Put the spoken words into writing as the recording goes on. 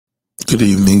Good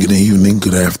evening,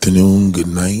 good afternoon, good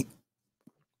night.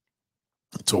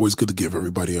 It's always good to give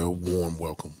everybody a warm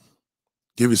welcome.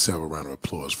 Give yourself a round of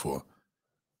applause for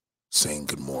saying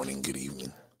good morning, good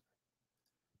evening.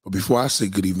 But before I say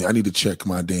good evening, I need to check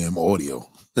my damn audio.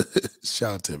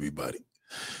 Shout out to everybody.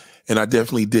 And I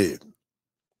definitely did.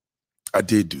 I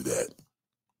did do that.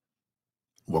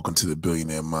 Welcome to the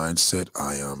Billionaire Mindset.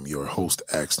 I am your host,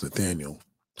 Axe Nathaniel.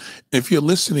 If you're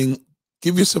listening,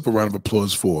 give yourself a round of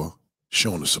applause for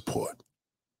showing the support.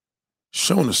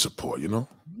 Showing the support, you know?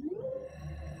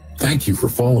 Thank you for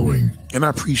following. And I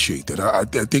appreciate that. I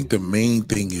think the main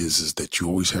thing is that you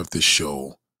always have to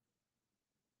show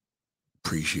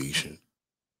appreciation.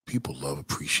 People love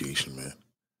appreciation, man.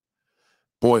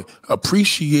 Boy,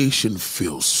 appreciation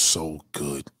feels so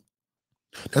good.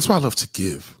 That's why I love to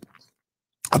give.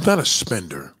 I'm not a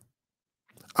spender.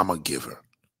 I'm a giver.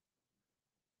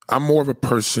 I'm more of a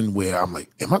person where I'm like,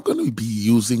 am I going to be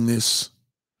using this?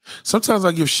 Sometimes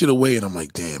I give shit away and I'm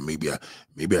like, damn, maybe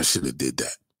I should have did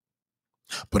that.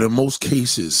 But in most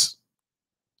cases,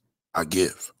 I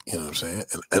give. You know what I'm saying?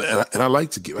 And I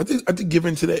like to give. I did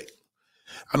giving today.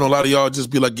 I know a lot of y'all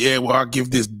just be like, yeah, well, I'll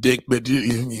give this dick, but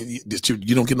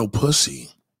you don't get no pussy.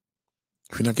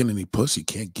 If you're not getting any pussy, you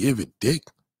can't give it dick.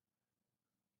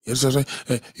 You know what I'm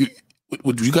saying?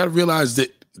 You got to realize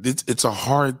that it's a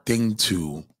hard thing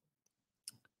to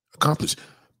accomplish.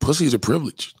 Pussy is a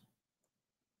privilege.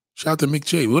 Shout out to Mick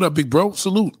J. What up, big bro?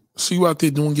 Salute. See you out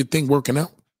there doing your thing, working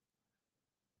out.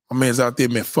 My man's out there,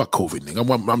 man, fuck COVID,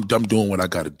 nigga. I'm doing what I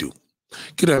got to do.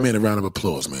 Give that man a round of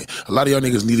applause, man. A lot of y'all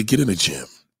niggas need to get in the gym.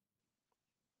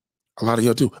 A lot of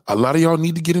y'all do. A lot of y'all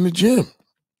need to get in the gym.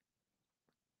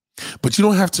 But you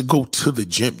don't have to go to the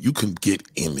gym. You can get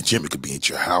in the gym. It could be at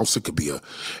your house. It could be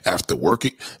after work.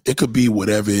 It could be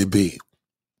whatever it be.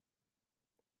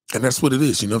 And that's what it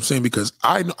is. You know what I'm saying? Because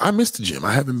I missed the gym.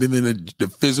 I haven't been in the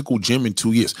physical gym in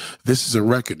 2 years. This is a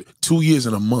record. 2 years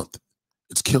and a month.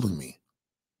 It's killing me.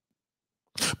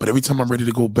 But every time I'm ready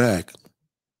to go back,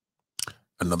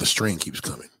 another strain keeps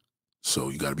coming. So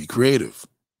you got to be creative.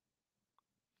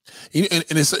 And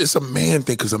it's a man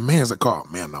thing, because a man's like, oh,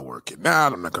 man, I'm not working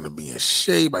out. I'm not going to be in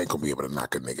shape. I ain't going to be able to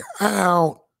knock a nigga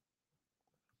out.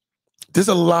 There's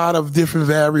a lot of different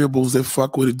variables that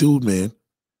fuck with a dude, man.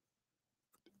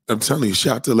 I'm telling you,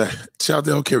 shout out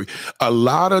to El Carey. A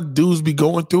lot of dudes be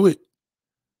going through it.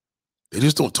 They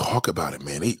just don't talk about it,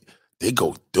 man. They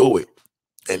go through it,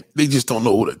 and they just don't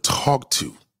know who to talk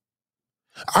to.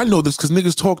 I know this because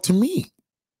niggas talk to me.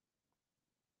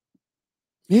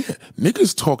 Yeah,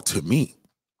 niggas talk to me.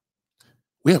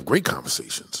 We have great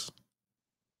conversations.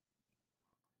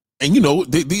 And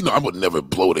they I would never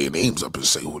blow their names up and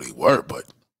say who they were, but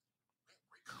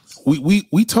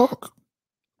we talk.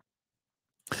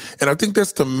 And I think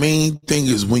that's the main thing,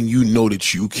 is when you know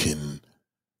that you can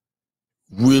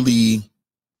really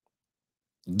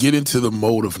get into the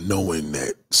mode of knowing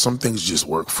that some things just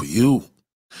work for you.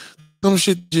 Some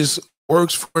shit just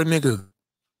works for a nigga.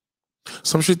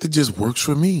 Some shit that just works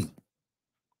for me.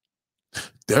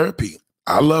 Therapy.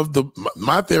 I love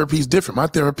my therapy is different. My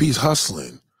therapy is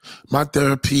hustling. My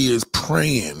therapy is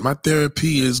praying. My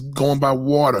therapy is going by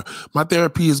water. My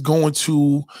therapy is going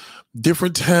to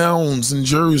different towns in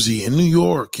Jersey and New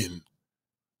York, and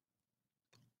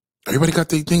everybody got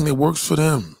their thing that works for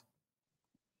them.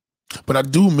 But I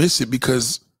do miss it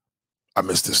because I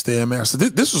miss the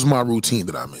Stairmaster. This was my routine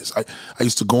that I miss. I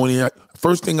used to go in there.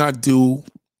 First thing I do,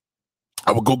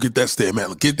 I would go get that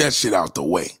Stairmaster, get that shit out the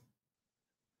way.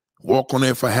 Walk on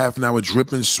there for half an hour,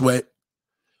 dripping sweat.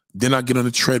 Then I get on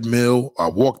the treadmill. I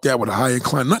walk that with a high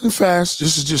incline. Nothing fast.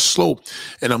 This is just slow.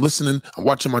 And I'm listening. I'm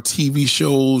watching my TV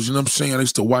shows. You know what I'm saying? I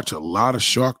used to watch a lot of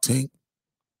Shark Tank.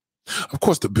 Of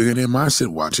course, the Billionaire Mindset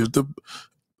watches.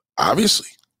 Obviously.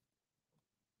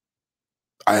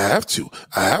 I have to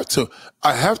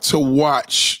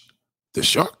watch the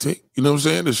Shark Tank. You know what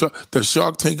I'm saying? The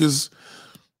Shark Tank is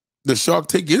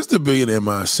the Billionaire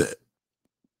Mindset.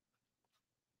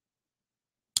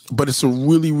 But it's a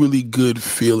really, really good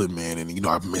feeling, man. And,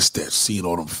 I've missed that, seeing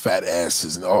all them fat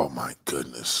asses. And, oh, my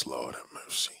goodness, Lord have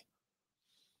mercy.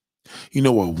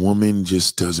 A woman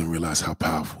just doesn't realize how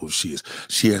powerful she is.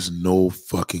 She has no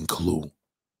fucking clue.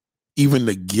 Even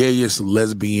the gayest,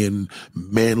 lesbian,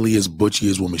 manliest,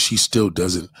 butchiest woman, she still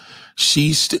doesn't.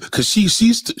 Because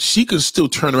she can still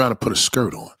turn around and put a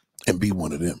skirt on and be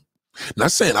one of them.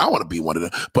 Not saying I want to be one of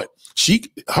them, but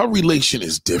her relation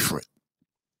is different.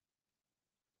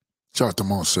 Shout out to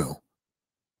Marcel.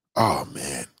 Oh,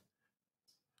 man.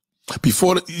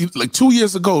 Before, 2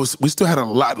 years ago, we still had a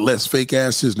lot less fake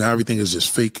asses. Now everything is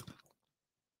just fake.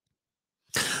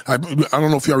 I don't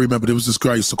know if y'all remember, there was this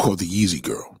girl I used to call the Yeezy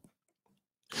Girl.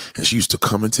 And she used to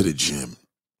come into the gym.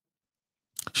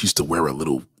 She used to wear a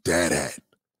little dad hat.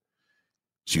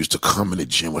 She used to come in the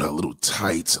gym with her little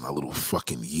tights and her little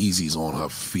fucking Yeezys on her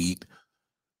feet.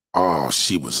 Oh,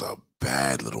 she was a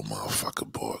bad little motherfucker,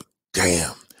 boy.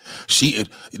 Damn.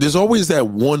 There's always that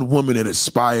one woman that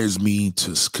inspires me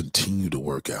to continue to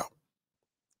work out.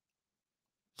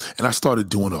 And I started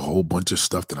doing a whole bunch of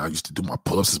stuff that I used to do. My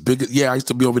pull-ups. I used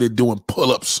to be over there doing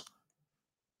pull-ups.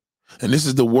 And this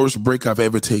is the worst break I've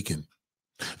ever taken.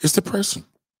 It's depressing.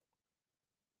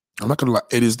 I'm not gonna lie.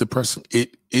 It is depressing.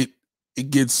 It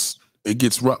gets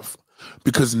rough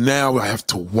because now I have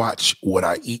to watch what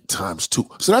I eat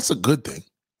 ×2. So that's a good thing.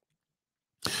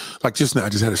 Like just now, I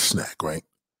just had a snack, right?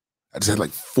 I just had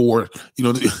like 4,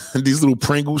 these little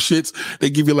Pringle shits. They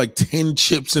give you like 10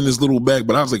 chips in this little bag,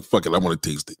 but I was like, fuck it, I want to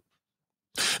taste it.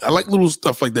 I like little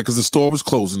stuff like that because the store was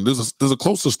closing. There's a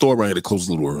closer store right here that closed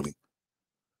a little early.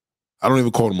 I don't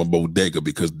even call them a bodega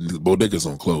because the bodegas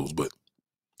don't close, but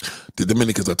the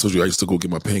Dominicans, I told you, I used to go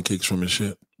get my pancakes from and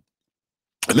shit.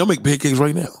 And they'll make pancakes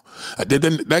right now.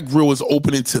 That grill is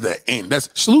opening to the end. That's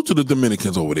salute to the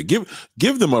Dominicans over there.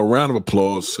 Give them a round of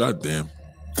applause. God damn.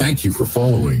 Thank you for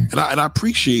following. And I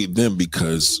appreciate them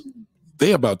because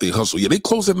they about their hustle. Yeah, they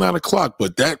close at 9 o'clock,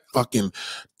 but that fucking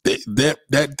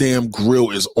that damn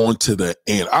grill is on to the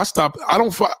end. I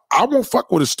won't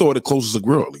fuck with a store that closes a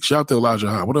grill early. Shout out to Elijah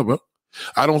High, whatever.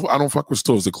 I don't fuck with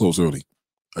stores that close early.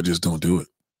 I just don't do it.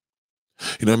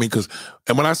 You know what I mean?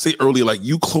 And when I say early, like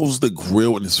you close the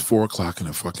grill and it's 4 o'clock in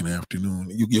the fucking afternoon.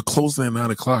 You're closing at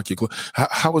 9 o'clock.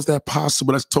 How is that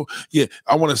possible? Yeah,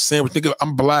 I want a sandwich. Nigga,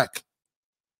 I'm black.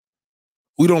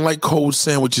 We don't like cold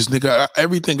sandwiches, nigga.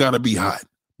 Everything gotta be hot.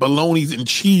 Bologna and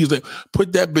cheese.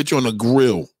 Put that bitch on the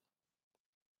grill.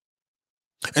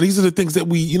 And these are the things that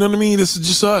you know what I mean? This is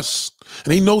just us.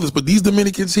 And they know this, but these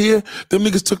Dominicans here, them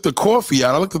niggas took the coffee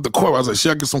out. I looked at the coffee. I was like,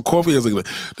 should I get some coffee? I was like,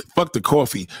 fuck the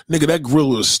coffee. Nigga, that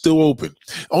grill is still open.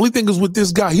 Only thing is with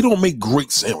this guy, he don't make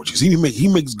great sandwiches. He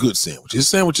makes good sandwiches. His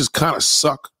sandwiches kind of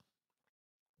suck.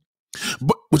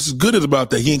 But what's good is about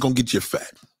that, he ain't gonna get you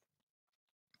fat.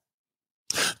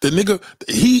 The nigga,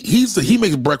 he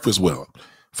makes breakfast well.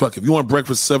 Fuck, if you want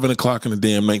breakfast 7 o'clock in the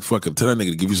damn night, fuck him. Tell that nigga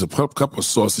to give you some couple of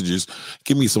sausages,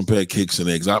 give me some pancakes and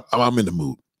eggs. I'm in the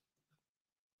mood.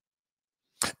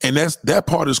 And that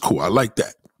part is cool. I like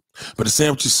that. But the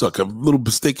sandwiches suck. A little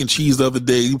steak and cheese the other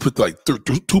day, you put like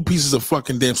 2 pieces of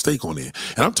fucking damn steak on there.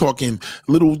 And I'm talking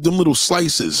them little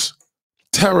slices.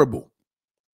 Terrible.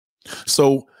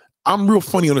 So I'm real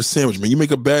funny on a sandwich, man. You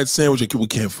make a bad sandwich, we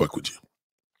can't fuck with you.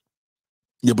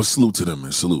 Yeah, but salute to them,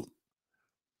 man. Salute.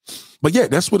 But yeah,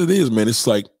 that's what it is, man. It's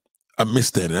like, I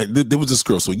missed that. And there was this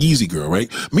girl, so Yeezy girl,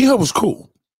 right? Me and her was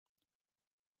cool.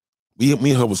 Me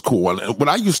and her was cool. What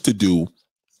I used to do,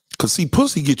 because see,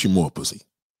 pussy get you more pussy.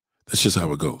 That's just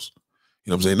how it goes.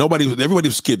 You know what I'm saying? Everybody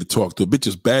was scared to talk to her. Bitch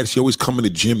is bad. She always come in the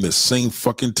gym the same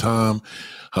fucking time.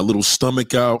 Her little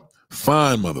stomach out.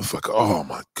 Fine motherfucker. Oh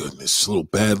my goodness. Little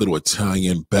bad little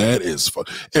Italian. Bad as fuck.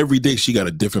 Every day she got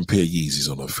a different pair of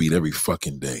Yeezys on her feet. Every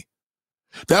fucking day.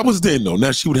 That was then though.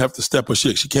 Now she would have to step her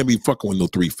shit. She can't be fucking with no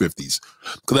 350s.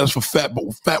 Because that's for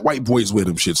fat white boys wear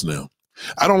them shits now.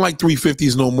 I don't like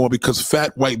 350s no more because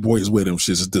fat white boys wear them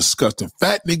shits. It's disgusting.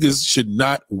 Fat niggas should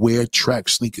not wear track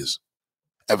sneakers.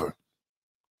 Ever.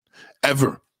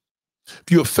 Ever. If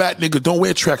you're a fat nigga, don't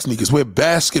wear track sneakers. Wear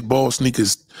basketball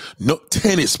sneakers. No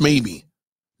tennis, maybe.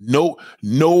 No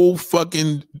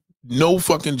fucking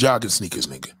jogging sneakers,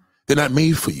 nigga. They're not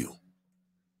made for you.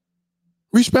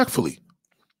 Respectfully.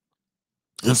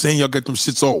 You know what I'm saying? Y'all got them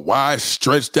shits all wide,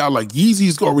 stretched out. Like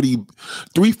Yeezy's already,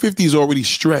 350's already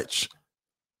stretched.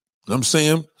 You know what I'm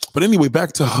saying? But anyway,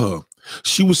 back to her.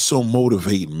 She was so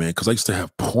motivating, man, because I used to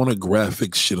have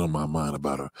pornographic shit on my mind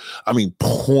about her. I mean,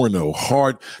 porno,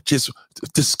 hard, just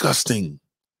disgusting.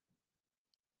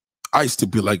 I used to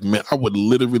be like, man, I would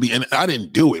literally, and I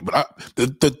didn't do it, but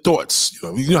the thoughts,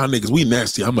 you know how niggas, we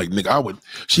nasty. I'm like, nigga,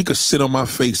 she could sit on my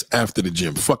face after the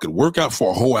gym, fucking work out for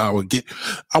a whole hour,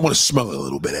 I want to smell a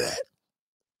little bit of that.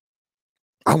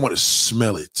 I want to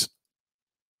smell it.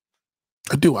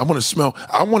 I do. I want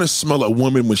to smell a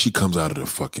woman when she comes out of the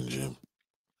fucking gym.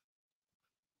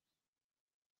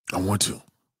 I want to.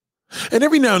 And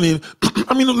every now and then,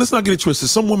 I mean, let's not get it twisted.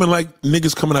 Some women like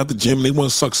niggas coming out the gym, they want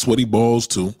to suck sweaty balls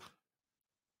too.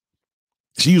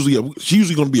 She usually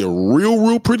going to be a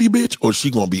real pretty bitch, or she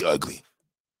going to be ugly.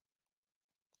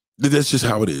 That's just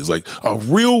how it is. Like a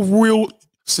real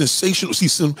sensational. See,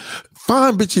 some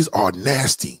fine bitches are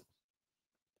nasty.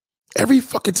 Every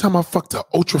fucking time I fucked an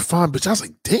ultra fine bitch, I was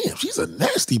like, damn, she's a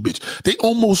nasty bitch. They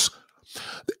almost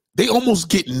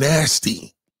get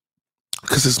nasty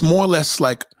because it's more or less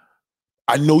like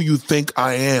I know you think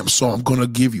I am, so I'm gonna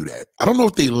give you that. I don't know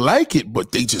if they like it,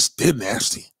 but they're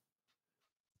nasty.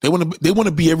 They want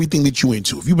to be everything that you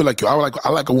into. If you be like, yo, I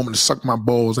like a woman to suck my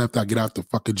balls after I get out the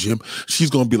fucking gym, she's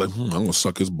gonna be like, I'm gonna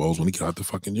suck his balls when he get out the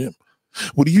fucking gym.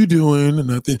 What are you doing?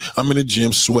 Nothing. I'm in the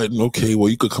gym sweating. Okay, well,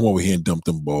 you could come over here and dump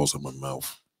them balls in my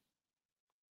mouth.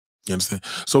 You understand?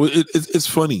 So it's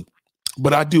funny.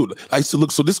 But I used to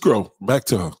look, so this girl, back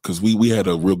to her, because we had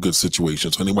a real good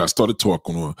situation. So anyway, I started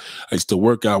talking to her. I used to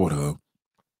work out with her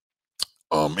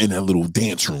in that little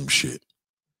dance room shit.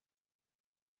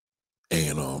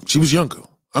 And she was younger.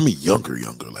 I mean, younger, like,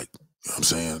 you know what I'm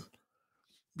saying?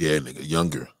 Yeah, nigga,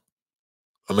 younger.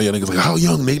 I know y'all niggas like, how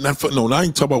young, Nate? No, I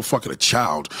ain't talking about fucking a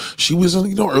child. She was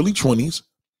in, early 20s.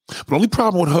 But the only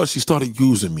problem with her, she started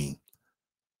using me,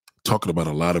 talking about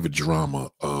a lot of the drama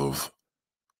of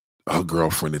her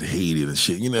girlfriend that hated and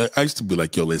shit. I used to be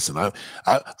like, yo, listen,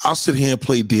 I'll sit here and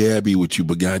play Dear Abby with you,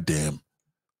 but goddamn,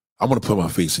 I'm gonna put my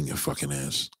face in your fucking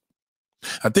ass.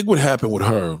 I think what happened with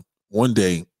her, one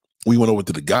day, we went over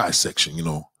to the guy section,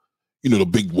 the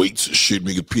big weights and shit,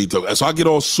 nigga peed up. So I get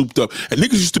all souped up. And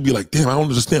niggas used to be like, damn, I don't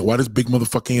understand why this big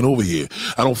motherfucker ain't over here.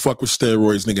 I don't fuck with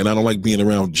steroids, nigga, and I don't like being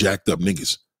around jacked up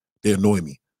niggas. They annoy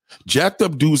me. Jacked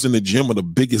up dudes in the gym are the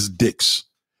biggest dicks.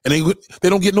 And they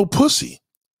don't get no pussy.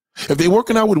 If they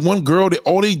working out with one girl,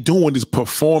 all they doing is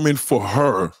performing for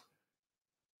her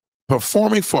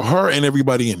and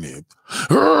everybody in there.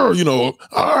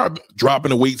 Dropping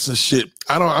the weights and shit.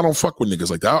 I don't fuck with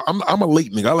niggas like that. I'm a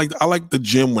late nigga. I like the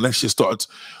gym when that shit starts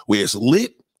where it's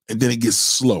lit and then it gets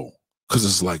slow. Cause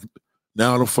it's like,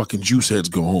 now the fucking juice heads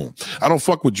go home. I don't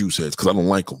fuck with juice heads because I don't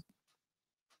like them.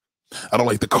 I don't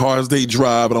like the cars they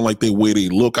drive. I don't like the way they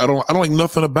look. I don't like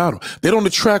nothing about them. They don't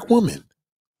attract women.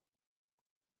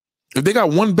 If they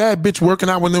got one bad bitch working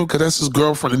out with them because that's his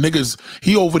girlfriend, the niggas,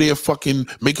 he over there fucking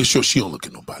making sure she don't look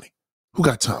at nobody. Who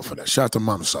got time for that? Shout out to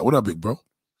Monoside. What up, big bro?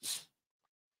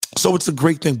 So it's a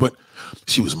great thing, but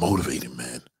she was motivated,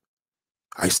 man.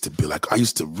 I used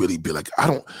to really be like,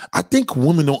 I think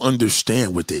women don't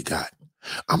understand what they got.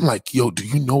 I'm like, yo, do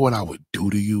you know what I would do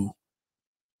to you?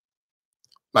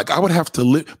 Like, I would have to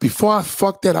live, before I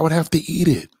fuck that, I would have to eat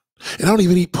it. And I don't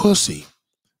even eat pussy.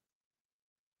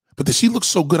 But she looks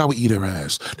so good, I would eat her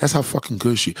ass. That's how fucking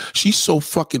good she's so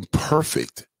fucking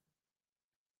perfect.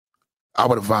 I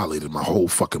would have violated my whole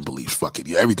fucking beliefs. Fuck it.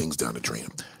 Yeah, everything's down the drain.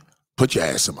 Put your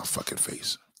ass in my fucking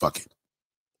face. Fuck it.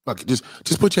 Fuck it.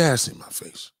 Just put your ass in my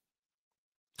face.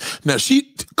 Now,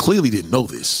 she clearly didn't know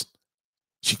this.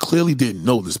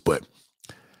 But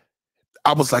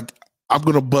I was like, I'm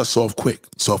gonna bust off quick.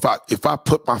 So if I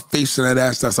put my face in that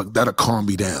ass, that'll calm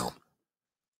me down.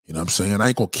 You know what I'm saying? I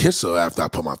ain't gonna kiss her after I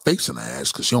put my face in her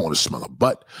ass because she don't want to smell her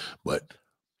butt. But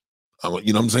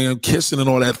you know what I'm saying? Kissing and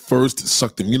all that first and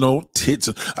suck them, tits.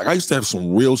 Like, I used to have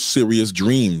some real serious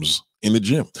dreams in the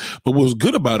gym. But what was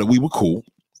good about it, we were cool.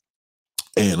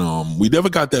 And we never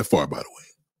got that far, by the way.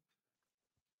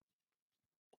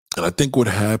 And I think what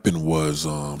happened was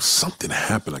something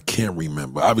happened. I can't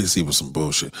remember. Obviously, it was some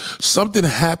bullshit. Something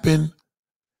happened.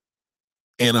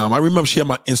 And I remember she had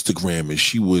my Instagram and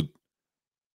she would,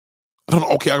 I don't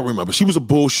know. Okay, I remember. She was a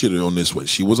bullshitter on this way.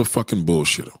 She was a fucking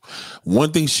bullshitter.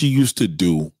 One thing she used to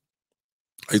do,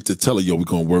 I used to tell her, yo, we're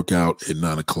going to work out at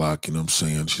 9 o'clock. You know what I'm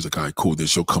saying? She's like, all right, cool. Then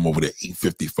she'll come over at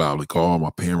 8:55. Like, oh,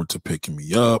 my parents are picking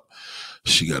me up.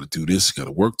 She got to do this. She got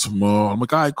to work tomorrow. I'm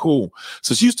like, all right, cool.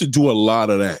 So she used to do a lot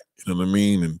of that. You know what I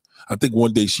mean? And I think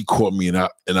one day she caught me and I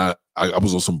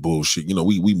was on some bullshit.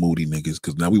 We moody niggas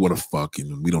because now we want to fuck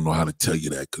and we don't know how to tell you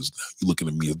that because now you're looking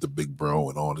at me as the big bro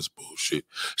and all this bullshit.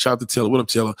 Shout out to Taylor. What up,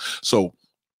 Taylor? So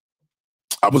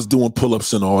I was doing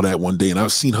pull-ups and all that one day and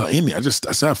I've seen her in there. I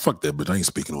said, fuck that bitch. I ain't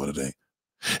speaking to her today.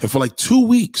 And for like 2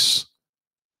 weeks,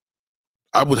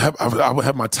 I would have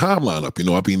my timeline up.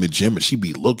 I'd be in the gym and she'd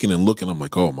be looking and looking. I'm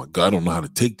like, oh my God, I don't know how to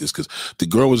take this because the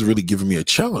girl was really giving me a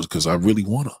challenge because I really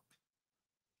want her.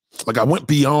 Like, I went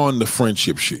beyond the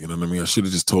friendship shit. You know what I mean? I should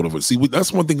have just told her. See,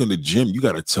 that's one thing in the gym. You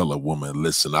got to tell a woman,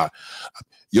 listen,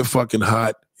 you're fucking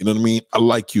hot. You know what I mean? I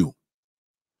like you.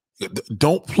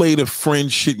 Don't play the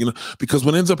friend shit, because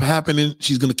what ends up happening,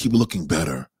 she's going to keep looking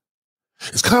better.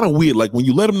 It's kind of weird. Like, when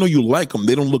you let them know you like them,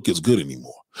 they don't look as good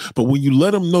anymore. But when you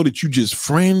let them know that you just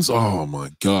friends, oh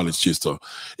my God,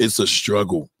 it's a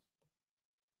struggle.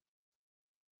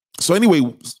 So anyway,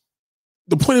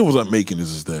 the point I was making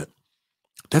is that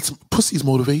that's pussy's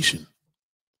motivation.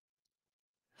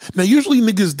 Now, usually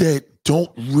niggas that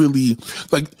don't really,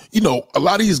 like, a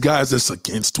lot of these guys that's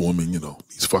against women,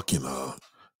 these fucking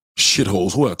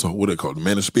shitholes, what they call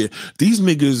manosphere. These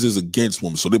niggas is against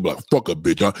women, so they be like, fuck a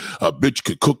bitch. A bitch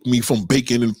could cook me from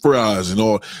bacon and fries and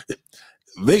all.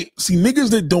 they see niggas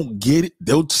that don't get it,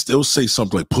 they'll still say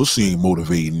something like pussy ain't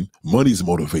motivating, money's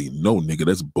motivating. No, nigga,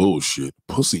 that's bullshit.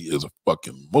 Pussy is a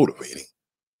fucking motivating.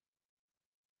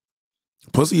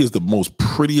 Pussy is the most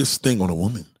prettiest thing on a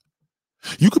woman.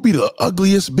 You could be the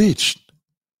ugliest bitch,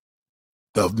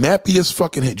 the nappiest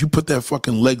fucking head. You put that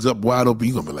fucking legs up wide open,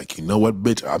 you're gonna be like, you know what,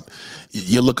 bitch?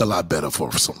 You look a lot better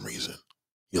for some reason.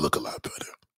 You look a lot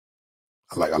better.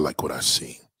 I like what I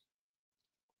see.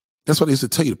 That's what they used to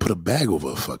tell you, to put a bag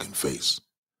over a fucking face.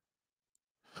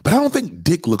 But I don't think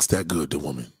dick looks that good to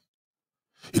women.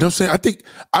 You know what I'm saying?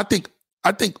 I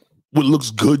think what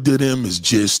looks good to them is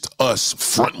just us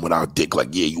fronting with our dick, like,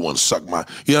 yeah, you want to suck my,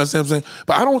 you know what I'm saying?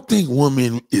 But I don't think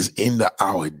women is into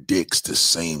our dicks the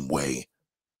same way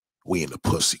we into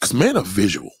pussy. Because men are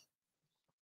visual.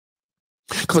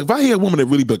 Because like, if I hear a woman that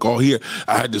really be like, oh, here,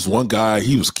 I had this one guy,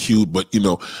 he was cute, but, you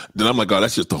know, then I'm like, oh,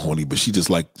 that's just a horny, but she's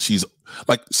like,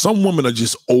 some women are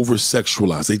just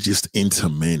over-sexualized. They just into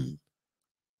men.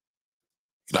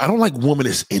 You know, I don't like women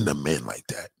that's into men like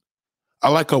that. I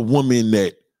like a woman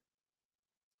that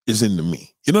is into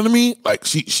me. You know what I mean? Like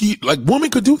she like women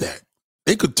could do that.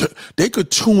 They could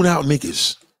tune out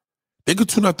niggas. They could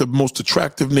tune out the most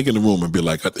attractive nigga in the room and be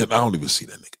like, I don't even see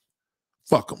that nigga.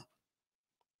 Fuck him.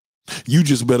 You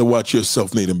just better watch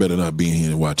yourself, Nathan. Better not be in here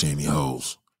and watch any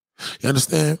hoes. You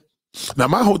understand? Now,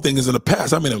 my whole thing is in the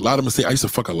past, I made a lot of mistakes. I used to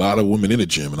fuck a lot of women in the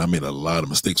gym, and I made a lot of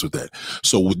mistakes with that.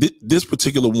 So with this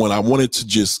particular one, I wanted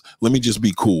to let me just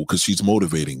be cool because she's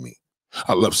motivating me.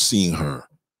 I love seeing her.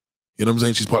 You know what I'm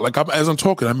saying? She's part, like, as I'm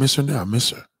talking, I miss her now. I miss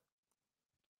her.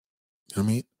 You know what I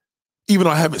mean? Even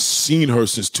though I haven't seen her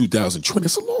since 2020,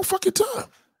 it's a long fucking time.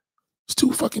 It's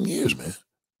 2 fucking years, man.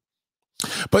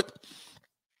 But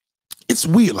it's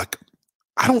weird. Like,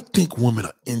 I don't think women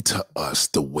are into us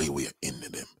the way we are into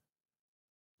them.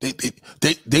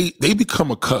 They become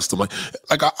accustomed.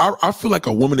 Like I feel like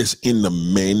a woman that's in the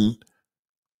men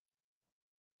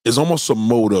is almost a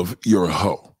mode of you're a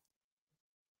hoe.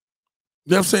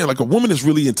 You know what I'm saying? Like a woman is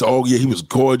really into, oh yeah, he was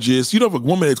gorgeous. You know, if a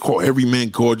woman that's called every man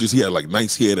gorgeous, he had like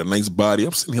nice hair, a nice body.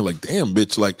 I'm sitting here like, damn,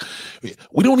 bitch, like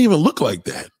we don't even look like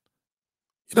that.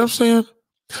 You know what I'm saying?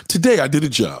 Today I did a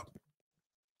job.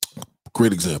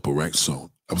 Great example, right? So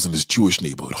I was in this Jewish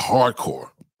neighborhood, hardcore.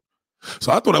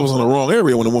 So I thought I was in the wrong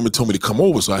area when the woman told me to come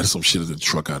over. So I had some shit in the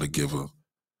truck I had to give her.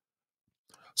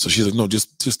 So she said, no,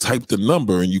 just type the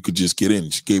number and you could just get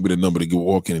in. She gave me the number to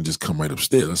walk in and just come right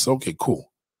upstairs. I said, okay,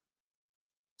 cool.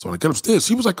 So when I got upstairs,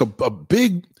 she was like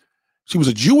she was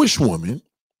a Jewish woman,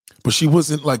 but she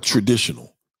wasn't like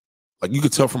traditional. Like you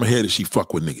could tell from her hair that she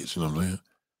fuck with niggas, you know what I'm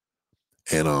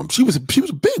saying? And she was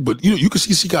big, but you could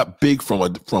see she got big from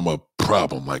a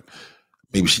problem. Like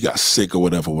maybe she got sick or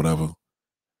whatever.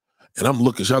 And I'm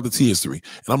looking, shout out to T-History,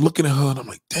 and I'm looking at her and I'm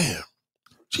like, damn,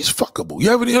 she's fuckable. You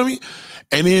know what I mean?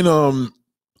 And then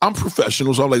I'm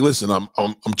professional, so I'm like, listen, I'm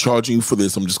charging you for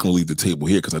this. I'm just gonna leave the table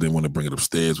here because I didn't want to bring it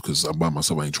upstairs because I'm by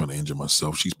myself. I ain't trying to injure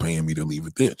myself. She's paying me to leave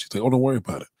it there. She's like, oh, don't worry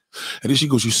about it. And then she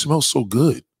goes, you smell so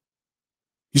good.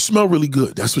 You smell really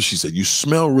good. That's what she said. You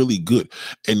smell really good.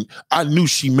 And I knew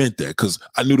she meant that because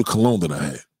I knew the cologne that I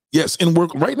had. Yes, in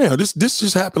work right now. This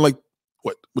just happened like,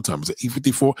 what time is it?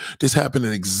 8:54? This happened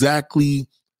at exactly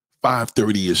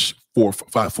 5:30-ish,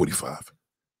 5:45.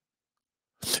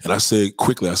 And I said,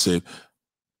 quickly,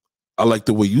 I like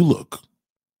the way you look.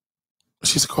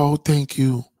 She's like, oh, thank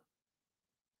you.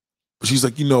 But she's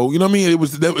like, you know what I mean? It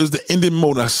was the ending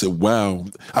mode. I said, wow.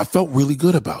 I felt really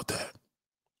good about that.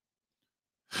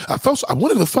 I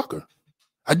wanted to fuck her.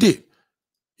 I did.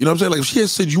 You know what I'm saying? Like if she had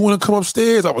said, you want to come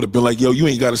upstairs? I would have been like, yo, you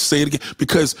ain't got to say it again.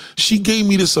 Because she gave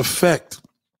me this effect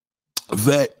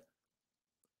that,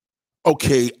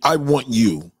 okay, I want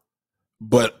you,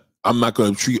 but I'm not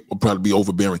going to probably be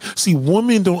overbearing. See,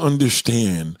 women don't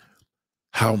understand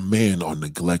how men are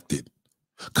neglected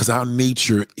because our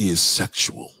nature is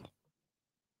sexual.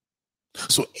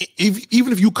 So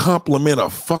even if you compliment a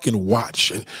fucking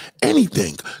watch,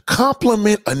 anything,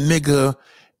 compliment a nigga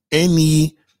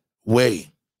any way.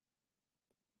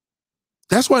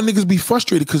 That's why niggas be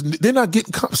frustrated because they're not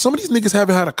getting, some of these niggas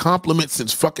haven't had a compliment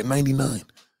since fucking 99.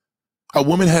 A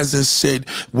woman hasn't said,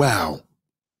 wow.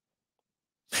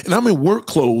 And I'm in work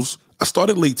clothes. I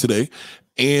started late today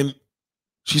and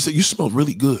she said, you smell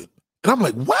really good. And I'm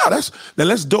like, wow,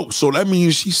 that's dope. So that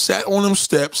means she sat on them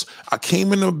steps. I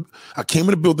came in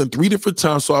the building 3 different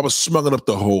times, so I was smelling up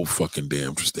the whole fucking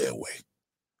damn stairway.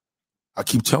 I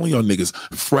keep telling y'all niggas,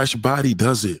 fresh body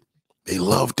does it. They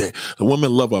love that. The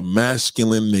women love a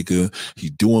masculine nigga. He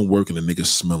doing work and the nigga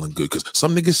smelling good. Because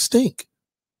some niggas stink.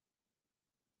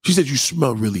 She said, you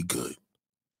smell really good.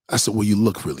 I said, well, you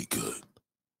look really good.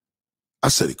 I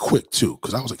said it quick too,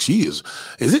 because I was like, is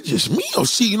it just me or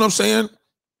she? You know what I'm saying?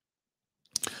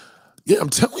 Yeah, I'm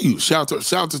telling you. Shout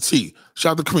out to T.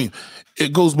 Shout out to Kareem.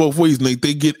 It goes both ways, Nate.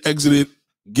 They get exited,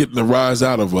 getting the rise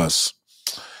out of us.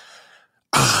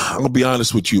 I'm going to be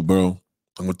honest with you, bro.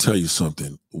 I'm going to tell you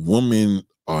something. Women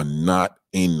are not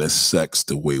into sex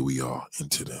the way we are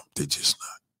into them. They're just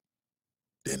not.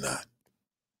 They're not.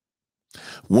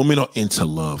 Women are into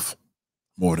love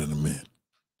more than the men.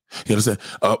 You understand?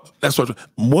 That's what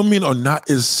women are not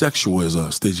as sexual as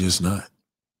us. They're just not.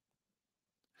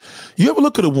 You ever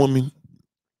look at a woman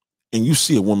and you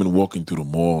see a woman walking through the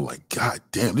mall like, God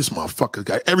damn, this motherfucker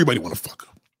guy, everybody want to fuck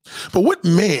her. But what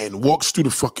man walks through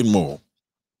the fucking mall,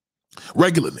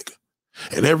 regular nigga,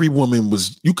 and every woman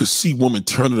you could see woman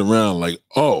turning around like,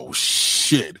 oh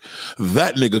shit,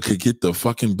 that nigga could get the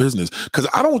fucking business. Because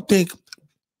I don't think,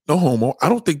 no homo, I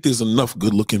don't think there's enough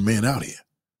good looking men out here.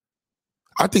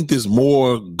 I think there's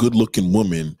more good looking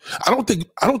women. I don't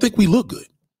think we look good.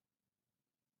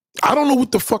 I don't know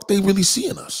what the fuck they really see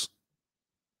in us.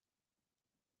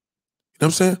 You know what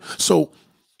I'm saying? So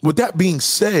with that being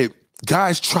said,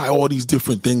 guys try all these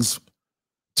different things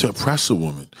to impress a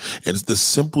woman. And it's the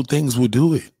simple things will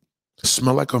do it.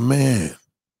 Smell like a man.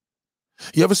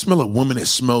 You ever smell a woman that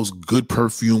smells good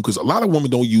perfume? Because a lot of women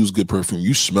don't use good perfume.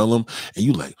 You smell them and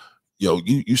you like, yo,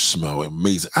 you smell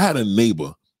amazing. I had a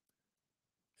neighbor,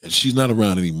 and she's not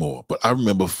around anymore. But I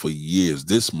remember for years,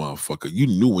 this motherfucker, you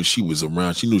knew when she was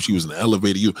around. She knew she was in the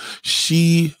elevator.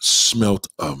 She smelled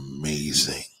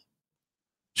amazing.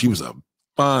 She was a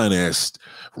fine-ass,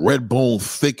 red bone,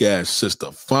 thick-ass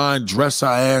sister. Fine, dress her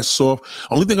ass off.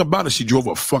 Only thing about it, she drove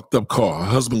a fucked-up car. Her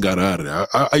husband got her out of there.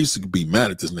 I used to be mad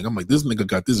at this nigga. I'm like, this nigga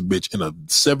got this bitch in a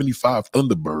 75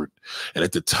 Thunderbird. And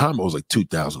at the time, it was like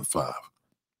 2005.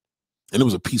 And it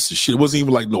was a piece of shit. It wasn't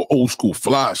even like no old school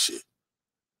fly shit.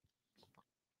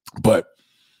 But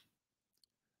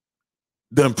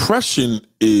the impression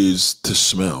is to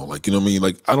smell. Like, you know what I mean?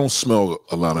 Like, I don't smell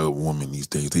a lot of women these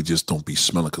days. They just don't be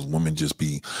smelling because women just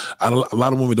be, a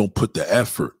lot of women don't put the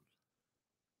effort.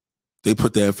 They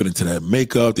put the effort into that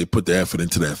makeup. They put the effort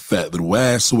into that fat little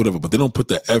ass or whatever, but they don't put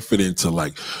the effort into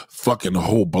like fucking the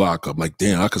whole block up. Like,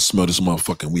 damn, I can smell this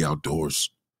motherfucking we outdoors.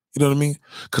 You know what I mean?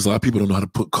 Because a lot of people don't know how to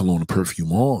put cologne and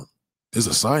perfume on. There's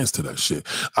a science to that shit.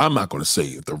 I'm not going to say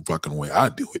it the fucking way I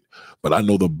do it, but I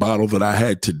know the bottle that I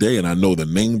had today and I know the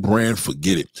name brand,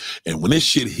 forget it. And when this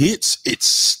shit hits, it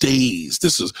stays.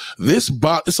 This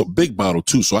bottle, it's a big bottle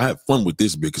too, so I have fun with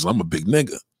this because I'm a big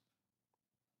nigga.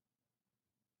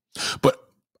 But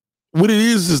what it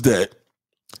is that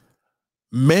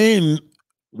men,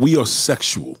 we are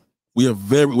sexual.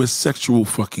 We're sexual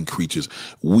fucking creatures.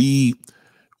 We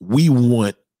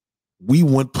want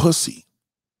pussy.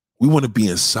 We want to be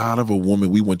inside of a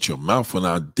woman. We want your mouth on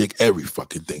our dick, every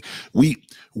fucking thing.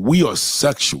 We are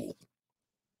sexual.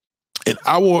 In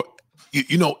our,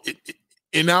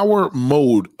 in our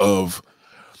mode of,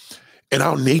 in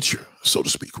our nature, so to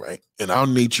speak, right? In our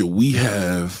nature, we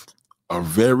have a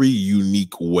very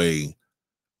unique way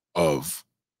of,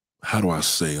 how do I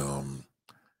say,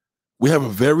 we have a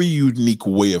very unique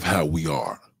way of how we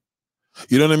are.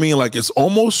 You know what I mean? Like, it's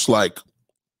almost like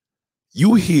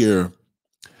you hear,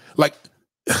 like,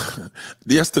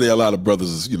 yesterday, a lot of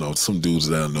brothers, some dudes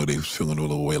that I know, they was feeling a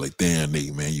little way, like, damn,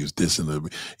 Nate, man, you was dissing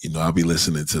the, I'll be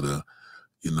listening to the,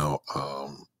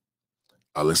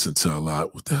 I listen to a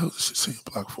lot, what the hell is she saying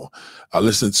black for? I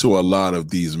listen to a lot of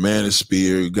these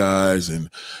manosphere guys, and,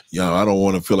 I don't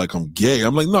want to feel like I'm gay.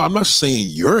 I'm like, no, I'm not saying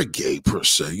you're gay per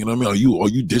se. You know what I mean? Are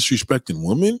you disrespecting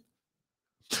women?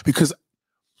 Because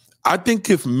I think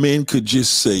if men could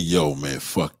just say, yo, man,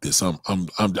 fuck this.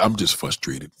 I'm just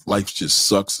frustrated. Life just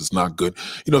sucks. It's not good.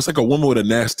 It's like a woman with a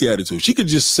nasty attitude. She could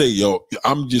just say, yo,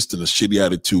 I'm just in a shitty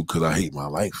attitude because I hate my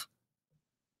life.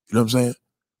 You know what I'm saying?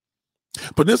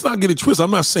 But let's not get it twisted.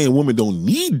 I'm not saying women don't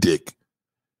need dick,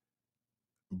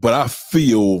 but I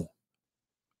feel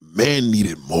men need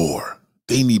it more.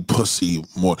 They need pussy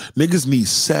more. Niggas need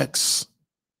sex.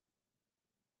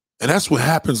 And that's what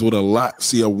happens with a lot.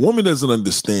 See, a woman doesn't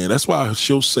understand. That's why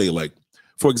she'll say, like,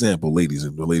 for example, ladies,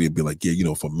 and the lady will be like, yeah,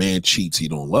 if a man cheats, he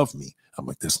don't love me. I'm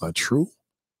like, that's not true.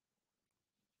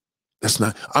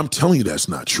 I'm telling you that's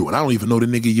not true. And I don't even know the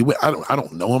nigga you with. I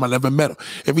don't know him. I never met him.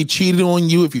 If he cheated on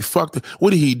you, if he fucked him,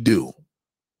 what did he do?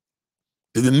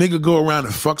 Did the nigga go around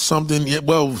and fuck something? Yeah,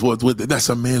 well, that's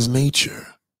a man's nature.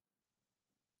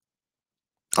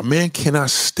 A man cannot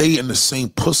stay in the same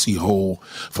pussy hole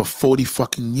for 40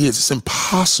 fucking years. It's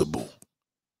impossible.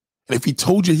 And if he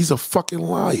told you, he's a fucking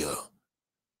liar.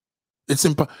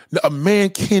 A man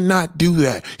cannot do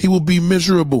that. He will be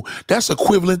miserable. That's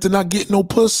equivalent to not getting no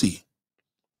pussy.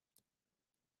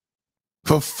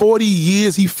 For 40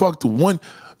 years, he fucked one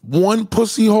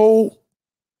pussy hole.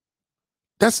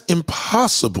 That's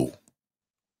impossible.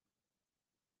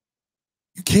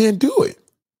 You can't do it.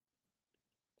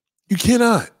 You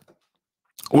cannot.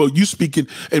 Well, you speaking,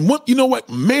 and what, you know what?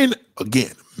 Men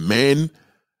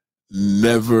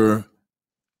never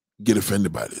get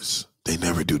offended by this. They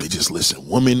never do. They just listen.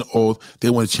 Women,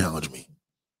 they want to challenge me.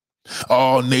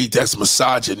 Oh, Nate, that's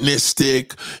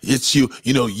misogynistic. It's you,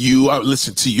 I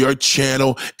listen to your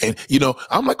channel. And,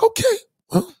 I'm like, okay,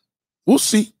 well, we'll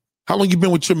see. How long you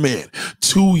been with your man?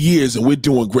 2 years and we're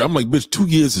doing great. I'm like, bitch, 2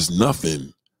 years is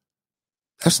nothing.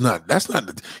 That's not,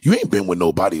 you ain't been with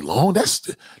nobody long.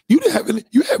 You haven't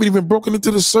even broken into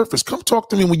the surface. Come talk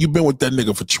to me when you've been with that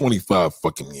nigga for 25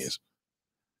 fucking years.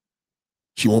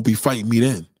 She won't be fighting me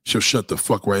then. She'll shut the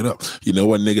fuck right up. You know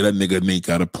what, nigga? That nigga Nate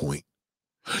got a point.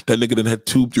 That nigga done had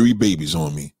 2-3 babies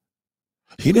on me.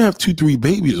 He didn't have 2-3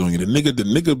 babies on you. The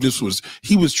nigga just was,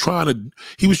 he was trying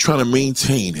to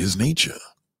maintain his nature.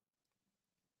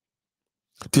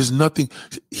 There's nothing,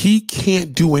 he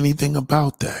can't do anything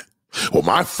about that. Well,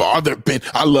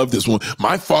 I love this one.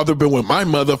 My father been with my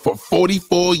mother for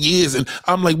 44 years. And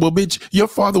I'm like, well, bitch, your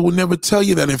father will never tell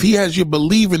you that. If he has you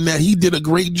believing that, he did a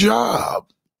great job.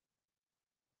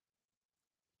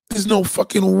 There's no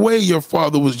fucking way your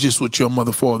father was just with your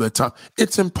mother for all that time.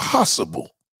 It's impossible.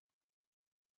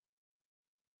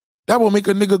 That will make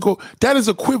a nigga go, that is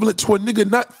equivalent to a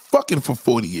nigga not fucking for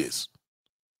 40 years.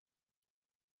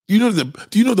 Do you know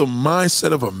the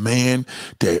mindset of a man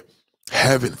that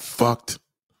haven't fucked?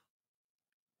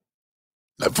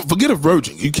 Now, forget a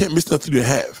virgin. You can't miss nothing to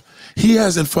have. He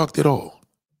hasn't fucked at all.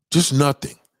 Just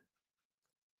nothing.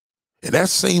 And that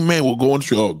same man will go on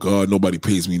to, oh God, nobody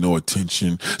pays me no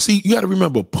attention. See, you got to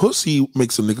remember, pussy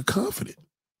makes a nigga confident.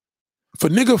 For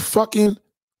nigga fucking,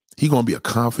 he gonna be a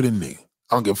confident nigga.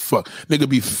 I don't give a fuck. Nigga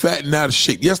be fat and out of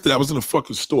shape. Yesterday, I was in a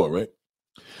fucking store, right?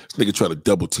 This nigga try to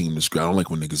double team this girl. I don't like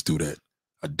when niggas do that.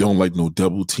 I don't like no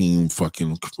double team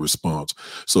fucking response.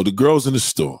 So the girl's in the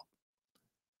store,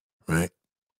 right?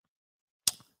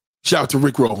 Shout out to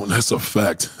Rick Rowan. That's a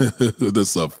fact.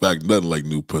 That's a fact. Nothing like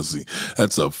new pussy.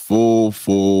 That's a full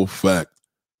fact.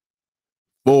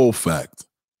 Full fact.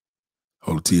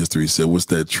 TS3 said, what's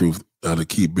that truth? How to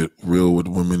keep it real with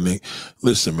women, Nate?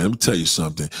 Listen, man, let me tell you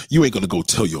something. You ain't gonna go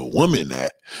tell your woman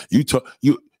that.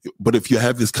 But if you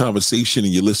have this conversation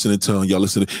and you're listening to him, y'all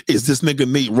listening, is this nigga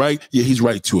Nate right? Yeah, he's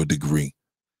right to a degree.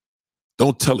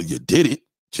 Don't tell her you did it.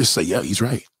 Just say, yeah, he's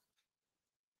right.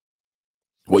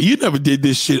 Well, you never did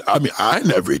this shit. I mean, I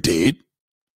never did.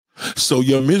 So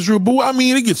you're miserable? I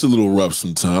mean, it gets a little rough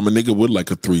sometimes. A nigga would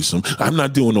like a threesome. I'm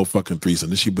not doing no fucking threesome.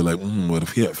 Then she'd be like, well,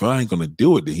 if I ain't gonna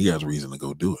do it, then he has a reason to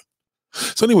go do it.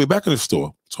 So anyway, back in the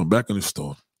store. So I'm back in the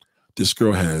store. This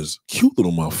girl has cute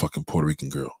little motherfucking Puerto Rican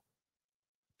girl.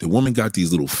 The woman got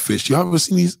these little fish. Y'all ever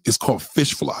seen these? It's called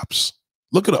fish flops.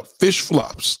 Look it up. Fish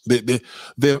flops.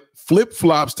 They're flip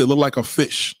flops that look like a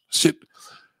fish. Shit.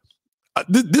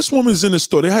 This woman's in the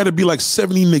store. There had to be like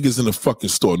 70 niggas in the fucking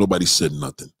store. Nobody said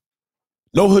nothing.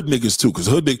 No hood niggas too, because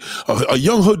a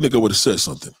young hood nigga would have said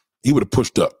something. He would have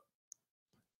pushed up.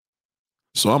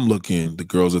 So I'm looking, the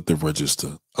girls at the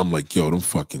register. I'm like, yo, them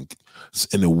fucking,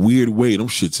 in a weird way, them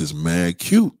shits is mad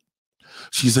cute.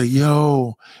 She's like,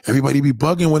 yo, everybody be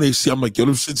bugging when they see. I'm like, yo,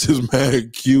 them shits is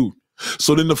mad cute.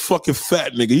 So then the fucking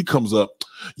fat nigga, he comes up.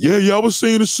 Yeah, I was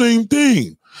saying the same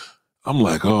thing. I'm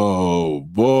like, oh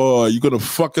boy, you gonna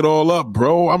fuck it all up,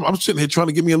 bro. I'm sitting here trying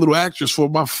to get me a little actress for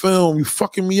my film. You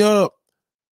fucking me up.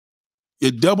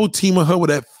 You're double teaming her with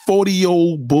that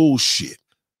 40-year-old bullshit.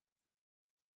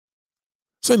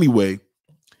 So anyway,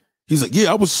 he's like,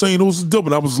 yeah, I was saying it was dumb.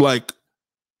 And I was like,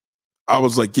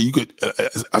 yeah, you could,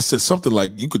 I said something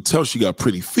like, you could tell she got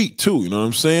pretty feet too. You know what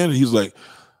I'm saying? And she's like,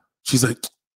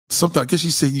 something, I guess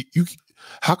she said,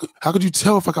 how could you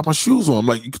tell if I got my shoes on? I'm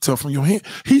like, you could tell from your hand.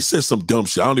 He said some dumb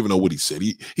shit. I don't even know what he said.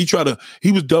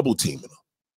 He was double teaming her,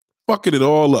 fucking it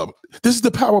all up. This is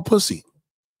the power of pussy.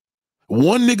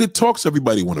 One nigga talks,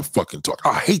 everybody want to fucking talk.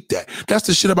 I hate that. That's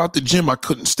the shit about the gym I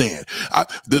couldn't stand.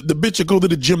 The bitch that go to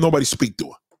the gym, nobody speak to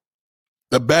her.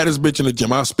 The baddest bitch in the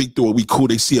gym, I speak to her. We cool.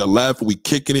 They see her laughing. We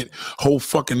kicking it. Whole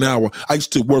fucking hour. I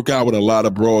used to work out with a lot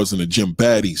of bras in the gym.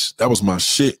 Baddies. That was my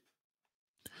shit.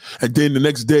 And then the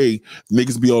next day,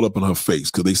 niggas be all up in her face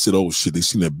because they said, oh shit, they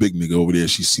seen that big nigga over there.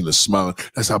 She seen her smiling.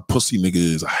 That's how pussy nigga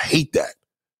is. I hate that.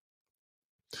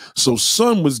 So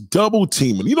son was double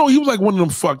teaming. You know, he was like one of them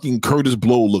fucking Curtis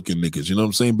Blow looking niggas. You know what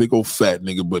I'm saying? Big old fat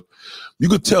nigga. But you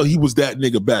could tell he was that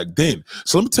nigga back then.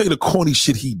 So let me tell you the corny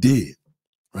shit he did,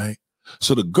 right?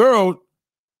 So the girl,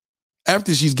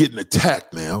 after she's getting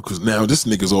attacked now, because now this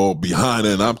nigga's all behind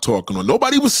her and I'm talking on.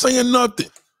 Nobody was saying nothing.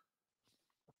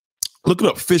 Look it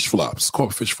up, fish flops. It's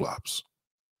called fish flops.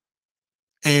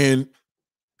 And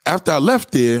after I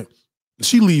left there,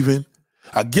 she leaving,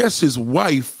 I guess his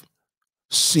wife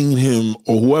seen him,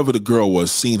 or whoever the girl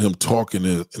was, seen him talking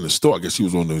in the store. I guess she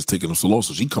was on there, was taking him so long.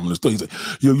 So she come in the store. He's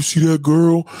like, yo, you see that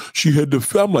girl? She had the,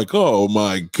 I'm like, oh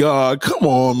my God, come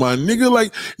on, my nigga.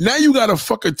 Like, now you gotta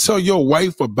fucking tell your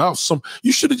wife about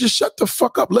you should have just shut the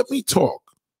fuck up. Let me talk.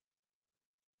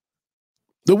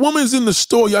 The woman's in the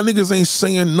store. Y'all niggas ain't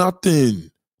saying nothing.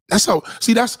 That's how,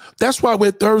 see, that's why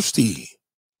we're thirsty.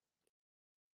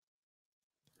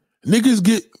 Niggas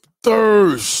get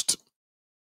thirst.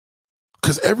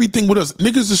 Because everything with us,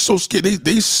 niggas is so scared.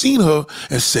 They seen her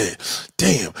and said,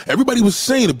 damn, everybody was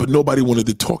saying it, but nobody wanted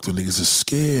to talk to niggas is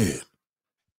scared.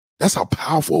 That's how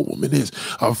powerful a woman is.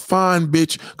 A fine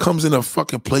bitch comes in a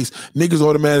fucking place, niggas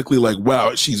automatically like,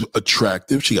 wow, she's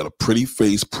attractive. She got a pretty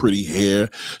face, pretty hair.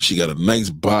 She got a nice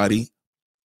body.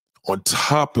 On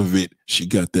top of it, she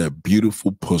got that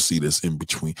beautiful pussy that's in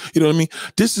between. You know what I mean?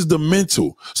 This is the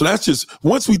mental. So that's just,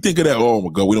 once we think of that, oh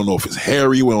my God, we don't know if it's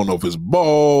hairy. We don't know if it's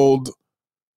bald.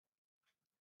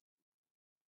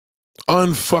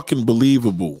 Unfucking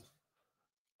believable.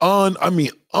 Unbelievable.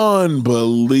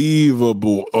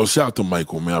 Oh, shout out to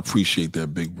Michael, man. I appreciate that,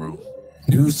 big bro.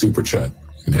 New super chat.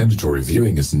 Mandatory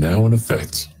viewing is now in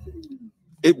effect.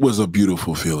 It was a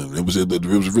beautiful feeling. It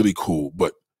was really cool.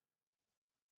 But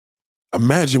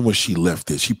imagine when she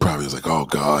left it. She probably was like, oh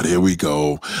God, here we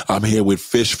go. I'm here with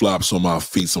fish flops on my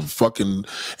feet. And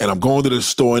I'm going to the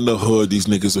store in the hood. These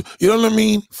niggas, you know what I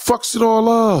mean? Fucks it all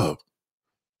up.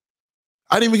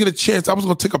 I didn't even get a chance. I was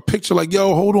gonna take a picture like,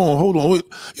 yo, hold on. You know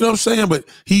what I'm saying? But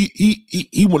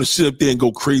he want to sit up there and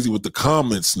go crazy with the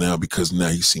comments now because now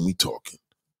he see me talking.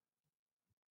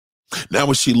 Now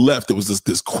when she left, there was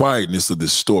this quietness of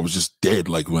this store. It was just dead.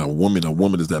 Like when a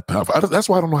woman is that powerful. That's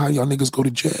why I don't know how y'all niggas go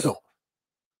to jail.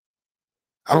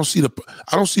 I don't see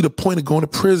the point of going to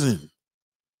prison.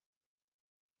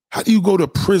 How do you go to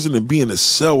prison and be in a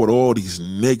cell with all these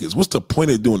niggas? What's the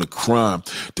point of doing a crime?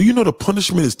 Do you know the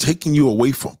punishment is taking you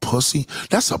away from pussy?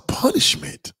 That's a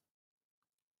punishment.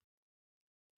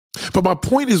 But my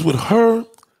point is with her,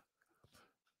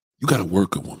 you got to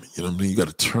work a woman. You know what I mean? You got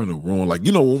to turn her on. Like,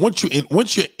 you know, once you're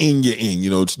in, you're in. You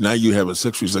know, now you have a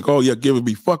sex. It's like, oh yeah, give it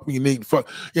me, fuck me, Nate, fuck.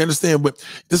 You understand? But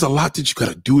there's a lot that you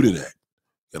got to do to that.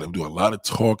 You got to do a lot of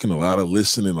talking, a lot of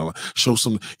listening, show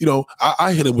some, you know,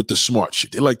 I hit it with the smart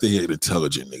shit. They like to hear the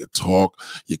intelligent nigga talk.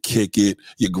 You kick it.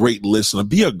 You're a great listener.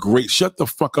 Shut the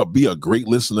fuck up. Be a great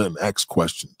listener and ask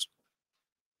questions.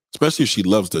 Especially if she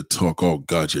loves to talk. Oh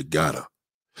God, you gotta.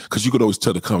 Because you could always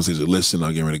tell the conversation, listen,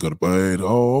 I'm getting ready to go to bed.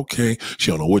 Oh, okay.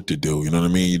 She don't know what to do. You know what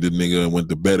I mean? The nigga went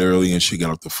to bed early and she got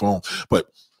off the phone. But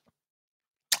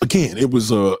again, it was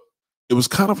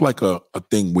kind of like a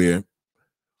thing where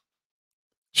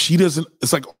she doesn't,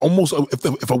 it's like almost,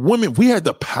 if a woman, we had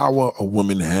the power a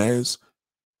woman has,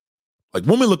 like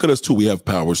women look at us too, we have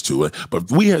powers too, right? But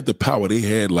if we had the power they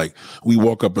had, like we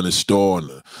walk up in the store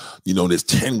and, you know, there's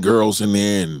 10 girls in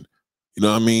there and, you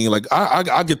know what I mean? Like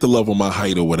I get the love on my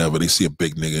height or whatever. They see a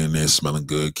big nigga in there smelling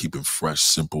good, keeping fresh,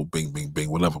 simple, bing, bing, bing,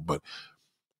 whatever. But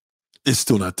it's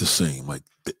still not the same. Like,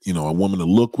 you know, a woman to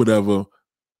look, whatever.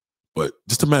 But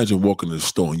just imagine walking in the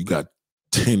store and you got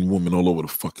 10 women all over the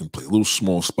fucking place, a little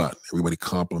small spot. Everybody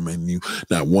complimenting you.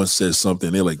 Now one says something,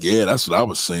 they're like, yeah, that's what I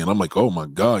was saying. I'm like, oh my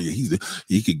God, yeah,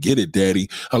 he could get it, daddy.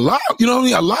 You know what I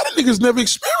mean? A lot of niggas never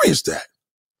experienced that.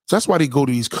 So that's why they go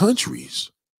to these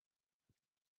countries.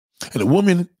 And a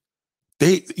woman,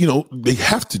 they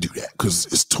have to do that because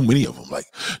it's too many of them. Like,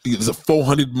 there's a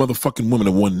 400 motherfucking women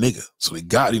and one nigga. So they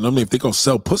got, you know what I mean? If they gonna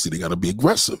sell pussy, they gotta be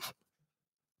aggressive.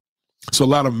 So a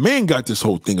lot of men got this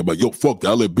whole thing about, yo, fuck that,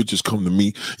 I'll let bitches come to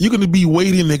me. You're going to be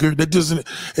waiting, nigga.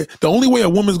 The only way a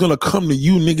woman's going to come to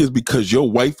you, nigga, is because your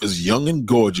wife is young and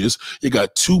gorgeous. You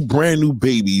got 2 brand new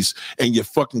babies and you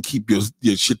fucking keep your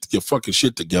fucking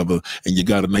shit together and you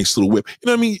got a nice little whip. You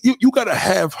know what I mean? You got to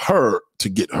have her to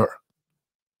get her.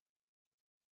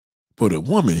 But a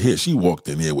woman here, she walked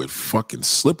in here with fucking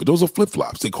slippers. Those are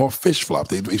flip-flops. They call fish flops.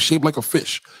 They shaped like a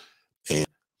fish. And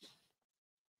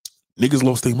niggas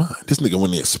lost their mind. This nigga when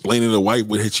they explaining to wife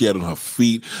what she had on her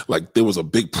feet, like there was a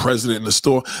big president in the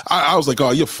store. I was like,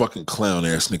 oh, you're fucking clown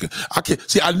ass nigga.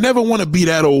 I never want to be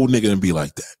that old nigga and be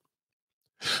like that.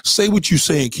 Say what you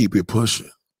say and keep it pushing.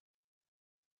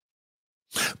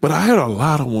 But I had a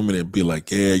lot of women that be like,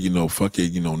 yeah, you know, fuck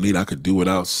it, you know, Nate, I could do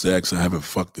without sex. I haven't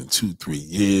fucked in 2-3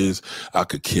 years. I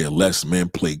could care less. Men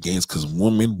play games because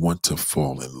women want to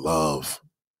fall in love.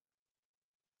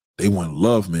 They want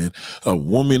love, man.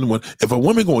 If a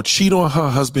woman gonna cheat on her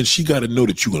husband, she got to know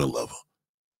that you're gonna love her.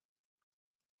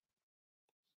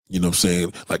 You know what I'm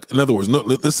saying? Like, in other words,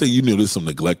 let's say you knew there's some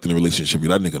neglect in the relationship.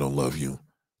 That nigga don't love you.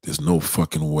 There's no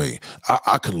fucking way.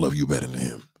 I can love you better than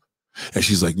him. And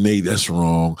she's like, Nate, that's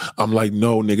wrong. I'm like,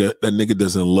 no, nigga, that nigga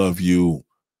doesn't love you.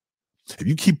 If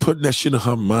you keep putting that shit in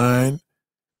her mind,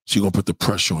 she gonna put the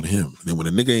pressure on him. And then when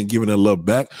a nigga ain't giving her love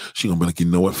back, she gonna be like, you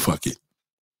know what, fuck it.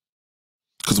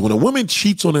 Because when a woman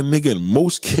cheats on a nigga, in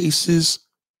most cases,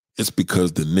 it's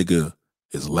because the nigga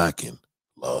is lacking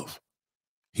love.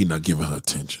 He not giving her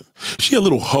attention. She a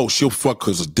little hoe. She'll fuck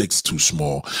because her dick's too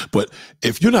small. But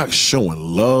if you're not showing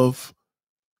love,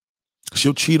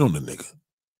 she'll cheat on the nigga.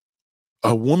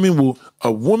 A woman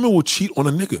will cheat on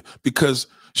a nigga because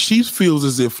she feels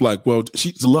as if like, well,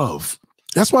 she's love.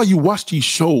 That's why you watch these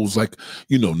shows like,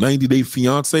 90 Day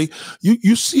Fiance.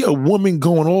 You see a woman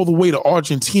going all the way to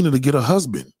Argentina to get a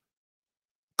husband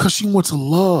because she wants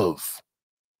love.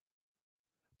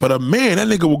 But a man, that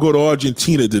nigga will go to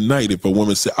Argentina tonight if a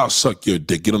woman say, I'll suck your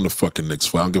dick. Get on the fucking next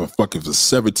flight. I don't give a fuck if it's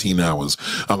 17 hours.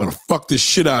 I'm going to fuck this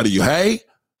shit out of you. Hey?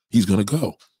 He's going to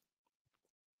go.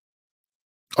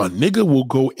 A nigga will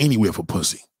go anywhere for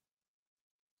pussy.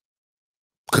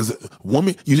 Because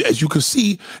woman, as you can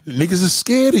see, niggas is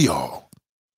scared of y'all.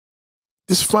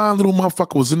 This fine little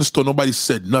motherfucker was in the store. Nobody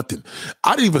said nothing.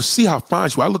 I didn't even see how fine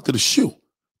she was. I looked at the shoe.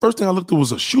 First thing I looked at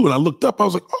was a shoe, and I looked up. I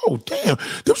was like, oh, damn,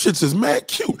 them shits is mad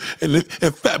cute. And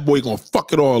Fat Boy gonna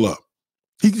fuck it all up.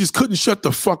 He just couldn't shut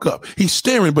the fuck up. He's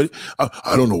staring, but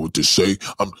I don't know what to say.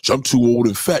 I'm too old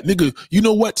and fat. Nigga, you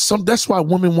know what? That's why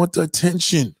women want the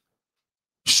attention.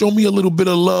 Show me a little bit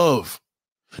of love.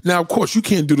 Now, of course, you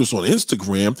can't do this on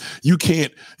Instagram.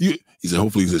 He said,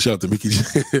 hopefully, he said, shout out to Mickey.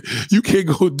 You can't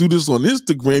go do this on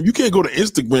Instagram. You can't go to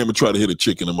Instagram and try to hit a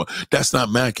chick in the mouth. That's not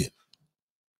macking.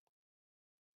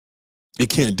 It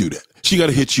can't do that. She got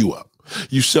to hit you up.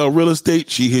 You sell real estate,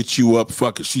 she hits you up.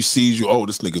 Fuck it. She sees you. Oh,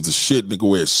 this nigga's a shit. Nigga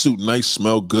wear a suit, nice,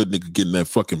 smell good. Nigga getting that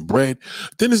fucking bread.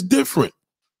 Then it's different.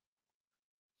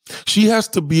 She has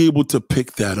to be able to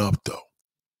pick that up, though.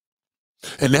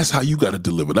 And that's how you got to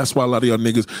deliver. That's why a lot of y'all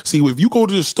niggas, see, if you go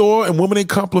to the store and women ain't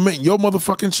complimenting your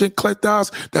motherfucking shit,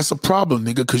 clitoris, that's a problem,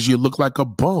 nigga, because you look like a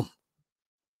bum.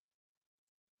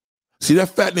 See, that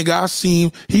fat nigga I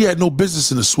seen, he had no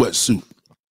business in a sweatsuit.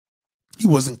 He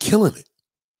wasn't killing it.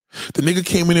 The nigga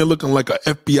came in there looking like an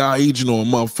FBI agent or a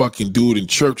motherfucking dude in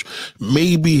church.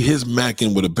 Maybe his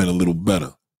macking would have been a little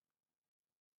better.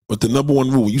 But the number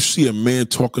one rule, you see a man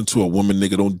talking to a woman,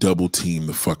 nigga, don't double team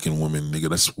the fucking woman, nigga.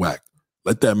 That's whack.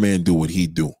 Let that man do what he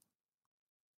do.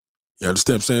 You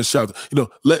understand what I'm saying?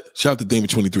 Shout out to Damon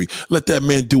 23. Let that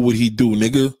man do what he do,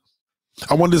 nigga.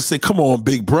 I wanted to say, come on,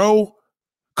 big bro.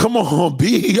 Come on,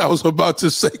 B. I was about to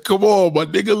say, come on, my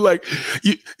nigga. Like,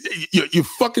 you're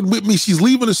fucking with me. She's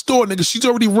leaving the store, nigga. She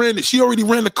already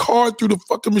ran the card through the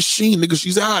fucking machine, nigga.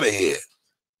 She's out of here.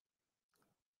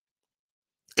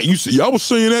 And you say, y'all was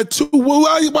saying that too. Well,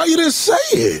 why you didn't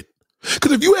say it?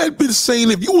 Because if you had been saying,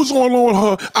 if you was on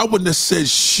her, I wouldn't have said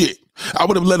shit. I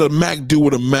would have let a Mac do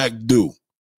what a Mac do.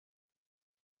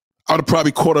 I would have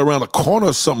probably caught her around a corner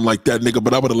or something like that, nigga,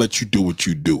 but I would have let you do what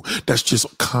you do. That's just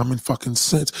common fucking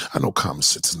sense. I know common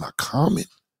sense is not common.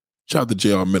 Shout out to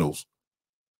J.R. Middles.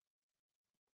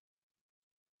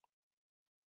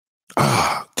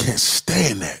 Can't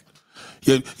stand that.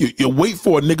 You wait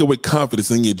for a nigga with confidence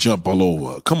and you jump all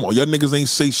over. Come on, y'all niggas ain't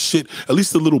say shit. At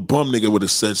least the little bum nigga would have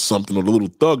said something, or the little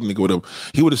thug nigga would have.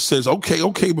 He would have said, okay,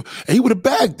 and he would have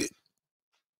bagged it.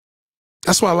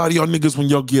 That's why a lot of y'all niggas, when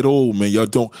y'all get old, man,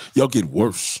 y'all get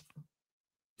worse.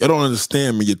 Y'all don't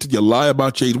understand, man. You lie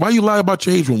about your age. Why you lie about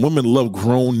your age when women love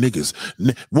grown niggas?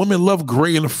 Women love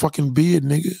gray in the fucking beard,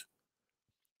 nigga.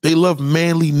 They love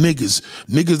manly niggas.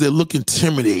 Niggas that look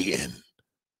intimidating.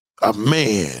 A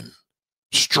man.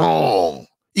 Strong.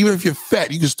 Even if you're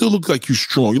fat, you can still look like you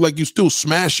strong. You still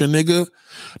smashing, nigga.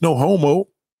 No homo.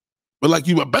 But like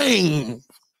you a bang. You know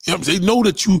what I'm saying? They know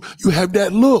that you have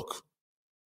that look.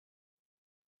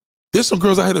 There's some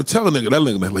girls I had to tell a nigga, that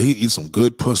nigga, like, he eats some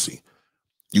good pussy.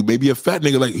 You may be a fat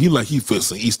nigga,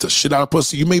 he eats the shit out of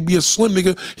pussy. You may be a slim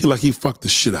nigga, he fucked the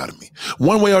shit out of me.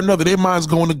 One way or another, their mind's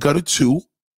going to gutter too.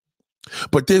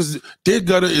 But their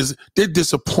gutter is their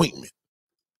disappointment.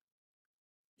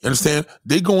 You understand?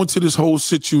 They go into this whole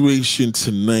situation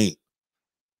tonight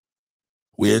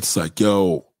where it's like,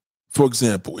 yo, for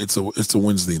example, it's a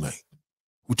Wednesday night.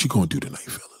 What you gonna do tonight,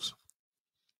 fellas?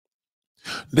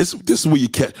 This is where you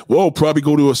catch. Well, probably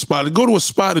go to a spot. Go to a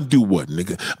spot and do what,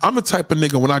 nigga? I'm the type of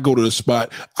nigga when I go to the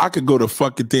spot, I could go to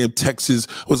fucking damn Texas,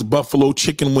 what's Buffalo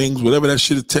chicken wings, whatever that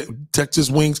shit is, Texas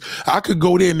wings. I could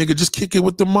go there, nigga, just kick it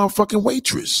with the motherfucking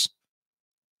waitress.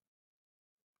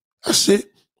 That's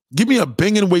it. Give me a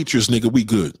banging waitress, nigga. We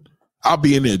good. I'll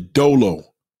be in there dolo.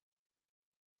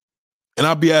 And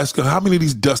I'll be asking, how many of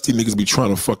these dusty niggas be trying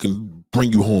to fucking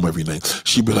bring you home every night?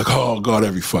 She'd be like, oh, God,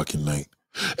 every fucking night.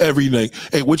 Every night.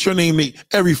 Hey, what's your name, Nate?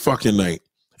 Every fucking night.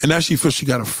 And now she feels she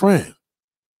got a friend.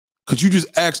 Because you just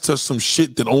asked her some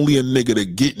shit that only a nigga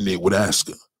that getting it would ask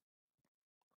her.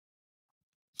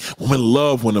 Women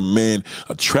love when a man,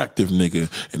 attractive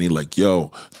nigga, and he like,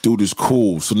 yo, dude is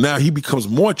cool. So now he becomes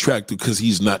more attractive because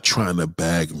he's not trying to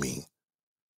bag me.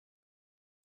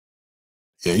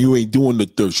 Yeah, you ain't doing the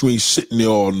thirst. You ain't sitting there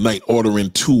all night ordering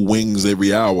 2 wings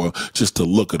every hour just to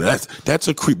look at her. That's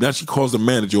a creep. Now she calls the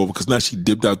manager over because now she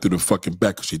dipped out through the fucking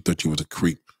back because she thought you was a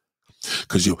creep.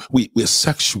 Because we're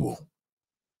sexual.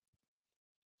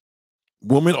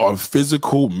 Women are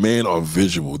physical, men are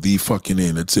visual. The fucking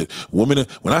end. That's it. Women,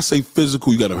 when I say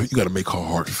physical, you gotta make her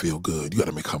heart feel good. You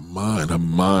gotta make her mind and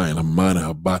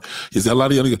her body. Is that a lot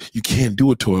of y'all niggas? You can't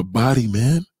do it to her body,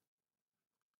 man.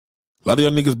 A lot of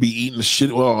y'all niggas be eating the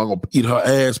shit. Well, I'm gonna eat her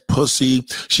ass, pussy.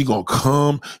 She gonna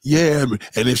come. Yeah.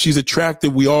 And if she's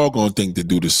attractive, we all gonna think to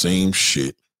do the same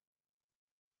shit.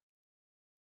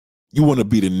 You want to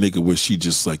be the nigga where she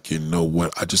just like, you know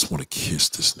what? I just want to kiss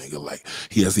this nigga. Like,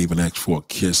 he hasn't even asked for a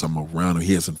kiss. I'm around him.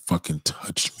 He hasn't fucking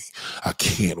touched me. I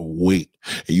can't wait.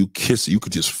 And you kiss it, you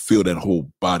could just feel that whole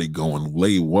body going,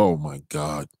 whoa, my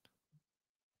God.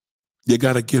 You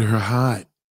got to get her hot.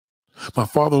 My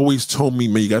father always told me,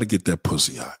 man, you got to get that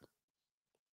pussy hot.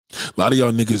 A lot of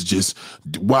y'all niggas just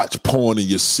watch porn and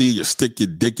you stick your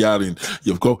dick out and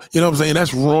you go, you know what I'm saying?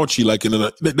 That's raunchy. Like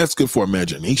that's good for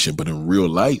imagination, but in real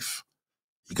life,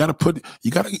 you gotta,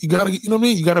 you know what I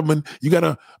mean? You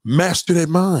gotta master that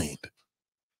mind.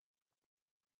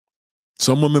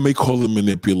 Some women may call it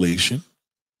manipulation.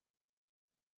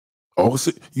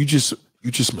 Also, you just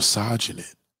massaging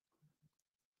it.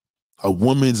 A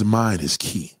woman's mind is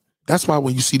key. That's why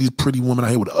when you see these pretty women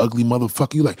out here with an ugly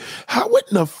motherfucker, you're like, what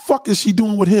in the fuck is she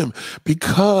doing with him?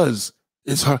 Because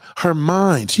it's her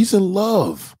mind. She's in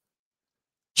love.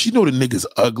 She know the nigga's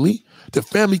ugly. The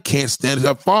family can't stand it.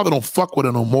 Her father don't fuck with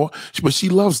her no more, but she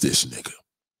loves this nigga.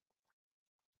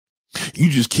 You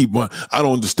just keep on. I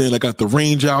don't understand. I got the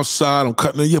range outside. I'm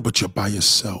cutting her. Yeah, but you're by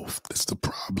yourself. That's the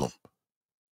problem.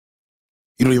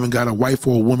 You don't even got a wife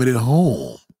or a woman at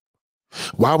home.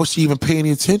 Why would she even pay any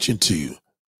attention to you?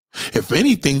 If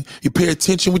anything, you pay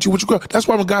attention with your girl. That's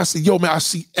why when guys say, yo, man, I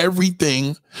see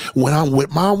everything when I'm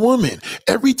with my woman.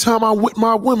 Every time I'm with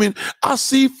my woman, I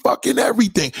see fucking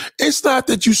everything. It's not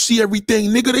that you see everything,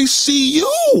 nigga. They see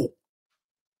you.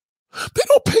 They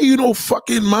don't pay you no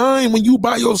fucking mind when you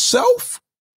by yourself.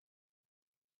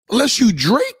 Unless you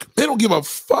Drake, they don't give a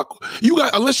fuck.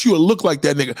 Unless you look like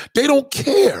that nigga, they don't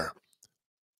care.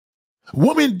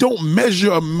 Women don't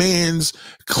measure a man's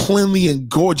cleanly and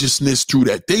gorgeousness through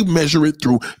that. They measure it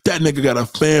through that nigga got a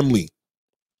family.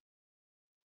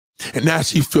 And now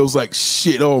she feels like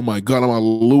shit. Oh my God, I'm a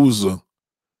loser.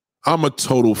 I'm a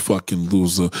total fucking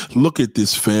loser. Look at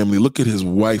this family. Look at his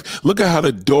wife. Look at how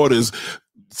the daughter's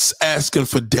asking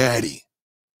for daddy.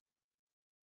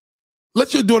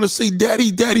 Let your daughter say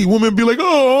daddy, daddy. Women be like,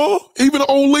 oh. Even the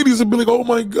old ladies will be like, oh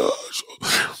my gosh.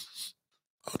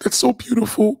 Oh, that's so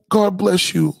beautiful. God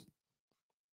bless you.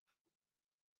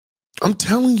 I'm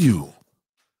telling you.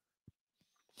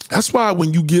 That's why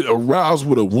when you get aroused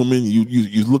with a woman,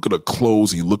 you look at her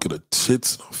clothes, and you look at her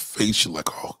tits and her face, you're like,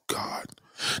 oh God,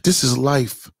 this is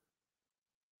life.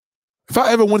 If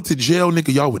I ever went to jail,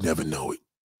 nigga, y'all would never know it.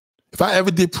 If I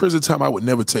ever did prison time, I would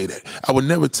never tell you that. I would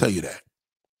never tell you that.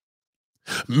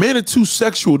 Men are too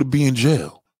sexual to be in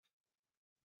jail.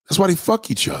 That's why they fuck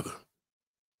each other.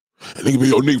 And nigga be,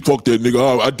 yo, nigga, fuck that nigga.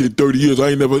 Oh, I did 30 years. I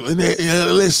ain't never.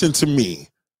 Listen to me.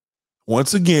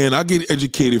 Once again, I get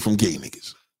educated from gay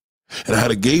niggas. And I had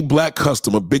a gay black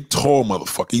customer, big tall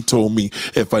motherfucker. He told me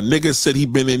if a nigga said he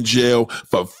been in jail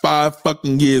for 5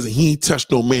 fucking years and he ain't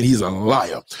touched no man, he's a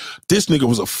liar. This nigga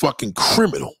was a fucking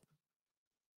criminal.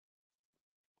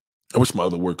 I wish my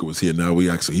other worker was here now.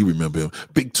 He remember him.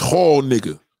 Big tall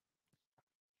nigga.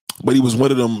 But he was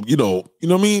one of them, you know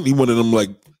what I mean? He one of them like,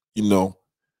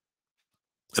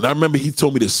 and I remember he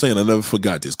told me this saying, I never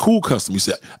forgot this. Cool customer. He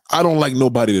said, I don't like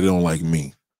nobody that don't like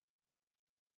me.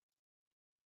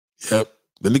 Yep.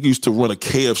 The nigga used to run a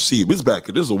KFC. This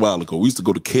is a while ago. We used to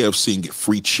go to KFC and get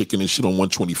free chicken and shit on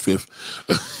 125th.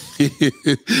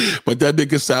 But that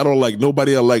nigga said, I don't like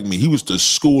nobody else like me. He was to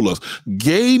school us.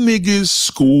 Gay niggas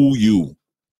school you.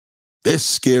 That's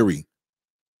scary.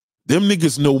 Them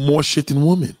niggas know more shit than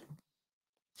women.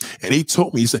 And he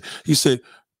told me, he said,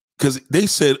 because they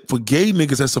said for gay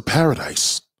niggas, that's a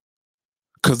paradise.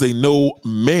 Because they know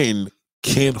men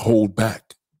can't hold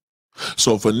back.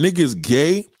 So if a nigga's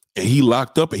gay and he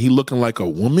locked up and he looking like a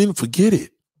woman, forget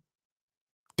it.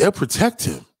 They'll protect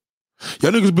him.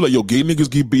 Y'all niggas be like, yo, gay niggas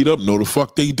get beat up. No, the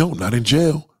fuck they don't. Not in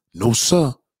jail. No,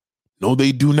 sir. No,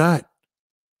 they do not.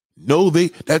 No,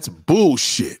 that's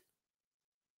bullshit.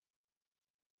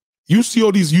 You see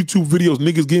all these YouTube videos,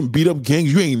 niggas getting beat up,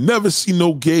 gangs. You ain't never seen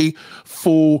no gay,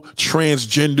 full,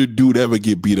 transgender dude ever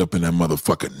get beat up in that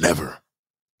motherfucker. Never.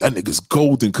 That nigga's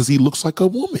golden because he looks like a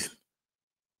woman.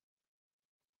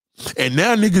 And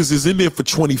now niggas is in there for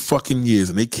 20 fucking years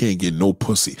and they can't get no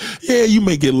pussy. Yeah, you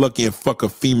may get lucky and fuck a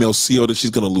female CO that she's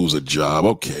going to lose a job.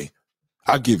 Okay,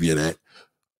 I'll give you that.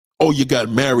 Oh, you got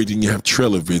married and you have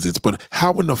trailer visits, but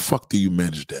how in the fuck do you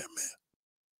manage that, man?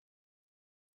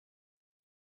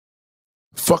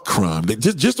 Fuck crime.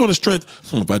 Just on the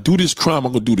strength, if I do this crime,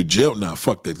 I'm going to do the jail. Nah,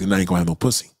 fuck that. Then I ain't going to have no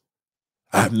pussy.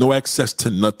 I have no access to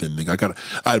nothing, nigga.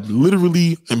 I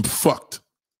literally am fucked.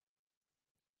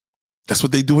 That's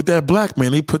what they do with that black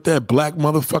man. They put that black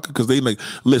motherfucker because they like,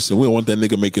 listen, we don't want that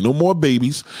nigga making no more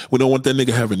babies. We don't want that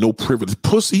nigga having no privilege.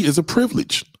 Pussy is a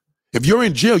privilege. If you're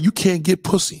in jail, you can't get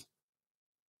pussy.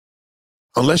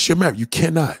 Unless you're married, you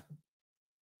cannot.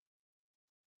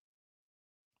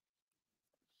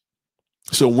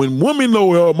 So when women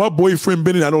know, my boyfriend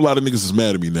been in, I know a lot of niggas is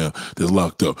mad at me now that's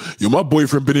locked up. Yo, my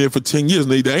boyfriend been in for 10 years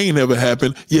and that ain't never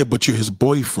happened. Yeah, but you're his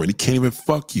boyfriend. He can't even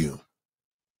fuck you.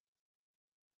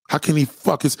 How can he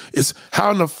fuck?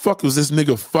 How in the fuck was this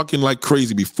nigga fucking like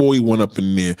crazy before he went up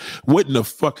in there? What in the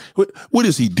fuck? What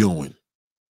is he doing?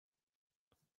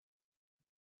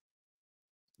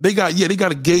 They got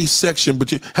a gay section,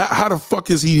 but how the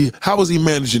fuck is he? How is he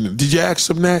managing it? Did you ask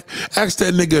him that? Ask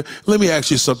that nigga. Let me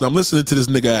ask you something. I'm listening to this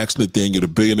nigga ask Nathaniel, the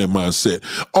billionaire mindset.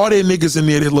 Are there niggas in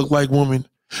there that look like women?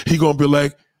 He gonna be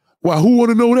like, why? Who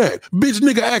want to know that? Bitch,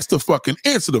 nigga,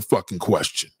 answer the fucking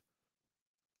question.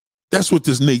 That's what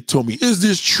this Nate told me. Is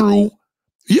this true?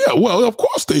 Yeah, well, of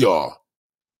course they are.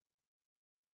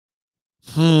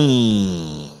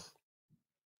 Oh,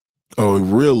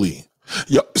 really?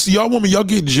 See, y'all women, y'all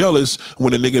get jealous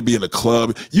when a nigga be in a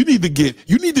club. You need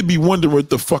to be wondering what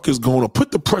the fuck is going on.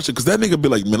 Put the pressure, because that nigga be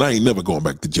like, man, I ain't never going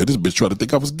back to jail. This bitch tried to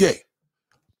think I was gay.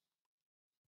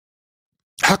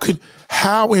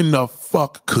 How in the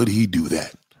fuck could he do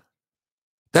that?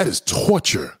 That is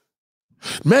torture.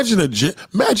 Imagine,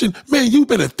 man, you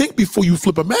better think before you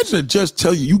flip. Imagine a judge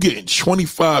tell you getting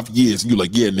 25 years and you're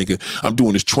like, yeah, nigga, I'm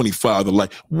doing this 25 to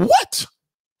life. What?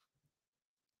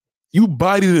 You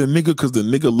bodied a nigga because the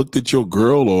nigga looked at your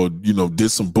girl or, did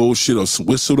some bullshit or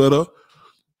whistled at her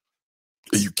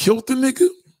and you killed the nigga?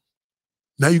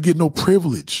 Now you get no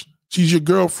privilege. She's your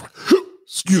girlfriend.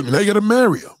 Excuse me, now you gotta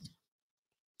marry her.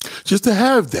 Just to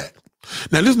have that.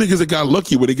 Now, this niggas that got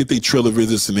lucky where they get their trailer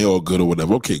visits and they all good or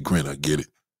whatever. Okay, Grant, I get it.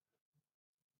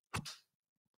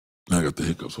 Now I got the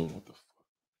hiccups. Hold on. What the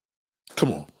fuck?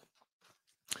 Come on.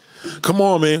 Come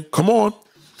on, man. Come on.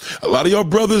 A lot of y'all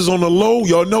brothers on the low,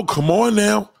 y'all know, come on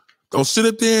now. Don't sit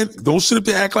up there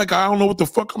act like I don't know what the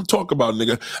fuck I'm talking about,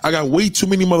 nigga. I got way too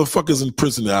many motherfuckers in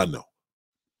prison that I know.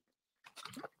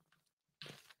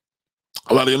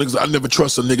 A lot of y'all niggas, I never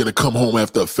trust a nigga to come home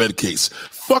after a Fed case.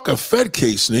 Fuck a Fed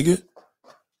case, nigga.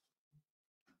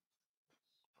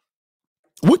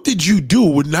 What did you do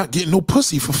with not getting no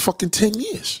pussy for fucking 10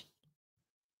 years?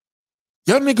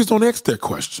 Y'all niggas don't ask that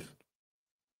question.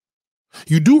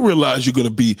 You do realize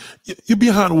you're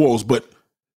behind walls, but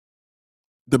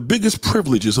the biggest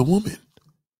privilege is a woman.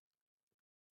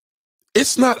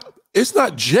 It's not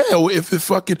jail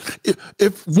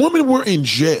if women were in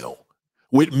jail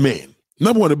with men,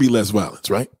 number one, it'd be less violence,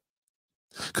 right?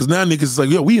 Because now niggas is like,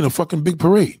 yo, we in a fucking big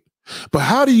parade. But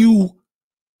how do you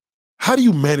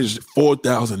manage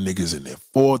 4,000 niggas in there,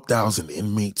 4,000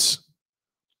 inmates,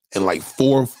 and like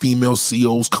 4 female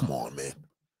COs? Come on, man.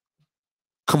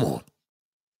 Come on.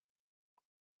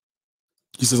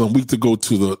 He says, I'm weak to go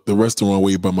to the restaurant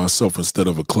where you by myself instead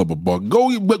of a club or bar.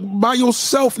 Go by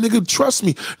yourself, nigga. Trust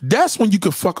me. That's when you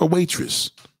can fuck a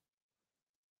waitress.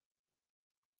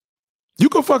 You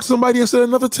can fuck somebody instead of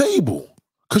another table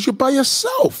because you're by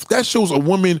yourself. That shows a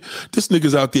woman, this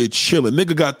nigga's out there chilling.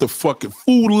 Nigga got the fucking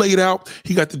food laid out.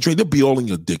 He got the drink. They'll be all in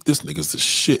your dick. This nigga's the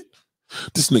shit.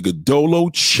 This nigga dolo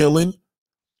chilling.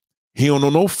 He don't know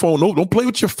no phone. No, don't play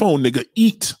with your phone, nigga.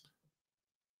 Eat.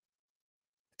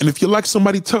 And if you like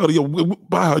somebody, tell her, yo,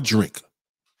 buy her a drink.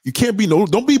 You can't be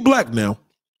don't be black now.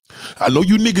 I know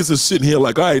you niggas are sitting here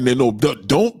like, all right, no,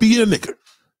 don't be a nigga.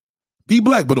 Be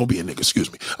black, but don't be a nigga,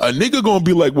 excuse me. A nigga gonna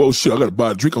be like, well, shit, I gotta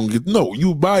buy a drink. No,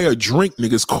 you buy a drink,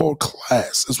 nigga. It's called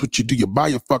class. That's what you do. You buy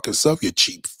your fucking self, you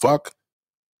cheap fuck.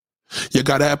 You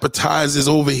got appetizers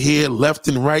over here, left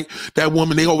and right. That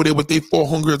woman, they over there with their 4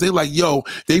 hungers. They like, yo,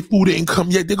 they food ain't come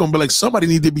yet. They're gonna be like, somebody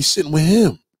need to be sitting with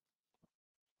him.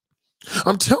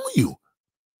 I'm telling you.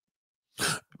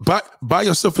 Buy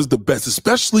yourself is the best,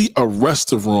 especially a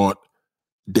restaurant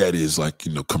that is like,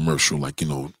 commercial, like,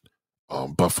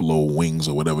 Buffalo Wings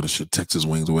or whatever the shit, Texas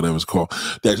Wings or whatever it's called.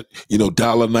 That,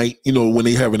 dollar night, when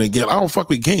they having a game. I don't fuck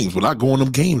with games, but I go on them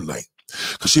game night.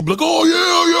 Cause she be like, oh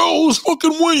yeah, let's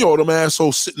fucking win, y'all. Them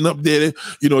assholes sitting up there,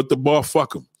 at the bar,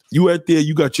 fuck them. You out there,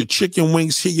 you got your chicken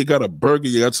wings here, you got a burger,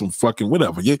 you got some fucking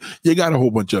whatever. You got a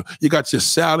whole bunch of, you got your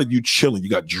salad, you chilling, you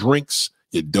got drinks,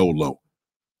 you dolo.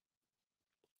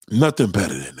 Nothing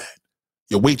better than that.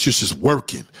 Your waitress is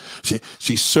working.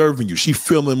 She's serving you. She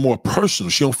feeling more personal.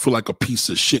 She don't feel like a piece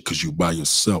of shit because you by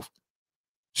yourself.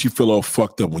 She feel all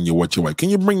fucked up when you're with your wife. Can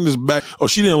you bring this back? Oh,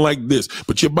 she didn't like this,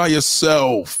 but you're by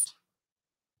yourself.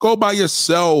 Go by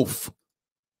yourself.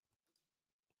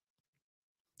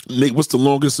 Nate, what's the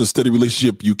longest and steady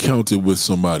relationship you counted with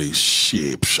somebody?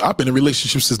 Shit, I've been in a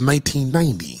relationship since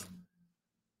 1990.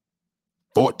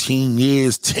 14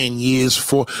 years, 10 years,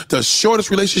 4. The shortest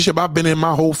relationship I've been in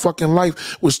my whole fucking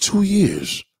life was 2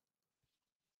 years.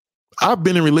 I've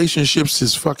been in relationships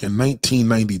since fucking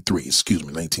 1993. Excuse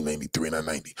me, 1993, not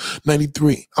 90.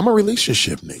 93. I'm a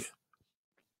relationship nigga.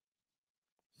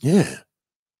 Yeah.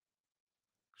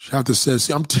 Shout out to says,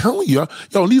 I'm telling you,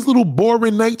 yo, these little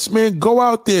boring nights, man, go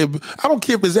out there. I don't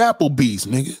care if it's Applebee's,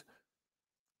 nigga.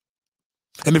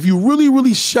 And if you really,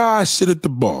 really shy, sit at the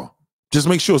bar. Just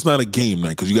make sure it's not a game night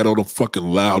because you got all them fucking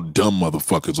loud, dumb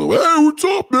motherfuckers over. Hey, what's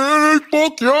up, man? Hey,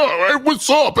 fuck yeah. Hey, what's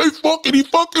up? Hey, he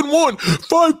fucking won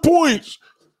 5 points.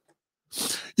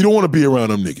 You don't want to be around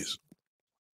them niggas.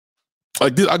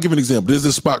 Like this, I'll give an example. There's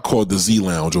this spot called the Z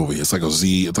Lounge over here. It's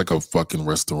like a fucking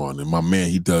restaurant. And my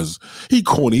man, he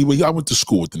corny. I went to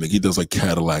school with the nigga. He does like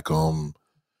Cadillac.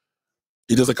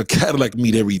 He does like a Cadillac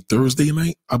meet every Thursday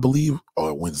night, I believe,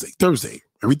 or Thursday.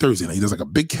 Every Thursday night, he does like a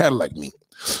big Cadillac meet.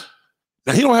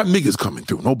 Now, he don't have niggas coming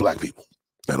through, no black people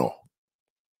at all.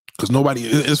 Because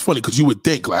it's funny because you would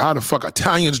think, like, how the fuck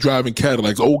Italians driving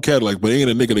Cadillacs, old Cadillacs, but ain't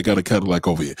a nigga that got a Cadillac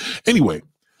over here. Anyway,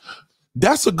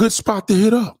 that's a good spot to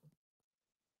hit up.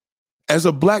 As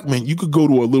a black man, you could go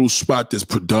to a little spot that's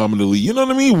predominantly, you know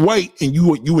what I mean, white, and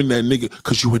you and that nigga,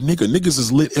 because you a nigga. Niggas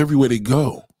is lit everywhere they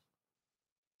go.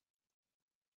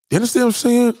 You understand what I'm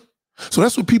saying? So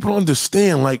that's what people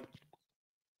understand, like,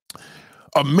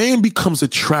 a man becomes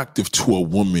attractive to a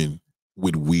woman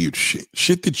with weird shit.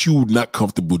 Shit that you not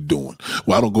comfortable doing.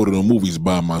 Well, I don't go to the movies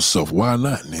by myself. Why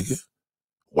not, nigga?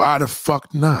 Why the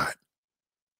fuck not?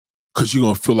 Because you're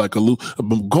going to feel like a loser.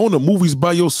 Going to movies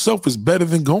by yourself is better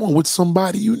than going with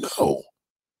somebody you know.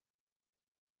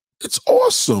 It's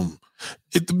awesome.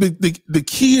 The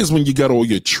key is when you got all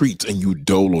your treats and you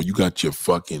dolo, you got your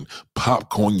fucking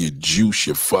popcorn, your juice,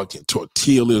 your fucking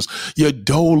tortillas, your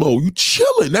dolo, you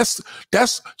chilling.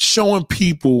 That's showing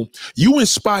people, you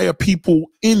inspire people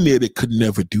in there that could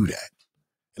never do that.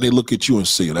 And they look at you and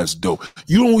say, that's dope.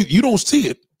 You don't see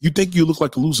it. You think you look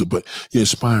like a loser, but you're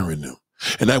inspiring them.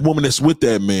 And that woman that's with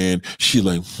that man, she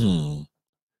like,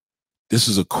 this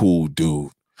is a cool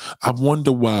dude. I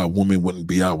wonder why a woman wouldn't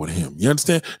be out with him. You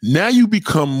understand? Now you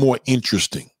become more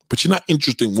interesting, but you're not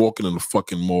interesting walking in the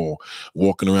fucking mall,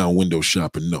 walking around window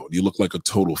shopping. No, you look like a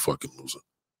total fucking loser.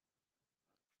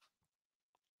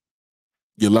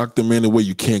 You lock them in a way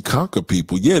you can't conquer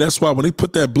people. Yeah, that's why when they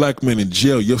put that black man in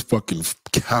jail, you're fucking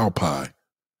cow pie.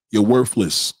 You're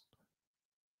worthless.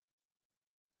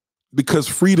 Because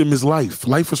freedom is life.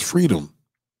 Life is freedom.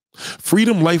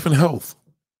 Freedom, life, and health.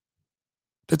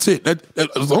 That's it.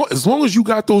 As long as you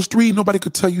got those three, nobody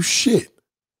could tell you shit.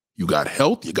 You got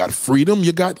health, you got freedom,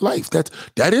 you got life. That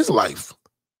is life.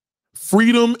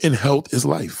 Freedom and health is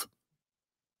life.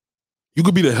 You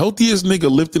could be the healthiest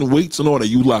nigga lifting weights and all that.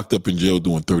 You locked up in jail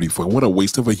doing 34. What a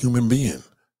waste of a human being.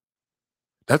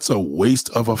 That's a waste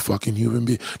of a fucking human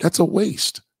being. That's a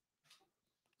waste.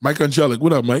 Mike Angelic,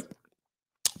 what up, Mike?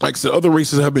 Mike said, other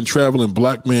races have been traveling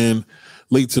black man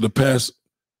late to the past.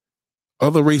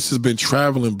 Other races been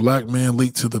traveling black man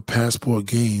late to the passport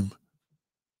game.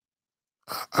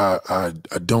 I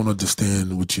don't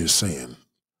understand what you're saying.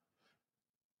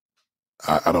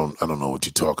 I don't know what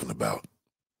you're talking about.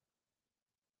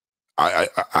 I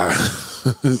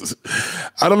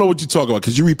don't know what you're talking about.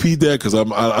 Could you repeat that? Because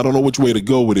I don't know which way to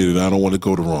go with it, and I don't want to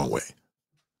go the wrong way.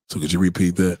 So could you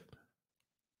repeat that?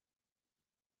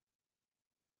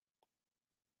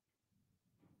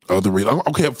 Other race.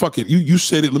 Okay, fuck it. You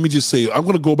said it. Let me just say it. I'm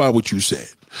gonna go by what you said.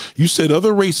 You said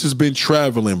other races been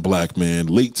traveling, black man,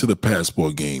 late to the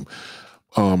passport game.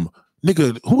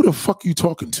 Nigga, who the fuck you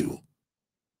talking to?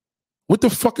 What the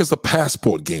fuck is the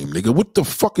passport game, nigga? What the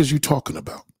fuck is you talking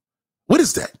about? What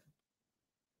is that?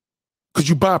 Cause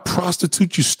you buy a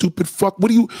prostitute, you stupid fuck. Are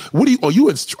you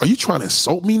trying to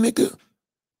insult me, nigga?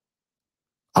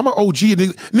 I'm an OG,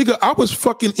 nigga. I was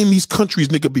fucking in these countries,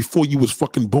 nigga, before you was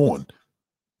fucking born.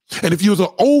 And if you was an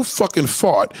old fucking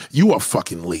fart, you are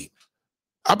fucking late.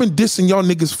 I've been dissing y'all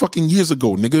niggas fucking years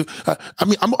ago, nigga. I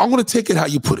mean, I'm gonna take it how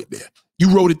you put it there.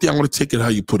 You wrote it there, I'm gonna take it how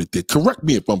you put it there. Correct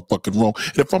me if I'm fucking wrong.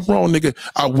 And if I'm wrong, nigga,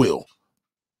 I will.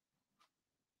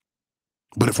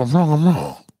 But if I'm wrong, I'm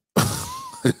wrong.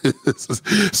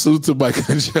 Salute to Mike.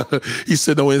 He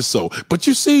said no insult. But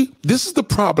you see, this is the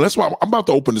problem. That's why I'm about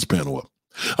to open this panel up.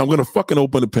 I'm going to fucking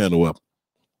open the panel up.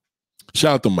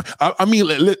 Shout out to Mike. I mean,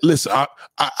 listen,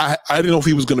 I didn't know if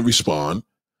he was going to respond.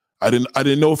 I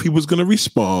didn't know if he was going to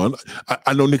respond.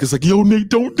 I know niggas like, yo, Nate,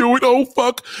 don't do it. Oh,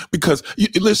 fuck. Because,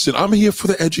 listen, I'm here for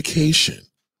the education.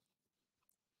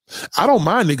 I don't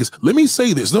mind niggas. Let me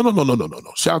say this. No.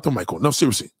 Shout out to Michael. No,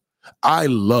 seriously. I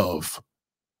love.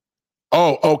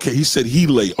 Oh, okay. He said he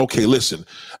late. Okay, listen.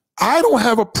 I don't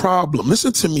have a problem.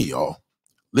 Listen to me, y'all.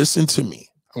 Listen to me.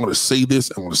 I'm going to say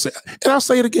this. I'm going to say, and I'll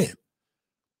say it again.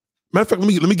 Matter of fact,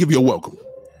 let me give you a welcome.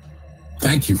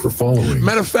 Thank you for following.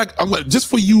 Matter of fact, I'm going just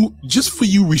for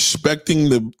you respecting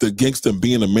the gangster and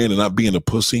being a man and not being a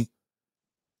pussy.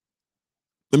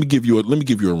 Let me give you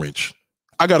a wrench.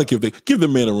 I gotta give the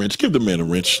man a wrench. Give the man a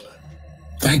wrench.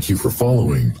 Thank you for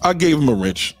following. I gave him a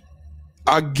wrench.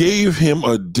 I gave him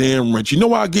a damn wrench. You know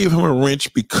why I gave him a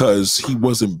wrench? Because he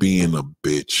wasn't being a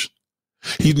bitch.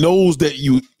 He knows that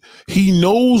you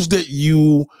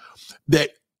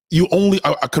only,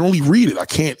 I can only read it. I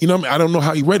can't, you know what I mean? I don't know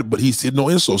how he read it, but he said no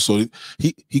insult. So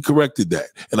he corrected that.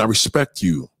 And I respect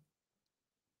you.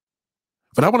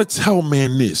 But I want to tell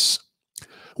man this.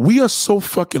 We are so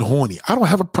fucking horny. I don't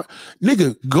have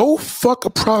nigga, go fuck a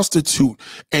prostitute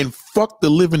and fuck the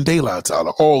living daylights out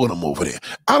of all of them over there.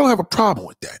 I don't have a problem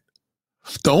with that.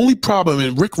 The only problem,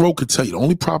 and Rick Rowe could tell you, the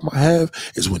only problem I have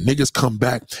is when niggas come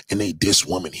back and they diss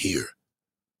women here.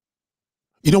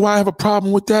 You know why I have a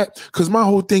problem with that? Because my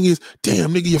whole thing is,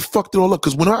 damn, nigga, you fucked it all up.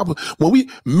 Because when we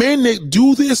men that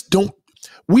do this,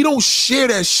 we don't share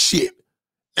that shit.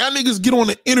 Y'all niggas get on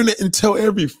the internet and tell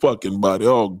every fucking body,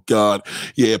 oh God,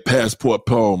 yeah, passport,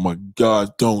 oh my God,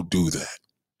 don't do that.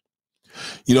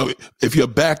 You know, if you're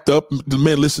backed up,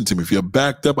 man, listen to me. If you're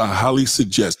backed up, I highly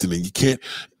suggest it, and you can't,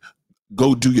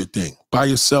 go do your thing by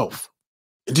yourself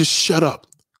and just shut up.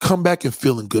 Come back and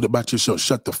feeling good about yourself.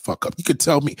 Shut the fuck up. You can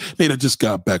tell me, Nate, I just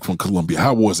got back from Colombia.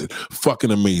 How was it?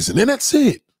 Fucking amazing. And that's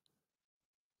it.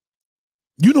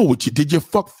 You know what you did. You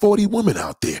fucked 40 women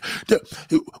out there.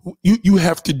 You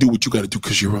have to do what you got to do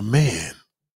because you're a man.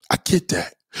 I get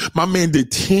that. My man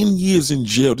did 10 years in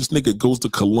jail. This nigga goes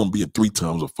to Colombia 3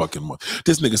 times a fucking month.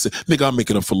 This nigga said, nigga, I'm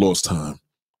making up for lost time.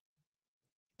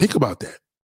 Think about that.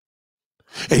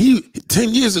 And 10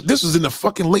 years, this was in the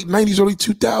fucking late 90s, early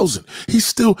 2000.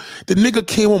 The nigga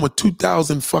came home in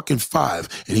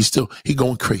 2005 and he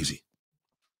going crazy.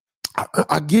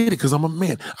 I get it because I'm a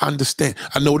man. I understand.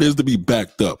 I know it is to be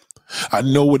backed up. I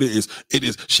know what it is. It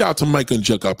is. Shout out to Mike and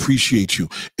Chuck. I appreciate you.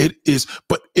 It is.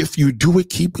 But if you do it,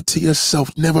 keep it to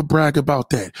yourself. Never brag about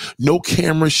that. No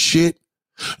camera shit.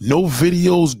 No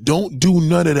videos. Don't do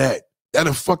none of that.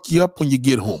 That'll fuck you up when you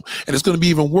get home. And it's going to be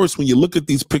even worse when you look at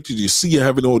these pictures. You see you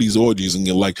having all these orgies and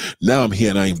you're like, now I'm here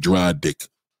and I ain't dry dick.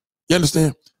 You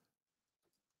understand?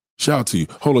 Shout out to you.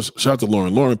 Hold on. Shout out to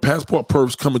Lauren. Lauren, passport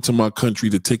perps coming to my country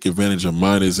to take advantage of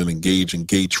minors and engage in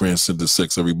gay transgender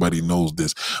sex. Everybody knows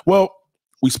this. Well,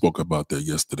 we spoke about that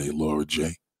yesterday, Laura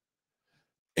J.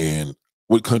 And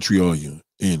what country are you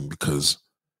in? Because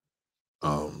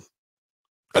I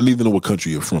need to know what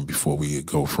country you're from before we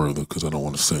go further, because I don't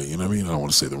want to say, you know what I mean? I don't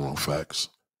want to say the wrong facts.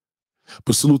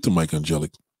 But salute to Mike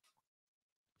Angelic.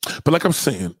 But like I'm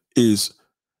saying, it's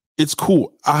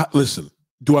cool. Listen,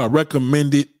 do I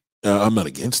recommend it? I'm not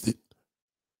against it.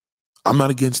 I'm not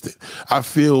against it. I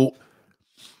feel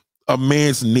a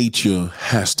man's nature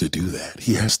has to do that.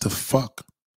 He has to fuck.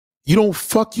 You don't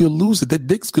fuck, you lose it. That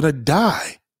dick's gonna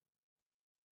die.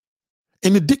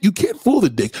 And the dick, you can't fool the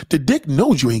dick. The dick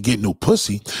knows you ain't getting no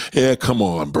pussy. Yeah, come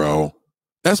on, bro.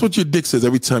 That's what your dick says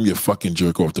every time you fucking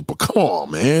jerk off the book. Come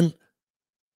on, man.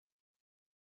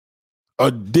 A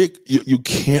dick, you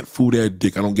can't fool that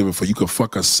dick. I don't give a fuck. You can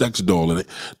fuck a sex doll in it.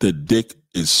 The dick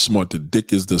is smart. The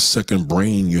dick is the second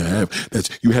brain you have.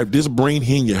 You have this brain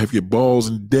here and you have your balls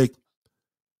and dick.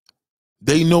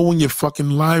 They know when you're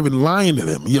fucking lying to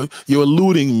them. You're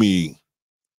eluding me.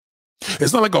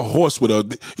 It's not like a horse with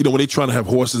when they trying to have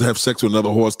horses have sex with another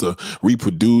horse to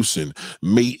reproduce and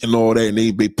mate and all that, and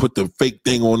they put the fake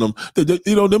thing on them.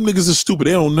 Them niggas are stupid.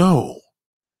 They don't know.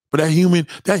 But that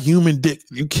human dick,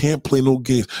 you can't play no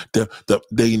games.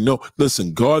 They know.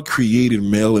 Listen, God created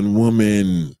male and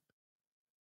woman.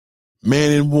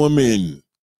 Man and woman.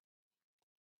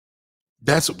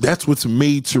 That's what's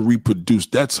made to reproduce.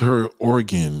 That's her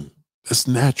organ. That's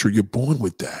natural. You're born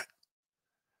with that.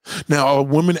 Now, are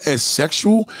women as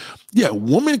sexual? Yeah, a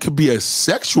woman could be as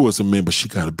sexual as a man, but she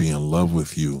got to be in love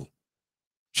with you.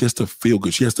 She has to feel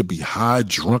good. She has to be high,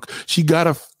 drunk. She got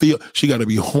to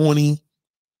be horny.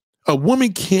 A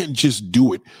woman can't just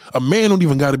do it. A man don't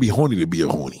even got to be horny to be a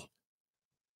horny.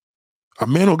 A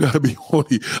man don't got to be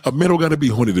horny. A man don't got to be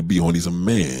horny to be horny. He's a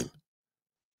man.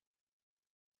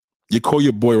 You call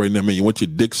your boy right now, man, you want your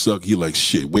dick sucked? He like,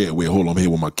 shit, wait, hold on, I'm here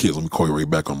with my kids. Let me call you right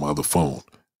back on my other phone.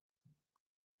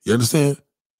 You understand?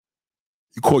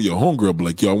 You call your homegirl, be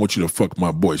like, yo, I want you to fuck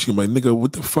my boy. She be like, nigga,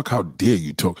 what the fuck? How dare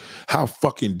you talk? How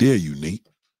fucking dare you, Nate?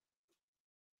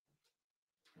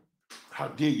 How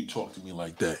dare you talk to me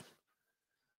like that?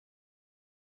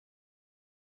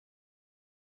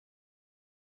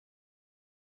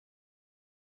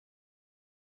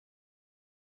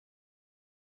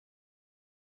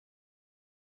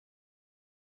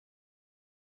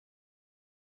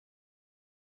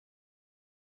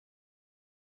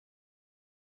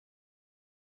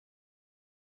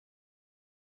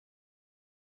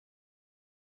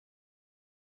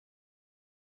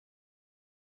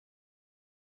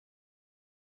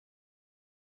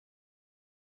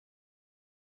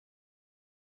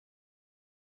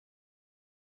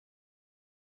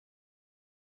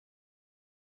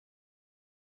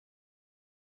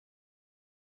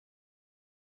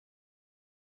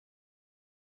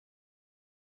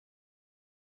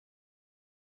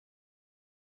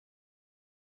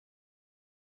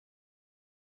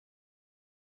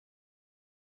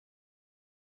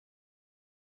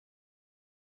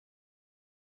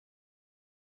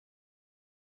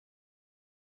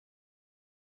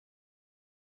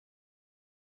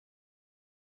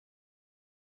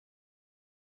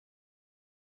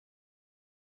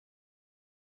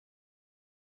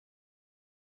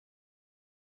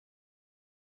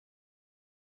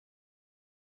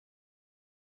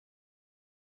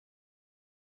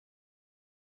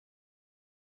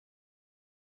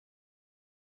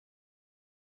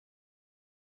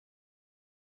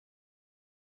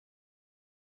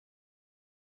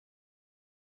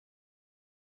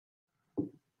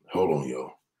 Hold on,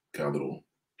 yo. Got a little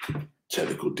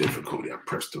technical difficulty. I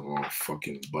pressed the wrong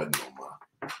fucking button on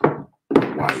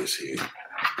my wires here.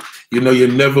 You know, you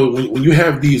never, when you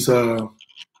have these things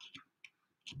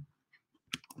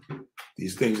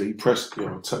that you press,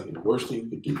 I'll tell you, the worst thing you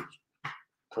could do is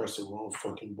press the wrong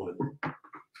fucking button.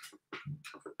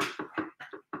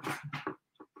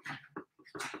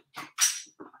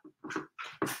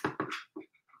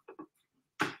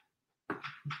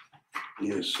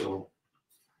 Yeah, so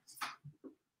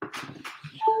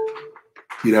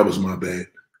that was my bad.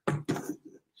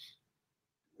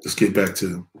 Let's get back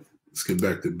to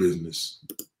business.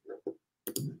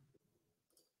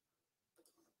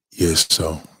 Yes,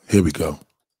 so here we go.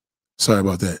 Sorry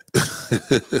about that.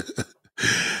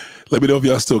 Let me know if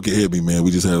y'all still can hear me, man.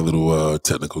 We just had a little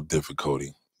technical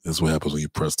difficulty. That's what happens when you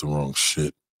press the wrong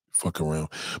shit. Fuck around.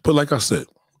 But like I said,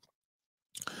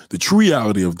 the true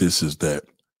reality of this is that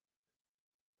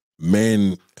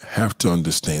men have to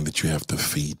understand that you have to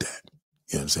feed that.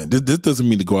 You know what I'm saying? This doesn't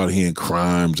mean to go out here and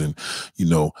crimes and,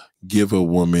 give a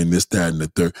woman this, that, and the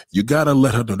third. You got to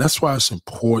let her know. That's why it's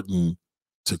important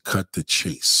to cut the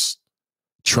chase.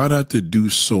 Try not to do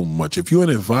so much. If you're in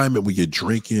an environment where you're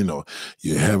drinking or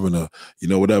you're having a,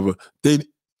 whatever, then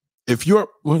you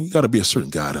got to be a certain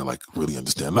guy that really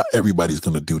understand. Not everybody's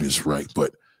going to do this right,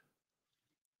 but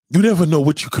you never know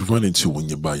what you could run into when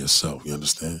you're by yourself. You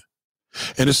understand?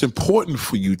 And it's important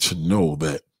for you to know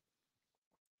that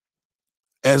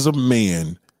as a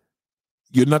man,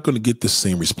 you're not going to get the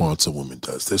same response a woman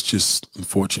does. That's just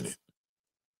unfortunate.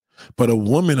 But a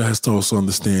woman has to also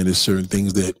understand there's certain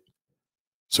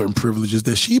privileges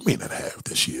that she may not have.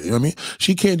 You know what I mean?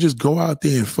 She can't just go out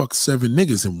there and fuck 7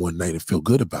 niggas in one night and feel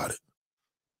good about it.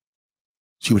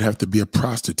 She would have to be a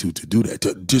prostitute to do that.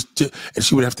 And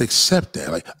she would have to accept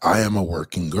that. Like, I am a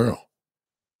working girl.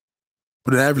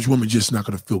 But an average woman just not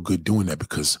going to feel good doing that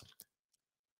because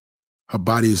Her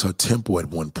body is her temple at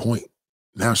one point.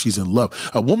 Now she's in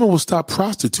love. A woman will stop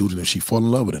prostituting if she fall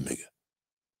in love with a nigga.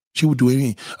 She would do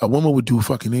anything. A woman would do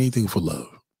fucking anything for love.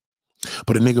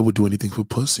 But a nigga would do anything for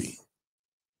pussy.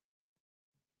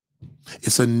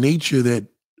 It's a nature that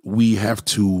we have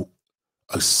to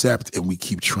accept and we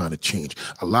keep trying to change.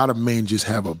 A lot of men just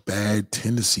have a bad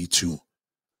tendency to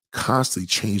constantly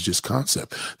change this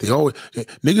concept.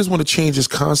 Niggas want to change this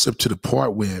concept to the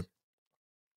part where,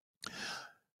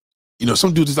 you know,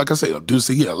 some dudes, like I say, dudes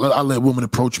say, yeah, I'll let women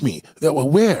approach me. Yeah, well,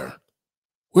 where?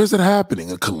 Where's it happening?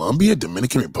 In Colombia,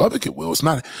 Dominican Republic? It will. It's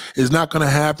not going to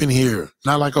happen here.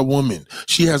 Not like a woman.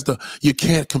 You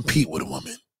can't compete with a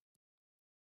woman.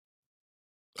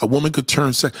 A woman could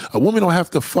turn sex. A woman don't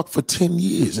have to fuck for 10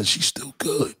 years and she's still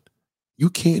good. You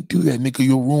can't do that, nigga.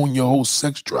 You'll ruin your whole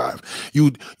sex drive.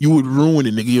 You would ruin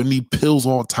it, nigga. You'll need pills,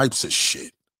 all types of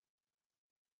shit.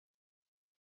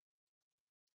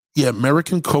 Yeah,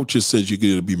 American culture says you're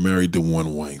going to be married to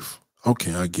one wife.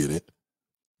 Okay, I get it.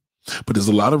 But there's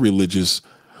a lot of religious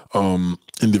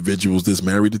individuals that's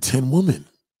married to 10 women.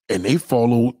 And they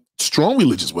follow strong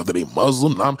religions, whether they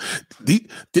Muslim,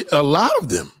 a lot of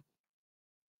them.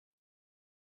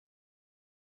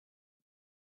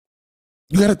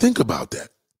 You got to think about that.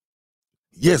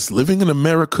 Yes, living in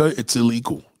America, it's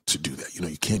illegal to do that. You know,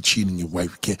 you can't cheat on your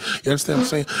wife. You understand what I'm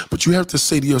saying? But you have to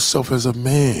say to yourself as a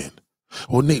man,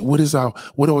 well, Nate,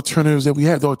 what alternatives that we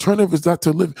have? The alternative is not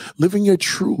to live in your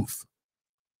truth.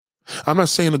 I'm not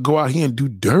saying to go out here and do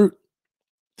dirt,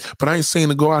 but I ain't saying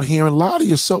to go out here and lie to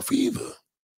yourself either.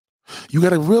 You got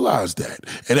to realize that.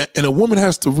 And a woman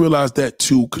has to realize that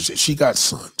too, because she got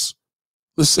sons.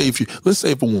 Let's say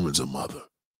if a woman's a mother.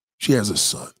 She has a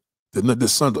son.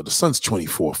 The son's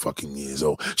 24 fucking years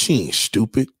old. She ain't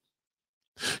stupid.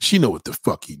 She know what the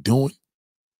fuck he doing.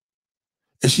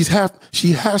 And she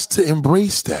has to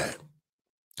embrace that.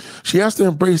 She has to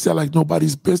embrace that like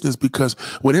nobody's business, because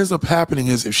what ends up happening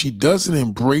is if she doesn't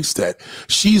embrace that,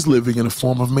 she's living in a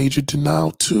form of major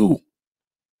denial too.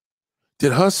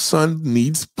 That her son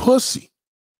needs pussy.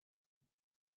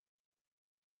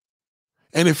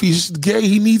 And if he's gay,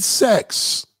 he needs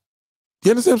sex. You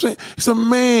understand what I'm saying? He's a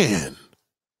man.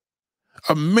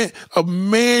 A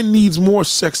man needs more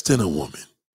sex than a woman.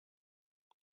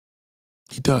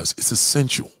 He does. It's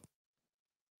essential.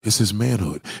 It's his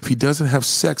manhood. If he doesn't have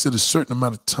sex at a certain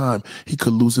amount of time, he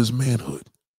could lose his manhood.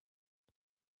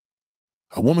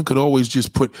 A woman could always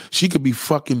she could be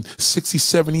fucking 60,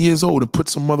 70 years old and put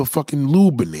some motherfucking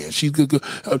lube in there. She could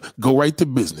go right to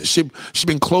business. She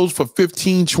been closed for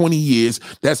 15, 20 years.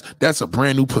 That's a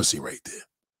brand new pussy right there.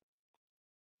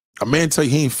 A man tell you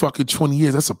he ain't fucking 20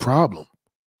 years, that's a problem.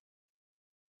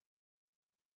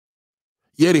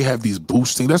 Yeah, they have these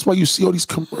boosting. That's why you see all these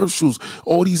commercials,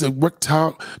 all these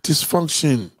erectile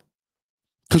dysfunction.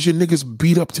 Because your niggas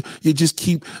beat up. You just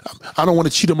keep, I don't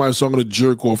want to cheat on myself, so I'm going to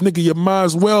jerk off. Nigga, you might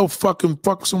as well fucking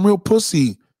fuck some real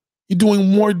pussy. You're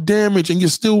doing more damage and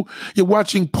you're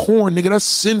watching porn, nigga. That's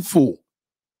sinful.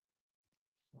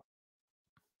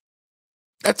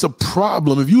 That's a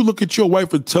problem. If you look at your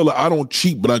wife and tell her, I don't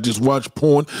cheat, but I just watch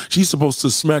porn, she's supposed to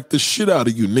smack the shit out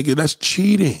of you, nigga. That's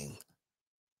cheating.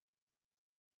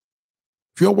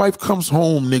 If your wife comes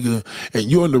home, nigga, and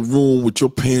you're in the room with your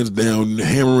pants down,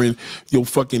 hammering your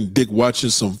fucking dick,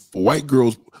 watching some white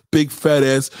girl's big fat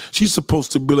ass, she's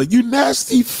supposed to be like, you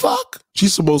nasty fuck.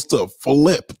 She's supposed to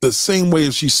flip the same way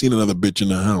if she's seen another bitch in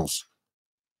the house.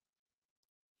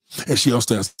 And she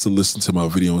also has to listen to my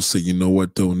video and say, you know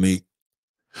what though, Nate?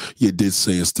 You did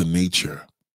say it's the nature.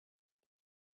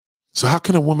 So how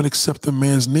can a woman accept a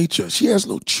man's nature? She has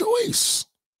no choice,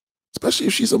 especially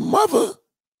if she's a mother.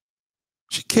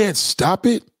 She can't stop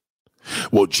it.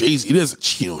 Well, Jay-Z doesn't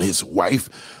cheat on his wife.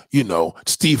 You know,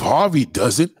 Steve Harvey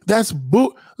doesn't. That's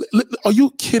bull. Are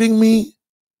you kidding me?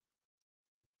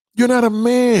 You're not a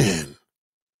man.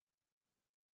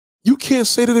 You can't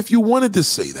say that if you wanted to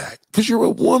say that because you're a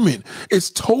woman. It's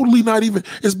totally not even,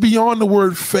 it's beyond the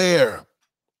word fair.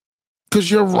 Because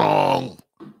you're wrong.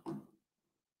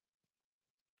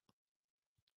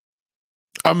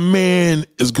 A man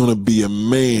is going to be a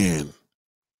man.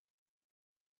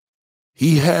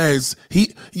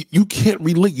 You can't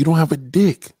relate. You don't have a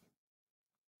dick.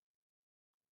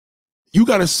 You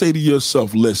got to say to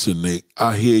yourself, listen, Nick,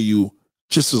 I hear you.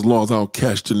 Just as long as I don't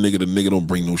catch the nigga don't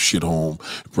bring no shit home,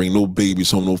 bring no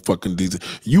babies home, no fucking things.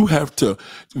 You have to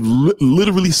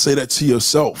literally say that to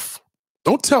yourself.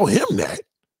 Don't tell him that.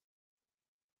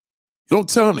 Don't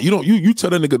tell him. You tell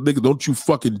that nigga, don't you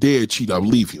fucking dare cheat. I'll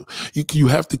leave you. You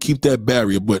have to keep that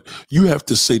barrier, but you have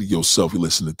to say to yourself,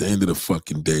 listen, at the end of the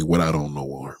fucking day, what I don't know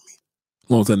will hurt me. As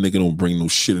long as that nigga don't bring no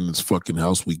shit in his fucking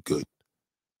house, we good.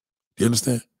 You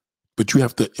understand? But you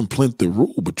have to implement the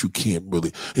rule, but you can't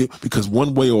really, because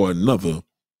one way or another,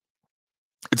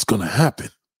 it's going to happen.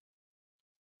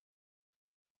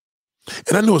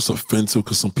 And I know it's offensive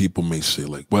because some people may say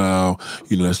like, well,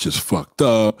 that's just fucked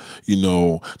up.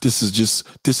 This is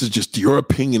just your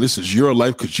opinion. This is your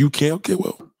life because you can't. Okay,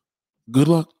 well, good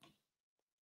luck.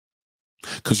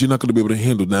 Because you're not going to be able to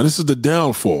handle it. Now, this is the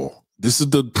downfall. This is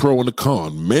the pro and the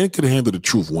con. Man can handle the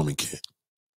truth. Woman can't.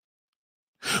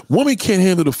 Woman can't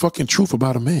handle the fucking truth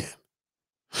about a man.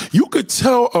 You could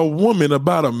tell a woman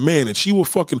about a man and she will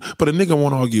but a nigga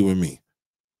won't argue with me.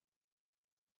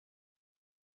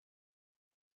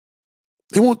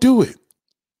 They won't do it.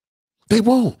 They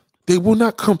won't. They will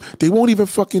not come. They won't even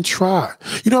fucking try.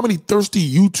 You know how many thirsty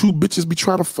YouTube bitches be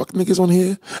trying to fuck niggas on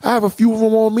here? I have a few of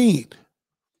them on me.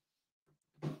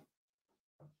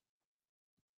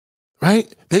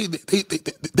 Right? They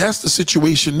that's the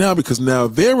situation now, because now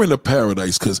they're in a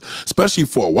paradise, because especially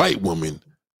for a white woman,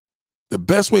 the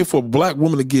best way for a white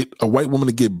woman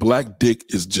to get black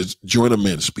dick is just join a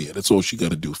manosphere. That's all she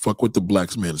got to do. Fuck with the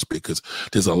blacks manosphere, because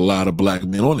there's a lot of black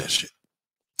men on that shit.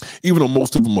 Even though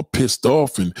most of them are pissed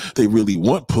off and they really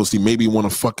want pussy, maybe want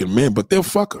a fucking man, but they'll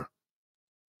fuck her.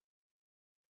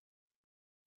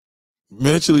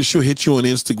 Eventually, she'll hit you on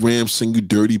Instagram, send you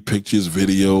dirty pictures,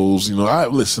 videos.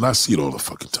 I see it all the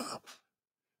fucking time.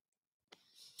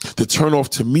 The turn off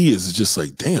to me is just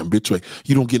like, damn, bitch, like,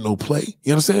 you don't get no play.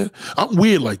 You understand? I'm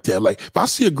weird like that. Like, if I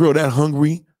see a girl that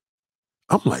hungry,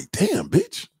 I'm like, damn,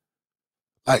 bitch.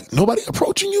 Like, nobody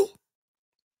approaching you?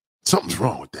 Something's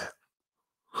wrong with that.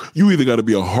 You either got to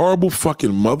be a horrible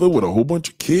fucking mother with a whole bunch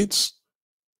of kids,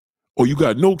 or you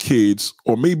got no kids,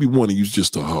 or maybe one of you's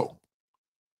just a hoe.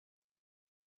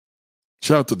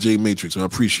 Shout out to J Matrix, man. I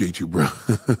appreciate you, bro.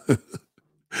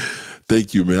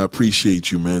 Thank you, man. I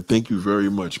appreciate you, man. Thank you very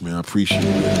much, man. I appreciate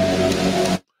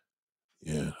it.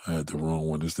 Yeah, I had the wrong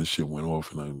one. This shit went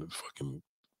off, and I fucking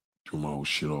threw my whole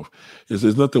shit off.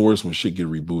 There's nothing worse when shit get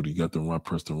rebooted. You got the wrong,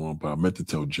 press the wrong button. I meant to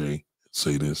tell Jay,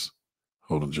 say this.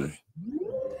 Hold on, Jay.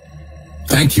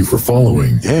 Thank you for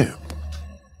following. Yeah.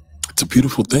 It's a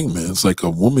beautiful thing, man. It's like a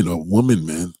woman,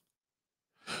 man.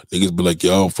 Niggas be like,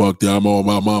 yo, fuck that, I'm all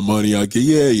about my money. I get,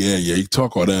 yeah. You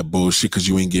talk all that bullshit because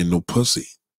you ain't getting no pussy.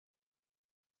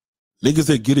 Niggas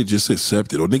that get it, just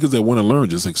accept it. Or niggas that want to learn,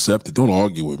 just accept it. Don't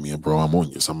argue with me, bro. I'm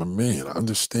on you. So I'm a man. I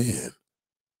understand.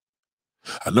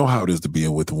 I know how it is to be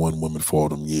with one woman for all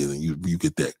them years, and you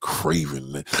get that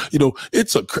craving.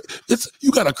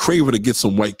 You got a craving to get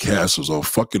some White Castles or a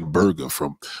fucking burger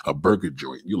from a burger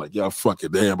joint. You're like, yeah, fuck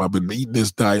it, damn, I've been eating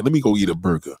this diet. Let me go eat a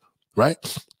burger, right?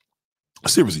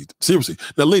 Seriously.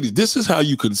 Now, ladies, this is how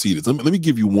you can see this. Let me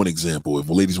give you one example if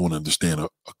ladies want to understand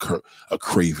a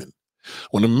craving.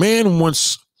 When a man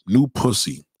wants new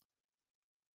pussy,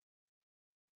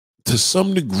 to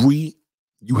some degree,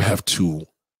 you have to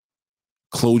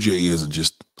close your ears and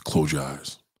just close your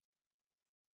eyes.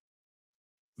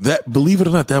 That, believe it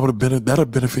or not, that'll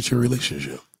benefit your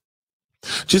relationship.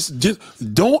 Just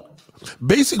don't.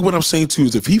 Basically, what I'm saying to you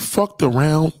is, if he fucked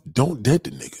around, don't dead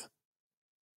the nigga.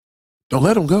 Don't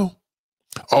let him go.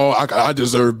 Oh, I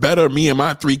deserve better. Me and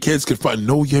my 3 kids can fight.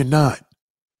 No, you're not.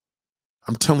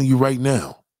 I'm telling you right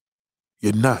now,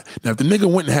 you're not. Now, if the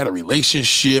nigga went and had a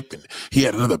relationship and he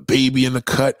had another baby in the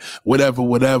cut,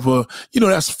 whatever,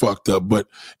 that's fucked up. But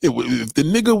if the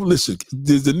nigga, listen,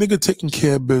 is the nigga taking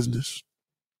care of business,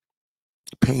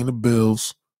 paying the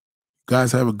bills,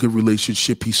 guys have a good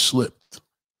relationship, he slipped.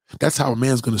 That's how a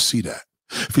man's going to see that.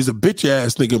 If he's a bitch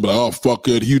ass nigga, be like, oh, fuck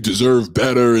it, you deserve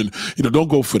better. And, don't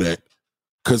go for that,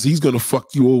 because he's going to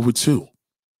fuck you over too.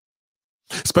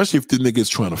 Especially if the nigga is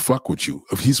trying to fuck with you.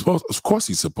 Of course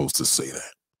he's supposed to say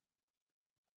that.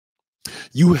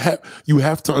 You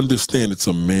have to understand it's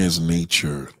a man's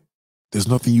nature. There's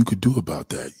nothing you could do about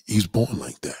that. He's born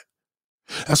like that.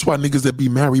 That's why niggas that be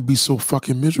married be so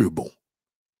fucking miserable.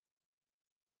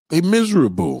 They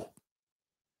miserable.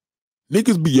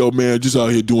 Niggas be, yo, man, just out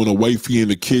here doing a wifey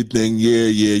and a kid thing.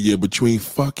 Yeah, but you ain't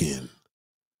fucking.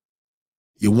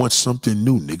 You want something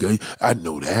new, nigga. I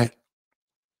know that.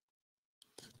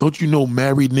 Don't you know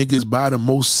married niggas buy the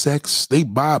most sex? They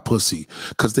buy pussy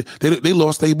because they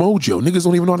lost their mojo. Niggas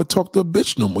don't even know how to talk to a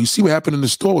bitch no more. You see what happened in the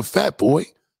store with Fat Boy?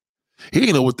 He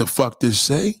didn't know what the fuck this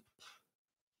say.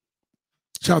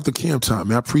 Shout out to Cam Time,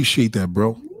 man. I appreciate that,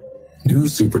 bro. New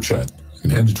Super Chat.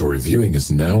 Mandatory viewing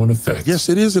is now in effect. Yes,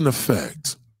 it is in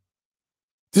effect.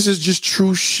 This is just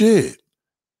true shit.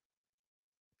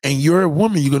 And you're a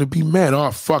woman, you're going to be mad. Oh,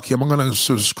 fuck him. I'm going to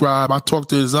subscribe. I talked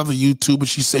to this other YouTuber.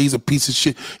 She says he's a piece of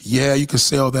shit. Yeah, you can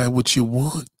say all that what you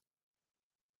want.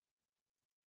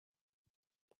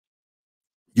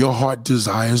 Your heart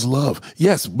desires love.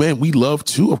 Yes, man, we love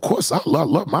too. Of course, I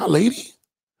love my lady.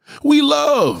 We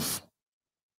love,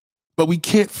 but we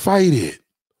can't fight it.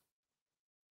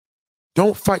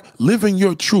 Don't fight. Live in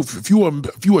your truth. If you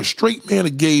are a straight man, a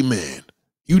gay man,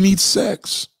 you need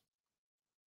sex.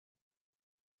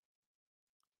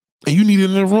 And you need it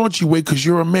in a raunchy way because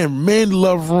you're a man. Men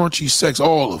love raunchy sex,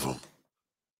 all of them.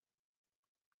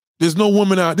 There's no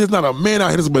woman out, there's not a man out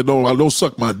here that's like, don't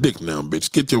suck my dick now,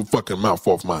 bitch. Get your fucking mouth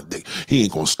off my dick. He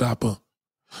ain't gonna stop her.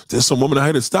 There's some woman out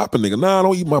here that stop a nigga. Nah, I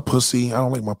don't eat my pussy. I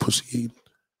don't like my pussy eaten.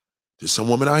 There's some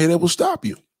woman out here that will stop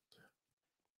you.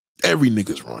 Every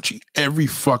nigga's raunchy. Every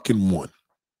fucking one.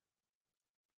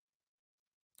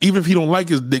 Even if he don't like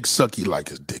his dick suck, he like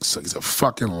his dick suck. He's a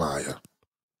fucking liar.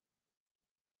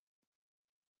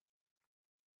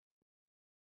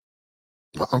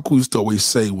 My uncle used to always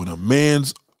say, when a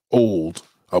man's old,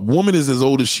 a woman is as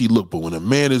old as she look, but when a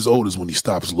man is old is when he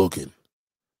stops looking.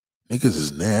 Niggas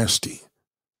is nasty.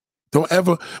 Don't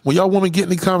ever, when y'all women get in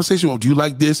the conversation, do you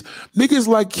like this? Niggas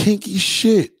like kinky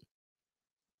shit.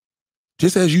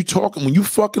 Just as you talking, when you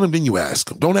fucking him, then you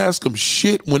ask him. Don't ask him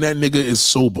shit when that nigga is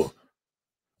sober.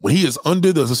 When he is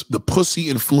under the pussy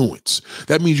influence.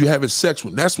 That means you having sex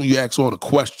with him. That's when you ask all the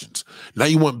questions. Now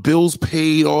you want bills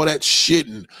paid, all that shit,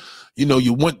 and you know,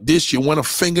 you want this, you want a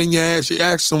finger in your ass, you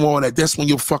ask him all that. That's when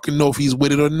you'll fucking know if he's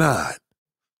with it or not.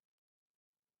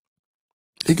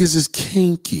 Niggas is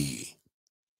kinky.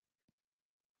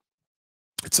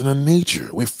 It's in our nature.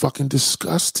 We're fucking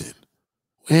disgusting.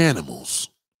 We're animals.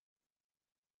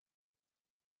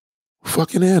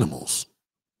 Fucking animals.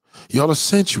 Y'all are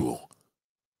sensual.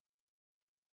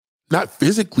 Not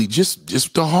physically, just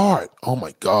the heart. Oh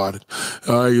my God.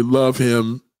 I love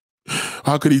him.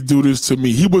 How could he do this to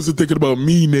me? He wasn't thinking about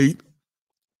me, Nate.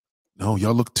 No,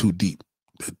 y'all look too deep.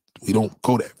 We don't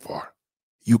go that far.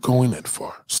 You going that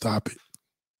far. Stop it.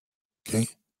 Okay?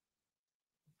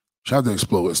 Shout out to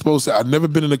Explode. Explode said, I've never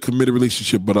been in a committed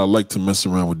relationship, but I like to mess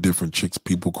around with different chicks.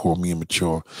 People call me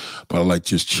immature, but I like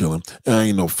just chilling. And I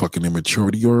ain't no fucking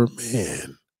immaturity. You're a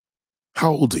man.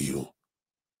 How old are you?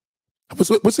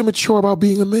 What's immature about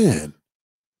being a man?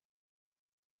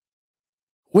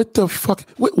 What the fuck?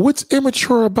 What's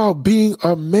immature about being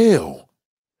a male?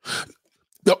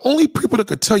 The only people that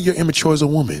could tell you're immature is a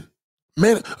woman.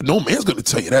 Man, no man's gonna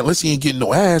tell you that unless he ain't getting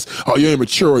no ass. Oh, you're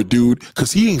immature, dude,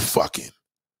 because he ain't fucking.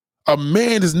 A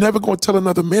man is never gonna tell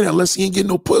another man unless he ain't getting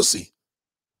no pussy.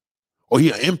 Or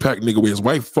he an impact nigga where his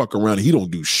wife fuck around and he don't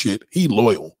do shit. He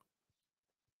loyal.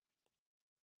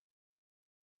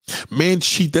 Man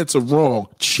cheat, that's a wrong.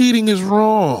 Cheating is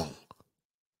wrong.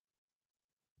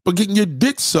 But getting your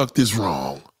dick sucked is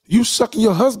wrong. You sucking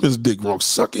your husband's dick wrong.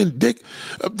 Sucking dick.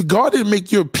 God didn't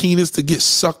make your penis to get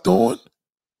sucked on.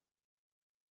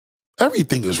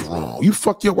 Everything is wrong. You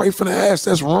fuck your wife in the ass,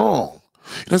 that's wrong.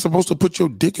 You're not supposed to put your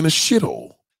dick in a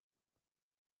shithole.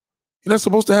 You're not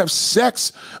supposed to have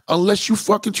sex unless you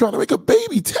fucking trying to make a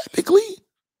baby, technically.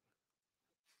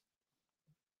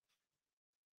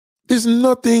 There's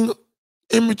nothing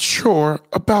immature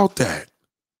about that.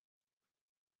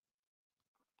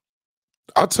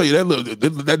 I'll tell you, that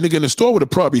nigga in the store would have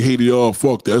probably hated, oh,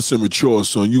 fuck, that's immature,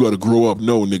 son. You got to grow up.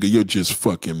 No, nigga, you're just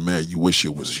fucking mad. You wish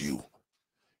it was you.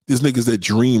 There's niggas that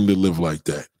dream to live like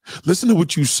that. Listen to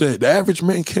what you said. The average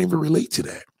man can't even relate to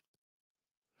that.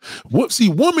 See,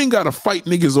 women got to fight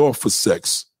niggas off for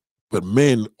sex, but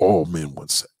all men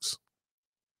want sex.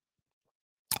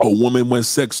 A woman wants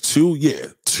sex too? Yeah,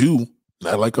 too.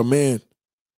 Not like a man.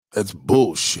 That's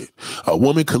bullshit. A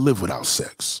woman could live without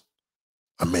sex.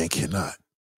 A man cannot.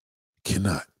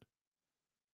 Cannot.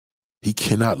 He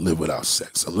cannot live without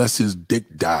sex unless his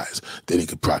dick dies. Then he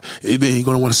could probably. Then he's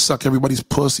gonna want to suck everybody's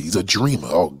pussy. He's a dreamer.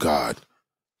 Oh God,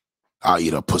 I'll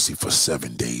eat a pussy for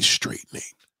 7 days straight,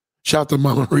 Nate. Shout out to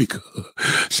Mama Rika.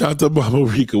 Shout out to Mama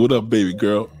Rika. What up, baby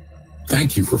girl?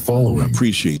 Thank you for following. I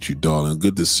appreciate you, darling.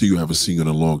 Good to see you. Haven't seen you in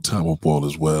a long time. Hope all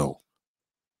is well.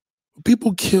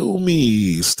 People kill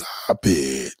me. Stop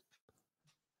it.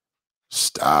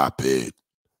 Stop it.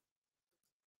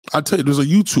 I tell you, there's a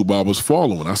YouTuber I was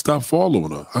following. I stopped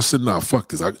following her. I said, nah, fuck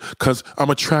this. Because I'm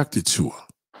attracted to her.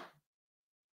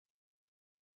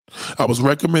 I was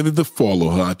recommended to follow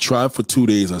her. I tried for 2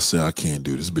 days. I said, I can't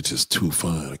do this. This bitch is too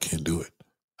fun. I can't do it.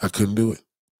 I couldn't do it.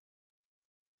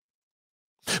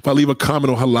 If I leave a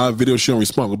comment on her live video, she don't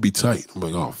respond, it'll be tight. I'm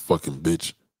like, oh, fucking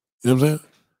bitch. You know what I'm saying?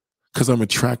 Because I'm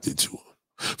attracted to her.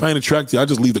 If I ain't attracted, I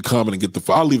just leave the comment and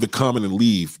I'll leave the comment and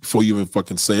leave before you even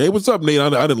fucking say, hey, what's up, Nate?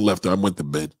 I didn't left her. I went to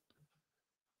bed.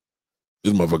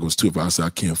 This motherfucker was too far. I said,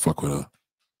 I can't fuck with her.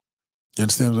 You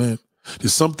understand what I'm saying?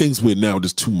 There's some things where now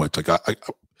there's too much. Like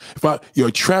If you're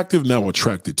attractive, now I'm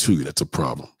attracted to you. That's a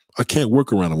problem. I can't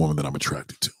work around a woman that I'm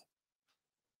attracted to.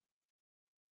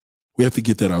 We have to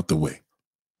get that out the way.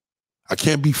 I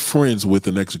can't be friends with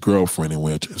an ex-girlfriend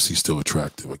if she's still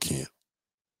attractive. I can't.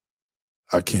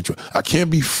 I can't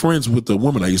be friends with the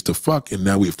woman I used to fuck and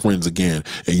now we're friends again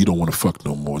and you don't want to fuck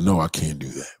no more. No, I can't do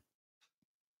that.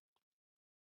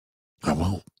 I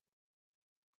won't.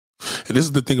 And this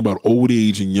is the thing about old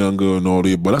age and younger and all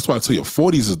that. But that's why I tell you,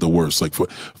 40s is the worst. Like for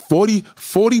 40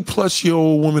 plus year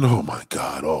old woman, oh my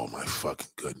God, oh my fucking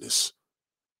goodness.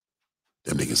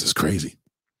 Them niggas is crazy.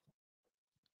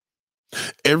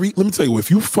 Let me tell you, if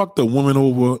you fucked a woman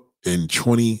over in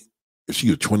 20, if she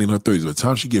get 20 in her 30s, by the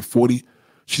time she get 40,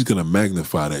 she's gonna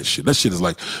magnify that shit. That shit is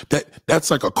like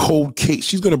that's like a cold case.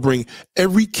 She's gonna bring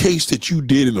every case that you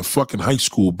did in the fucking high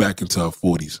school back into her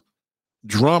 40s.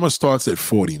 Drama starts at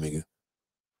 40, nigga.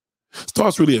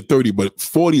 Starts really at 30, but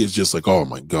 40 is just like, oh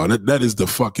my God, that is the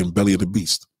fucking belly of the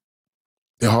beast.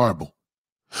 They're horrible.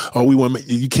 Oh,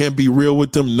 you can't be real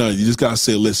with them? No, you just gotta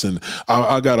say, listen,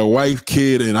 I got a wife,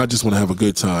 kid, and I just want to have a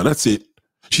good time. That's it.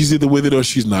 She's either with it or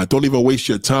she's not. Don't even waste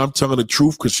your time telling the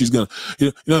truth because she's gonna,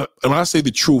 you know. And when I say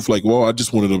the truth, like, well, I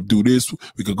just wanted to do this.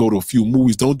 We could go to a few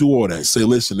movies. Don't do all that. Say,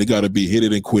 listen, they gotta be hit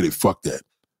it and quit it. Fuck that.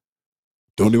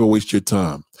 Don't even waste your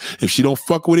time. If she don't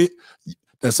fuck with it,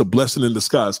 that's a blessing in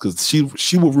disguise because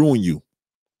she will ruin you.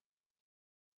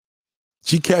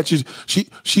 She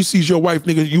sees your wife,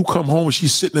 nigga. You come home and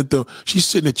she's sitting at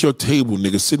your table,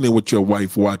 nigga, sitting there with your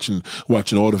wife watching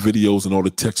all the videos and all the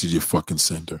texts you fucking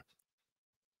send her.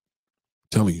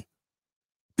 Telling you,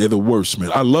 they're the worst,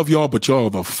 man. I love y'all, but y'all are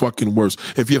the fucking worst.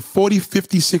 If you're 40,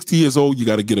 50, 60 years old, you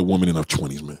got to get a woman in her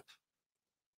 20s, man.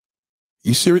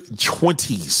 You serious?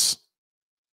 20s.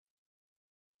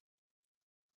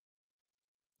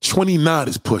 29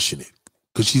 is pushing it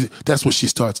because that's when she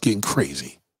starts getting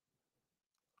crazy.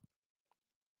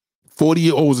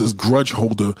 40-year-olds is grudge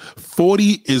holder.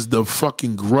 40 is the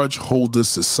fucking grudge holder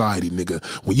society, nigga.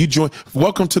 When you join,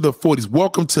 welcome to the 40s.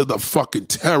 Welcome to the fucking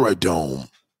Terror Dome.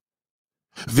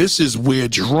 This is where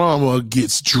drama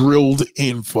gets drilled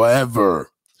in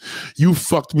forever. You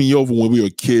fucked me over when we were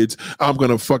kids. I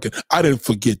didn't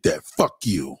forget that. Fuck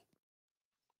you.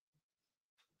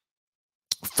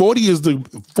 40 is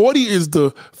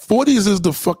the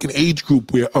fucking age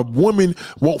group where a woman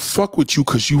won't fuck with you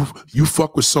because you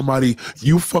fuck with somebody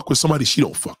she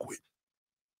don't fuck with.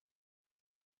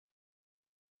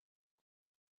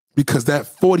 Because that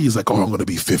 40 is like, oh, I'm gonna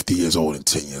be 50 years old in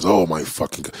 10 years. Oh my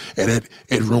fucking God. And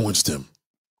it ruins them.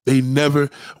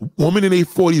 Women in their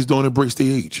 40s don't embrace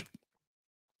their age.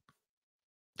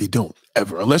 They don't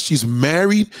ever, unless she's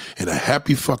married in a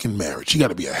happy fucking marriage. She got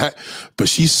to be but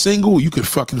she's single. You could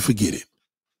fucking forget it.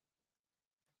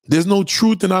 There's no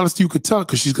truth and honesty you could tell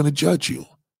because she's gonna judge you.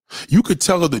 You could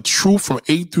tell her the truth from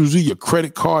A through Z, your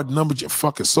credit card numbers, your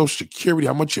fucking social security,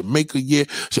 how much you make a year.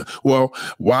 Well,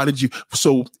 why did you?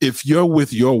 So if you're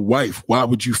with your wife, why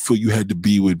would you feel you had to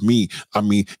be with me? I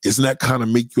mean, isn't that kind of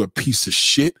make you a piece of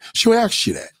shit? She'll ask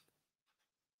you that.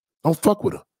 Don't fuck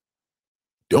with her.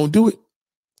 Don't do it.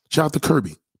 Shout out to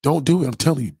Kirby. Don't do it. I'm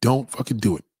telling you, don't fucking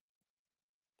do it.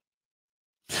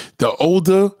 The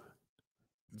older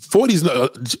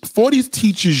 40s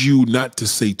teaches you not to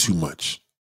say too much.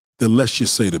 The less you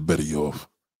say, the better you're off.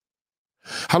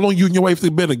 How long you and your wife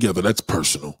have been together? That's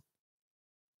personal.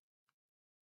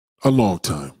 A long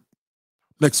time.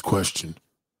 Next question.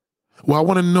 Well, I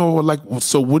want to know, like,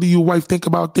 so what do your wife think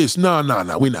about this? No,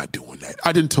 we're not doing that.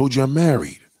 I didn't told you I'm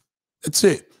married. That's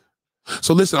it.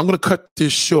 So listen, I'm going to cut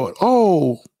this short.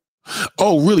 Oh,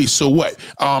 really? So what?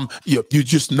 You're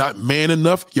just not man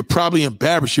enough? You're probably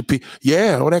embarrassed.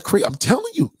 Yeah, all that crazy. I'm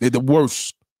telling you, they're the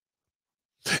worst.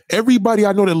 Everybody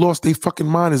I know that lost their fucking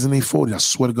mind is in their 40s. I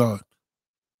swear to God.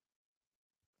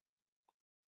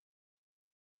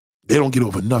 They don't get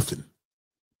over nothing.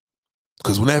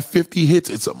 Because when that 50 hits,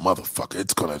 it's a motherfucker.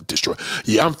 It's going to destroy.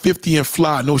 Yeah, I'm 50 and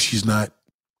fly. No, she's not.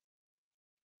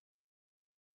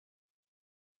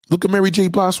 Look at Mary J.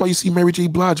 Blige. That's why you see Mary J.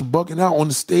 Blige bugging out on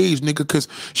the stage, nigga, because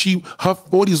her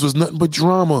 40s was nothing but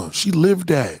drama. She lived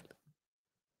that.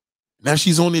 Now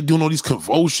she's on there doing all these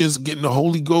convulsions, getting the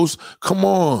Holy Ghost. Come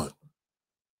on.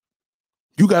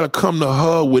 You got to come to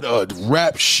her with a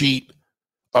rap sheet,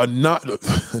 a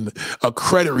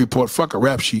credit report. Fuck a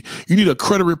rap sheet. You need a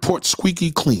credit report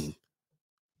squeaky clean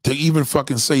to even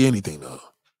fucking say anything to her.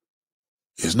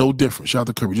 It's no different. Shout out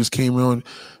to Kirby. Just came on.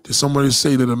 Did somebody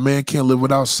say that a man can't live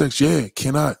without sex? Yeah,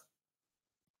 cannot.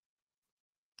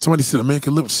 Somebody said a man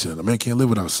can't live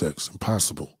without sex.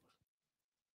 Impossible.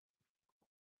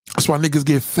 That's why niggas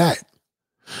get fat.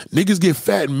 Niggas get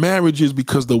fat in marriages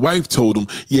because the wife told them,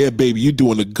 yeah, baby, you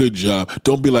doing a good job.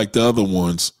 Don't be like the other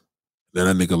ones. Then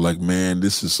that nigga like, man,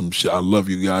 this is some shit. I love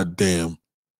you, goddamn.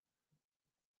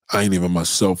 I ain't even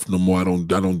myself no more. I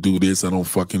don't do this. I don't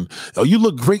fucking, oh, you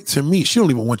look great to me. She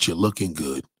don't even want you looking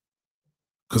good.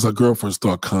 Because her girlfriend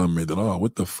start commenting, oh,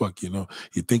 what the fuck, you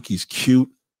think he's cute?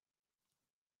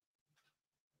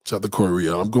 Shout out to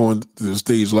Korea. I'm going to the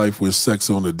stage life where sex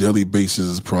on a daily basis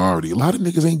is priority. A lot of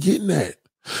niggas ain't getting that.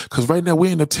 Because right now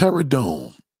we're in a terror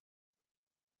dome.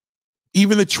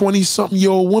 Even the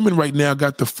 20-something-year-old woman right now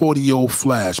got the 40-year-old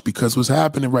flash because what's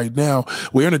happening right now,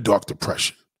 we're in a dark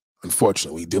depression.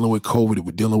 Unfortunately, we're dealing with COVID.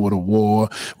 We're dealing with a war.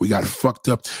 We got fucked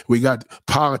up. We got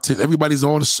politics. Everybody's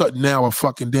all of a sudden now a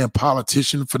fucking damn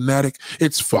politician fanatic.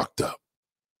 It's fucked up.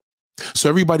 So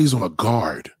everybody's on a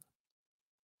guard.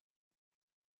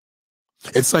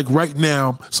 It's like right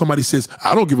now, somebody says,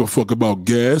 I don't give a fuck about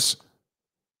gas.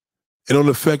 It don't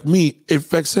affect me. It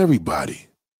affects everybody.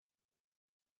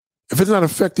 If it's not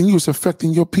affecting you, it's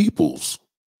affecting your peoples.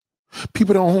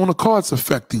 People don't own a car, it's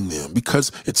affecting them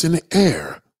because it's in the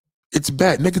air. It's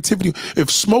bad. Negativity.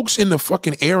 If smoke's in the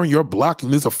fucking air in your block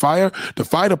and there's a fire, the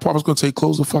fire department's going to say,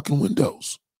 close the fucking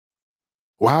windows.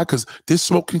 Why? Because this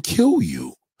smoke can kill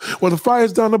you. Well, the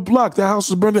fire's down the block. The house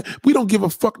is burning. We don't give a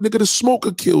fuck, nigga. The smoke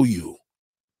will kill you.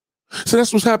 So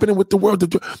that's what's happening with the world.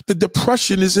 The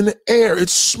depression is in the air.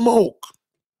 It's smoke.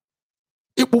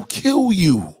 It will kill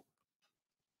you.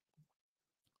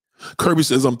 Kirby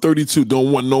says, I'm 32.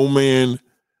 Don't want no man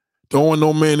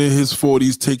in his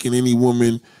 40s taking any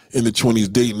woman in the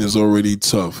 20s. Dating is already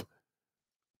tough.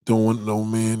 Don't want no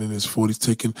man in his 40s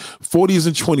taking 40s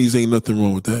and 20s. Ain't nothing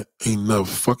wrong with that. Ain't no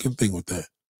fucking thing with that.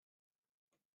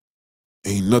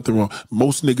 Ain't nothing wrong.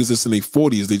 Most niggas that's in their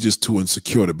 40s, they just too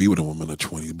insecure to be with a woman in their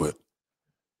 20s. But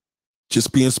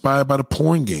just be inspired by the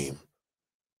porn game.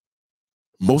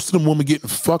 Most of them women getting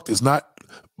fucked is not.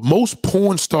 Most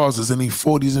porn stars is in their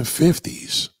 40s and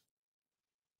 50s.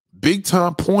 Big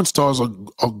time porn stars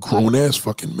are grown ass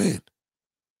fucking men.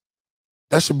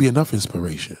 That should be enough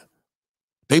inspiration.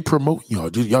 They promote y'all.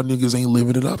 Y'all niggas ain't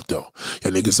living it up though.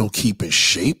 Y'all niggas don't keep in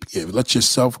shape. You let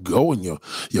yourself go and your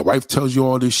wife tells you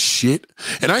all this shit.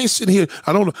 And I ain't sitting here,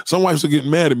 I don't know, some wives are getting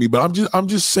mad at me, but I'm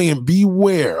just saying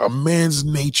beware a man's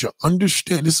nature.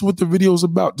 Understand, this is what the video is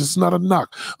about. This is not a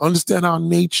knock. Understand our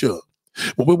nature.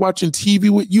 When we're watching TV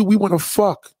with you, we want to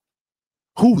fuck.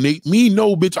 Who, Nate? Me?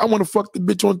 No, bitch. I want to fuck the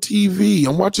bitch on TV.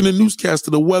 I'm watching the newscast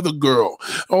of the weather girl.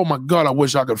 Oh my God, I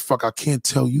wish I could fuck. I can't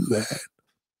tell you that.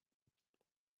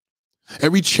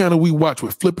 Every channel we watch,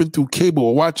 we're flipping through cable,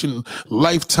 we're watching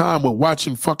Lifetime, we're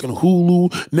watching fucking Hulu,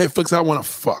 Netflix. I want to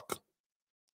fuck.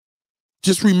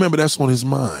 Just remember that's on his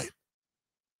mind.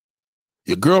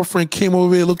 Your girlfriend came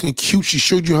over here looking cute. She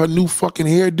showed you her new fucking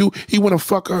hairdo. He want to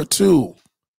fuck her too.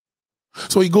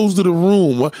 So he goes to the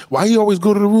room. Why he always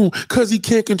go to the room? Because he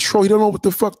can't control. He don't know what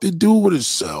the fuck to do with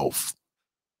himself.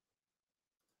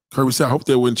 Kirby said, I hope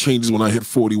that wouldn't change when I hit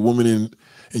 40. Women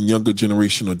in younger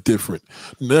generation are different.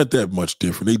 Not that much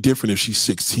different. They different if she's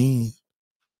 16.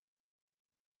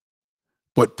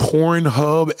 But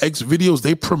Pornhub, X videos,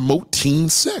 they promote teen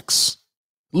sex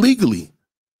legally.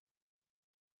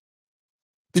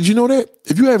 Did you know that?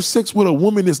 If you have sex with a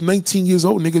woman that's 19 years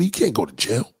old, nigga, you can't go to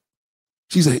jail.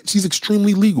 She's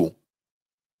extremely legal.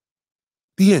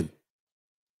 The end.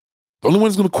 The only one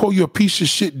that's going to call you a piece of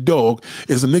shit dog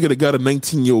is a nigga that got a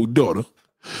 19-year-old daughter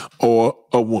or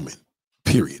a woman,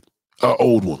 period. An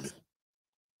old woman.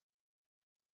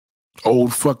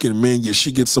 Old fucking man, yeah,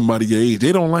 she gets somebody your age.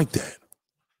 They don't like that.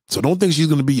 So don't think she's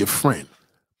going to be your friend.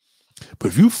 But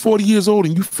if you 40 years old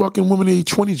and you fucking women in your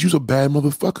 20s, you's a bad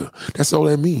motherfucker. That's all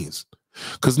that means.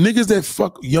 Because niggas that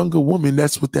fuck younger women,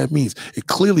 that's what that means. It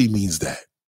clearly means that.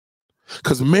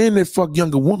 Because a man that fuck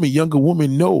younger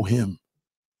women know him.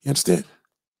 You understand?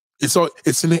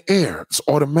 It's in the air. It's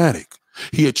automatic.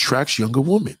 He attracts younger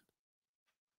women.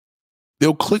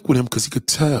 They'll click with him because he could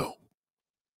tell.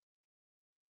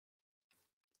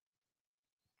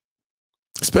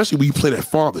 Especially when you play that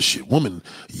father shit.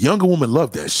 Younger women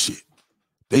love that shit.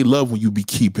 They love when you be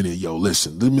keeping it. Yo,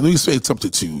 listen, let me say something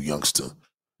to you, youngster.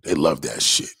 They love that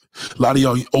shit. A lot of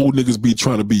y'all old niggas be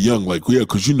trying to be young, like, yeah,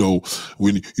 because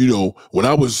when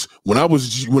I was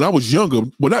younger,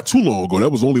 well, not too long ago, that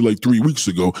was only like 3 weeks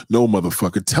ago. No,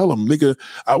 motherfucker, tell them, nigga,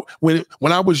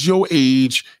 when I was your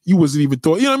age, you wasn't even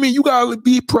thought. You know what I mean? You gotta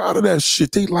be proud of that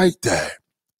shit. They like that.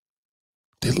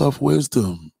 They love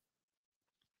wisdom.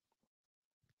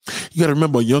 You got to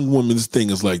remember, a young woman's thing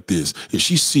is like this. If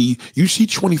she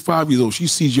 25 years old, she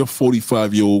sees your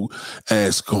 45-year-old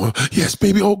ass going, yes,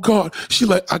 baby, oh God. She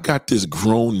like, I got this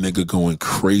grown nigga going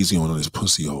crazy on this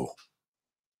pussy hole.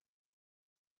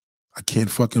 I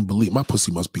can't fucking believe my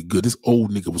pussy must be good. This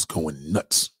old nigga was going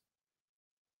nuts.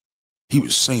 He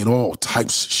was saying all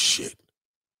types of shit.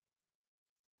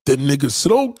 That nigga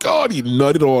said, oh God, he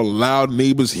nutted, all loud,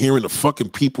 neighbors hearing the fucking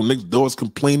people next doors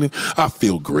complaining. I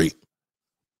feel great.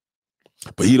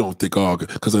 But he don't think, oh,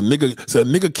 because a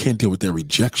nigga can't deal with that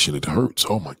rejection. It hurts.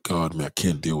 Oh my God, man, I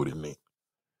can't deal with it, man.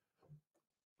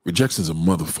 Rejection's a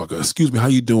motherfucker. Excuse me, how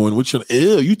you doing? What's your,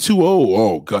 ew, you too old.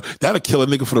 Oh God, that'll kill a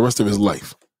nigga for the rest of his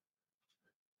life.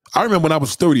 I remember when I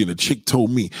was 30 and a chick told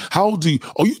me, how old are you?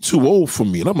 Oh, you too old for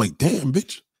me. And I'm like, damn,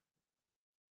 bitch.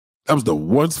 That was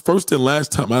the first and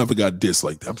last time I ever got dissed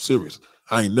like that. I'm serious.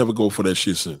 I ain't never go for that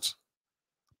shit since.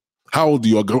 How old are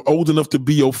you? I'm old enough to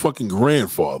be your fucking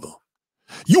grandfather.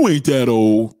 You ain't that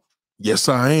old. Yes,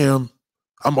 I am.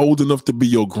 I'm old enough to be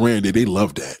your granddad. They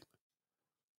love that.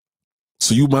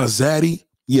 So you my zaddy?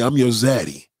 Yeah, I'm your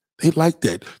zaddy. They like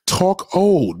that. Talk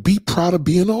old. Be proud of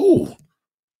being old.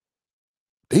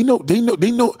 They know.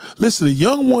 Listen, the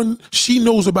young one, she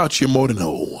knows about you more than the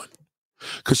old one.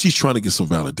 Because she's trying to get some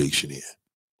validation in.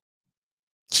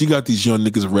 She got these young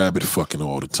niggas rabbit fucking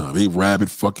all the time. They rabbit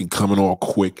fucking coming all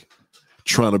quick,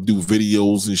 trying to do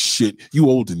videos and shit. You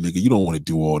older nigga, you don't want to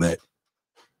do all that.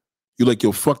 You like,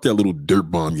 yo, fuck that little dirt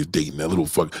bomb you're dating, that little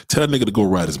fuck. Tell that nigga to go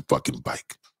ride his fucking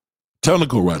bike. Tell him to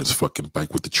go ride his fucking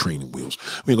bike with the training wheels.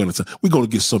 We're gonna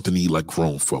get something to eat like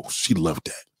grown folks. She loved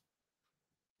that.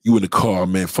 You in the car,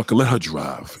 man, fucking let her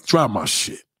drive. Drive my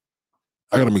shit.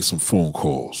 I gotta make some phone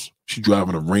calls. She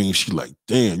driving the rain. She like,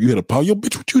 damn, you hit a power. Yo,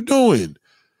 bitch, what you doing?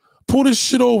 Pull this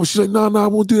shit over. She's like, nah, I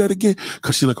won't do that again.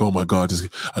 Cause she like, oh my God, I just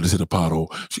hit a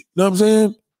pothole. You know what I'm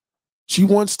saying? She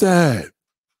wants that.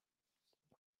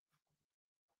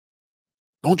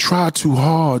 Don't try too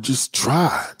hard. Just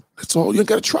try. That's all. You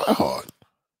gotta try hard.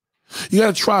 You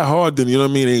gotta try hard, then you know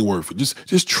what I mean? It ain't worth it.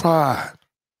 Just try.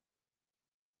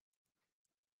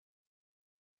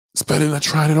 It's better than not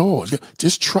trying at all.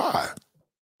 Just try.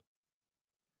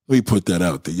 Let me put that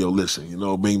out there. Yo, listen, you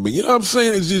know, bing, bing. You know what I'm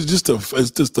saying? It's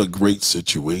just a great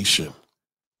situation.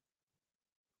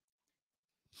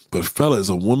 But fellas,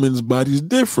 a woman's body is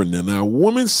different. And now, a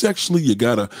woman sexually, you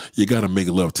gotta make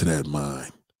love to that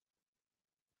mind.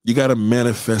 You gotta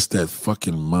manifest that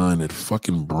fucking mind. That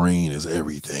fucking brain is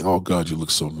everything. Oh God, you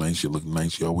look so nice. You look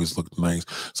nice. You always look nice.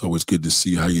 It's always good to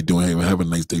see you. How you doing? Hey, have a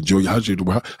nice day, Joey. How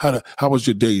was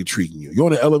your day treating you? You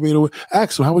on the elevator?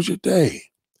 Ask him, how was your day?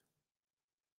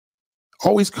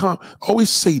 Always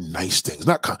say nice things.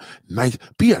 Nice.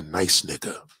 Be a nice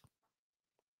nigga.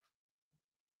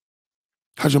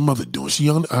 How's your mother doing? She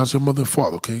young? How's your mother and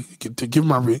father? Okay, give him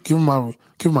my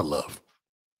love.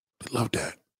 They love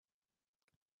that.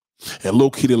 And low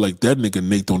key, like that nigga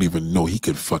Nate don't even know he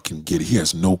could fucking get it. He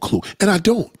has no clue, and I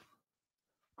don't.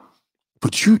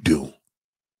 But you do.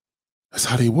 That's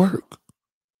how they work.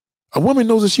 A woman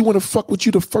knows that she want to fuck with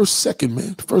you the first second,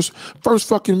 man. The first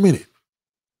fucking minute.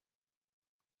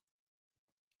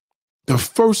 The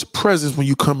first presence when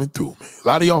you coming through, man. A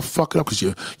lot of y'all fuck it up because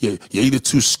you're either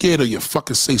too scared or you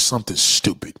fucking say something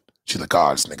stupid. She's like, oh,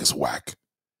 this nigga's whack.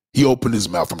 He opened his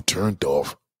mouth, I'm turned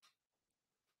off.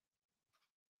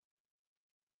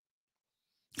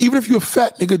 Even if you're a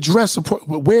fat nigga, dress,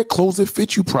 wear clothes that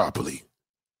fit you properly.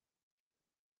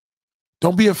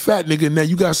 Don't be a fat nigga and now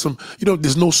you got some,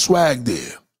 there's no swag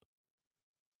there.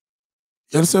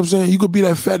 You understand what I'm saying? You could be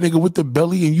that fat nigga with the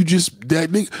belly and you just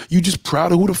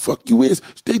proud of who the fuck you is.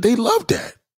 They love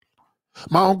that.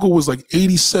 My uncle was like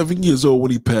 87 years old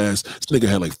when he passed. This nigga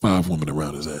had like 5 women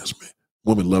around his ass, man.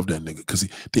 Women love that nigga because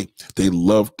they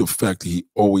loved the fact that he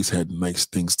always had nice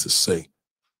things to say.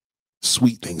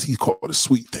 Sweet things. He called it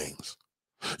sweet things.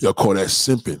 Y'all call that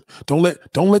simping. Don't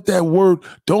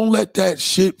let that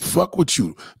shit fuck with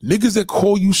you. Niggas that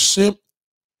call you simp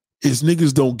is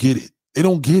niggas don't get it. They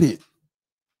don't get it.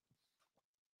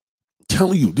 I'm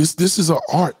telling you, this is an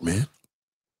art, man.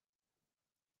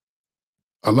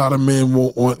 A lot of men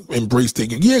won't embrace them.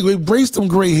 Yeah, embrace them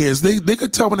gray hairs. They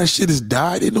could tell when that shit is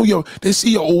dyed. They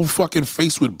see your old fucking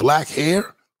face with black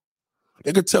hair.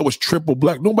 They could tell it's triple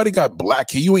black. Nobody got black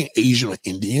hair. You ain't Asian or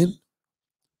Indian.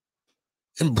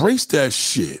 Embrace that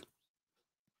shit.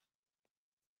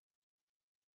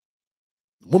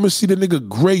 Women see the nigga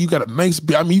gray, you got a nice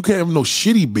beard. I mean, you can't have no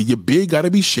shitty beard. Your beard got to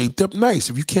be shaped up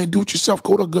nice. If you can't do it yourself,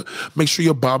 make sure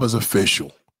your barber's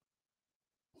official.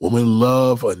 Women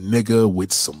love a nigga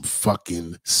with some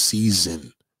fucking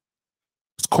season.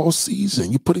 It's called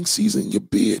season. You're putting season in your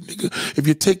beard, nigga. If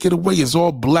you take it away, it's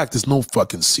all black. There's no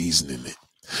fucking season in it.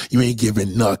 You ain't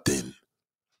giving nothing.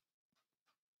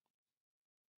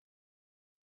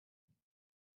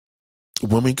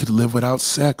 Women could live without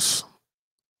sex.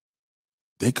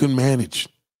 They could manage.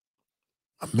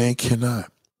 A man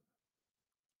cannot.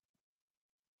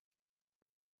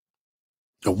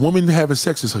 A woman having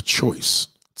sex is her choice.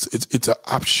 It's an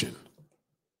option.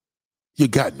 You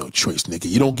got no choice, nigga.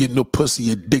 You don't get no pussy,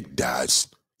 your dick dies.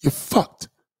 You're fucked.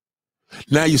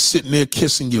 Now you're sitting there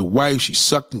kissing your wife. She's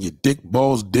sucking your dick,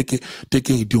 balls, dick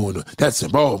ain't doing it. That's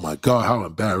it. Oh my God, how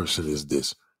embarrassing is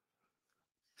this?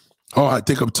 Oh, I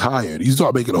think I'm tired. You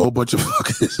start making a whole bunch of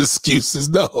fucking excuses.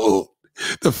 No,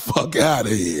 the fuck out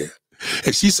of here.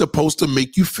 And she's supposed to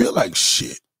make you feel like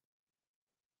shit.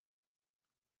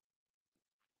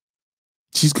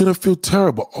 She's going to feel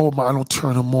terrible. Oh my, I don't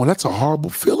turn him on. That's a horrible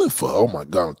feeling for her. Oh my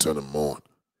God, I don't turn him on.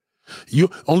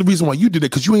 Only reason why you did it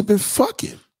because you ain't been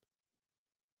fucking.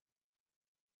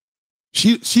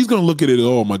 She's going to look at it,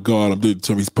 oh my God,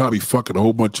 he's probably fucking a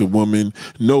whole bunch of women.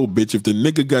 No, bitch, if the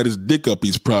nigga got his dick up,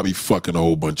 he's probably fucking a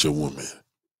whole bunch of women.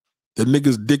 The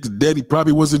nigga's dick's dead. He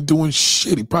probably wasn't doing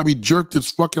shit. He probably jerked his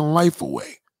fucking life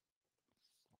away.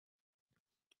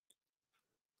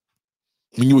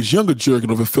 When you was younger jerking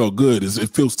off, it felt good. It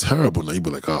feels terrible. Now you be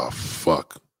like, oh,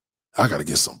 fuck. I got to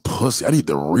get some pussy. I need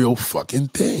the real fucking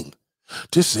thing.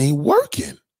 This ain't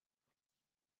working.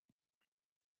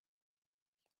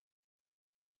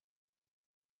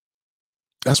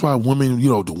 That's why women,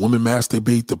 the women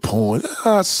masturbate the porn.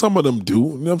 Some of them do, you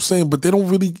know what I'm saying? But they don't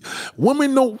really,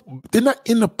 they're not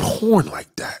into porn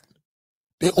like that.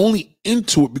 They're only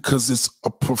into it because it's a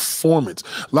performance.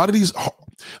 A lot of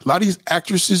these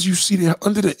actresses you see, they're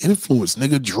under the influence,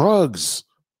 nigga, drugs.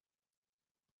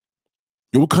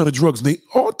 What kind of drugs?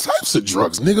 All types of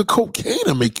drugs, nigga. Cocaine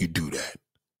will make you do that.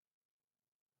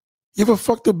 You ever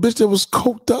fucked a bitch that was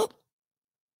coked up?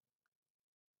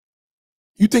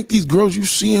 You think these girls you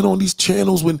seeing on these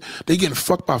channels when they getting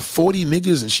fucked by 40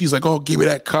 niggas and she's like, oh, give me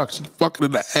that cock. She's fucking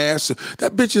in the ass.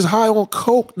 That bitch is high on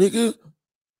coke, nigga.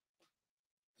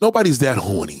 Nobody's that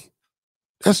horny.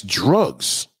 That's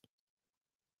drugs.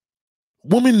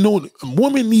 Woman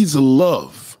needs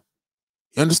love.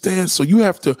 You understand? So you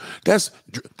have to, that's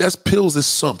pills is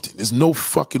something. There's no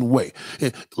fucking way.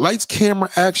 Lights,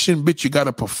 camera, action, bitch, you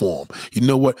gotta perform. You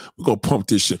know what? We're gonna pump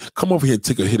this shit. Come over here and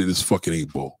take a hit of this fucking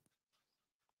 8-ball.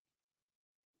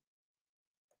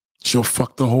 She'll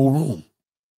fuck the whole room.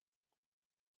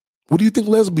 What do you think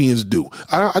lesbians do?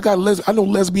 I know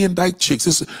lesbian dyke chicks.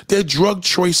 Their drug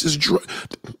choices.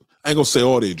 I ain't gonna say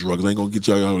all their drugs. I ain't gonna get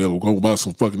y'all out there go buy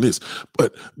some fucking this.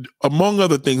 But among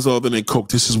other things, other than coke,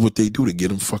 this is what they do to get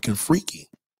them fucking freaky.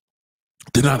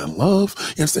 They're not in love.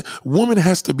 You understand? Woman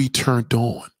has to be turned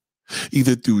on,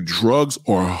 either through drugs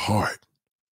or her heart.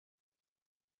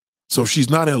 So if she's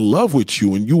not in love with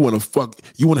you and you want to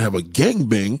have a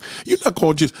gangbang, you're not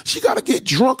going to she got to get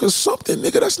drunk or something,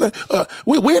 nigga. That's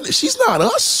not, she's not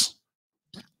us.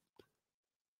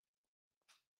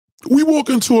 We walk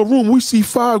into a room, we see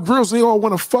 5 girls, they all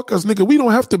want to fuck us, nigga. We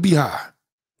don't have to be high.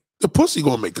 The pussy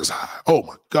going to make us high. Oh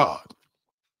my God.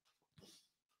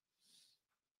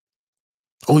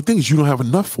 Only thing is you don't have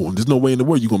enough for them. There's no way in the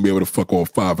world you're going to be able to fuck all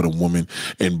 5 of them women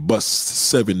and bust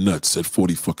 7 nuts at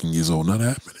 40 fucking years old. Not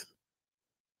happening.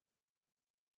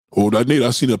 Oh, I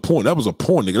seen a porn. That was a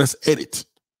porn, nigga. That's edit.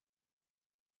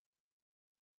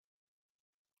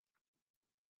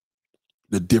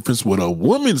 The difference with a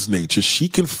woman's nature, she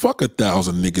can fuck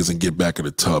 1,000 niggas and get back in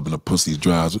the tub and the pussy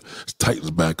dries,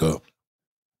 tightens back up.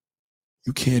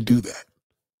 You can't do that.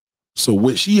 So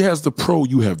when she has the pro,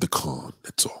 you have the con.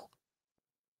 That's all.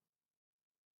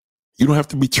 You don't have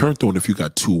to be turned on if you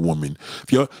got 2 women.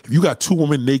 If you got 2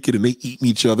 women naked and they eating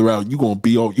each other out, you gonna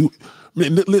be all you.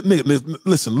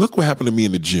 Listen, look what happened to me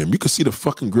in the gym. You can see the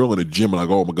fucking girl in the gym and like,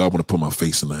 oh my God, I want to put my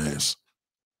face in the ass.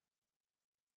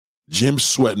 Jim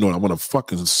sweating on, I want to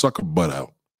fucking suck her butt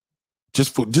out.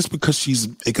 Just because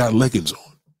it got leggings on.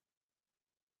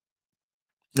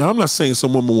 Now, I'm not saying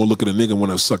some woman will look at a nigga and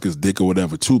want to suck his dick or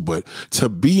whatever too, but to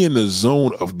be in the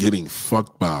zone of getting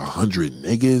fucked by 100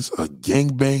 niggas, a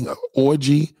gangbang, an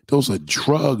orgy, those are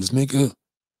drugs, nigga.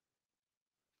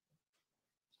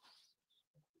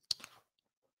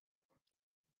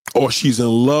 Or she's in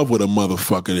love with a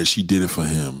motherfucker that she did it for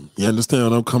him. You understand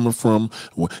where I'm coming from?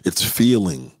 It's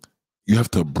feeling. You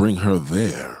have to bring her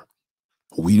there.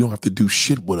 We don't have to do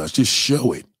shit with us. Just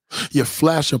show it. You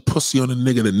flash a pussy on a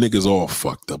nigga, the nigga's all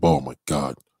fucked up. Oh my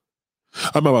God.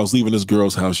 I remember I was leaving this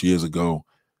girl's house years ago.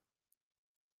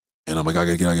 And I'm like, I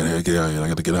gotta get out of here. I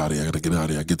gotta get out of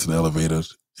here. I get to the elevator.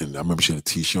 And I remember she had a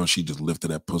t-shirt. She just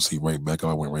lifted that pussy right back.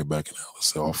 I went right back in the house. I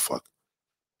said, oh fuck.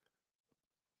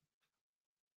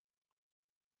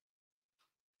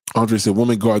 Andre said,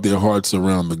 women guard their hearts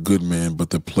around the good man, but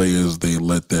the players, they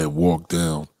let that walk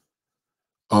down.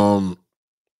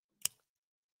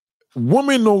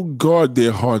 Women don't guard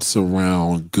their hearts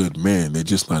around good men. They're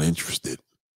just not interested.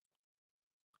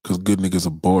 Because good niggas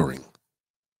are boring.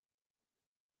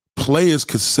 Players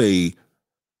could say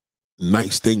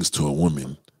nice things to a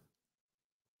woman,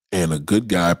 and a good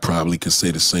guy probably could say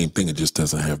the same thing. It just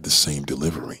doesn't have the same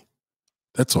delivery.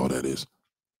 That's all that is.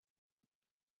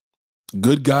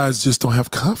 Good guys just don't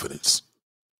have confidence.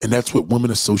 And that's what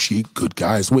women associate good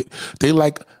guys with. They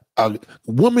like a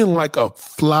woman like a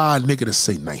fly nigga to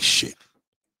say nice shit.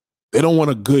 They don't want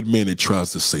a good man that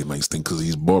tries to say nice things because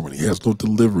he's boring. He has no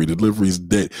delivery. Delivery's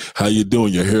dead. How you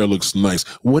doing? Your hair looks nice.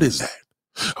 What is that?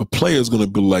 A player's going to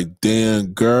be like, damn,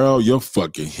 girl, your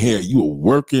fucking hair. You were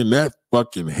working that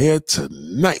fucking hair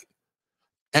tonight.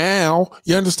 Ow.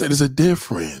 You understand? There's a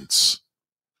difference.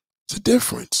 It's a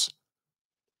difference.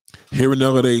 Here in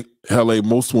LA,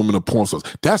 most women are porn stars.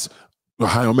 That's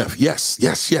Ohio Meth. Yes.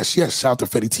 Shout out to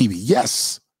Fetty TV.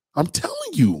 Yes. I'm telling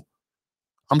you,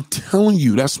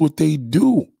 that's what they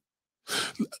do.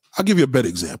 I'll give you a better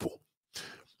example.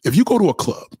 If you go to a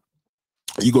club,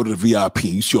 you go to the VIP,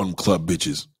 you see all them club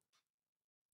bitches,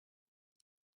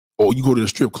 or you go to the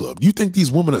strip club, you think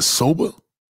these women are sober?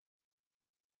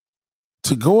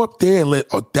 To go up there and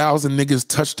let 1,000 niggas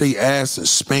touch their ass and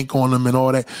spank on them and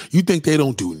all that, you think they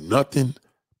don't do nothing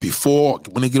before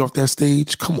when they get off that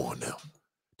stage? Come on now.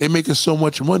 They're making so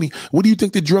much money. What do you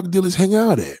think the drug dealers hang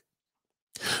out at?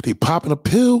 They popping a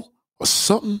pill or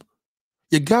something?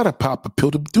 You gotta pop a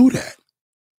pill to do that.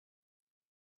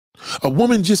 A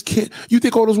woman just can't. You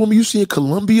think all those women you see in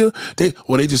Colombia, they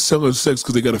just selling sex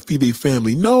because they gotta feed their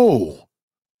family? No.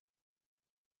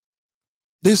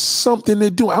 There's something they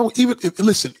do. I don't even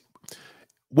listen.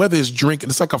 Whether it's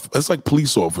drinking, it's like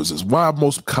police officers. Why are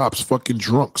most cops fucking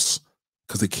drunks?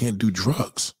 Because they can't do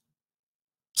drugs.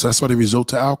 So that's why they resort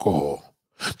to alcohol.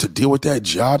 To deal with that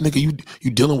job, nigga,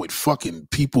 you dealing with fucking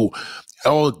people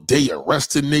all day,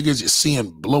 arresting niggas. You're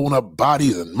seeing blown up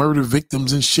bodies and murder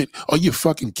victims and shit. Are you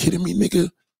fucking kidding me,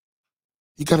 nigga?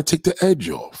 You got to take the edge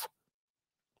off.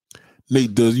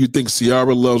 Nate, does you think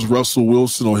Ciara loves Russell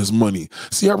Wilson or his money?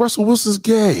 Russell Wilson's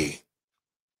gay.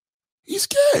 He's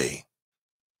gay.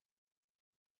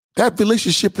 That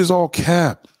relationship is all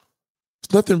cap.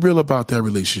 There's nothing real about that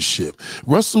relationship.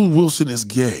 Russell Wilson is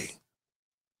gay.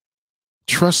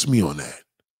 Trust me on that.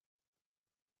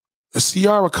 And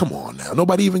Ciara, come on now.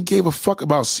 Nobody even gave a fuck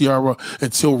about Ciara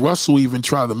until Russell even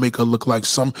tried to make her look like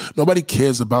some. Nobody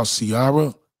cares about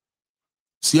Ciara.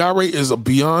 Ciara is a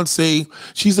Beyonce.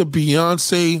 She's a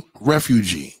Beyonce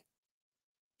refugee.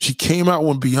 She came out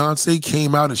when Beyonce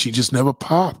came out and she just never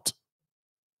popped.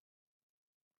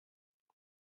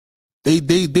 They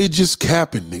just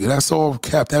capping, nigga. That's all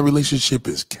cap. That relationship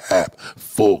is cap.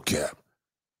 Full cap.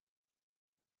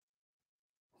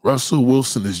 Russell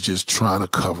Wilson is just trying to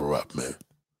cover up, man.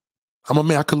 I'm a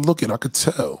man, I could look at it, I could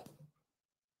tell.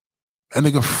 That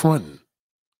nigga fronting.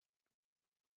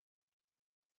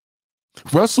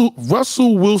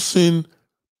 Russell Wilson,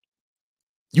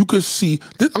 you could see,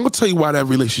 I'm going to tell you why that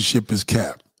relationship is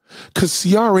capped. Because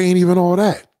Ciara ain't even all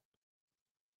that.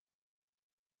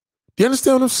 Do you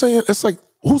understand what I'm saying? It's like,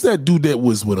 who's that dude that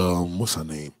was with, what's her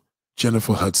name?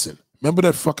 Jennifer Hudson. Remember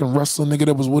that fucking wrestler nigga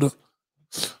that was with her?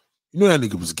 You know that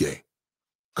nigga was gay.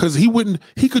 Because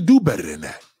he could do better than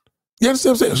that. You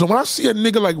understand what I'm saying? So when I see a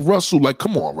nigga like Russell, like,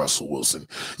 come on, Russell Wilson.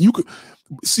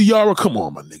 Ciara, come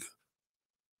on, my nigga.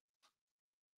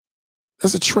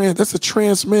 That's a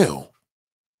trans male.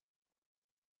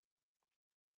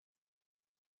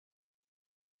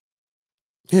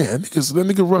 Yeah, that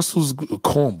nigga Russell's a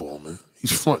cornball, man.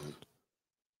 He's fronting.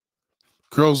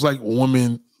 Girls like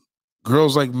men,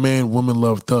 women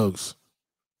love thugs.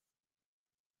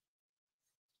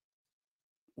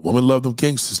 Women love them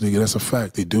gangsters, nigga. That's a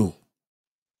fact. They do.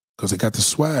 Because they got the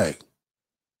swag.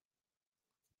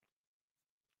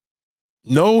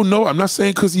 No, I'm not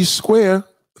saying because he's square.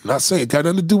 I'm not saying it got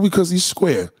nothing to do because he's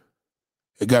square.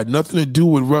 It got nothing to do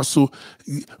with Russell.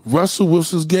 Russell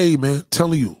Wilson's gay, man. I'm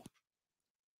telling you.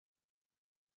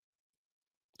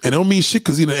 And it don't mean shit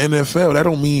because he's in the NFL. That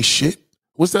don't mean shit.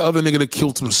 What's that other nigga that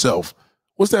killed himself?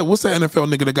 What's that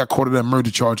NFL nigga that got caught in that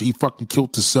murder charge? He fucking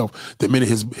killed himself the minute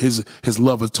his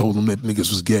lover told him that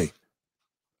niggas was gay.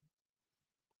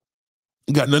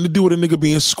 It got nothing to do with a nigga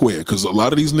being square, because a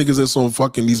lot of these niggas that's on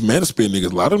fucking these Manosphere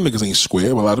niggas, a lot of them niggas ain't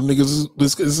square, but a lot of them niggas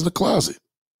is in the closet.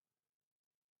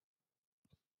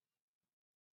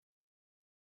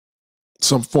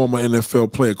 Some former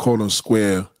NFL player called him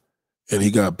square and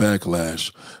he got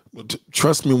backlash.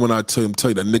 Trust me when I tell you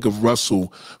that nigga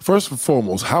Russell, first and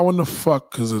foremost, how in the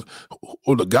fuck, because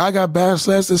the guy got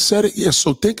backlash that said it? Yeah,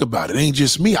 so think about it. It ain't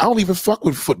just me. I don't even fuck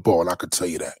with football, and I could tell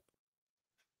you that.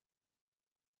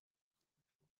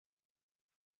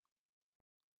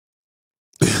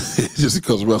 Just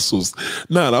because Russell's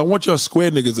nah, I want y'all square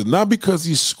niggas. It's not because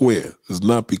he's square. It's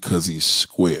not because he's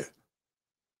square.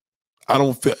 I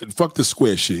don't fuck the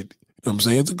square shit. You know what I'm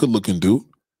saying? It's a good looking dude.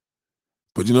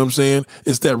 But you know what I'm saying?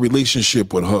 It's that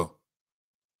relationship with her.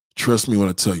 Trust me when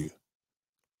I tell you.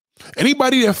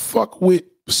 Anybody that fuck with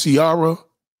Ciara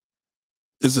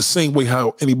is the same way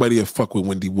how anybody that fuck with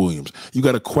Wendy Williams. You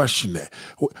got to question that.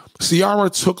 Ciara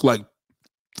took like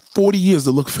 40 years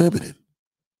to look feminine.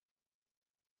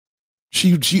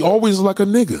 She always like a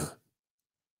nigga.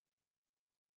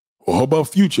 Or how about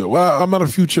Future? Well, I'm not a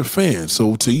Future fan,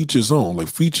 so to each his own. Like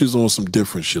Future's on some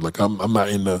different shit. Like I'm not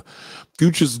in the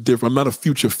Future's different. I'm not a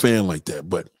Future fan like that,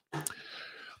 but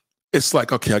it's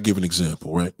like, okay, I'll give an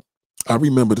example, right? I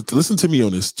remember listen to me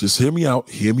on this. Just hear me out.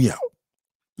 Hear me out.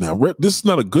 Now, this is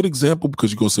not a good example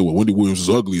because you're gonna say, well, Wendy Williams is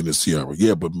ugly in this Ciara.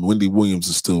 Yeah, but Wendy Williams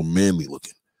is still manly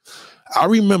looking. I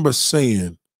remember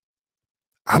saying,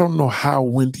 I don't know how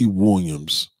Wendy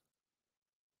Williams'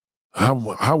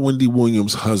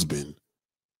 husband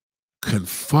can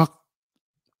fuck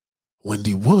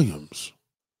Wendy Williams.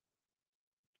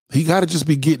 He got to just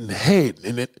be getting head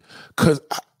in it, because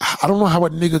I don't know how a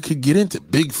nigga could get into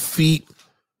big feet.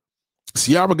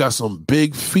 Ciara got some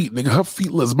big feet, nigga. Her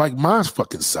feet looks like mine's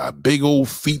fucking side. Big old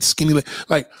feet, skinny.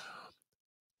 Like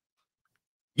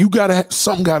you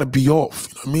something gotta be off.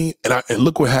 You know what I mean? And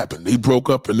look what happened. They broke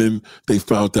up, and then they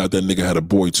found out that nigga had a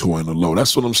boy toy in the low.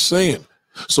 That's what I'm saying.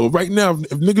 So right now,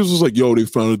 if niggas was like, yo, they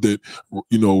found out that,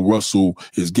 you know, Russell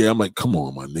is gay, I'm like, come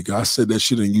on, my nigga. I said that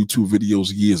shit in YouTube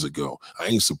videos years ago. I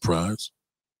ain't surprised.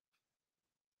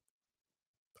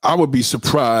 I would be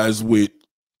surprised with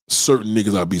certain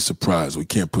niggas. I'd be surprised. We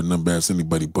can't put nothing past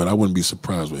anybody, but I wouldn't be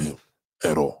surprised with him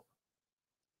at all.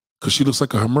 Because she looks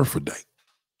like a hermaphrodite.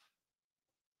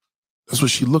 That's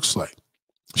what she looks like.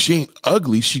 She ain't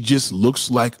ugly. She just looks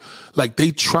like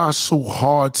they try so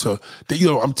hard to,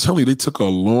 I'm telling you, they took a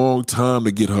long time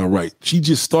to get her right. She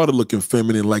just started looking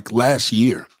feminine like last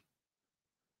year.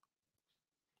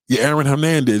 Yeah, Aaron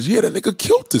Hernandez. Yeah, that nigga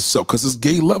killed himself because his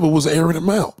gay lover was airing him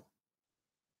out.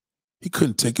 He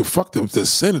couldn't take it. Fuck them with that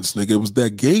sentence, nigga. It was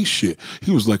that gay shit.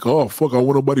 He was like, oh, fuck, I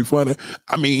want nobody to find it.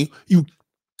 I mean,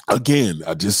 again,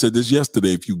 I just said this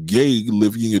yesterday. If you gay,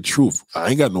 live in your truth. I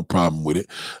ain't got no problem with it.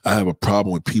 I have a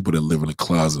problem with people that live in a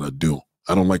closet. I do.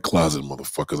 I don't like closet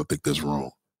motherfuckers. I think that's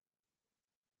wrong.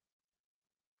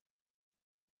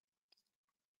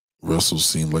 Russell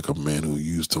seemed like a man who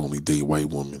used to only date white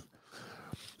women.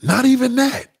 Not even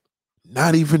that.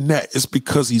 Not even that. It's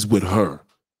because he's with her.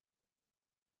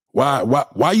 Why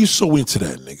are you so into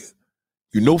that, nigga?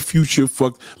 You know Future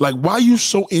fuck. Like, why are you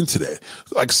so into that?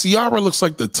 Like, Ciara looks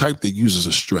like the type that uses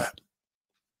a strap.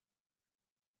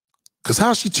 Because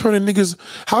how she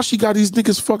got these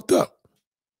niggas fucked up?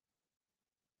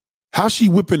 How she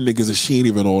whipping niggas and she ain't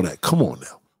even all that? Come on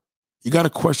now. You got to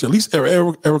question. At least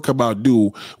Erykah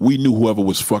Badu, we knew whoever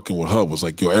was fucking with her was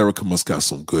like, yo, Erykah must got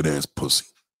some good ass pussy.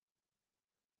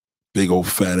 Big old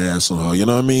fat ass on her, you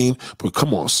know what I mean? But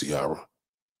come on, Ciara.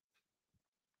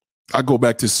 I go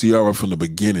back to Ciara from the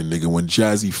beginning, nigga, when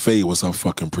Jazzy Faye was her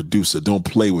fucking producer. Don't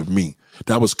play with me.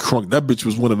 That was crunk. That bitch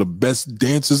was one of the best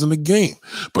dancers in the game.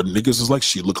 But niggas is like,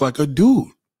 she looked like a dude.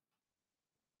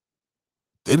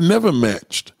 They never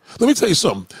matched. Let me tell you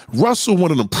something. Russell,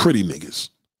 one of them pretty niggas.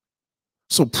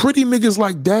 So pretty niggas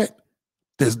like that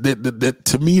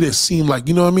to me, that seem like,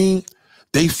 you know what I mean?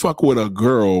 They fuck with a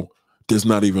girl that's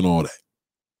not even all that.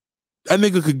 That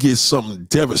nigga could get something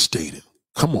devastating.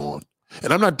 Come on.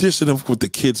 And I'm not dissing them with the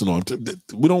kids and all.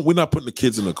 We're not putting the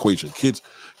kids in the equation.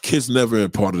 Kids never are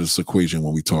part of this equation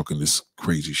when we talking this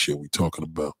crazy shit we talking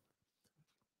about.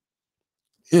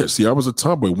 Yeah, see, I was a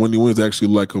tomboy. Wendy Williams actually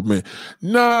like a man.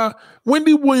 Nah,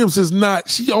 Wendy Williams is not.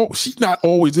 She's not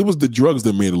always. It was the drugs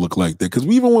that made her look like that. Because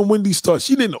even when Wendy started,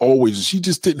 she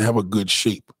just didn't have a good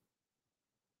shape.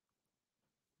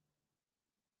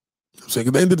 I'm saying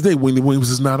at the end of the day, Wendy Williams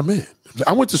is not a man.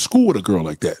 I went to school with a girl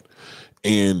like that,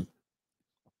 and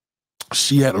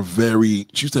she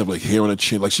used to have like hair on her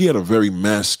chin. Like she had a very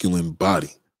masculine body.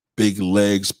 Big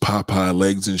legs, Popeye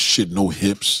legs and shit, no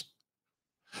hips.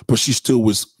 But she still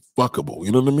was fuckable,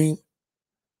 you know what I mean?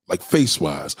 Like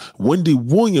face-wise. Wendy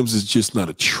Williams is just not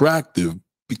attractive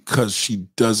because she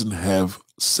doesn't have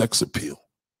sex appeal.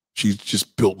 She's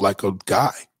just built like a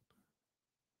guy.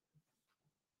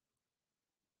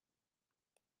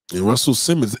 And Russell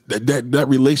Simmons, that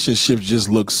relationship just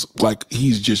looks like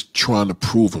he's just trying to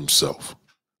prove himself.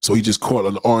 So he just caught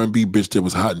an R&B bitch that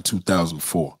was hot in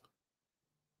 2004.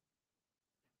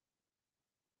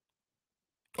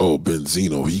 Oh,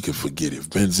 Benzino, he could forget it.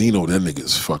 Benzino, that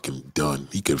nigga's fucking done.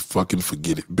 He could fucking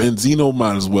forget it. Benzino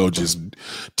might as well just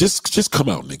come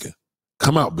out, nigga.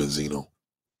 Come out, Benzino.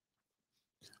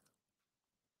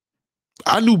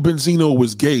 I knew Benzino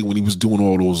was gay when he was doing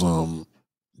all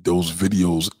those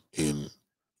videos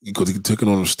because he took it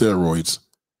on steroids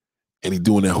and he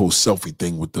doing that whole selfie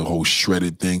thing with the whole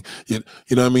shredded thing. You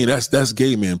know what I mean? That's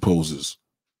gay man poses.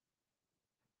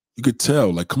 You could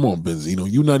tell, like, come on,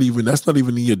 Benzino, that's not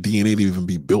even in your DNA to even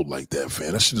be built like that,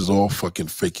 fam. That shit is all fucking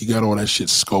fake. You got all that shit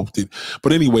sculpted.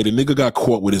 But anyway, the nigga got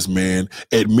caught with his man,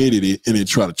 admitted it, and then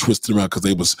tried to twist it around because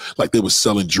they was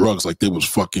selling drugs like they was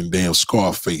fucking damn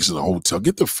Scarface in a hotel.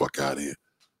 Get the fuck out of here.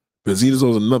 Benzino's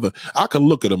another. I can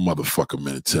look at a motherfucker,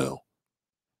 man, and tell.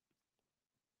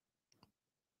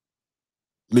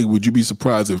 Nigga, would you be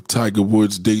surprised if Tiger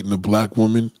Woods dating a black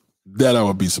woman? That I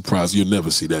would be surprised. You'll never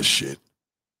see that shit.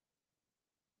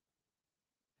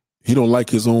 He don't like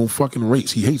his own fucking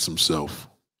race. He hates himself.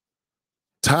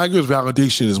 Tiger's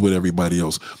validation is with everybody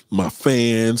else. My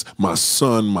fans, my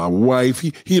son, my wife.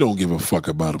 He don't give a fuck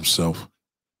about himself.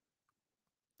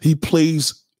 He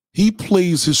plays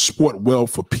his sport well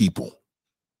for people.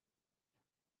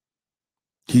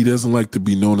 He doesn't like to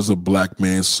be known as a black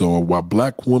man, so while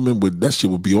black woman that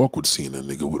shit would be awkward seeing a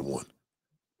nigga with one.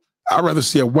 I'd rather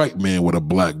see a white man with a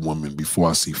black woman before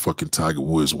I see fucking Tiger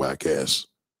Woods' whack ass.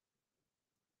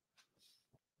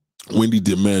 Wendy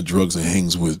did mad drugs and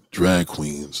hangs with drag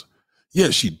queens.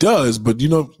 Yeah, she does, but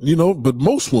but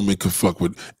most women can fuck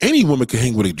with, any woman can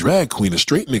hang with a drag queen. A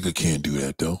straight nigga can't do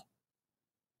that though.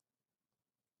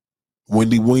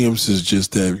 Wendy Williams is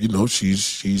just that,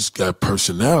 she's got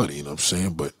personality, you know what I'm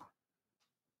saying? But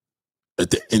at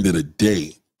the end of the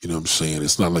day, you know what I'm saying?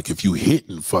 It's not like if you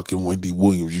hitting fucking Wendy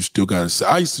Williams, you still got to say,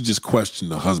 I used to just question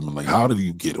the husband, like, how did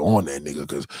you get on that nigga?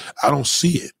 Because I don't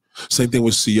see it. Same thing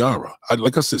with Ciara.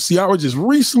 Like I said, Ciara just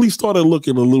recently started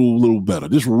looking a little better.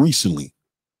 Just recently.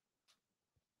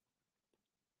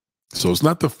 So it's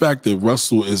not the fact that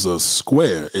Russell is a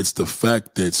square. It's the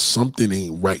fact that something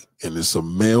ain't right. And it's a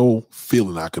male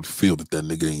feeling. I could feel that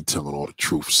nigga ain't telling all the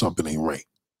truth. Something ain't right.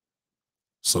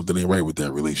 Something ain't right with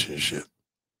that relationship.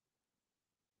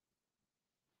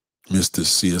 Mr.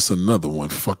 C, it's another one.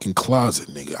 Fucking closet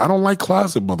nigga. I don't like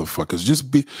closet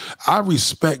motherfuckers. I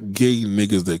respect gay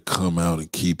niggas that come out and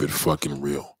keep it fucking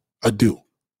real. I do.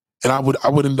 And I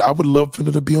would love for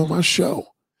them to be on my show.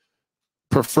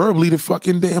 Preferably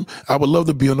I would love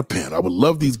to be on the panel. I would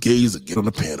love these gays to get on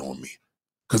the panel with me.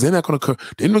 Because they're not going to,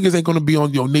 them niggas ain't going to be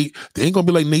on your Nate. They ain't going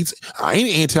to be like Nate's. I ain't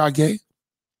anti-gay.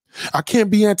 I can't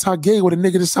be anti-gay with a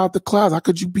nigga that's out the closet. How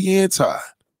could you be anti?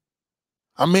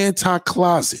 I'm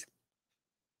anti-closet.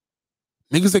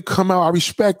 Niggas that come out, I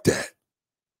respect that.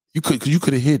 You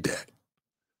could have hid that.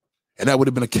 And that would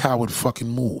have been a coward fucking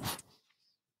move.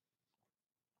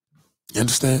 You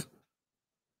understand?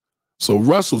 So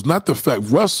Russell's not the fact.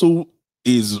 Russell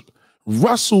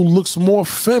looks more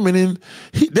feminine.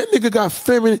 That nigga got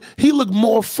feminine. He looked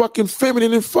more fucking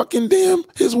feminine than fucking damn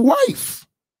his wife.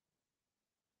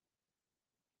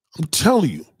 I'm telling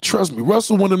you, trust me.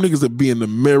 Russell one of them niggas that be in the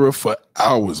mirror for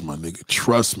hours, my nigga.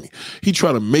 Trust me. He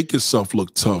try to make himself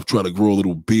look tough, try to grow a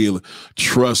little beard.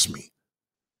 Trust me.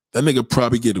 That nigga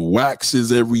probably get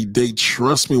waxes every day.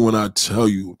 Trust me when I tell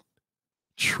you.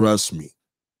 Trust me.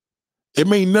 It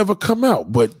may never come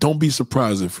out, but don't be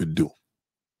surprised if it do.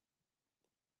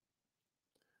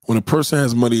 When a person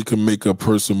has money, it can make a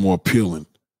person more appealing.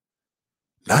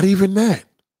 Not even that.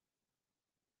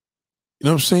 You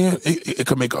know what I'm saying? It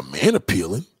could make a man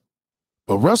appealing.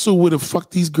 But Russell would have fucked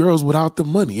these girls without the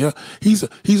money. Yeah, he's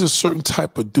a certain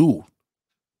type of dude. You know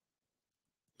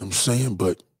what I'm saying?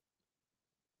 But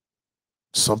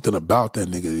something about that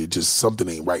nigga, something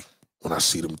ain't right when I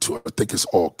see them too. I think it's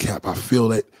all cap. I feel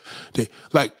that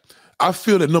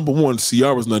number one,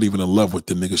 Ciara's not even in love with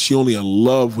the nigga. She only in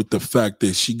love with the fact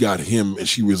that she got him and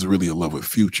she was really in love with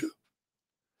Future.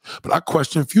 But I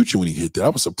questioned Future when he hit that. I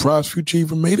was surprised Future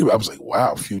even made it. I was like,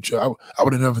 wow, Future. I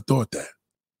would have never thought that.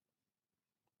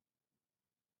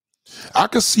 I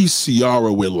could see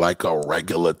Ciara with like a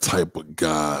regular type of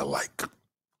guy, like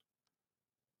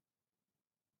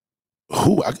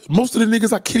most of the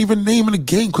niggas I can't even name in the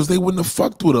game because they wouldn't have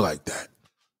fucked with her like that.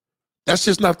 That's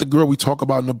just not the girl we talk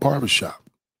about in the barbershop.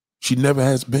 She never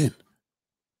has been.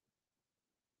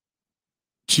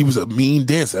 She was a mean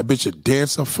dancer. That bitch a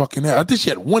dancer fucking ass. I think she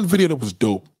had one video that was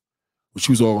dope, but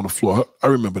she was all on the floor. I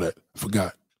remember that.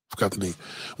 Forgot the name.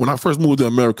 When I first moved to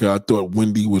America, I thought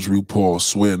Wendy was RuPaul,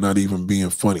 swear, not even being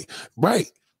funny.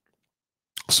 Right.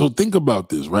 So think about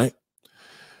this, right?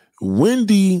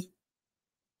 Wendy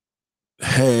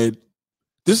this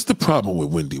is the problem with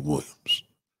Wendy Williams.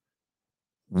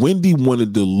 Wendy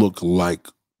wanted to look like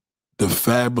the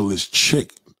fabulous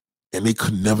chick, and they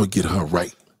could never get her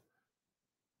right.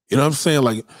 You know what I'm saying?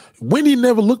 Like, Wendy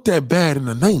never looked that bad in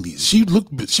the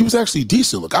 90s. She was actually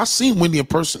decent. Look, I've seen Wendy in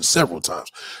person several times.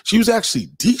 She was actually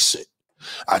decent.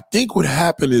 I think what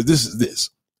happened is this.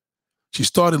 She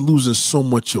started losing so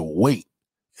much of weight,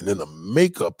 and then the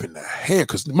makeup and the hair,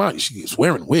 because she is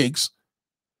wearing wigs.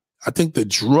 I think the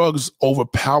drugs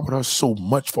overpowered her so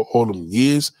much for all them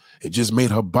years. It just made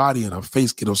her body and her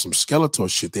face get on some skeletal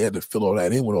shit. They had to fill all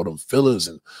that in with all them fillers,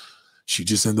 and she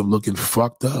just ended up looking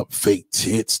fucked up. Fake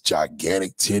tits,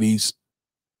 gigantic titties.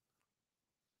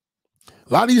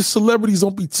 A lot of these celebrities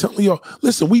don't be telling y'all,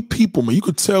 listen, we people, man, you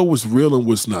could tell what's real and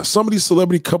what's not. Some of these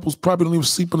celebrity couples probably don't even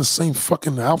sleep in the same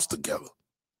fucking house together.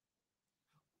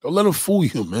 Don't let them fool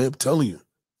you, man. I'm telling you.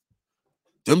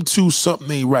 Them two, something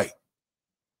ain't right.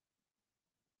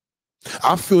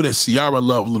 I feel that Ciara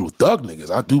loved little thug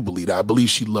niggas. I do believe that. I believe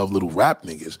she loved little rap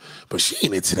niggas, but she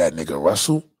ain't into that nigga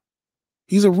Russell.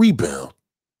 He's a rebound.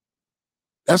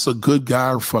 That's a good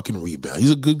guy fucking rebound.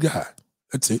 He's a good guy.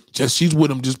 That's it. Just she's with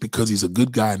him just because he's a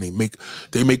good guy, and they make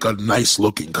a nice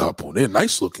looking couple. They're a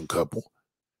nice looking couple.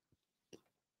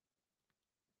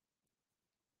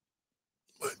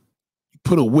 But you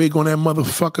put a wig on that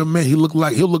motherfucker, man, he'll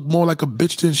look more like a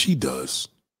bitch than she does.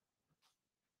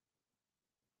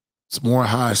 It's more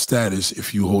high status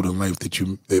if you hold a life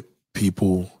that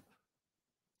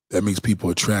makes people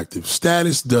attractive.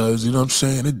 Status does, you know what I'm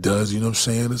saying? It does, you know what I'm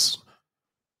saying?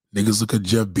 Niggas look at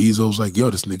Jeff Bezos like, yo,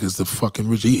 this nigga's the fucking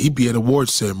rich. He be at award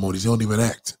ceremonies. He don't even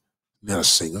act. He's not a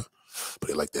singer, but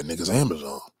they like that nigga's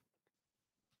Amazon.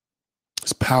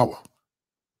 It's power.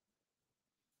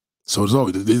 So it's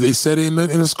always, they said it in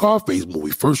the Scarface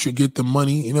movie. First you get the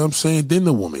money, you know what I'm saying? Then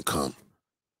the woman come.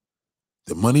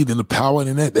 The money, then the power,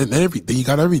 and then everything. You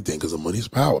got everything because the money's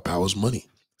power. Power's money.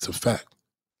 It's a fact.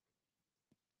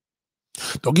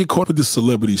 Don't get caught with this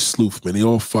celebrity sleuth, man. They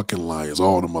all fucking liars.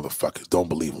 All the motherfuckers. Don't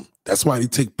believe them. That's why they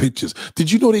take pictures.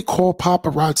 Did you know they call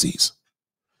paparazzis?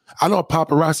 I know a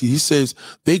paparazzi. He says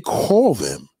they call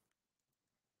them.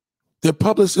 Their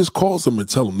publicist calls them and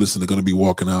tell them, listen, they're going to be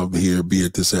walking out here, be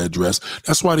at this address.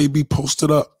 That's why they be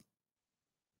posted up.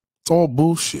 It's all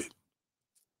bullshit.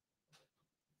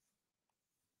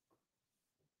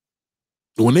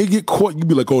 When they get caught, you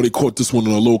be like, oh, they caught this one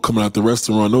on the low coming out the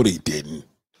restaurant. No, they didn't.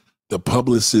 The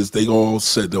publicists, they all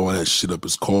said all that shit up.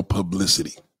 It's called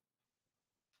publicity.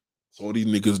 That's all these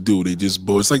niggas do. They just,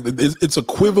 it's like, it's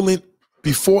equivalent.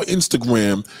 Before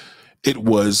Instagram, it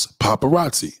was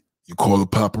paparazzi. You call it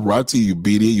paparazzi, you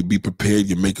be there, you be prepared,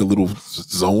 you make a little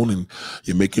zone and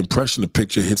you make an impression. The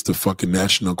picture hits the fucking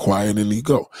National Enquirer and then you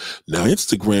go. Now,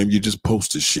 Instagram, you just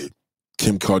post this shit.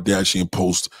 Kim Kardashian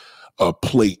posts a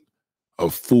plate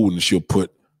of food and she'll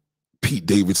put Pete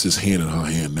Davidson's hand and her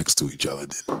hand next to each other.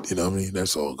 You know what I mean?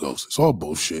 That's all it goes. It's all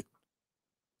bullshit.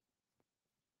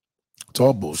 It's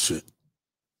all bullshit.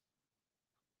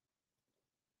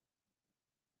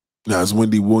 Now, is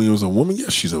Wendy Williams a woman?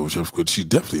 Yes, she's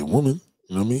definitely a woman.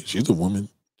 You know what I mean? She's a woman.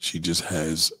 She just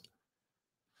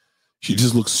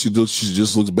looks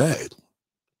bad.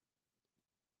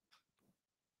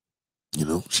 You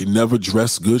know, she never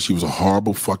dressed good. She was a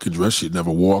horrible fucking dress. She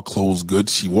never wore clothes good.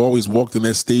 She always walked on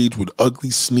that stage with ugly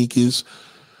sneakers.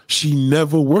 She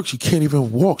never worked. She can't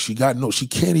even walk. She doesn't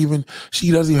even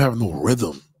have no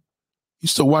rhythm.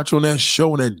 Used to watch on that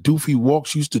show and that doofy walk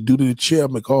she used to do to the chair.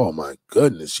 I'm like, oh my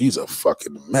goodness, she's a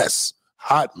fucking mess.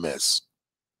 Hot mess.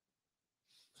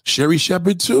 Sherry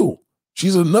Shepherd too.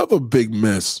 She's another big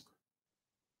mess.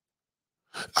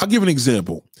 I'll give an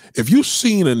example. If you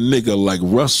seen a nigga like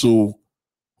Russell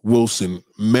Wilson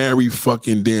marry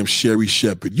fucking damn Sherry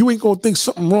Shepherd, you ain't gonna think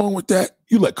something wrong with that.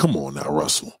 You like, come on now,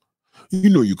 Russell. You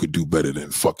know you could do better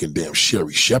than fucking damn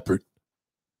Sherry Shepherd.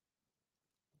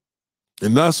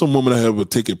 And not some woman I have to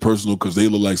take it personal because they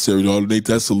look like Sarah.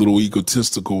 That's a little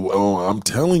egotistical. Oh, I'm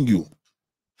telling you,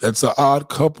 that's an odd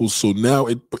couple. So now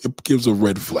it gives a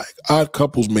red flag. Odd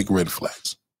couples make red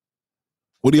flags.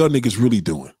 What are y'all niggas really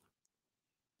doing?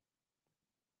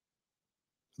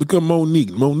 Look at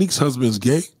Monique. Monique's husband's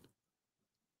gay.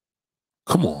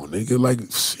 Come on, nigga. Like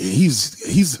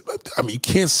he's. I mean, you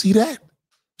can't see that.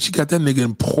 She got that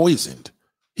nigga poisoned.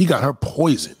 He got her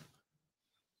poisoned.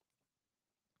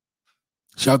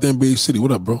 Shout out to NBA City.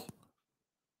 What up, bro?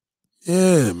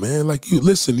 Yeah, man. Like you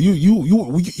listen,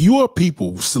 you are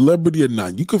people, celebrity or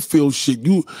not. You can feel shit.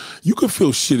 You can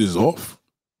feel shit is off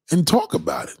and talk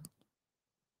about it.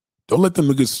 Don't let them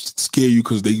niggas scare you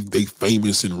because they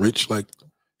famous and rich. Like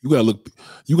you gotta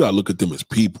look at them as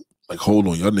people. Like, hold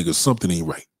on, y'all niggas, something ain't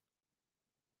right.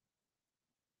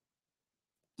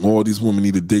 All these women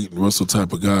need to date Russell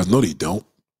type of guys. No, they don't.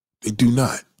 They do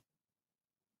not.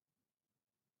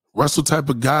 Russell type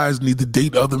of guys need to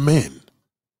date other men.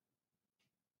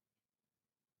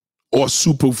 Or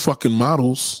super fucking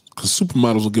models. Because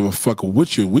supermodels will give a fuck of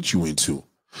what you into.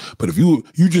 But if you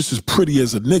just as pretty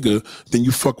as a nigga, then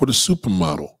you fuck with a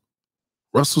supermodel.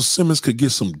 Russell Simmons could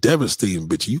get some devastating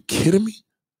bitch. Are you kidding me?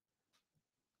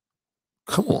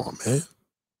 Come on, man.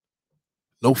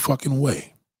 No fucking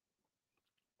way.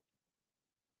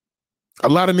 A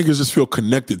lot of niggas just feel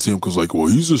connected to him because, like, well,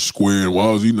 he's a square and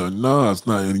why is he not? Nah, it's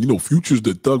not. And, Future's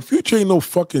the thug. Future ain't no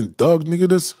fucking thug,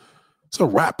 nigga. It's a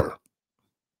rapper.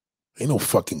 Ain't no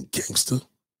fucking gangster.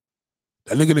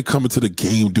 That nigga didn't come into the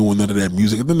game doing none of that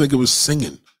music. And that nigga was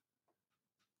singing.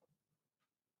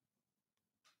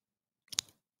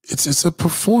 It's a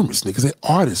performance, niggas. They're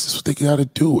artists. That's what they gotta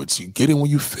do. You get in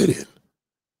when you fit in.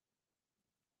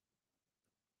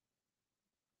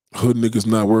 Hood niggas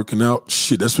not working out.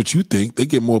 Shit, that's what you think. They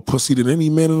get more pussy than any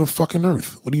man on the fucking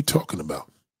earth. What are you talking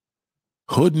about?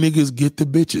 Hood niggas get the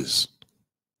bitches.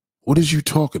 What is you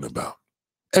talking about?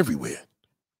 Everywhere.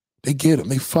 They get them.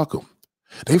 They fuck them.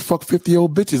 They fuck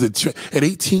 50-year-old bitches at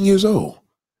 18 years old.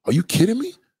 Are you kidding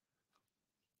me?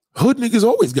 Hood niggas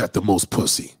always got the most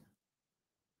pussy.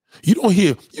 You don't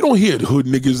hear hood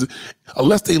niggas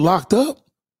unless they locked up.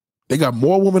 They got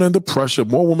more women under pressure,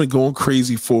 more women going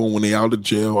crazy for them when they out of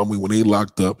jail. I mean, when they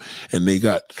locked up, and they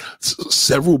got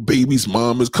several babies,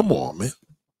 mamas. Come on, man.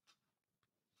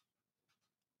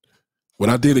 When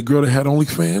I dated a girl that had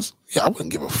OnlyFans, yeah, I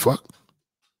wouldn't give a fuck.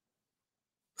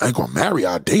 I ain't gonna marry her.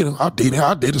 I'll date her. I'll date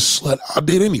a slut. I'll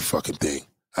date any fucking thing.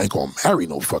 I ain't gonna marry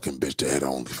no fucking bitch that had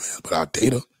OnlyFans, but I'll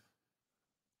date her.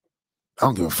 I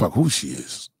don't give a fuck who she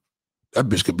is. That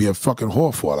bitch could be a fucking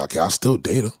whore for all I care. I'll still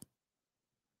date her.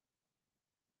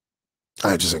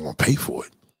 I just ain't gonna pay for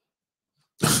it.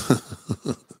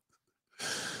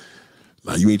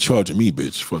 Now, you ain't charging me,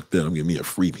 bitch. Fuck that. I'm giving me a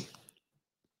freebie.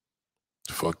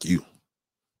 Fuck you.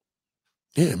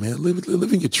 Yeah, man, live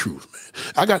in your truth,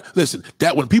 man. Listen,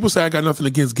 that when people say I got nothing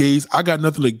against gays, I got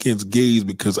nothing against gays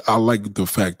because I like the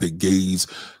fact that gays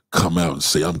come out and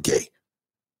say I'm gay.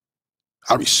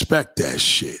 I respect that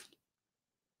shit.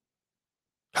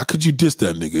 How could you diss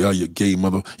that nigga? Oh, you gay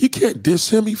mother. You can't diss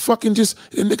him. He fucking the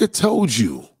nigga told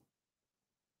you.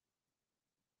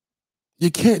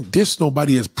 You can't diss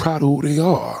nobody as proud of who they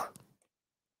are.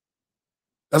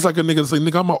 That's like a nigga say,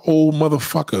 nigga, I'm an old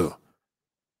motherfucker.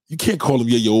 You can't call him,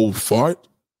 yeah, you old fart.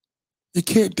 You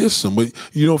can't diss him. But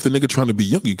if the nigga trying to be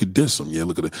young, you could diss him. Yeah,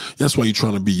 look at it. That's why you're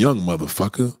trying to be young,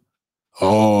 motherfucker.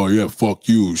 Oh, yeah, fuck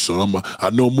you, son. I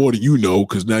know more than you know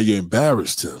because now you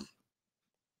embarrassed him.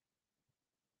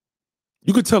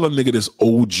 You could tell a nigga that's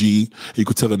OG. You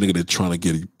could tell a nigga that's trying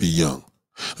to be young.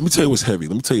 Let me tell you what's heavy.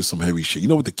 Let me tell you some heavy shit. You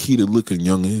know what the key to looking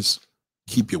young is?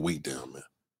 Keep your weight down, man.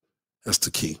 That's the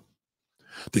key.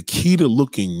 The key to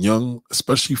looking young,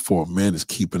 especially for a man, is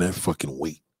keeping that fucking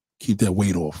weight. Keep that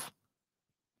weight off.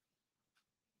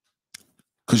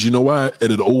 Because you know why? At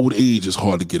an old age, it's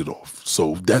hard to get it off.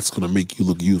 So that's going to make you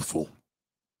look youthful.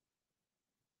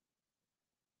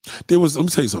 Let me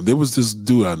tell you something. There was this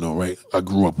dude I know, right? I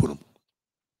grew up with him.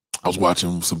 I was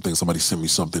watching something. Somebody sent me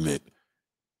something that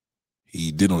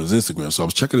he did on his Instagram. So I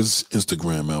was checking his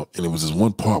Instagram out, and it was this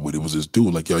one part where it was this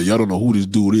dude, like, y'all don't know who this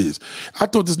dude is. I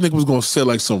thought this nigga was going to say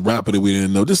like some rapper that we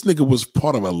didn't know. This nigga was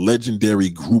part of a legendary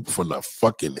group from the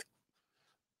fucking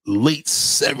late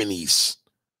 70s.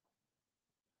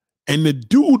 And the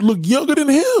dude looked younger than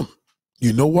him.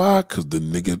 You know why? Because the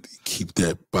nigga keep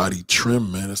that body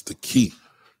trim, man. That's the key.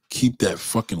 Keep that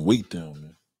fucking weight down,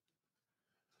 man.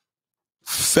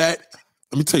 Fat.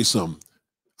 Let me tell you something.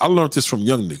 I learned this from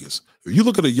young niggas. If you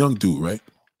look at a young dude, right,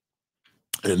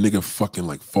 and a nigga fucking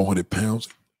like 400 pounds,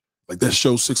 like that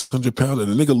shows 600 pounds,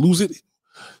 and the nigga lose it,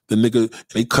 and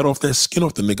they cut off that skin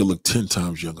off, the nigga look 10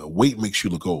 times younger. Weight makes you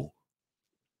look old.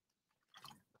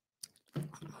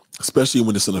 Especially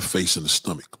when it's in the face and the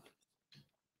stomach.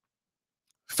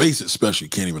 Face especially,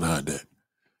 can't even hide that.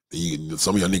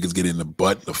 Some of y'all niggas get in the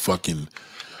butt, the fucking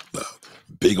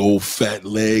big old fat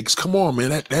legs. Come on, man.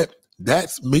 That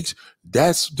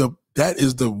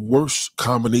is the worst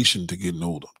combination to getting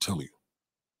old, I'm telling you.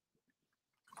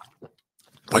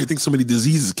 Why do you think so many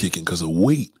diseases kicking? Because of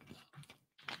weight.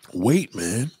 Weight,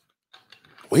 man.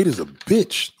 Weight is a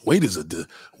bitch. Weight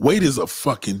is a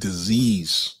fucking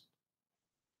disease.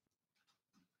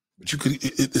 But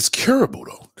it's curable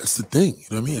though. That's the thing. You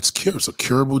know what I mean? It's a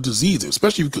curable disease,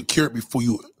 especially if you could cure it before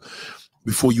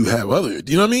you have other.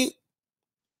 Do you know what I mean?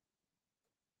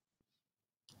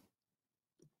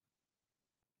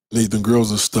 Nathan,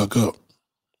 girls are stuck up.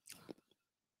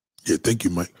 Yeah, thank you,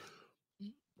 Mike.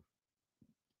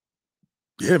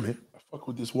 Yeah, man. I fuck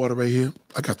with this water right here.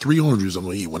 I got 3 oranges I'm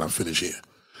gonna eat when I finish here.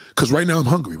 Cause right now I'm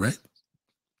hungry, right?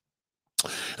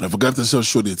 And I forgot to tell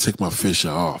Shorty to take my fish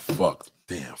out. Oh, fuck.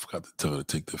 Damn, I forgot to tell her to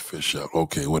take the fish out.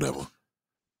 Okay, whatever.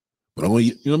 But I'm gonna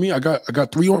eat, you know what I mean? I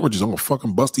got 3 oranges. I'm gonna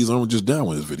fucking bust these oranges down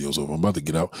when this video's over. I'm about to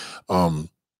get out.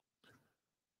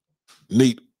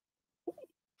 Nate,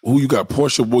 who you got?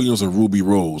 Portia Williams or Ruby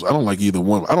Rose? I don't like either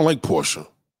one. I don't like Portia.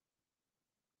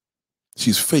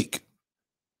 She's fake.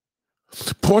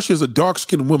 Portia is a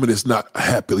dark-skinned woman that's not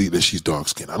happily that she's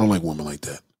dark-skinned. I don't like women like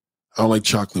that. I don't like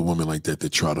chocolate women like that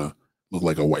try to look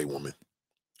like a white woman.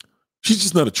 She's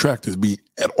just not attractive to me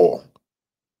at all.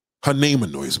 Her name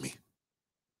annoys me.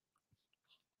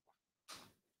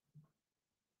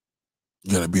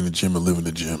 You gotta be in the gym and live in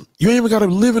the gym. You ain't even gotta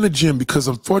live in the gym because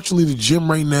unfortunately the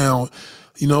gym right now,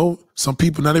 you know, some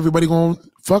people, not everybody gonna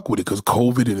fuck with it because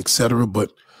COVID and etc.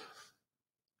 But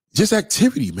just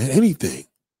activity, man, anything.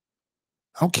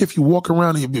 I don't care if you walk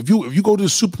around. If you go to the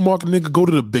supermarket, nigga, go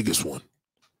to the biggest one.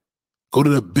 Go to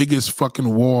the biggest fucking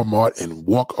Walmart and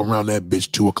walk around that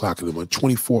bitch 2 o'clock in the morning,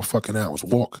 24 fucking hours.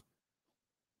 Walk.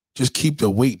 Just keep the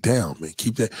weight down, man.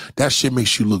 Keep that. That shit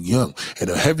makes you look young. And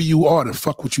the heavier you are, to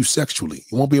fuck with you sexually.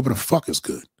 You won't be able to fuck as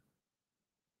good.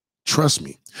 Trust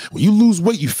me. When you lose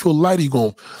weight, you feel lighter. You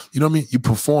know what I mean? You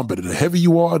perform better. The heavier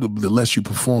you are, the less you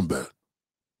perform better.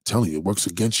 I'm telling you, it works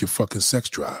against your fucking sex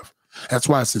drive. That's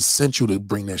why it's essential to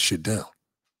bring that shit down.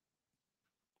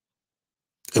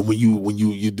 And when you lose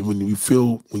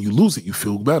it, you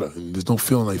feel better. And there's no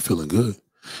feeling like feeling good.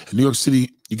 In New York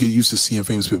City, you get used to seeing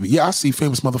famous people. Yeah, I see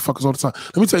famous motherfuckers all the time.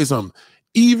 Let me tell you something.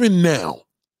 Even now,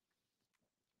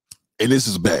 and this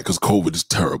is bad because COVID is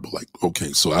terrible. Like,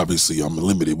 okay, so obviously I'm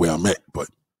limited where I'm at, but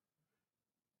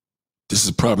this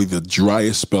is probably the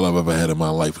driest spell I've ever had in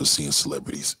my life of seeing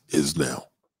celebrities is now.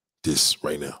 This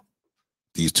right now.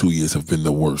 These 2 years have been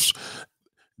the worst.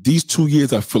 These 2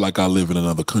 years, I feel like I live in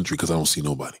another country because I don't see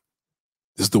nobody.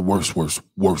 This is the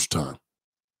worst time.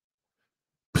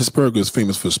 Pittsburgh is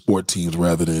famous for sport teams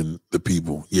rather than the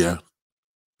people. Yeah,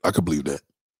 I could believe that.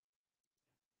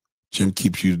 Gym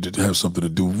keeps you to have something to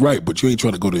do right, but you ain't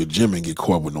trying to go to a gym and get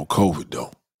caught with no COVID,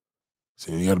 though.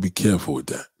 So you got to be careful with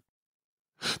that.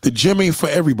 The gym ain't for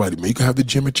everybody, man. You can have the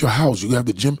gym at your house. You can have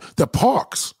the gym, the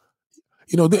parks.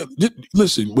 You know,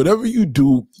 listen, whatever you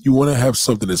do, you want to have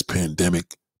something that's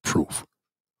pandemic proof.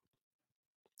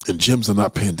 And gyms are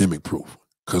not pandemic proof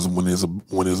because when there's a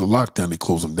lockdown, they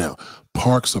close them down.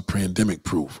 Parks are pandemic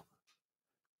proof.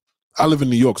 I live in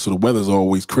New York, so the weather's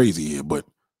always crazy here, but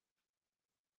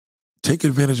take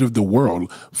advantage of the world.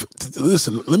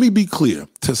 Listen, let me be clear.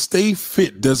 To stay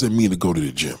fit doesn't mean to go to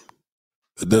the gym.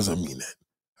 It doesn't mean that.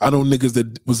 I know niggas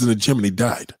that was in the gym and they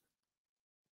died.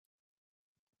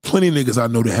 Plenty of niggas I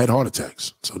know that had heart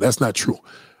attacks. So that's not true.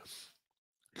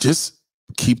 Just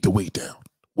keep the weight down.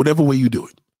 Whatever way you do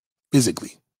it,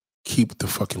 physically, keep the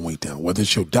fucking weight down. Whether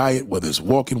it's your diet, whether it's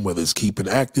walking, whether it's keeping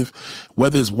active,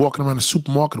 whether it's walking around the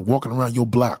supermarket, walking around your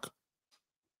block.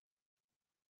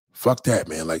 Fuck that,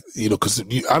 man. Like, you know, because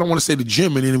I don't want to say the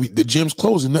gym and then the gym's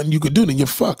closed and nothing you could do, then you're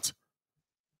fucked.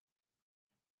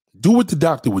 Do what the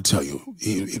doctor would tell you.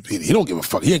 He don't give a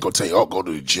fuck. He ain't going to tell you, oh, go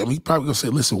to the gym. He probably going to say,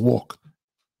 listen, walk.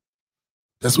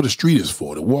 That's what the street is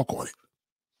for, to walk on it.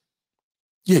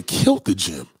 Yeah, it killed the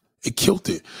gym. It killed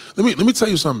it. Let me tell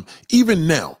you something. Even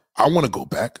now, I want to go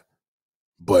back,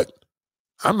 but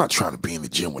I'm not trying to be in the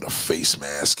gym with a face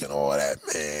mask and all that,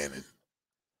 man. And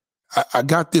I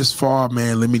got this far,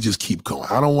 man. Let me just keep going.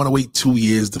 I don't want to wait 2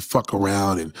 years to fuck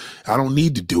around, and I don't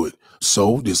need to do it.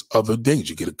 So there's other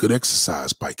things. You get a good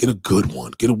exercise bike. Get a good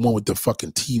one. Get a one with the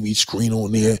fucking TV screen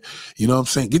on there. You know what I'm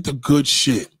saying? Get the good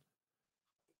shit.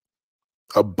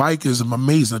 A bike is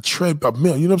amazing. A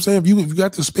treadmill. You know what I'm saying? If you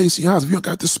got the space in your house, if you don't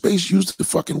got the space, use the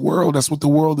fucking world. That's what the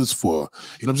world is for.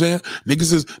 You know what I'm saying?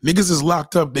 Niggas is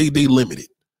locked up. They limited.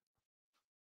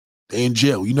 They in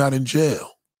jail. You're not in jail.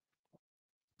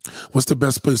 What's the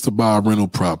best place to buy a rental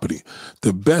property?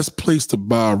 The best place to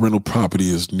buy a rental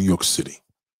property is New York City.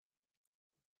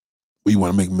 Where you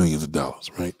want to make millions of dollars,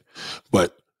 right?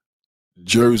 But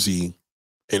Jersey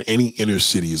and any inner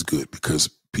city is good because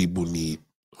people need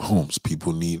homes,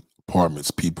 people need apartments,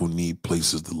 people need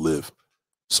places to live.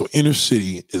 So inner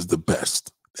city is the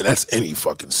best. And that's any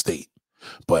fucking state.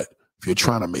 But if you're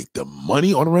trying to make the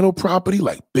money on a rental property,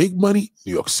 like big money,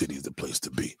 New York City is the place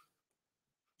to be.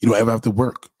 You don't ever have to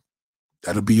work.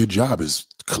 That'll be your job, is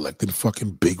collecting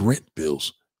fucking big rent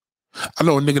bills. I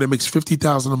know a nigga that makes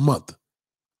 $50,000 a month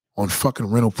on fucking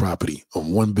rental property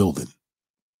on one building.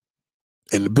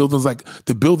 And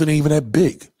the building ain't even that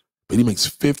big. But he makes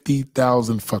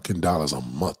 $50,000 fucking dollars a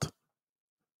month.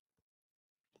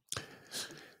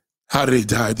 How did they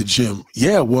die at the gym?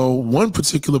 Yeah, well, one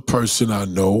particular person I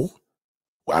know,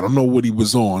 I don't know what he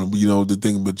was on, the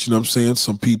thing, but you know what I'm saying?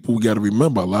 Some people, we got to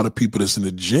remember, a lot of people that's in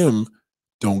the gym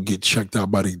don't get checked out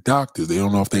by the doctors. They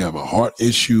don't know if they have a heart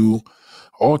issue,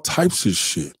 all types of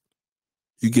shit.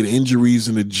 You get injuries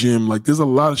in the gym. Like, there's a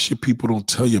lot of shit people don't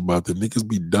tell you about. The niggas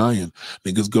be dying.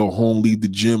 Niggas go home, leave the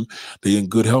gym. They in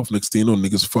good health. Next thing you know,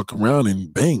 niggas fuck around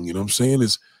and bang. You know what I'm saying?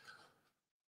 It's,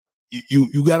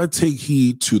 you got to take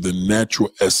heed to the natural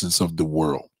essence of the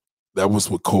world. That was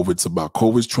what COVID's about.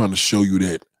 COVID's trying to show you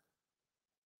that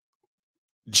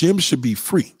gyms should be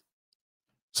free.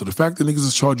 So the fact that niggas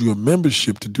is charging you a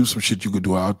membership to do some shit you could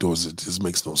do outdoors, it just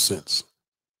makes no sense.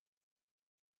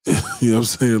 You know what I'm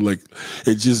saying? Like,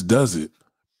 it just doesn't.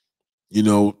 You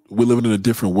know, we're living in a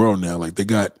different world now. Like, they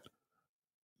got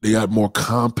more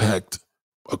compact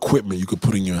equipment you could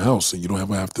put in your house, and you don't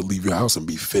ever have to leave your house and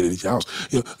be fitted at your house.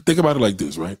 You know, think about it like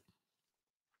this, right?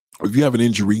 If you have an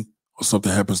injury or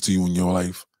something happens to you in your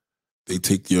life, they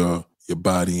take your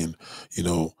body and,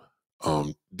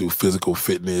 do physical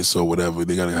fitness or whatever.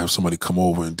 They got to have somebody come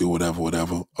over and do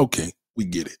whatever. Okay, we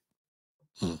get it.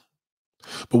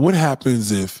 But what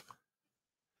happens if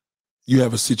you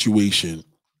have a situation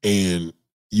and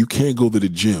you can't go to the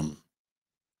gym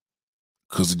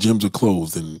because the gyms are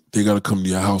closed and they got to come to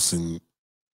your house and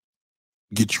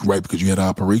get you right because you had an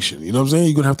operation? You know what I'm saying?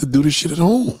 You're going to have to do this shit at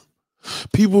home.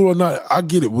 People are not, I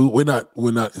get it. We're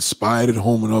not inspired at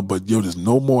home and all, but there's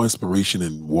no more inspiration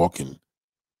in walking.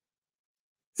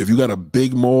 If you got a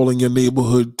big mall in your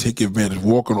neighborhood, take advantage.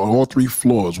 Walk on all 3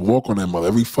 floors. Walk on that mall.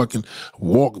 Every fucking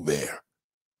walk there.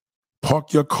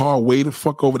 Park your car way the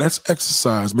fuck over. That's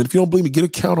exercise, man. If you don't believe me, get a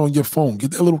counter on your phone.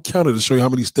 Get that little counter to show you how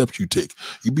many steps you take.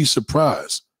 You'd be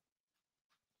surprised.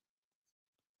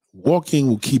 Walking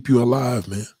will keep you alive,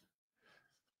 man.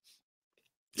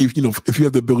 If you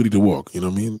have the ability to walk, you know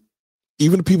what I mean?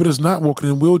 Even the people that's not walking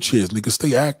in wheelchairs, nigga,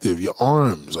 stay active. Your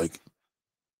arms, like,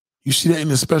 you see that in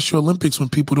the Special Olympics when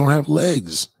people don't have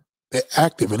legs. They're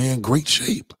active and they're in great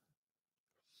shape.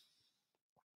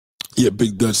 Yeah,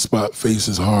 big Dutch spot face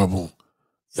is horrible.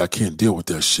 Yeah, I can't deal with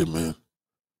that shit, man.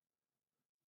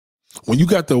 When you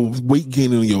got the weight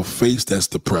gain on your face, that's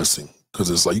depressing because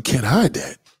it's like you can't hide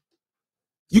that.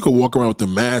 You can walk around with the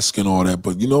mask and all that,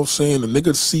 but you know what I'm saying? The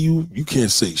nigga see you, you can't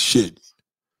say shit.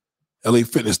 LA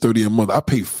Fitness, $30 a month. I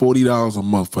pay $40 a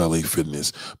month for LA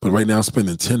Fitness, but right now I'm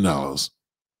spending $10.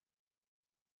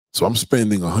 So I'm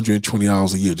spending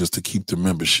 $120 a year just to keep the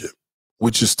membership,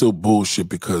 which is still bullshit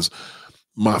because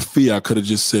my fee, I could have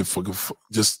just said,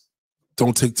 just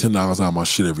don't take $10 out of my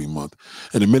shit every month.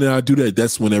 And the minute I do that,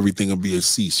 that's when everything will be a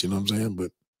cease, you know what I'm saying?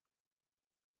 But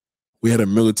we had a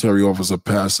military officer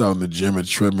pass out in the gym at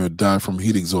treadmill, die from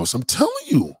heat exhaustion. I'm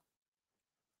telling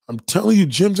you,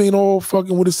 gyms ain't all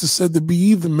fucking what it's said to be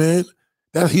either, man.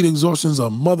 That heat exhaustion is a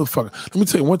motherfucker. Let me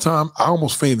tell you, one time I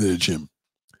almost fainted at the gym.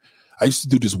 I used to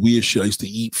do this weird shit. I used to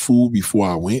eat food before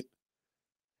I went.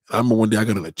 I remember one day I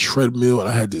got on a treadmill and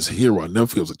I had this hero. I never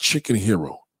forget, it was a chicken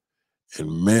hero.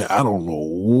 And man, I don't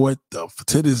know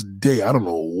to this day, I don't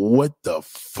know what the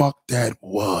fuck that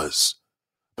was.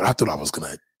 But I thought I was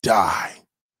going to die.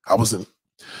 I was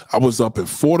up at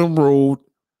Fordham Road.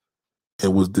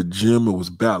 It was the gym. It was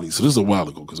Bally's. So this is a while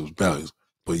ago because it was Bally's.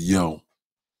 But yo,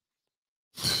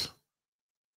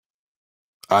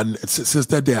 since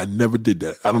that day, I never did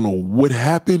that. I don't know what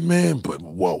happened, man, but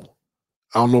whoa.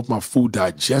 I don't know if my food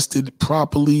digested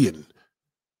properly,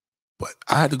 but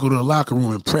I had to go to the locker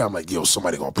room and pray. I'm like, yo,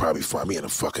 somebody gonna probably find me in a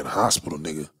fucking hospital,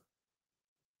 nigga.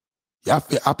 Yeah,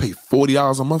 I pay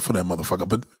 $40 a month for that motherfucker.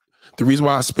 But the reason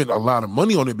why I spent a lot of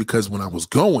money on it, because when I was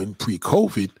going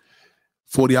pre-COVID,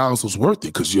 $40 was worth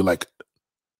it because you're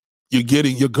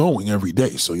going every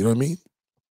day. So you know what I mean?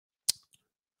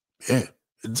 Yeah,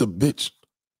 it's a bitch.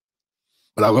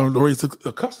 But I learned ways to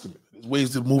accustom it. There's ways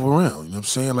to move around. You know what I'm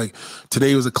saying? Like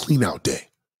today was a clean out day.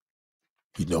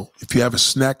 You know, if you have a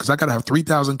snack, because I got to have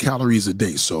 3,000 calories a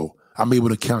day. So I'm able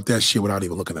to count that shit without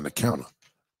even looking at the counter.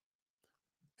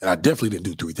 And I definitely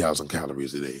didn't do 3,000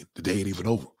 calories a day. The day ain't even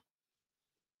over.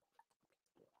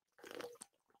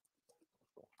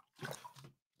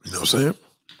 You know what I'm saying?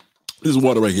 This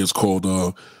water right here is called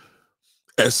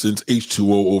Essence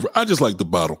H2O over. I just like the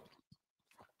bottle.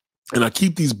 And I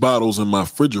keep these bottles in my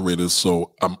refrigerator,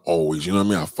 so I'm always, you know what I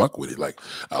mean? I fuck with it. Like,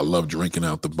 I love drinking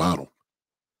out the bottle.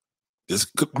 This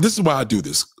is why I do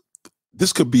this.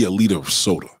 This could be a liter of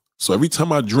soda. So every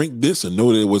time I drink this and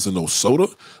know that it wasn't no soda,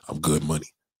 I'm good money.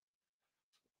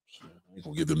 I ain't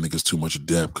gonna give them niggas too much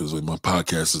depth because my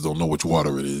podcasters don't know which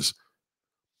water it is.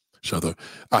 Shut up.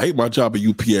 I hate my job at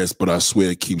UPS, but I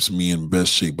swear it keeps me in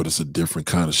best shape, but it's a different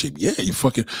kind of shape. Yeah, you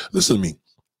fucking, listen to me.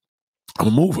 I'm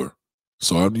a mover.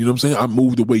 So, you know what I'm saying? I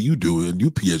move the way you do. And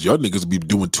UPS, y'all niggas be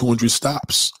doing 200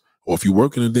 stops. Or if you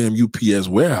work in a damn UPS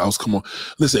warehouse, come on.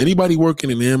 Listen, anybody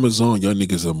working in Amazon, y'all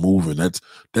niggas are moving.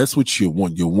 That's what you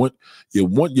want. You want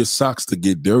your socks to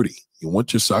get dirty. You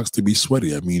want your socks to be sweaty.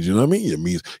 That means, you know what I mean? It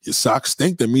means your socks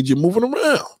stink. That means you're moving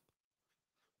around.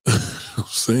 You know what I'm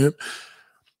saying?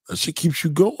 That shit keeps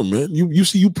you going, man. You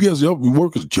see UPS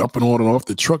workers jumping on and off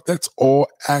the truck. That's all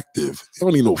active. They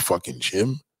don't need no fucking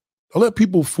gym. Don't let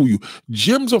people fool you.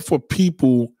 Gyms are for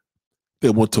people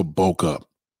that want to bulk up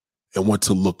and want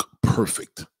to look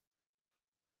perfect.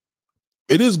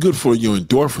 It is good for your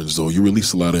endorphins, though. You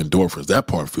release a lot of endorphins. That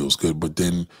part feels good. But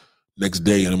then next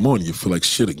day in the morning, you feel like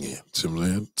shit again. See what I'm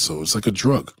saying? So it's like a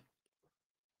drug.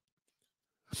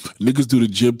 Niggas do the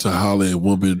gym to holler at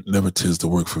woman never tends to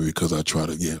work for me because I try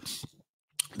to get.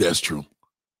 That's true.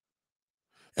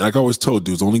 And like I always told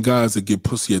dudes, only guys that get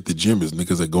pussy at the gym is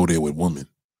niggas that go there with women.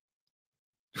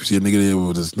 If you see a nigga there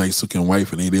with this nice looking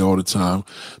wife and they there all the time,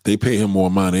 they pay him more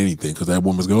mind than anything because that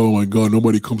woman's going, oh my God,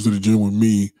 nobody comes to the gym with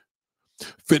me.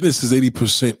 Fitness is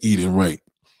 80% eating right.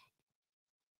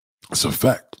 It's a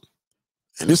fact.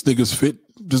 And this nigga's fit.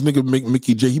 This nigga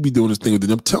Mickey J, he be doing this thing with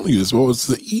it. I'm telling you this, well, it's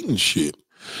the eating shit.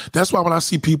 That's why when I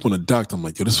see people in the doctor, I'm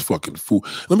like, yo, this fucking food.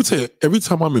 Let me tell you, every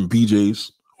time I'm in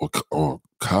BJ's or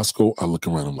Costco, I look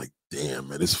around, I'm like, damn,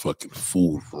 man, this fucking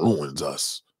food ruins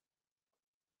us.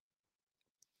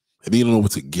 And then you don't know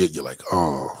what to get. You're like,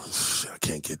 oh, shit, I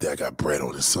can't get that. I got bread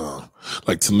on this.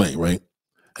 Like tonight, right?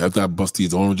 After I bust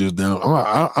these oranges down,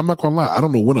 I'm not going to lie. I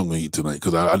don't know what I'm going to eat tonight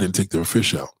because I didn't take the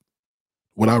fish out.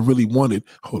 What I really wanted,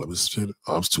 hold up, it's too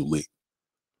late.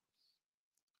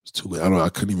 It's too late. I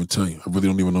couldn't even tell you. I really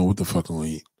don't even know what the fuck I'm going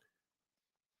to eat.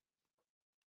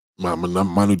 My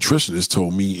nutritionist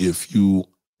told me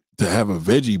to have a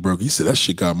veggie burger, he said that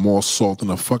shit got more salt than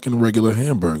a fucking regular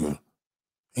hamburger.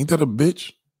 Ain't that a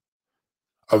bitch?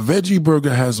 A veggie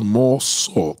burger has more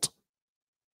salt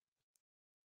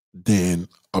than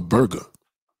a burger.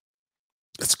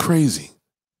 That's crazy.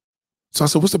 So I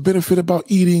said, what's the benefit about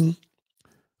eating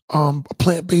a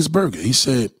plant-based burger? He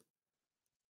said,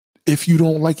 if you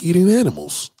don't like eating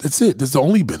animals, that's it. That's the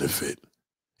only benefit.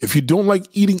 If you don't like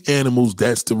eating animals,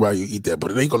 that's the why you eat that.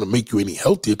 But it ain't going to make you any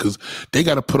healthier because they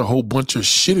got to put a whole bunch of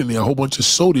shit in there, a whole bunch of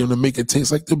sodium to make it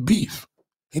taste like the beef.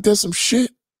 Ain't that some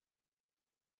shit?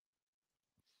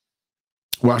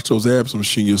 Watch those abs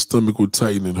machine, your stomach will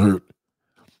tighten and hurt.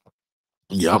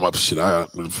 Yeah, I'm up shit.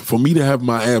 For me to have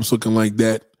my abs looking like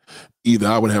that, either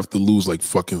I would have to lose like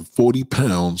fucking 40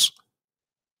 pounds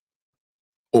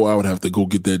or I would have to go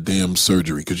get that damn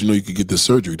surgery. Because you know you could get the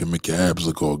surgery to make your abs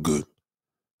look all good.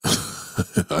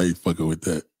 I ain't fucking with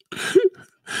that.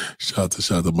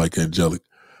 Shout out to Mike Angelic.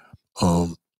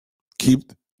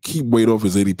 Keep weight off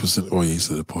is 80%. Oh yeah, he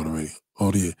said that part already.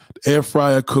 Oh yeah, the air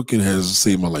fryer cooking has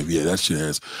saved my life. Yeah, that shit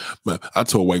has. But I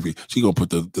told wifey she gonna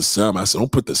put the salmon. I said,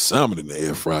 don't put the salmon in the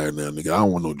air fryer now, nigga. I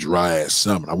don't want no dry ass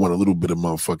salmon. I want a little bit of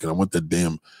motherfucking. I want that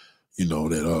damn, you know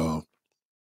that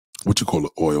what you call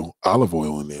it, olive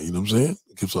oil in there. You know what I'm saying?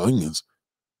 Give some onions.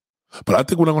 But I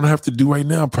think what I'm gonna have to do right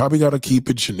now, I probably gotta keep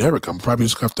it generic. I'm probably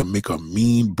just gonna have to make a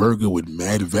mean burger with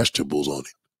mad vegetables on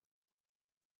it.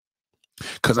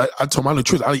 Cause I told my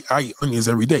truth, I eat onions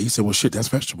every day. He said, well shit, that's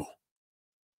vegetable.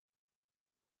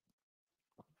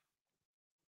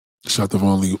 Shout to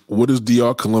Von Lee. What is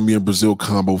DR, Colombia, and Brazil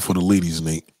combo for the ladies,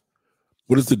 Nate?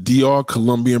 What is the DR,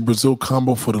 Colombia, and Brazil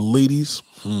combo for the ladies?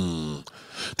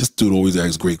 This dude always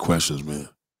asks great questions, man.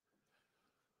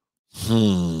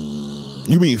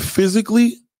 You mean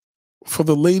physically for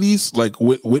the ladies? Like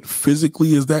what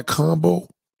physically is that combo?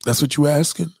 That's what you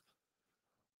asking?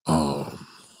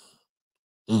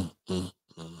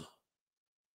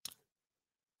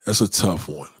 That's a tough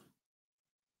one.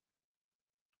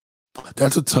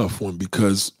 That's a tough one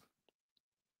because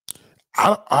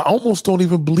I almost don't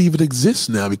even believe it exists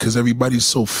now because everybody's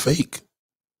so fake.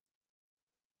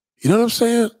 You know what I'm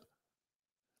saying?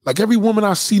 Like every woman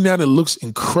I see now that looks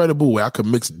incredible where I could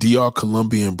mix DR,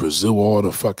 Colombia, and Brazil all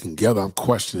the fucking together, I'm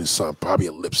questioning something. Probably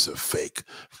her lips are fake.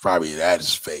 Probably that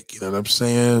is fake. You know what I'm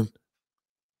saying?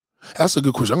 That's a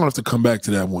good question. I'm going to have to come back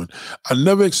to that one. I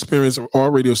never experienced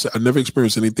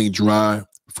anything dry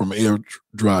from air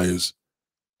dryers.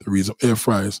 The reason air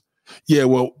fryers. Yeah,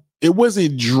 well, it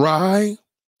wasn't dry,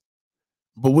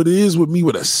 but what it is with me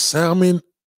with a salmon,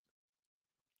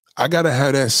 I gotta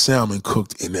have that salmon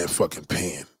cooked in that fucking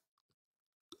pan.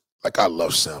 Like I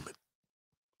love salmon.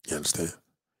 You understand?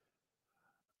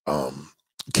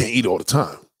 Can't eat all the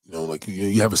time. You know, like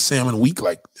you have a salmon week,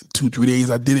 like 2-3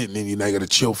 days I did it, and then you now gotta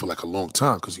chill for like a long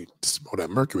time because you smell that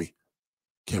mercury.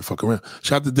 Can't fuck around.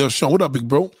 Shout out to Del Sean. What up, big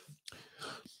bro?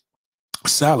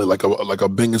 salad, like a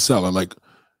bang of salad. Like,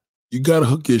 you gotta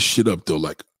hook your shit up though.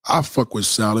 Like, I fuck with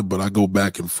salad, but I go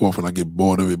back and forth and I get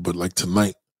bored of it. But like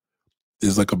tonight,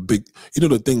 there's like a big,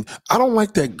 the thing. I don't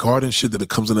like that garden shit that it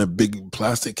comes in that big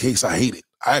plastic case. I hate it.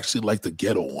 I actually like the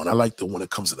ghetto one. I like the one that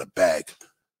comes in a bag.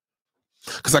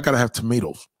 Because I gotta have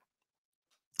tomatoes.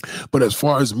 But as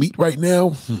far as meat right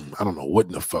now, I don't know what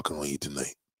in the fuck I'm gonna eat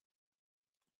tonight.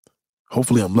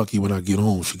 Hopefully I'm lucky when I get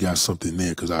home she got something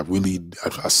there, because I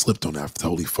slipped on that. I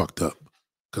totally fucked up.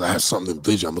 Because I have something in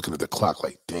vision. I'm looking at the clock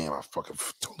like, damn, I fucking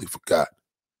totally forgot.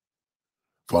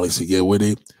 Finally said, yeah, where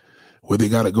they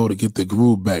gotta go to get the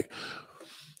groove back.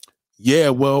 Yeah,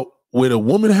 well, where the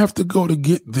woman have to go to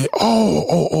get the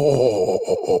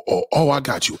I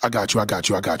got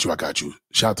you.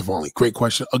 Shout out to Vonley. Great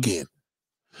question. Again,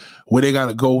 where they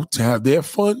gotta go to have their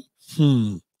fun?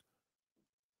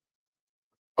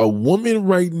 A woman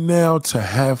right now to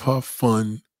have her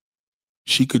fun,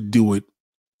 she could do it.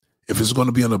 If it's going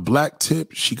to be on a black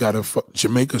tip, she got to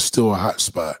Jamaica's still a hot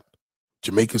spot.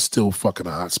 Jamaica's still fucking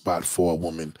a hot spot for a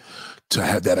woman to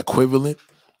have that equivalent.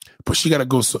 But she got to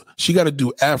go. She got to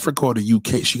do Africa or the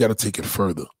UK. She got to take it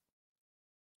further.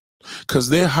 Because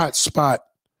their hot spot,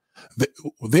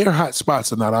 their hot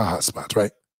spots are not our hot spots,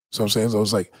 right? So I'm saying, so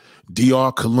it's like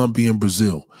DR, Colombia, and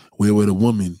Brazil. Where would a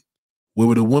woman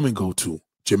go to?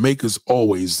 Jamaica's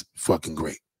always fucking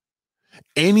great.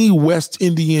 Any West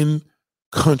Indian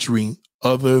country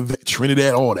other than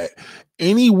Trinidad, all that.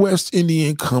 Any West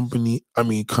Indian country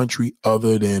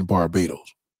other than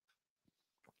Barbados.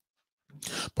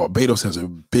 Barbados has a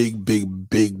big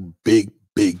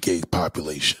gay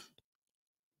population.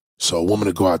 So a woman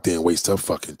to go out there and waste her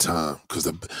fucking time, because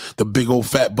the big old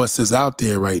fat busters out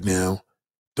there right now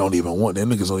don't even want them.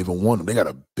 Niggas don't even want them. They got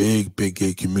a big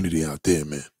gay community out there,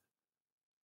 man.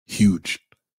 Huge.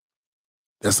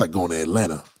 That's like going to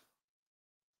Atlanta.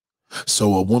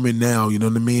 So a woman now, you know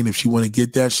what I mean? If she want to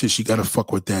get that shit, she got to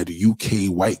fuck with that UK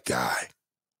white guy.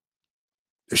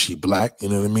 If she black, you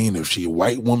know what I mean? If she a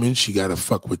white woman, she got to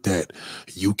fuck with that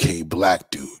UK black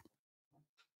dude.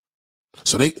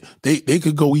 So they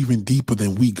could go even deeper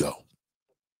than we go.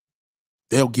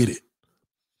 They'll get it.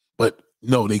 But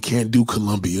no, they can't do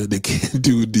Colombia. They can't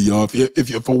do DR.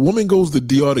 If a woman goes to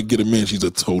DR to get a man, she's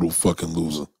a total fucking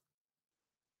loser.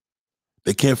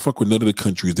 They can't fuck with none of the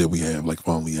countries that we have, like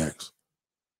Vonley asks.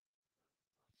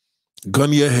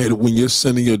 Gun your head when you're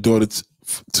sending your daughter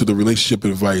to the relationship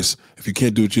advice. If you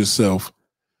can't do it yourself,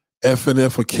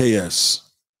 FNF or KS?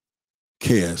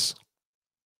 KS.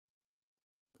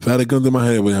 If I had a gun to my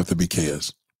head, it would have to be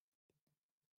KS.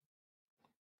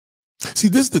 See,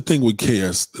 this is the thing with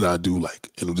KS that I do like,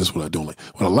 and this is what I don't like.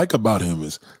 What I like about him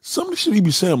is some of the shit he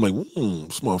be saying, I'm like,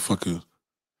 this motherfucker.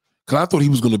 Because I thought he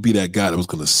was going to be that guy that was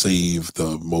going to save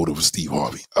the motive of Steve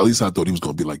Harvey. At least I thought he was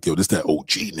going to be like, yo, this that OG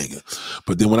nigga.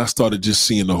 But then when I started just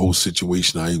seeing the whole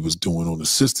situation, how he was doing on the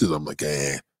sisters, I'm like,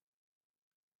 I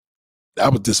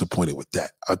was disappointed with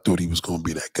that. I thought he was going to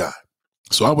be that guy.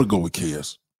 So I would go with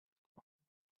KS.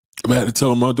 I had to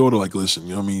tell my daughter, like, listen, you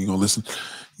know what I mean? You going to listen?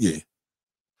 Yeah.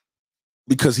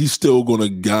 Because he's still going to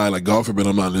guide, like, God forbid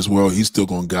I'm not in this world, he's still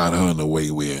going to guide her in a way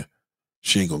where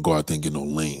she ain't going to go out there and get no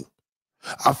lame.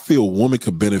 I feel women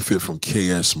could benefit from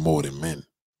KS more than men.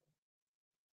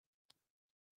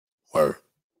 Word.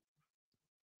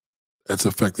 That's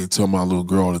a fact. They tell my little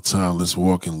girl all the time, let's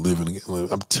walk and live.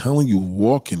 I'm telling you,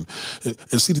 walking.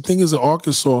 And see, the thing is in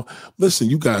Arkansas, listen,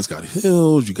 you guys got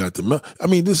hills, you got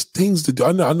there's things to do.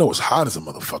 I know it's hot as a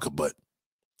motherfucker, but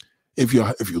if you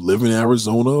live in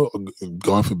Arizona,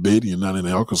 God forbid you're not in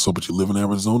Arkansas, but you live in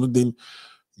Arizona, then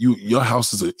your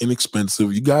houses are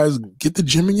inexpensive. You guys get the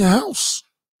gym in your house.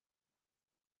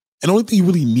 And the only thing you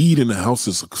really need in the house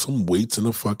is some weights and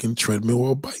a fucking treadmill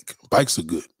or a bike. Bikes are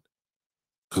good.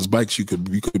 Because bikes you could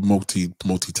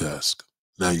multitask.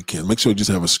 Now you can. Make sure you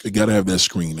just you gotta have that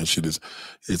screen. That shit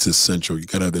it's essential. You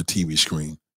gotta have that TV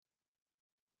screen.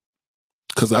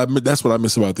 Because that's what I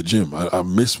miss about the gym. I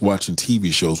miss watching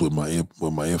TV shows with my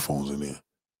earphones in there.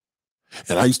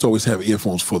 And I used to always have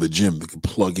earphones for the gym that could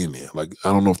plug in there. Like,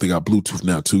 I don't know if they got Bluetooth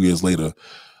now 2 years later,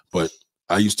 but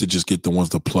I used to just get the ones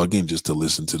to plug in just to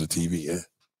listen to the TV. Yeah.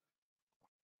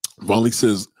 Vonley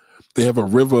says they have a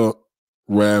river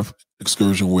raft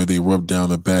excursion where they rub down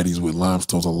the baddies with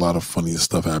limestones. A lot of funny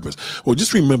stuff happens. Well,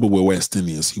 just remember we're West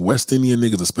Indians. See, West Indian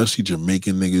niggas, especially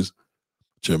Jamaican niggas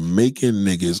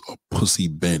are pussy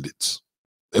bandits.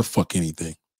 They'll fuck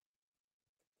anything.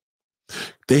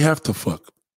 They have to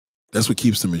fuck. That's what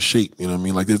keeps them in shape. You know what I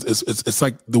mean? Like it's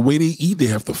like the way they eat, they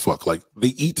have to fuck. Like they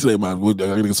eat today, man. I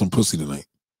gotta get some pussy tonight.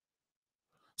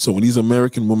 So when these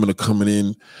American women are coming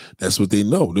in, that's what they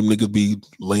know. Them niggas be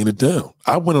laying it down.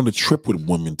 I went on a trip with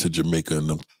women to Jamaica,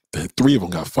 and three of them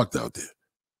got fucked out there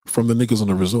from the niggas on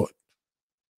the resort.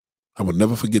 I would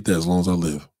never forget that as long as I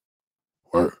live.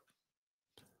 Word.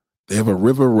 They have a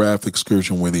river raft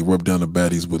excursion where they rub down the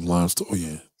baddies with limestone. Oh,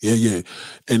 yeah.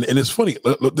 And it's funny.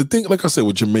 The thing, like I said,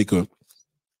 with Jamaica,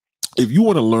 if you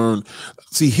want to learn,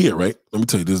 see here, right? Let me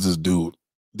tell you, there's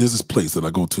this place that I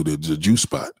go to, the juice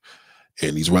spot,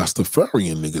 and these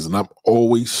Rastafarian niggas, and I'm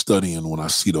always studying when I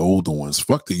see the older ones.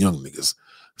 Fuck the young niggas.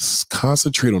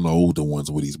 Concentrate on the older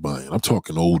ones, what he's buying. I'm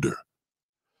talking older.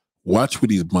 Watch what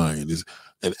he's buying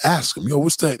and ask them, yo,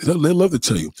 what's that? They love to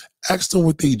tell you. Ask them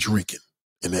what they drinking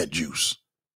in that juice.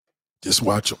 Just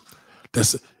watch them.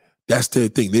 That's their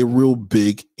thing. They're real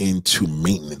big into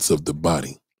maintenance of the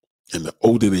body. And the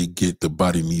older they get, the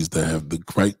body needs to have the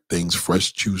right things,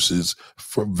 fresh juices,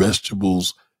 for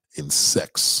vegetables, and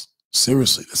sex.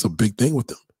 Seriously, that's a big thing with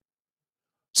them.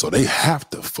 So they have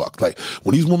to fuck. Like,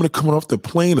 when these women are coming off the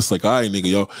plane, it's like, all right,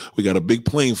 nigga, yo, we got a big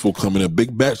plane full coming, a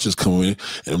big batch just coming in,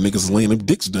 and them niggas laying them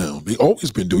dicks down. They always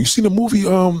been doing. You seen the movie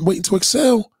Waiting to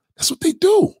Excel? That's what they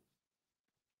do.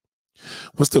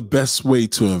 What's the best way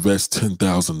to invest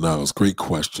 $10,000? Great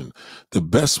question. The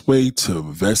best way to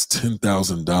invest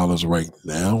 $10,000 right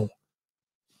now?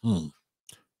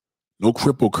 No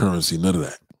cryptocurrency, none of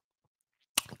that.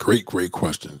 Great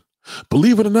question.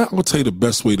 Believe it or not, I'm going to tell you the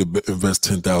best way to invest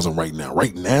 $10,000 right now.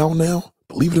 Right now,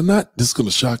 believe it or not, this is going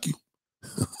to shock you.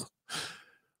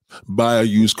 Buy a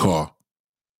used car.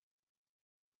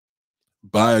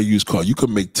 Buy a used car. You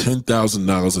can make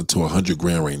 $10,000 into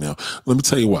 $100,000 right now. Let me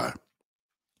tell you why.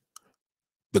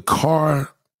 The car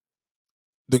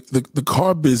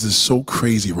business is so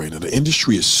crazy right now. The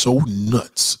industry is so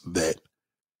nuts that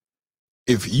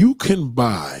if you can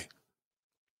buy,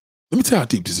 let me tell you how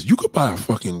deep this is. You could buy a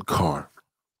fucking car.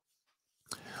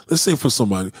 Let's say for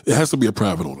somebody, it has to be a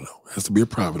private owner though. It has to be a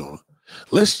private owner.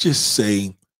 Let's just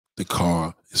say the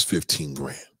car is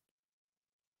 $15,000.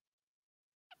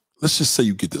 Let's just say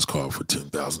you get this car for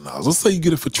 $10,000. Let's say you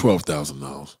get it for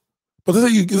 $12,000. But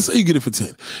let's say you get it for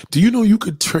 10. Do you know you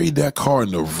could trade that car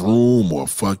in a Vroom or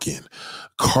fucking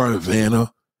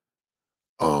Carvana,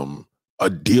 a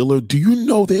dealer? Do you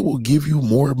know they will give you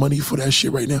more money for that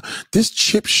shit right now? This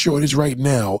chip shortage right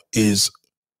now is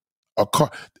a car.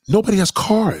 Nobody has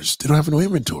cars. They don't have no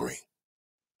inventory.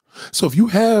 So if you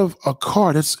have a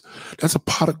car, that's a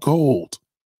pot of gold.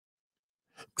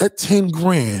 That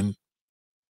 $10,000.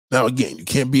 Now again, you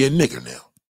can't be a nigger now.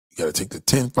 You got to take the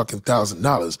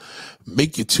 $10,000,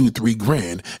 make your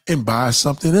 $2,000-3,000 and buy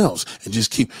something else and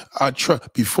just keep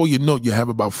before you know it, you have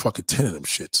about fucking 10 of them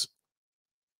shits.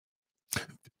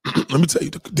 Let me tell you,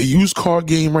 the used car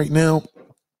game right now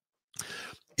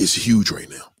is huge right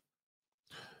now.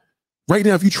 Right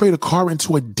now, if you trade a car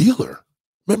into a dealer,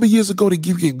 remember years ago they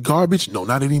give you garbage? No,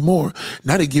 not anymore.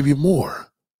 Now they give you more.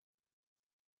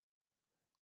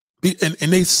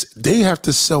 And they have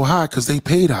to sell high because they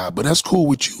paid high, but that's cool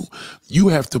with you. You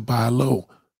have to buy low.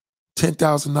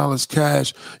 $10,000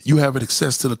 cash, you have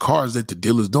access to the cars that the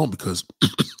dealers don't because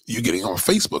you're getting on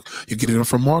Facebook. You're getting it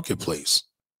from Marketplace.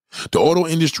 The auto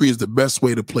industry is the best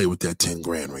way to play with that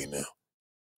 $10,000 right now.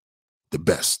 The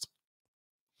best.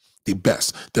 The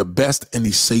best and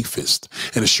the safest.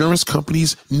 And insurance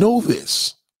companies know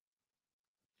this.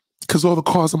 Because all the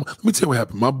cars, let me tell you what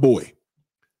happened. My boy,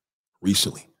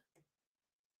 recently,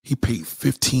 he paid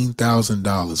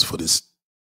 $15,000 for this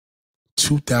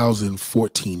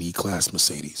 2014 E-Class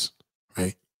Mercedes,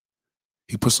 right?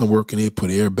 He put some work in there,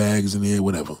 put airbags in there,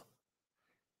 whatever.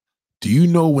 Do you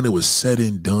know when it was said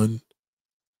and done,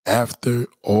 after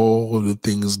all of the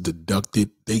things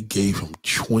deducted, they gave him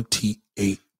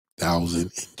 $28,000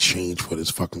 and change for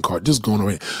this fucking car? Just going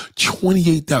around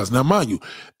 $28,000. Now, mind you,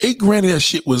 $8,000 of that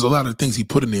shit was a lot of things he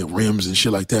put in there, rims and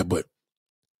shit like that, but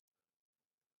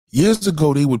years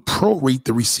ago, they would prorate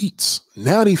the receipts.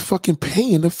 Now they fucking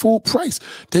paying the full price.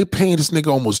 They paying this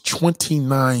nigga almost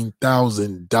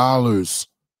 $29,000.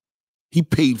 He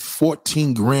paid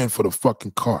 $14,000 for the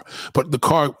fucking car. But the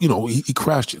car, you know, he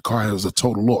crashed it. The car has a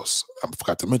total loss. I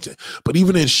forgot to mention it. But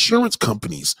even insurance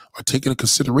companies are taking into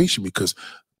consideration because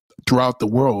throughout the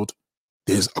world,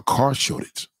 there's a car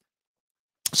shortage.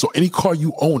 So any car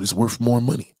you own is worth more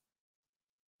money.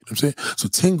 You know what I'm saying? So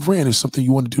 $10,000 is something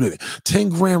you want to do today.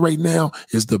 $10,000 right now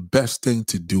is the best thing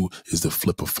to do is to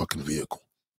flip a fucking vehicle.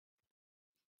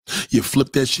 You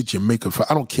flip that shit, you make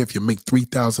I don't care if you make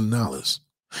 $3,000.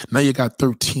 Now you got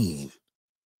 13.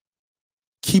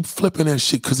 Keep flipping that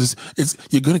shit because it's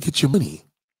you're gonna get your money.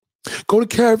 Go to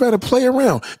Caravana, play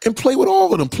around, and play with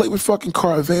all of them. Play with fucking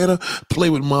Caravana, play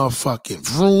with motherfucking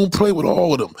Vroom, play with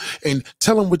all of them, and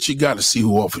tell them what you got to see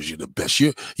who offers you the best.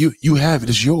 You have it.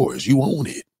 It's yours. You own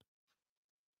it.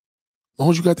 As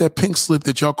long as you got that pink slip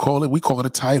that y'all call it, we call it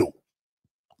a title.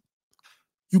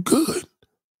 You good.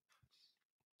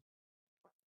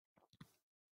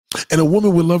 And a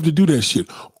woman would love to do that shit.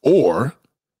 Or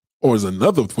is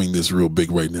another thing that's real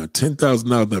big right now, $10,000.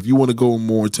 Now, if you want to go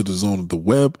more into the zone of the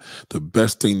web, the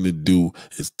best thing to do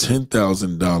is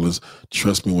 $10,000.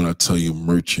 Trust me when I tell you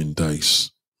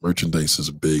merchandise. Merchandise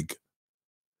is big.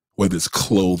 Whether it's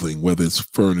clothing, whether it's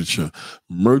furniture,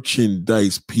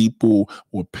 merchandise, people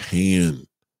were paying.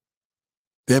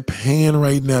 They're paying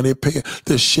right now. They're paying.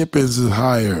 The shipping is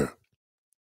higher.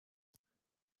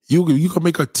 You can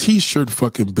make a t-shirt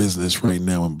fucking business right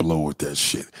now and blow with that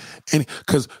shit. And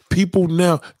because people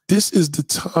now, this is the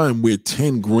time where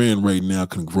 10 grand right now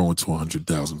can grow into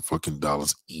 $100,000 fucking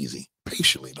dollars easy.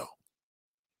 Patiently though.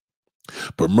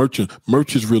 But merch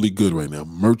is really good right now.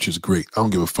 Merch is great. I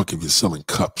don't give a fuck if you're selling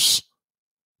cups.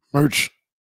 Merch.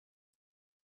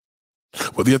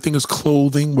 Whether your thing is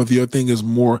clothing, whether your thing is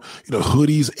more,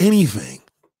 hoodies, anything.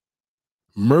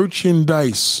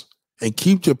 Merchandise. And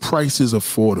keep your prices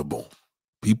affordable.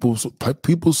 People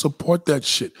support that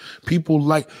shit. People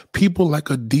like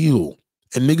a deal.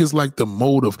 And niggas like the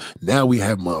motive. Now we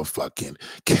have motherfucking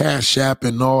Cash App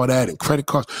and all that and credit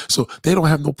cards. So they don't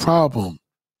have no problem.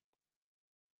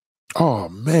 Oh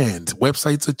man,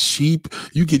 websites are cheap.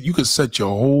 You can set your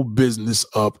whole business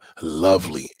up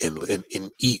lovely and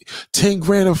eat 10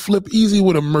 grand and flip easy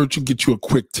with a merch and get you a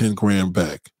quick 10 grand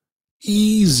back.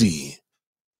 Easy.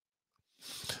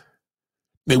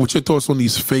 Now, what's your thoughts on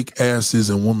these fake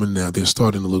asses and women now? They're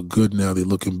starting to look good now. They're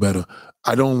looking better.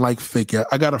 I don't like fake ass.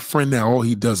 I got a friend now. All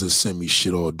he does is send me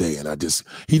shit all day. And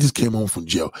he just came home from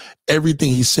jail. Everything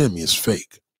he sent me is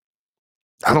fake.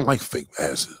 I don't like fake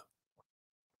asses.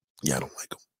 Yeah, I don't like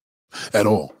them at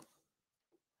all.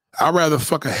 I'd rather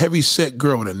fuck a heavy set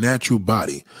girl with a natural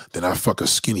body than I fuck a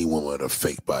skinny woman with a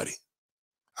fake body.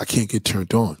 I can't get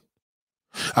turned on.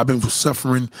 I've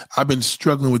been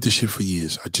struggling with this shit for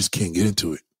years. I just can't get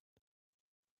into it.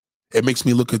 It makes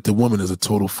me look at the woman as a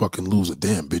total fucking loser.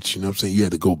 Damn, bitch, you know what I'm saying? You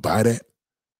had to go buy that?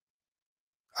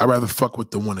 I'd rather fuck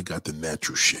with the one that got the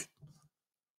natural shit.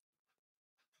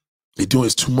 They're doing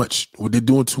it's too much. They're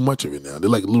doing too much of it now. They're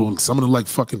like some of them like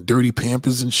fucking dirty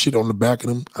Pampers and shit on the back of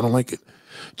them. I don't like it.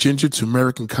 Ginger,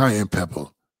 turmeric, and cayenne pepper.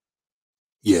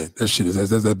 Yeah, that shit that's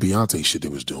that Beyonce shit they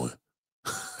was doing.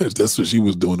 That's what she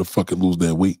was doing to fucking lose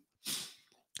that weight.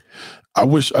 I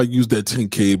wish I used that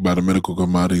 $10K by the medical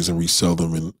commodities and resell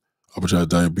them in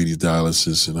diabetes,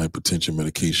 dialysis, and hypertension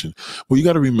medication. Well, you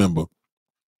got to remember,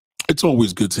 it's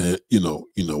always good to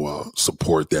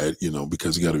support that,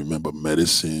 because you got to remember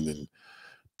medicine and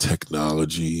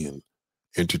technology and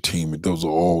entertainment. Those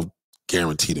are all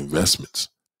guaranteed investments.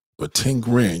 But 10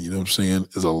 grand, you know what I'm saying,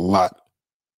 is a lot.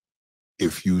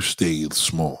 If you stay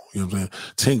small, you know what I'm saying?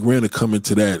 10 grand to come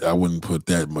into that, I wouldn't put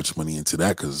that much money into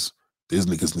that because these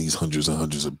niggas need hundreds and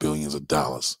hundreds of billions of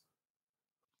dollars.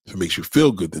 If it makes you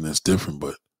feel good, then that's different.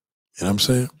 But, you know what I'm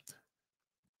saying?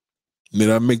 And then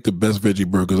I make the best veggie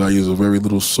burgers. I use a very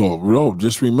little salt. Bro,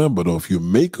 just remember, though, if you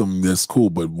make them, that's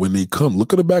cool. But when they come,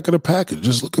 look at the back of the package.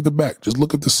 Just look at the back. Just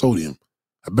look at the sodium.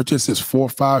 I bet you it says 4,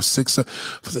 5, 6.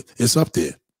 It's up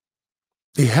there.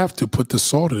 They have to put the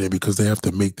salt in there because they have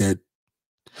to make that.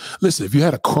 Listen, if you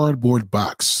had a cardboard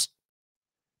box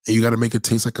and you got to make it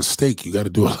taste like a steak, you got to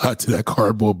do a lot to that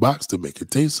cardboard box to make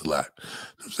it taste a lot. You know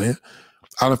what I'm saying?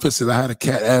 Oliver said, I had a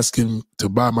cat asking to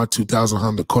buy my 2000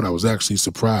 Honda Accord. I was actually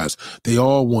surprised. They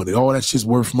all wanted. All that shit's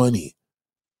worth money.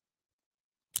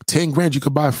 10 grand, you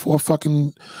could buy four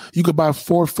fucking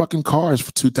cars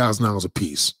for $2,000 a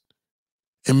piece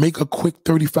and make a quick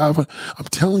 3,500. I'm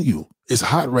telling you, it's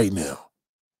hot right now.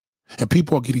 And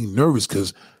people are getting nervous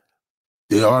because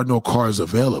there are no cars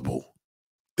available.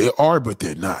 There are, but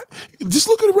they're not. Just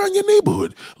look at around your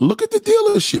neighborhood. Look at the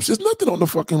dealerships. There's nothing on the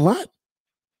fucking lot.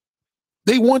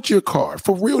 They want your car.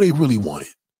 For real, they really want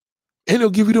it. And they'll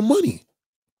give you the money.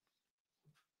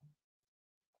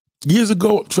 Years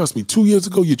ago, trust me, 2 years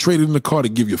ago, you traded in the car to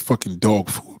give you fucking dog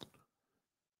food.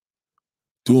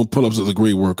 Doing pull-ups is a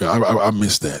great workout. I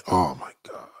miss that. Oh, my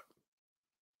God.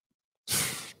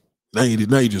 Now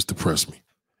you just depressed me.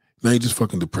 Now you just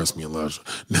fucking depressed me, Elijah.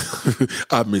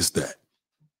 I miss that.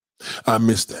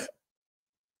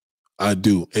 I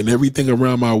do. And everything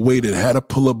around my way that had a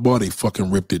pull-up bar, they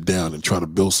fucking ripped it down and tried to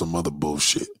build some other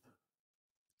bullshit.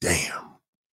 Damn.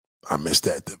 I miss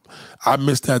that. Let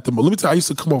me tell you, I used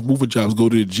to come off moving jobs, go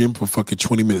to the gym for fucking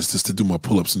 20 minutes just to do my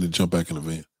pull-ups and then jump back in the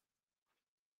van.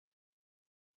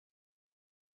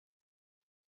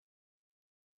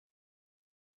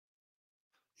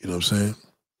 You know what I'm saying?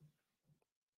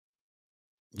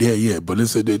 Yeah, but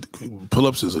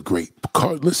pull-ups is a great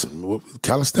listen,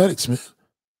 calisthenics, man.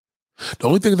 The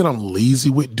only thing that I'm lazy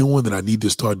with doing that I need to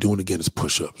start doing again is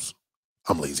push-ups.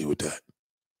 I'm lazy with that.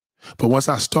 But once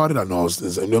I started, I know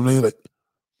you know what I mean? Like,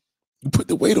 you put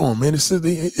the weight on, man.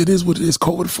 It is what it is.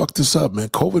 COVID fucked this up, man.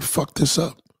 COVID fucked this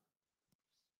up.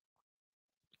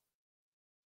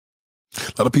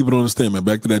 A lot of people don't understand, man.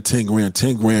 Back to that 10 grand.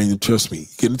 10 grand, trust me.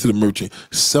 Get into the merchant.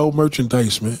 Sell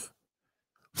merchandise, man.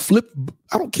 Flip.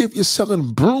 I don't care if you're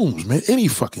selling brooms, man. Any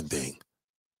fucking thing.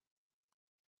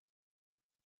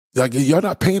 Like, y'all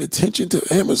not paying attention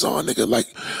to Amazon, nigga. Like,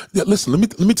 yeah, listen,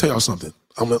 let me tell y'all something.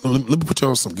 Let me put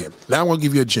y'all on some game. Now I want to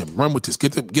give you a gem. Run with this.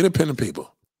 Get a pen and paper.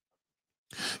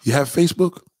 You have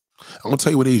Facebook? I'm going to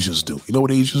tell you what Asians do. You know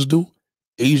what Asians do?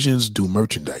 Asians do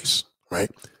merchandise,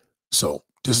 right? So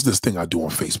this is this thing I do on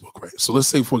Facebook, right? So let's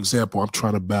say, for example, I'm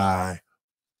trying to buy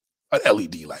an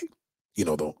LED light. You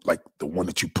know, the one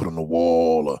that you put on the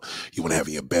wall or you want to have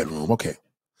in your bedroom. Okay.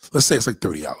 Let's say it's like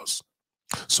 $30.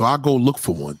 So I go look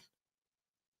for one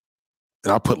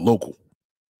and I put local.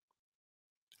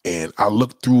 And I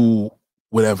look through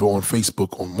whatever on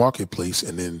Facebook on Marketplace,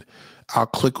 and then I'll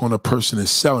click on the person that's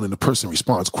selling and the person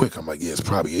responds quick. I'm like, yeah, it's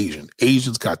probably Asian.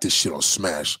 Asians got this shit on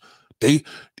Smash.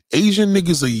 Asian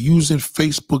niggas are using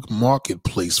Facebook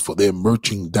Marketplace for their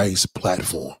merchandise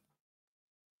platform.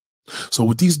 So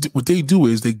what they do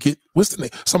is they get, what's the name?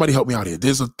 Somebody help me out here.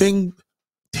 There's a thing,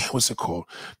 damn, what's it called?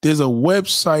 There's a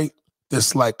website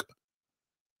that's like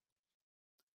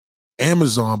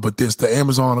Amazon, but there's the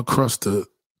Amazon across the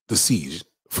seas.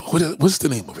 What's the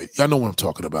name of it? Y'all know what I'm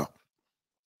talking about.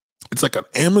 It's like an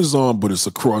Amazon, but it's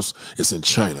in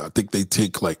China. I think they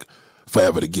take like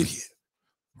forever to get here,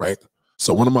 right?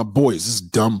 So one of my boys, this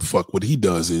dumb fuck, what he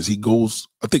does is he goes,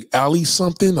 I think Ali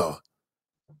something, or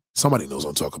somebody knows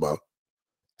what I'm talking about.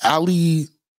 Ali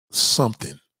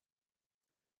something.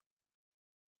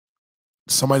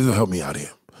 Somebody will help me out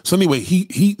here. So anyway,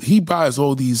 he buys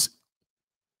all these.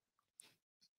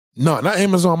 No, not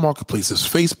Amazon Marketplace. It's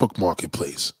Facebook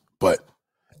Marketplace. But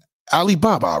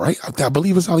Alibaba, right? I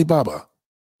believe it's Alibaba.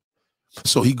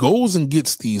 So he goes and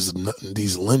gets these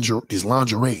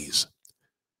lingeries.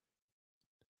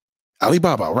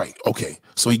 Alibaba, right? Okay.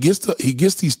 So he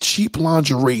gets these cheap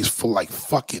lingeries for like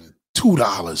fucking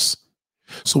 $2.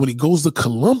 So when he goes to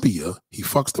Colombia, he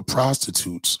fucks the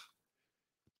prostitutes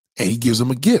and he gives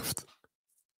them a gift.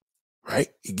 Right?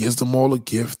 He gives them all a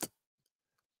gift.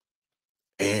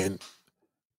 And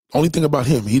only thing about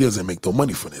him, he doesn't make no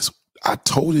money for this. I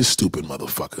told this stupid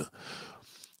motherfucker,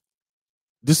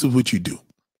 this is what you do.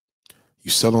 You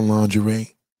sell on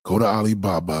lingerie, go to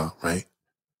Alibaba, right?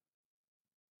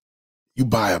 You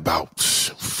buy about,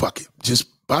 fuck it.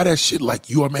 Just buy that shit like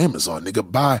you on Amazon,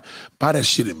 nigga. Buy that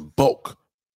shit in bulk.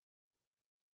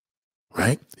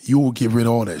 Right? You will get rid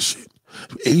of all that shit.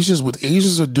 What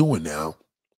Asians are doing now,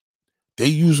 they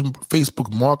use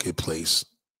Facebook Marketplace.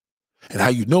 And how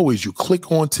you know is you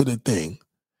click onto the thing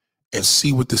and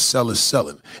see what the seller's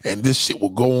selling. And this shit will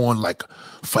go on like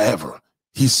forever.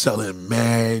 He's selling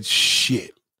mad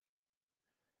shit.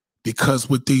 Because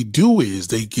what they do is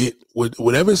they get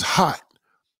whatever's hot,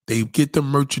 they get the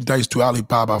merchandise to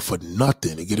Alibaba for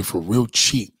nothing. They get it for real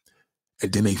cheap.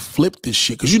 And then they flip this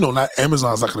shit. Because you know,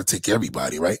 Amazon's not going to take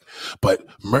everybody, right? But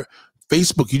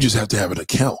Facebook, you just have to have an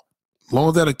account. As long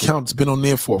as that account's been on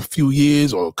there for a few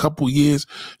years or a couple years,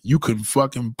 you can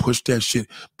fucking push that shit.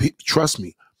 Trust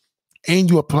me.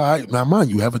 And you apply, now mind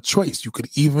you have a choice. You could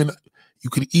even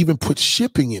put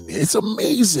shipping in there. It's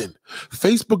amazing.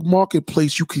 Facebook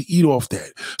Marketplace, you can eat off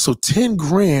that. So 10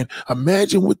 grand,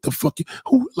 imagine what the fuck,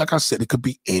 like I said, it could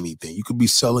be anything. You could be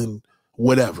selling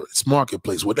whatever. It's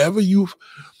Marketplace. Whatever you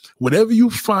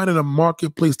find in a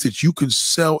marketplace that you can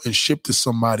sell and ship to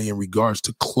somebody in regards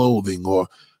to clothing or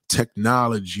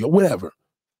technology or whatever,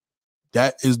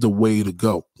 that is the way to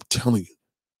go. I'm telling you.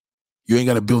 You ain't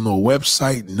got to build no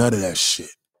website, none of that shit.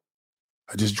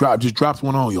 I just dropped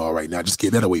one on y'all right now. Just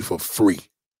get that away for free.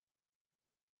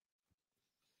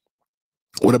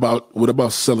 What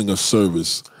about selling a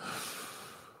service?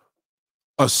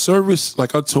 A service,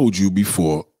 like I told you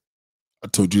before, I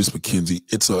told you this, Mackenzie,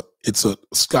 it's a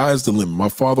sky's the limit. My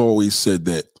father always said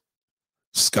that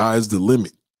sky's the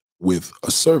limit with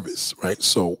a service, right?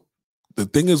 So the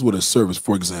thing is with a service,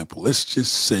 for example, let's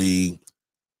just say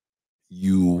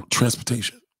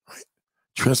transportation, right?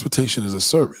 Transportation is a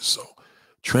service. So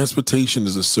transportation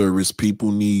is a service.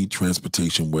 People need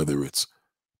transportation, whether it's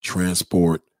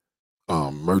transport,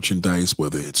 merchandise,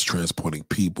 whether it's transporting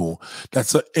people.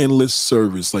 That's an endless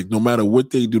service. Like no matter what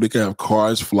they do, they can have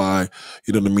cars fly.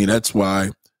 You know what I mean? That's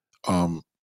why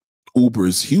Uber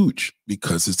is huge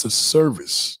because it's a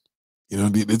service. You know,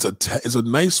 it's a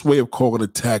nice way of calling a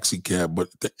taxi cab, but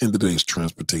at the end of the day, it's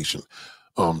transportation.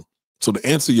 So to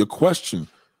answer your question,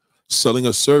 selling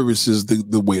a service is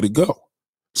the way to go.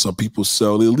 Some people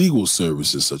sell illegal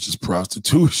services such as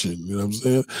prostitution, you know what I'm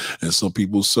saying? And some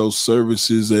people sell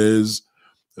services as,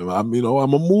 I'm a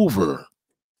mover.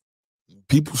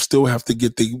 People still have to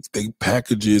get their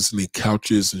packages and their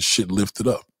couches and shit lifted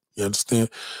up. You understand?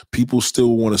 People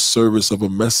still want a service of a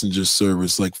messenger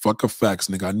service, like fuck a fax,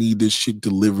 nigga. I need this shit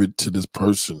delivered to this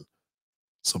person.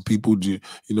 Some people do,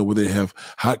 where they have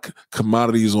hot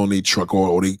commodities on their truck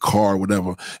or their car, or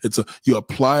whatever. You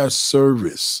apply a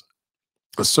service.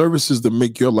 A service is to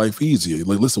make your life easier.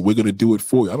 Like, listen, we're gonna do it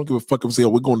for you. I don't give a fuck if we say,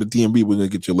 we're going to DMV, we're gonna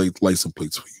get your license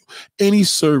plates for you. Any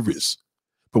service.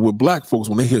 But with black folks,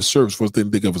 when they hear service, first thing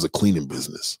they think of is a cleaning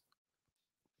business.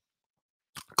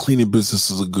 Cleaning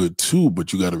businesses are good too,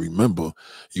 but you got to remember,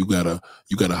 you gotta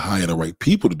hire the right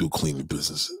people to do cleaning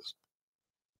businesses.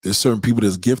 There's certain people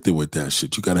that's gifted with that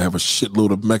shit. You got to have a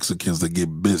shitload of Mexicans that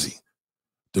get busy.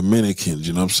 Dominicans,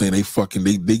 you know what I'm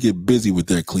saying? They get busy with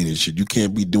that cleaning shit. You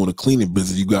can't be doing a cleaning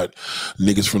business. You got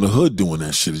niggas from the hood doing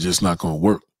that shit. It's just not gonna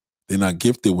work. They're not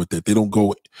gifted with that. They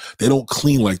don't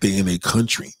clean like they in their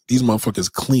country. These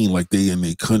motherfuckers clean like they in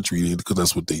their country because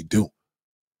that's what they do.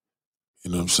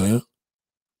 You know what I'm saying?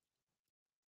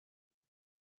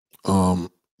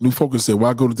 New Focus said,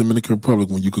 why go to Dominican Republic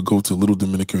when you could go to Little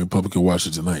Dominican Republic in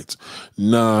Washington Heights?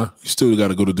 Nah, you still got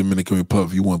to go to Dominican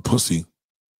Republic if you want pussy.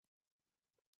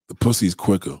 The pussy's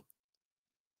quicker.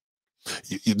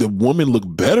 The woman look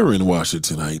better in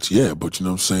Washington Heights, yeah, but you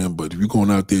know what I'm saying? But if you're going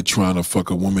out there trying to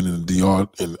fuck a woman in the DR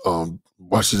in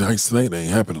Washington Heights tonight, it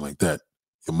ain't happening like that.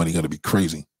 Your money got to be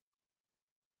crazy.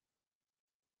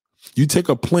 You take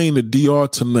a plane to DR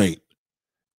tonight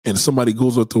and somebody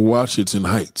goes up to Washington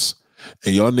Heights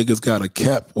and y'all niggas got a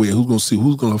cap where who's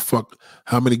going to fuck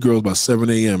how many girls by 7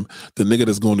 a.m., the nigga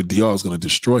that's going to DR is going to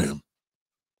destroy him.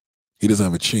 He doesn't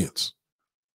have a chance.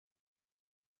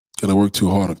 Gonna work too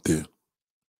hard up there.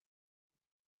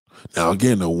 Now,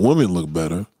 again, the women look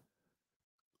better,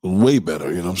 way better,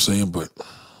 you know what I'm saying? But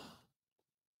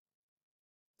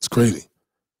it's crazy.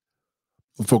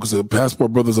 Focus on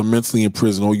Passport Brothers are mentally in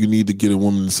prison. All you need to get a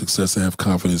woman to success and have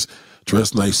confidence,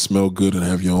 dress nice, smell good, and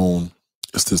have your own.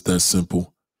 It's just that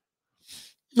simple.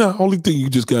 Now, only thing you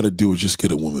just got to do is just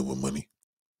get a woman with money.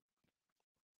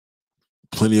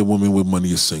 Plenty of women with money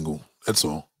is single. That's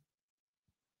all.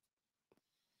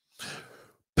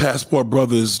 Passport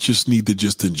Brothers just need to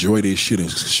just enjoy their shit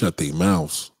and shut their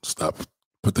mouths. Stop.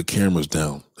 Put the cameras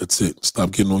down. That's it.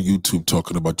 Stop getting on YouTube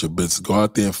talking about your business. Go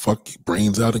out there and fuck your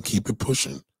brains out and keep it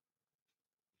pushing.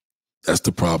 That's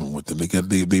the problem with them.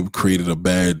 They've created a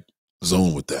bad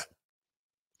zone with that.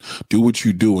 Do what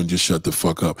you do and just shut the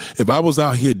fuck up. If I was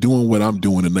out here doing what I'm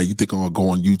doing tonight, you think I'm going to go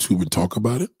on YouTube and talk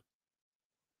about it?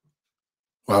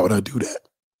 Why would I do that?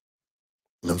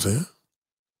 You know what I'm saying?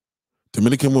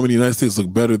 Dominican women in the United States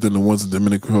look better than the ones in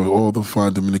Dominican. All the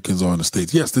fine Dominicans are in the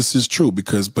States. Yes, this is true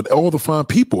but all the fine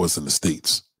people is in the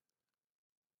States.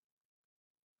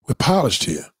 We're polished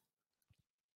here.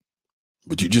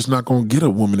 But you're just not going to get a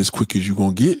woman as quick as you're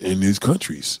going to get in these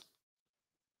countries.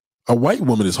 A white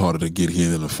woman is harder to get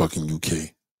here than a fucking UK.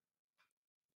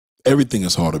 Everything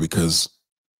is harder because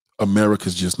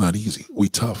America's just not easy. We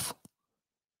tough.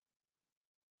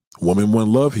 Women want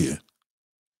love here.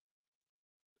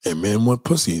 And men want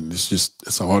pussy, and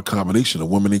it's a hard combination. A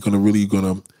woman ain't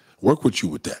gonna work with you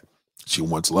with that. She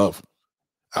wants love.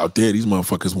 Out there, these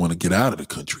motherfuckers want to get out of the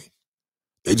country.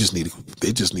 They just need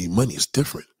money. It's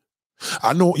different.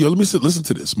 I know. Let me listen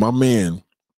to this. My man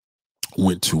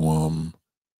went to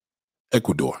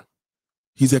Ecuador.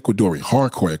 He's Ecuadorian,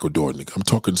 hardcore Ecuadorian. I'm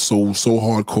talking so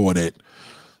hardcore that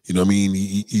you know what I mean.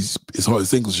 His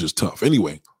English is tough.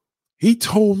 Anyway, he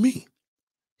told me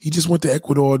he just went to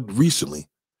Ecuador recently.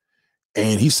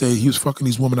 And he said he was fucking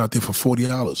these women out there for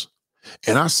 $40.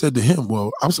 And I said to him,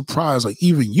 well, I'm surprised, like,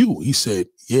 even you. He said,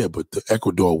 yeah, but the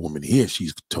Ecuador woman here,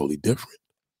 she's totally different.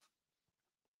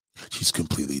 She's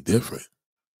completely different.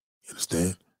 You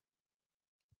understand?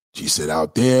 She said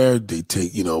out there, they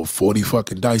take, 40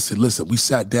 fucking dice. Said, listen, we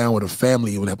sat down with a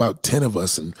family with about 10 of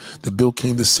us, and the bill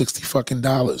came to $60 fucking.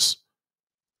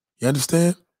 You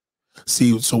understand?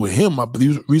 See, so with him,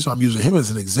 the reason I'm using him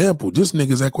as an example, this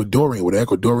nigga's Ecuadorian with an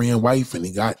Ecuadorian wife, and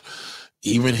he got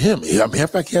even him. In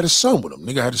fact, he had a son with him.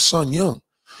 Nigga had a son young.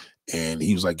 And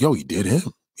he was like, yo, he did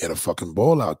him. He had a fucking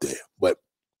ball out there. But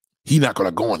he not going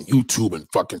to go on YouTube and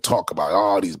fucking talk about,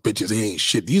 oh, these bitches, they ain't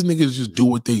shit. These niggas just do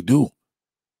what they do.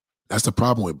 That's the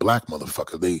problem with black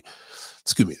motherfuckers.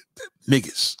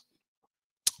 Niggas.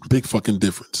 Big fucking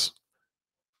difference.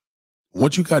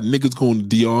 Once you got niggas going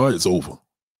to DR, it's over.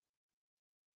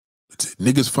 That's it.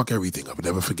 Niggas fuck everything up.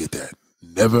 Never forget that.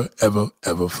 Never, ever,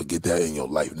 ever forget that in your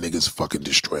life. Niggas fucking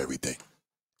destroy everything.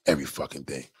 Every fucking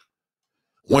thing.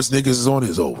 Once niggas is on,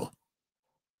 it's over.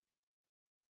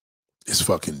 It's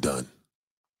fucking done.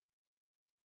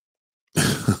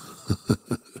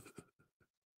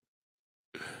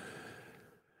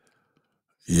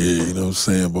 Yeah, you know what I'm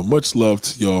saying? But much love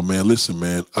to y'all, man. Listen,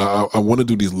 man, I want to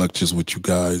do these lectures with you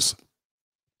guys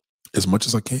as much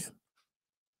as I can.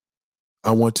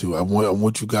 I want to. I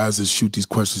want you guys to shoot these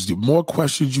questions. The more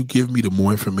questions you give me, the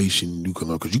more information you can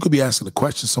learn. Because you could be asking a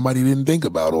question somebody didn't think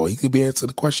about, or he could be answering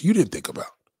a question you didn't think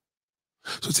about.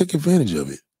 So take advantage of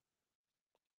it.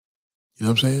 You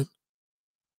know what I'm saying?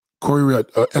 Corey,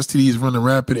 STDs running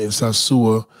rapid in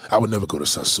Sasua. I would never go to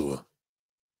Sasua.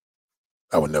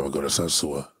 I would never go to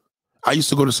Sasua. I used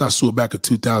to go to Sasua back in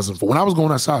 2004. When I was going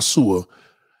to Sasua,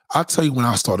 I'll tell you when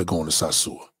I started going to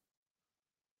Sasua.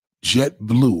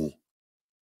 JetBlue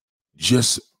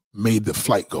just made the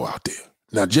flight go out there.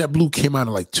 Now, JetBlue came out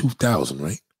in like 2000,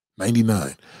 right?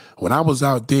 99. When I was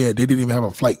out there, they didn't even have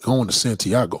a flight going to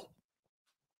Santiago.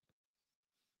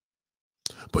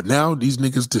 But now these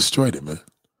niggas destroyed it, man.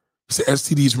 The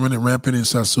STDs running rampant in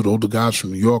Sasua. The older guys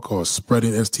from New York are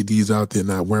spreading STDs out there,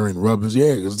 not wearing rubbers.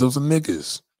 Yeah, because those are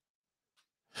niggas.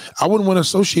 I wouldn't want to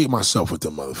associate myself with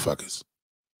them motherfuckers.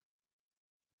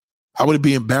 I would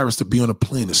be embarrassed to be on a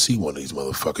plane to see one of these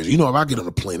motherfuckers. You know, if I get on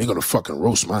a plane, they're going to fucking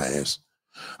roast my ass.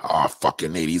 Oh,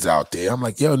 fucking ladies out there. I'm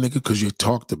like, yo, nigga, because you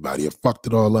talked about it. You fucked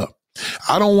it all up.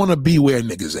 I don't want to be where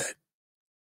niggas at.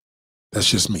 That's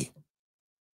just me.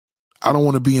 I don't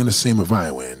want to be in the same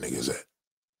environment where niggas at.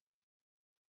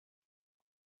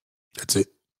 That's it.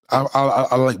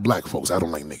 I like black folks. I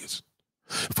don't like niggas.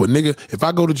 If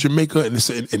I go to Jamaica and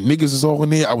niggas is all in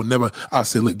there, I'll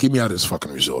say, look, get me out of this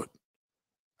fucking resort.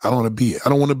 I don't want to be here. I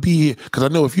don't want to be here because I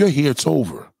know if you're here, it's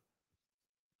over.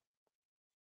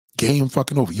 Game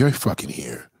fucking over. You're fucking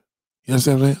here. You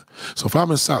understand what I'm saying? So if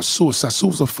I'm in Sasua's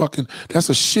that's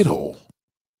a shithole.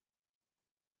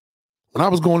 When I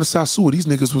was going to Sasua, these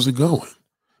niggas wasn't going.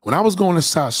 When I was going to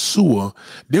Sasua,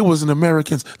 there wasn't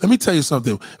Americans. Let me tell you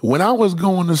something. When I was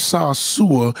going to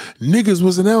Sasua, niggas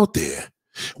wasn't out there.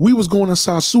 We was going to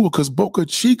Sasua because Boca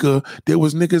Chica, there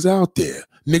was niggas out there.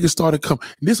 Niggas started coming.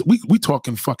 We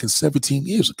talking fucking 17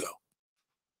 years ago.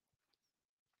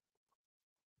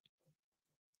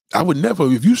 I would never,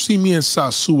 if you see me in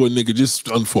Sasua, nigga, just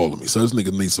unfollow me. So this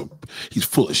nigga he's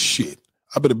full of shit.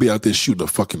 I better be out there shooting a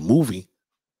fucking movie.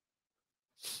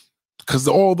 Because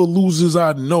all the losers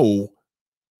I know,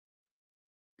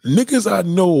 niggas I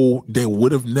know that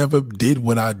would have never did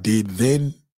what I did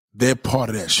then, they're part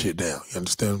of that shit now. You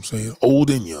understand what I'm saying? Old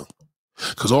and young.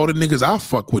 Because all the niggas I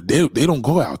fuck with, they don't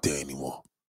go out there anymore.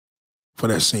 For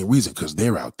that same reason, because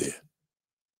they're out there.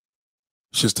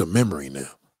 It's just a memory now.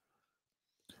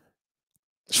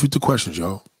 Shoot the questions,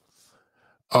 y'all.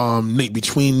 Nate,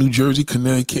 between New Jersey,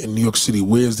 Connecticut, and New York City,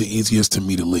 where's the easiest to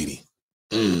meet a lady?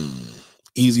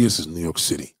 Easiest is New York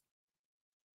City.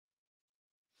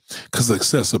 Because of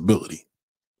accessibility.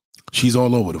 She's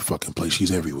all over the fucking place.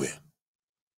 She's everywhere.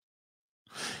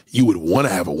 You would want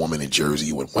to have a woman in Jersey.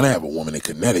 You would want to have a woman in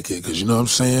Connecticut because, you know what I'm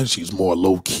saying? She's more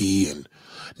low-key and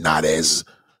not as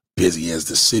busy as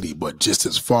the city. But just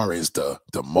as far as the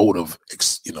mode of,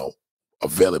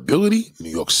 availability, New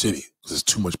York City. Because there's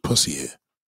too much pussy here.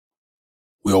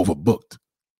 We're overbooked.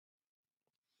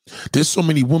 There's so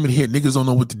many women here, niggas don't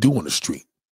know what to do on the street.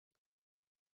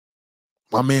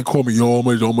 My man called me, yo,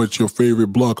 how much your favorite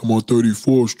block? I'm on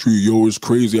 34th Street. Yo, it's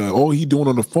crazy. All he doing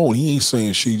on the phone, he ain't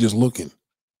saying shit, just looking.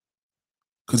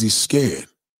 Because he's scared.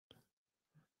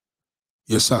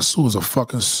 Yes, Sasua's a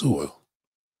fucking sewer.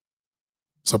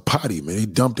 It's a potty,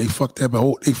 man. They fucked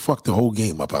the whole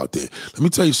game up out there. Let me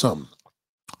tell you something.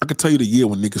 I can tell you the year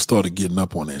when niggas started getting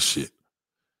up on that shit.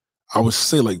 I would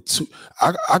say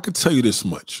I could tell you this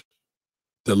much.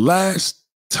 The last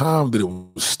time that it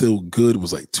was still good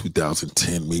was like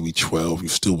 2010, maybe 12. You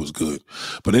still was good.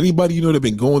 But anybody that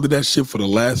been going to that shit for the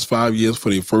last 5 years for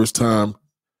their first time,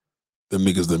 them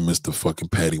niggas that missed the fucking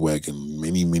paddy wagon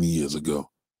many, many years ago.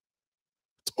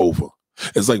 It's over.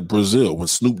 It's like Brazil. When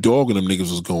Snoop Dogg and them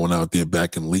niggas was going out there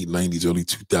back in late 90s, early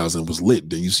 2000s, was lit.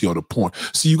 Then you see all the porn.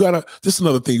 So this is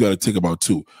another thing you gotta think about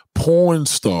too. Porn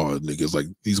star niggas, like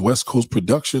these West Coast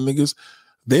production niggas,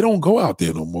 they don't go out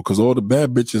there no more because all the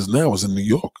bad bitches now is in New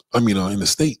York. In the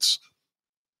States.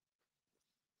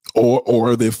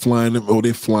 Or they're flying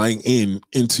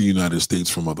into the United States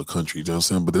from other countries, you know what I'm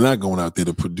saying? But they're not going out there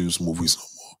to produce movies no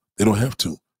more. They don't have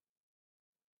to.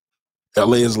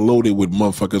 LA is loaded with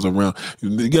motherfuckers around.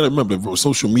 You gotta remember,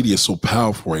 social media is so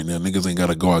powerful right now. Niggas ain't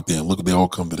gotta go out there and look. They all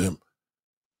come to them.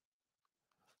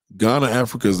 Ghana,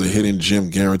 Africa is the hidden gem.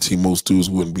 Guarantee most dudes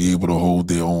wouldn't be able to hold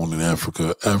their own in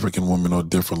Africa. African women are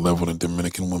different level than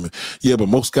Dominican women. Yeah, but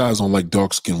most guys don't like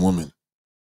dark-skinned women.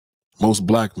 Most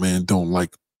black men don't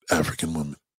like African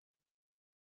women.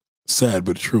 Sad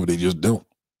but true. They just don't.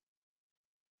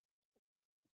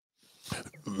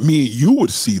 Me, you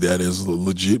would see that as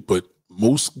legit, but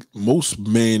most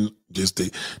men just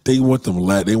they want them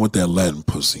Latin. They want that Latin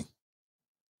pussy.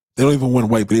 They don't even want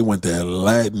white, but they want that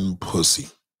Latin pussy.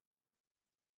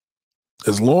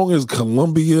 As long as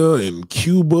Colombia and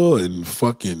Cuba and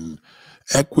fucking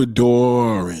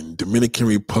Ecuador and Dominican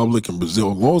Republic and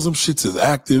Brazil, as long as them shits is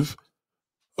active,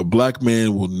 a black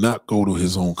man will not go to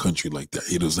his own country like that.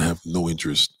 He doesn't have no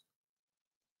interest.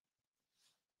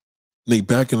 Nate,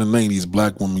 back in the 90s,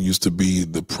 black women used to be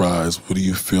the prize. What do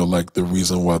you feel like the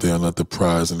reason why they are not the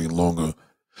prize any longer?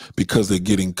 Because they're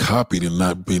getting copied and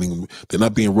they're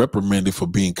not being reprimanded for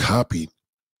being copied.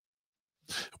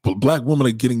 But black women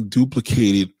are getting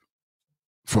duplicated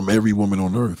from every woman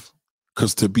on earth.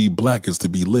 Because to be black is to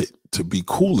be lit. To be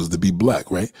cool is to be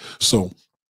black, right? So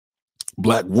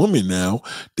black women now,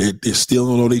 they're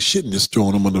stealing all their shit and just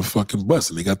throwing them on the fucking bus.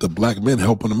 And they got the black men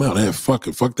helping them out. Hey, fuck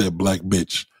it. Fuck that black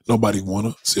bitch. Nobody want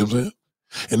her. See what I'm saying?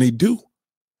 And they do.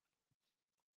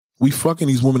 We fucking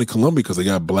these women in Colombia because they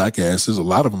got black asses. A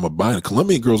lot of them are buying it.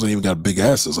 Colombian girls ain't even got big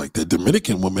asses like that.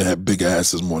 Dominican women have big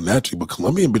asses more naturally, but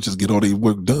Colombian bitches get all their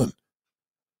work done.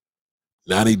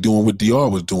 Now they doing what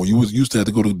DR was doing. You used to have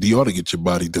to go to DR to get your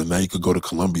body done. Now you could go to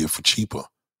Colombia for cheaper.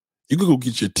 You could go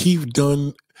get your teeth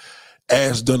done,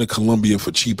 ass done in Colombia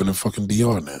for cheaper than fucking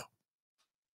DR now.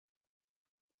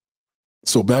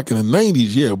 So back in the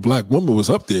 90s, yeah, black woman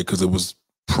was up there because it was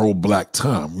pro-black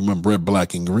time. Remember red,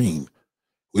 black, and green.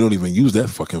 We don't even use that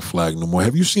fucking flag no more.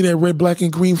 Have you seen that red, black,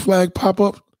 and green flag pop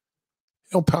up?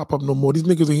 It don't pop up no more. These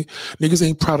niggas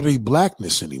ain't proud of their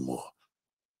blackness anymore.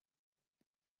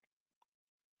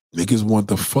 Niggas want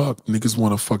the fuck. Niggas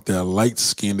want to fuck that light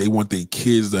skin. They want their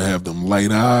kids to have them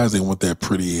light eyes. They want that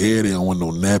pretty hair. They don't want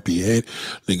no nappy head.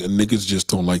 Niggas just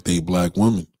don't like they black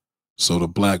women. So the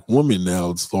black woman now,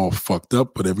 it's all fucked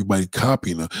up, but everybody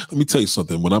copying her. Let me tell you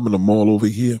something. When I'm in the mall over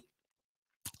here,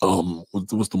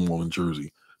 what's the mall in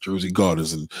Jersey? Jersey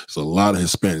Gardens, and there's a lot of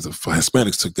Hispanics.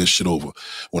 Hispanics took that shit over.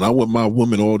 When I want my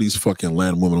women, all these fucking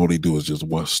Latin women, all they do is just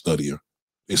study her.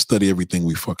 They study everything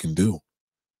we fucking do.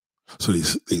 So they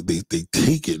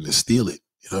take it and they steal it.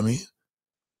 You know what I mean?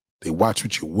 They watch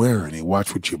what you're wearing. They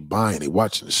watch what you're buying. They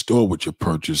watch in the store what you're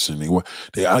purchasing.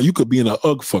 You could be in an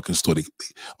UGG fucking store.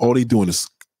 All they doing is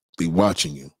they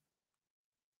watching you.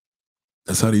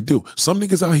 That's how they do. Some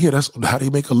niggas out here, that's how they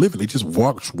make a living. They just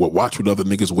watch what other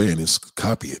niggas wear and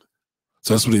copy it.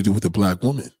 So that's what they do with the black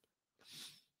woman.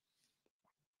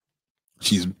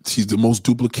 She's the most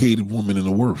duplicated woman in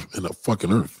the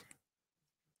fucking earth.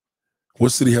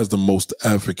 What city has the most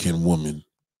African women?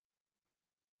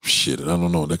 Shit, I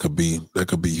don't know. That could be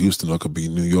Houston, or it could be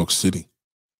New York City.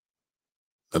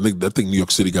 I think New York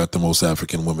City got the most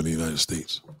African women in the United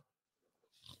States.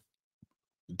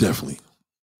 Definitely.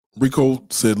 Rico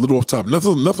said, little off topic.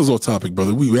 Nothing's off topic,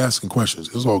 brother. We were asking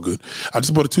questions. It's all good. I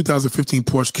just bought a 2015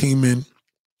 Porsche, came in.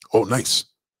 Oh, nice.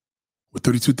 With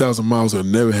 32,000 miles, I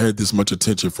never had this much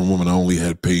attention from women. I only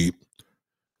had paid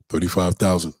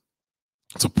 $35,000.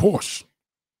 It's a Porsche.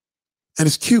 And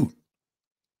it's cute.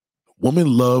 Women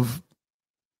love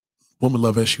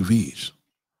SUVs.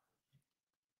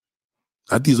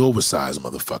 Not these oversized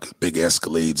motherfuckers, big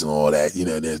Escalades and all that. You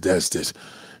know, that's this,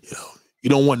 you know. You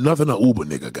don't want nothing an Uber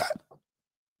nigga got.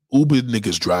 Uber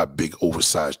niggas drive big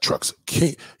oversized trucks.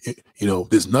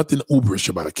 There's nothing Uberish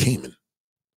about a Cayman.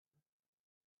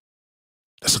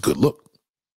 That's a good look.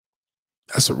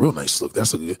 That's a real nice look.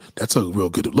 That's a real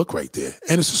good look right there.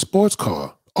 And it's a sports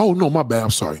car. Oh no, my bad.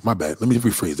 I'm sorry. My bad. Let me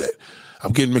rephrase that.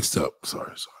 I'm getting mixed up.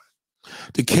 Sorry.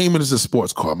 The Cayman is a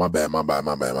sports car. My bad.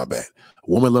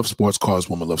 Woman loves sports cars.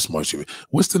 Woman loves smart SUV.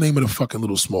 What's the name of the fucking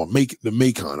little small the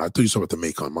Macon? I told you something about the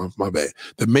Macon. My bad.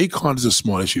 The Macon is a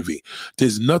small SUV.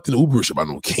 There's nothing Uberish about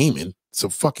no Cayman. It's a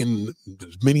fucking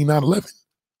mini 911.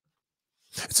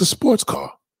 It's a sports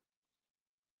car,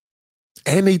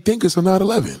 and they think it's a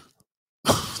 911.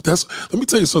 Let me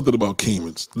tell you something about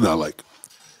Caymans that I like.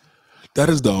 That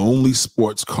is the only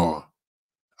sports car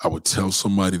I would tell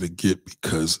somebody to get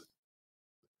because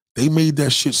they made that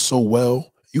shit so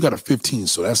well. You got a 15,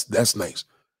 so that's nice.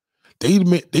 They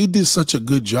did such a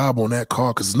good job on that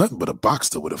car because it's nothing but a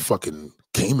Boxster with a fucking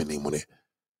Cayman name on it.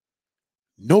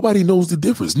 Nobody knows the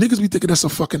difference. Niggas be thinking that's a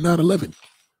fucking 911.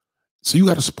 So you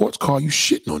got a sports car, you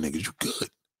shitting on niggas, you good.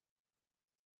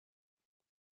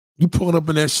 You pulling up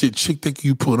in that shit, chick think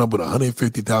you pulling up with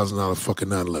 $150,000 fucking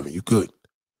 911, you good.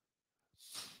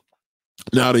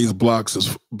 Nowadays, blacks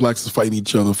is fighting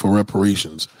each other for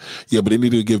reparations. Yeah, but they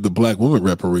need to give the black woman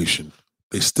reparation.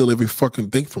 They steal every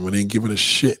fucking thing from her. They ain't giving a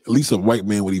shit. At least a white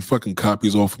man, when he fucking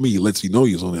copies off of me, he lets you know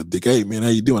he's on that dick. Hey, man, how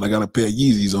you doing? I got a pair of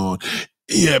Yeezys on.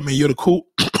 Yeah, man, you're the cool.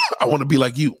 I want to be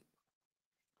like you.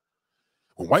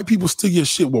 When white people steal your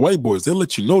shit with white boys, they'll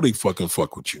let you know they fucking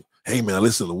fuck with you. Hey, man, I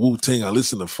listen to Wu-Tang. I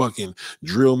listen to fucking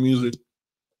drill music.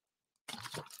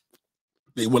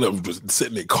 They want to sit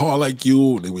in their car like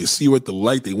you. They will see you at the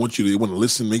light. They want to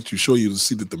listen, make you show you to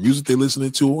see that the music they're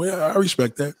listening to. Well, yeah, I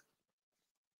respect that.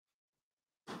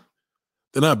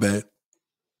 They're not bad.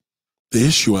 The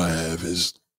issue I have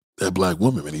is that black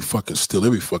woman, man, he fucking steal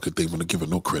every fucking thing, gonna give her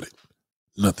no credit.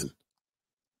 Nothing.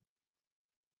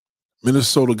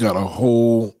 Minnesota got a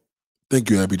whole, thank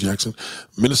you, Abby Jackson.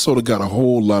 Minnesota got a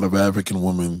whole lot of African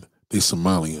women. They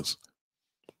Somalians.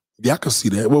 Yeah, I can see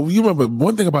that. Well, you remember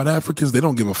one thing about Africans, they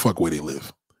don't give a fuck where they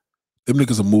live. Them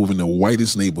niggas are moving the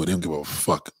whitest neighborhood. They don't give a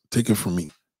fuck. Take it from me.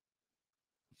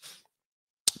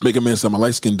 Make a man say I'm a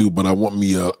light-skinned dude, but I want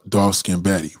me a dark-skinned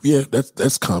baddie. Yeah,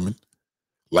 that's common.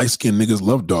 Light-skinned niggas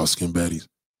love dark-skinned baddies.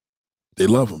 They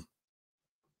love them.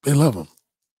 They love them.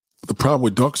 The problem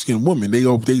with dark-skinned women, they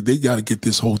got to get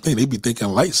this whole thing. They be thinking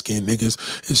light-skinned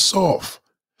niggas is soft.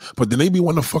 But then they be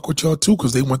wanting to fuck with y'all too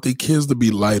because they want their kids to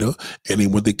be lighter and they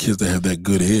want their kids to have that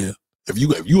good hair. If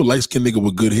you a light-skinned nigga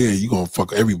with good hair, you going to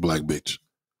fuck every black bitch.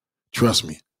 Trust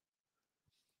me.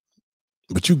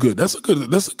 But you good. That's a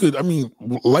good, I mean,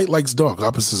 light likes dark.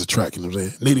 Opposites attract, you know what I'm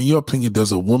saying? Nate, in your opinion,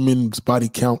 does a woman's body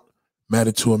count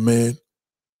matter to a man?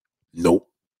 Nope.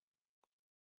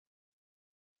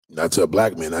 Not to a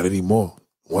black man, not anymore.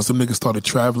 Once them niggas started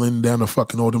traveling down to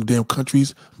fucking all them damn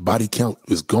countries, body count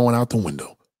is going out the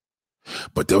window.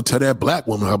 But they'll tell that black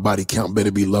woman her body count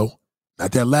better be low.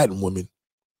 Not that Latin woman.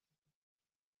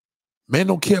 Men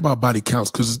don't care about body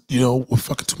counts because, you know, we're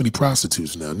fucking too many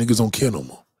prostitutes now. Niggas don't care no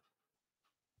more.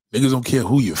 Niggas don't care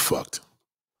who you fucked.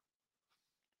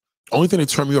 Only thing that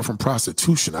turned me off from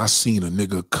prostitution, I seen a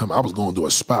nigga come, I was going to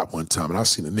a spot one time and I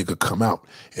seen a nigga come out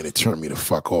and it turned me the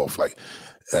fuck off. Like,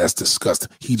 that's disgusting.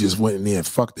 He just went in there and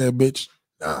fucked that bitch.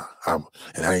 Nah,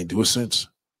 and I ain't do it since.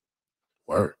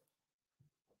 Word.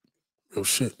 Real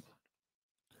shit.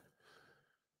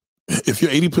 If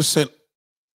you're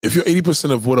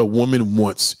 80% of what a woman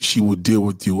wants, she will deal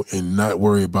with you and not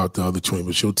worry about the other 20%,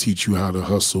 but she'll teach you how to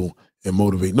hustle and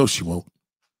motivate. No, she won't.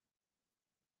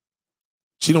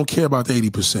 She don't care about the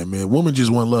 80%, man. Women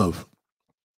just want love.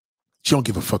 She don't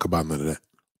give a fuck about none of that.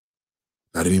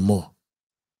 Not anymore.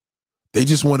 They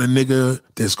just want a nigga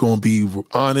that's going to be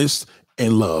honest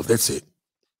and love. That's it.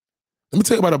 Let me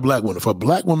tell you about a black woman. If a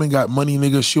black woman got money,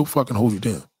 nigga, she'll fucking hold you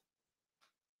down.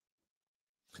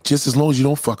 Just as long as you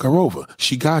don't fuck her over.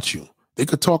 She got you. They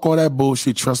could talk all that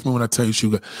bullshit. Trust me when I tell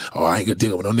you, I ain't gonna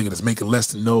deal with no nigga that's making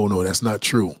less than, no, that's not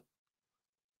true.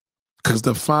 Because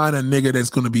to find a nigga that's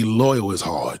going to be loyal is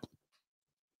hard.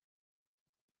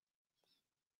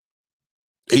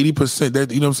 80%,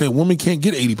 that, you know what I'm saying? Women can't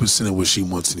get 80% of what she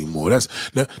wants anymore.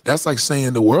 That's like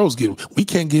saying we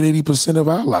can't get 80% of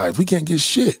our lives. We can't get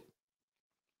shit.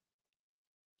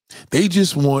 They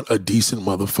just want a decent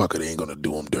motherfucker. They ain't going to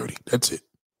do them dirty. That's it.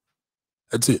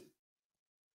 That's it.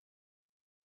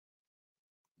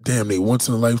 Damn, they once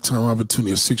in a lifetime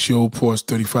opportunity. A 6-year-old Porsche,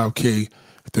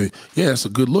 35K. Yeah, that's a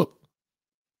good look.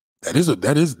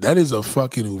 That is a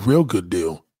fucking real good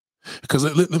deal. Because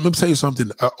let me tell you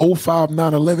something. A 05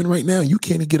 911 right now, you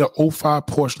can't get a 05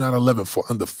 Porsche 911 for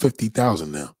under $50,000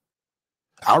 now.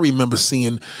 I remember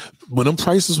seeing when them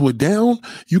prices were down,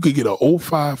 you could get a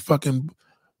 05 fucking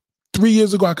 3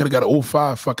 years ago. I could have got a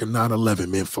 05 fucking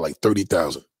 911 man for like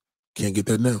 $30,000. Can't get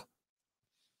that now.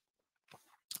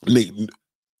 Nate,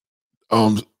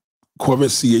 Corvette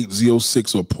C8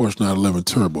 Z06 or Porsche 911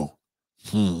 Turbo.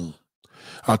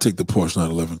 I'll take the Porsche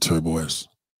 911 Turbo S.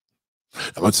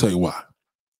 I'm gonna tell you why.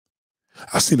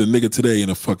 I seen a nigga today in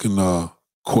a fucking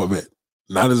Corvette.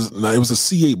 It was a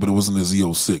C8, but it wasn't a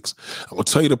Z06. I'm gonna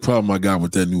tell you the problem I got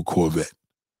with that new Corvette.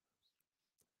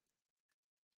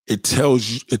 It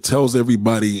tells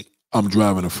everybody I'm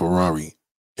driving a Ferrari,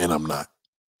 and I'm not.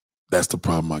 That's the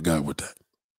problem I got with that.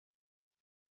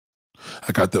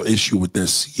 I got the issue with that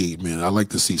C8, man. I like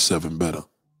the C7 better.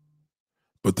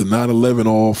 But the 911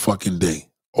 all fucking day.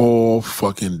 All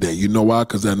fucking day. You know why?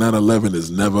 Because that 911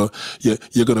 is never, you're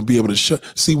going to be able to shut.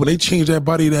 See, when they change that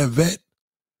body of that vet,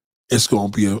 it's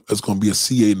going to be a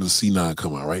C8 and a C9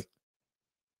 come out, right?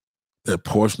 That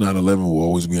Porsche 911 will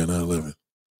always be a 911.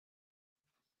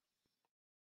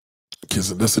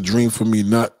 That's a dream for me.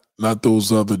 Not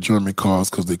those other German cars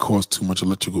because they cause too much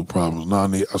electrical problems. Nah,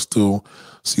 I still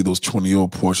see those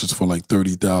 20-year-old Porsches for like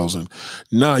 30,000.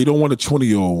 Nah, you don't want a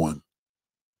 20-year-old one.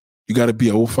 You got to be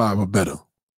a 05 or better.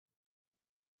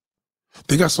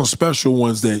 They got some special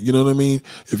ones that, you know what I mean?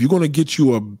 If you're going to get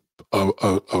you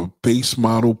a base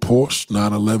model Porsche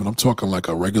 911, I'm talking like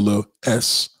a regular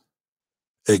S,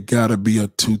 it got to be a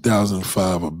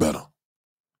 2005 or better.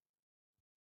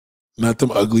 Not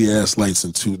them ugly ass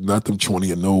lights not them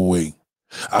 20 or no way.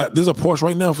 There's a Porsche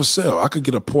right now for sale. I could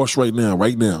get a Porsche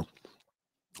right now.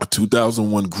 A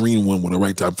 2001 green one with a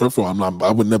right top. First of all,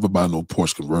 I would never buy no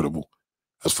Porsche convertible.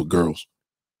 That's for girls.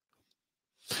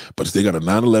 But they got a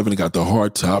 911, they got the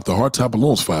hard top. The hard top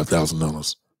alone is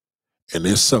 $5,000. And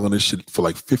they're selling this shit for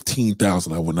like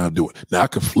 $15,000. I would not do it. Now I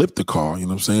could flip the car, you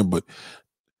know what I'm saying? But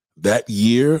that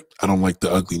year, I don't like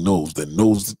the ugly nose. That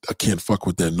nose, I can't fuck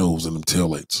with that nose and them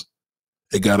taillights.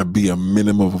 It got to be a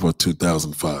minimum of a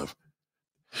 2005.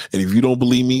 And if you don't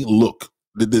believe me, look.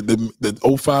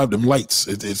 The 05, them lights,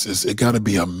 it got to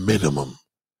be a minimum.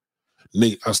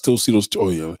 Nate, I still see those. Oh,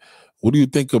 yeah. What do you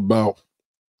think about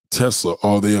Tesla?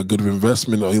 Are they a good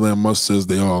investment? Elon Musk says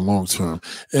they are long term.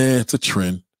 It's a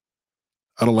trend.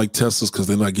 I don't like Teslas because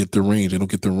they don't get the range. They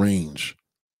don't get the range.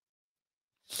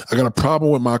 I got a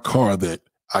problem with my car that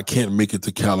I can't make it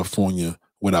to California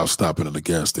without stopping at a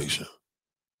gas station.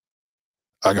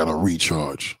 I got to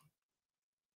recharge.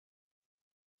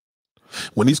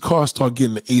 When these cars start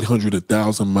getting the 800,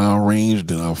 1,000 mile range,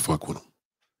 then I'll fuck with them.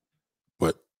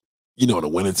 But, in the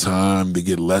wintertime, they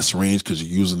get less range because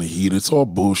you're using the heat. It's all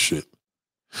bullshit.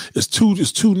 It's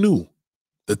too new.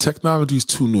 The technology is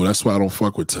too new. That's why I don't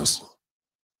fuck with Tesla.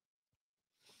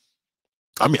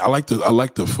 I mean, I like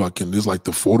the fucking, there's like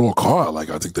the 4-door car. I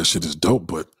think that shit is dope,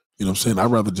 but you know what I'm saying?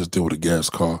 I'd rather just deal with a gas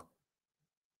car.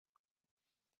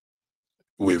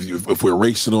 If we're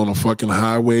racing on a fucking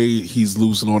highway, he's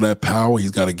losing all that power.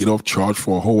 He's got to get off charge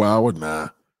for a whole hour. Nah,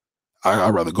 I'd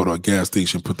rather go to a gas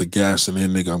station, put the gas in there,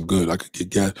 nigga. I'm good. I could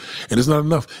get gas, and it's not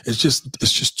enough. It's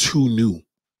just too new.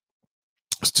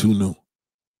 It's too new.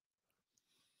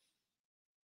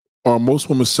 Are most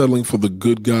women settling for the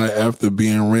good guy after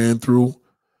being ran through?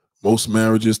 Most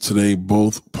marriages today,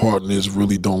 both partners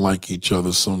really don't like each other.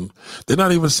 They're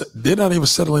not even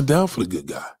settling down for the good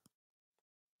guy.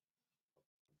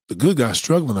 The good guy's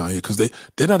struggling out here because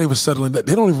they're not even settling that.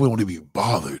 They don't even want to be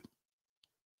bothered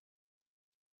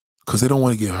because they don't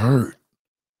want to get hurt.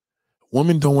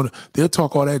 Women don't want to, they'll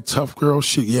talk all that tough girl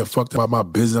shit. Yeah, fuck about my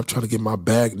business. I'm trying to get my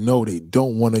bag. No, they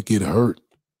don't want to get hurt.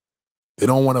 They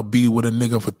don't want to be with a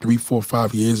nigga for 3, 4,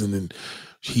 5 years and then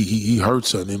he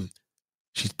hurts her and then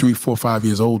she's 3, 4, 5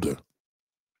 years older.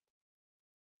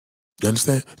 You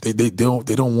understand? They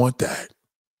don't want that.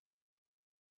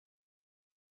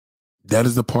 That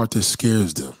is the part that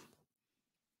scares them.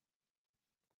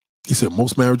 He said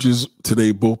most marriages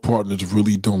today, both partners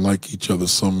really don't like each other.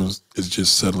 Some is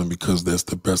just settling because that's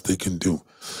the best they can do.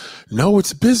 No,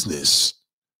 it's business.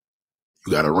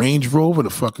 You got a Range Rover,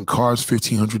 the fucking car's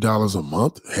 $1,500 a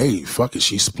month. Hey, fuck it,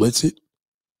 she splits it.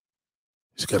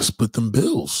 She's got to split them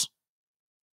bills.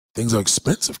 Things are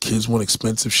expensive. Kids want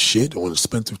expensive shit, want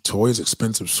expensive toys,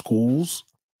 expensive schools.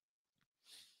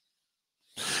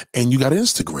 And you got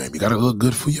Instagram. You got to look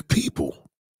good for your people.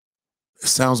 It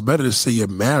sounds better to say you're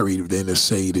married than to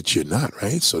say that you're not,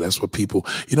 right? So that's what people,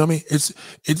 you know what I mean?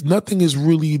 It's nothing is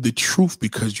really the truth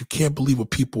because you can't believe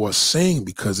what people are saying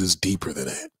because it's deeper than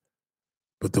that.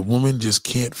 But the woman just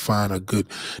can't find the good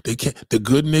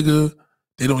nigga,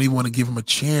 they don't even want to give him a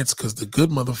chance because the good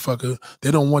motherfucker,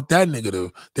 they don't want that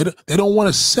nigga they don't want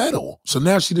to settle. So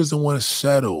now she doesn't want to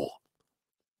settle.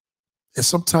 And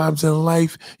sometimes in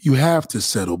life, you have to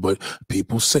settle, but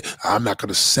people say, I'm not going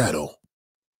to settle.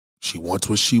 She wants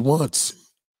what she wants.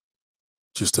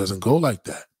 Just doesn't go like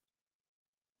that.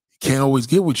 You can't always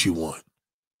get what you want.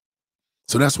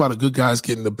 So that's why the good guy's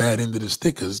getting the bad end of the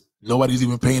stick because nobody's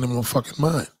even paying him no fucking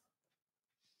mind.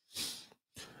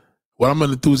 Well, I'm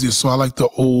an enthusiast, so I like the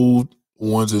old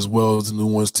ones as well as the new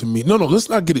ones to me. No, let's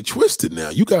not get it twisted now.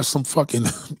 You got some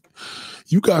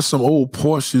old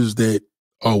Porsches that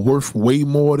are worth way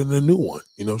more than the new one.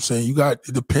 You know what I'm saying?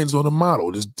 It depends on the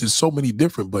model. There's so many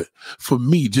different, but for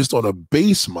me, just on a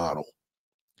base model,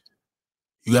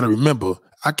 you got to remember,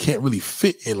 I can't really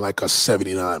fit in like a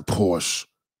 79 Porsche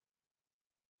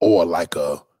or like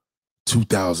a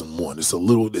 2001. It's a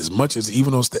little, as much as,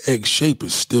 even though it's the egg shape,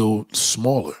 it's still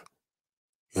smaller.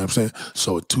 You know what I'm saying?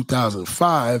 So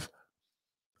 2005,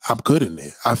 I'm good in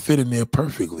there. I fit in there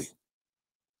perfectly.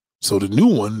 So the new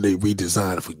one, they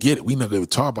redesigned. Forget it. We never even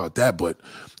talk about that, but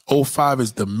 05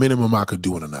 is the minimum I could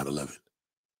do in a 911.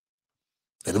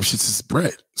 And them shits is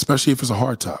bread, especially if it's a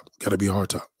hard top. Gotta be a hard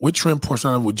top. What trim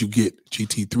Porsche would you get?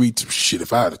 GT3? Shit,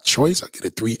 if I had a choice, I get a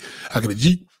 3. I get a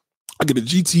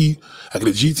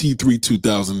GT3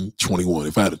 2021.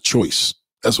 If I had a choice,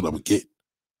 that's what I would get.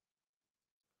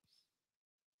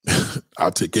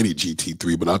 I'll take any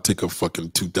GT3, but I'll take a fucking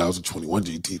 2021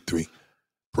 GT3.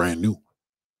 Brand new.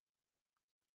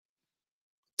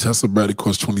 Tesla battery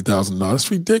costs $20,000.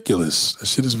 That's ridiculous. That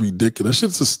shit is ridiculous.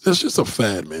 That's just a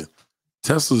fad, man.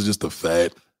 Tesla's just a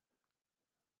fad.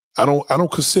 I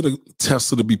don't consider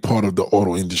Tesla to be part of the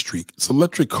auto industry. It's an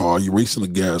electric car. You're racing a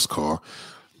gas car.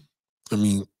 I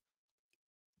mean,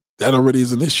 that already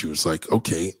is an issue. It's like,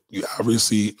 okay, you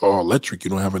obviously are electric. You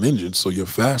don't have an engine, so you're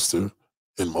faster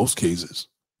in most cases.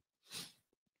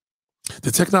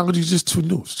 The technology is just too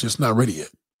new. It's just not ready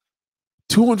yet.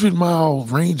 200-mile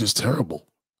range is terrible.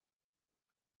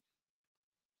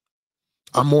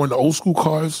 I'm more into old school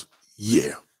cars.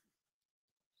 Yeah.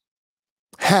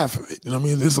 Half of it. You know what I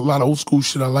mean? There's a lot of old school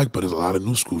shit I like, but there's a lot of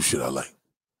new school shit I like.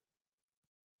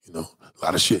 You know, a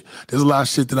lot of shit. There's a lot of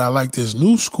shit that I like. There's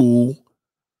new school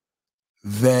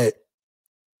that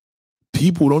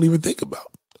people don't even think about.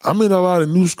 I'm in a lot of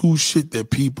new school shit that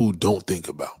people don't think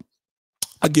about.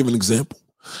 I'll give an example.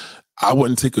 I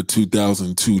wouldn't take a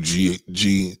 2002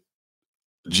 G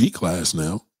class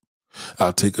now.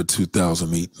 I'll take a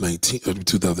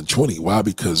 2020. Why?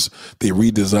 Because they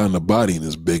redesigned the body and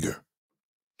it's bigger.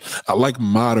 I like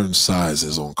modern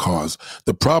sizes on cars.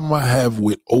 The problem I have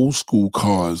with old school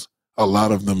cars, a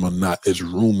lot of them are not as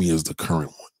roomy as the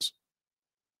current ones.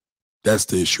 That's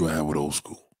the issue I have with old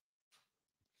school.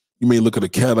 You may look at a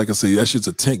cab, like I say, that shit's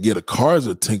a tank. Yeah, the car's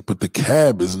a tank, but the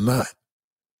cab is not.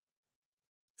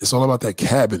 It's all about that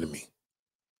cabin to me.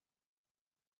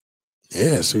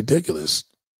 Yeah, it's ridiculous.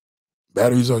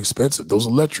 Batteries are expensive. Those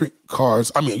electric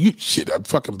cars, I mean,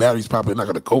 fucking batteries probably not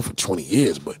going to go for 20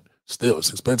 years, but still,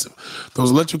 it's expensive.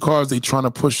 Those electric cars, they trying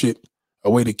to push it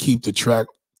a way to keep track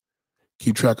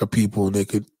of people, and they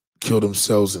could kill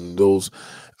themselves in those.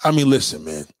 I mean, listen,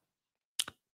 man.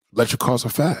 Electric cars are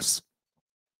fast.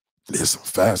 There's some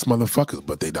fast motherfuckers,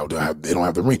 but they don't have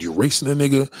the range. You're racing a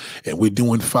nigga, and we're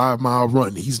doing 5-mile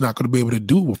run. He's not going to be able to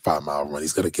do a 5-mile run.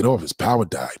 He's got to get off. His power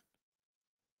died.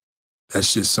 That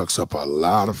shit sucks up a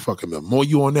lot of fucking. The more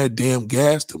you on that damn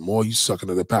gas, the more you sucking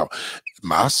of the power.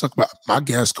 I suck my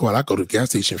gas car. I go to the gas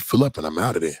station, fill up, and I'm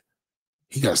out of there.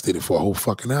 He got to stay there for a whole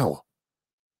fucking hour.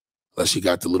 Unless you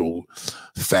got the little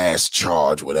fast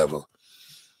charge, whatever.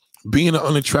 Being an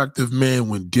unattractive man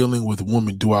when dealing with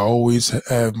women, do I always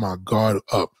have my guard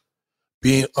up?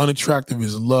 Being unattractive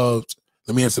is loved.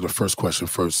 Let me answer the first question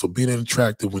first. So being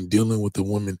unattractive when dealing with a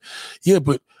woman, yeah,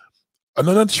 but an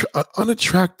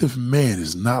unattractive man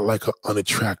is not like an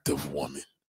unattractive woman.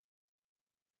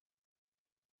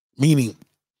 Meaning,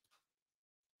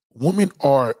 women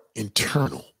are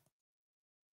internal.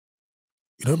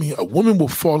 You know what I mean? A woman will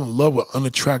fall in love with an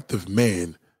unattractive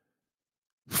man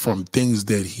from things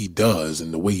that he does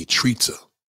and the way he treats her.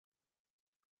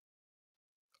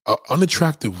 An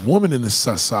unattractive woman in this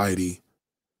society,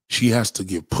 she has to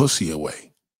give pussy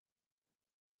away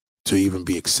to even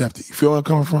be accepted. You feel where I'm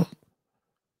coming from?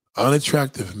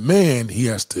 Unattractive man, he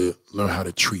has to learn how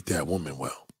to treat that woman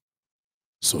well.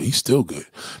 So he's still good.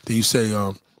 Then you say,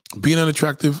 being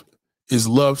unattractive, is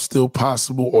love still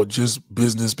possible or just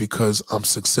business because I'm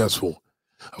successful?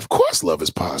 Of course love is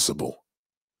possible.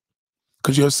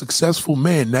 Because you're a successful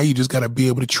man. Now you just got to be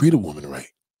able to treat a woman right.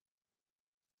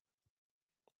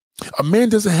 A man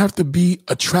doesn't have to be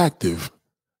attractive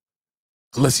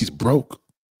unless he's broke.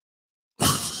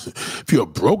 If you're a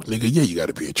broke nigga, yeah, you got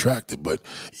to be attractive, but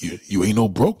you ain't no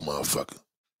broke motherfucker.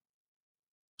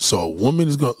 So a woman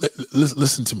is going to,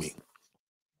 listen to me.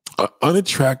 An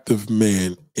unattractive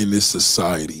man in this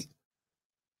society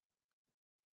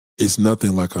is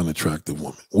nothing like an unattractive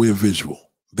woman. We're visual.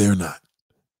 They're not.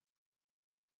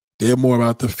 They're more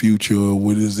about the future.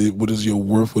 What is it? What is your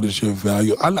worth? What is your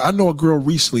value? I know a girl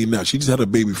recently now. She just had a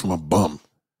baby from a bum.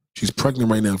 She's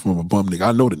pregnant right now from a bum nigga.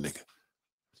 I know the nigga.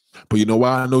 But you know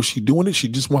why I know she doing it? She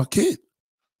just want a kid.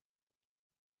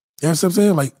 You know what I'm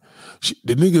saying? Like,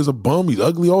 the nigga is a bum. He's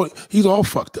ugly. He's all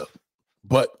fucked up.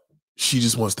 But she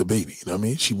just wants the baby. You know what I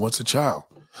mean? She wants a child.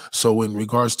 So in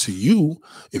regards to you,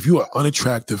 if you're an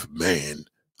unattractive man,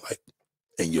 like,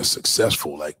 and you're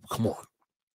successful, like, come on.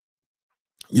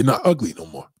 You're not ugly no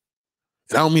more.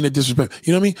 And I don't mean to disrespect.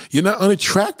 You know what I mean? You're not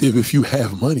unattractive if you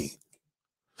have money.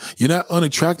 You're not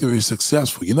unattractive if you're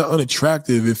successful. You're not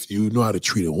unattractive if you know how to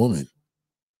treat a woman.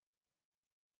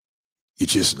 You're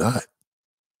just not.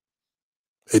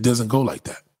 It doesn't go like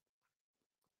that.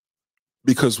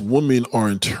 Because women are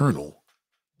internal.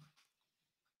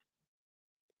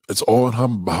 It's all in her.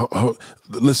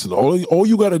 Listen, all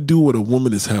you got to do with a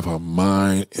woman is have her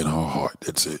mind and her heart.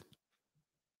 That's it.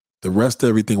 The rest of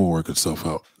everything will work itself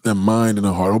out. Their mind and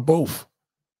her heart, or both.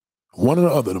 One or the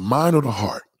other, the mind or the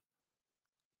heart.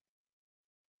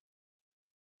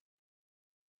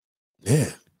 Yeah,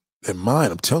 their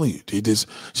mind, I'm telling you.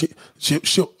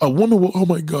 A woman will, oh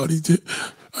my God, he did.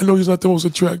 I know he's not the most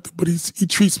attractive, but he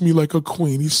treats me like a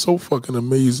queen. He's so fucking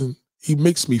amazing. He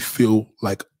makes me feel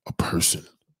like a person.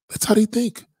 That's how they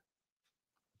think.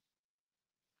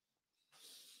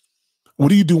 What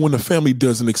do you do when the family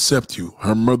doesn't accept you?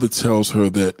 Her mother tells her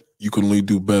that you can only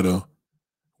do better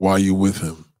while you're with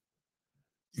him.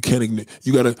 You can't ignore.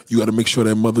 You gotta make sure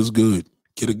that mother's good.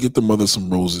 Get the mother some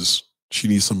roses. She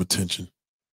needs some attention.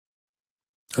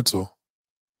 That's all.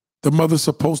 The mother's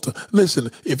supposed to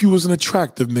listen. If you was an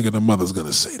attractive nigga, the mother's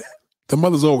gonna say that. The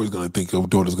mother's always gonna think her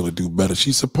daughter's gonna do better.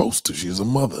 She's supposed to. She's a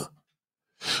mother.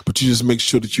 But you just make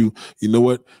sure that you know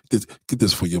what? Get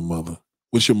this for your mother.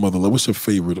 What's your mother like? What's your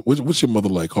favorite? What's your mother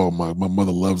like? Oh, my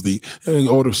mother loves the. Hey,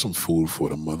 order some food for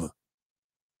the mother.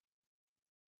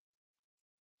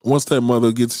 Once that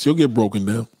mother she'll get broken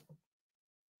down.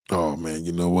 Oh man,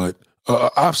 you know what?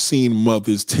 I've seen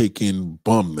mothers take in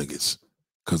bum niggas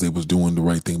because they was doing the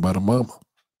right thing by the mama.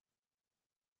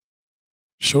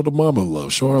 Show the mama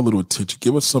love. Show her a little attention.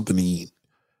 Give her something to eat.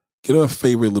 Get her a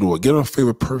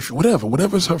favorite perfume,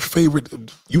 whatever's her favorite.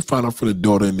 You find out for the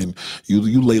daughter, and then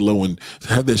you lay low and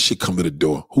have that shit come to the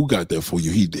door. Who got that for you?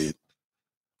 He did.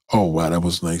 Oh wow, that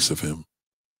was nice of him.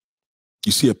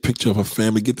 You see a picture of her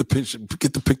family, get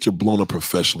the picture blown up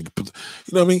professionally. You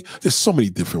know what I mean? There's so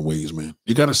many different ways, man.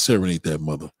 You gotta serenade that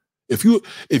mother. If you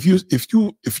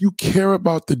care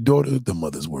about the daughter, the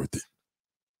mother's worth it.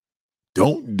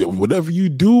 Don't do whatever you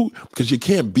do, because you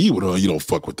can't be with her. You don't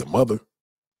fuck with the mother.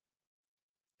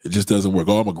 It just doesn't work.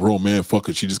 Oh, I'm a grown man, fuck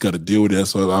it. She just got to deal with that.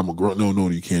 So I'm a grown. No,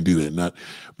 you can't do that. Not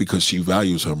because she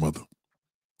values her mother.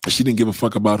 If she didn't give a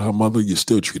fuck about her mother, you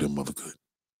still treat her mother good.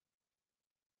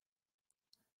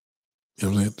 You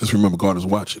know what I'm saying? Just remember, God is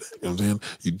watching that. You know what I'm saying?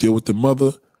 You deal with the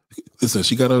mother. Listen,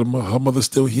 she got her mother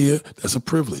still here. That's a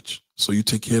privilege. So you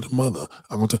take care of the mother.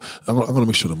 I'm gonna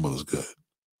make sure the mother's good.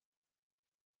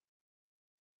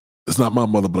 It's not my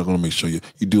mother, but I'm gonna make sure you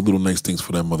do little nice things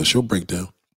for that mother. She'll break down.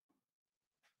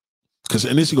 And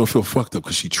then she's gonna feel fucked up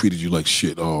because she treated you like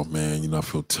shit. Oh man, I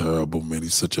feel terrible, man.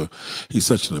 He's such an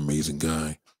amazing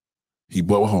guy. He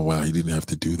didn't have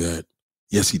to do that.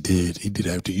 Yes, he did. He did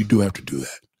have to. You do have to do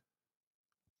that.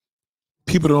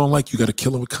 People that don't like you got to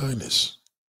kill them with kindness.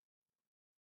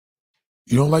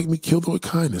 You don't like me? Kill them with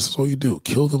kindness. That's all you do.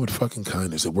 Kill them with fucking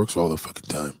kindness. It works all the fucking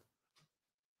time.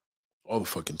 All the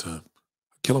fucking time.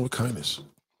 Kill them with kindness.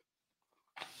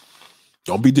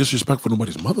 Don't be disrespectful to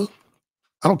nobody's mother.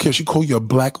 I don't care if she call you a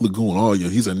black lagoon. Oh, yeah,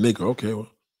 he's a nigger. Okay, well.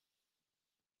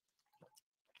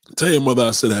 Tell your mother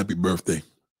I said happy birthday.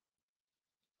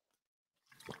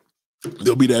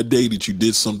 There'll be that day that you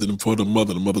did something for the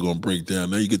mother gonna break down.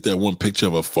 Now you get that one picture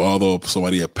of a father or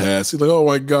somebody that passed. He's like, oh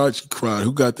my God, she cried.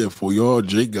 Who got that for you? Oh,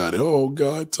 Jake got it. Oh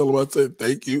God, tell him I said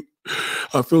thank you.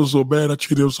 I feel so bad. I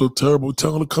treated him so terrible.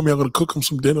 Tell him to come here. I'm gonna cook him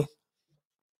some dinner.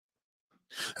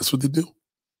 That's what they do.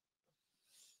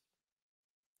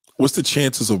 What's the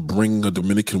chances of bringing a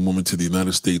Dominican woman to the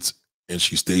United States and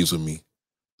she stays with me?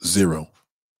 0.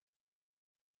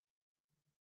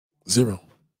 0.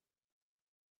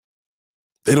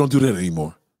 They don't do that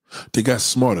anymore. They got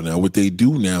smarter now. What they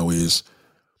do now is,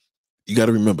 you got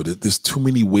to remember that there's too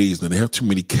many ways now. They have too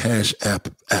many cash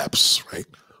apps, right?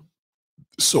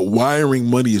 So wiring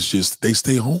money is just, they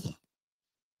stay home.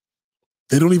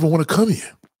 They don't even want to come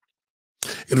here.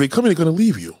 If they come here, they're going to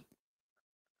leave you.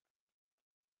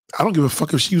 I don't give a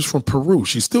fuck if she was from Peru.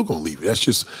 She's still going to leave you. That's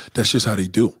just how they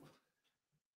do.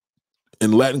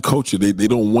 In Latin culture, they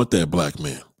don't want that black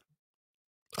man.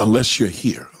 Unless you're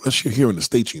here. Unless you're here in the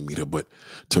States, you meet her. But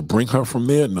to bring her from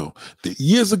there, no.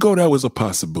 Years ago, that was a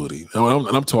possibility. And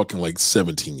I'm talking like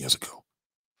 17 years ago.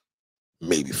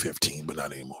 Maybe 15, but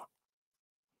not anymore.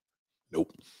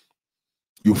 Nope.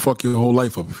 You'll fuck your whole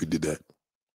life up if you did that.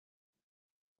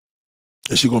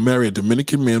 And she's going to marry a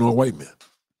Dominican man or a white man.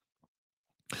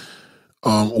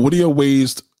 What are your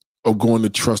ways of going to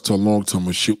trust her long term,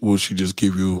 or will she just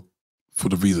give you for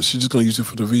the visa? She's just going to use it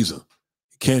for the visa.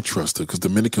 You can't trust her because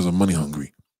Dominicans are money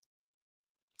hungry.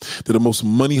 They're the most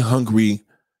money hungry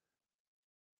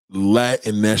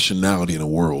Latin nationality in the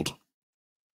world.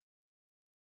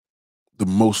 The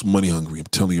most money hungry, I'm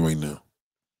telling you right now.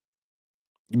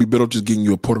 You'd be better off just getting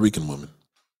you a Puerto Rican woman.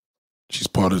 She's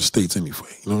part of the States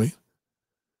anyway. You know what I mean?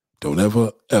 Don't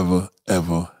ever, ever,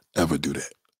 ever, ever do that.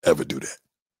 Ever do that.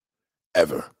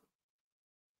 Ever.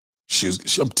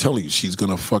 I'm telling you, she's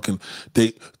gonna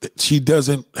she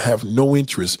doesn't have no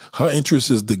interest. Her interest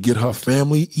is to get her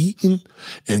family eaten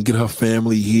and get her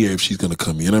family here if she's gonna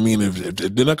come here. You know what I mean? If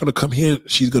they're not gonna come here,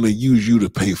 she's gonna use you to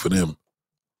pay for them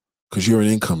because you're an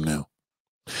income now.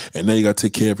 And now you gotta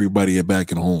take care of everybody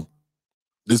back at home.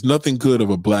 There's nothing good of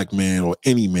a black man or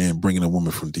any man bringing a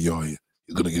woman from DR here.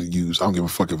 He's gonna get used. I don't give a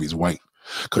fuck if he's white,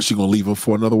 because she's gonna leave him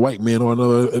for another white man or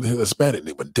another Hispanic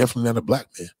nigga, but definitely not a black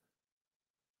man.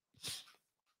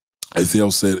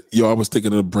 ACL said, yo, I was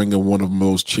thinking of bringing one of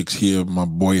those chicks here. My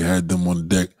boy had them on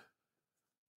deck.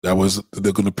 They're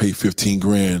going to pay 15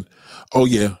 grand. Oh,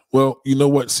 yeah. Well, you know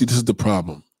what? See, this is the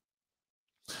problem.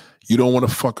 You don't want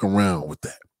to fuck around with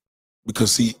that.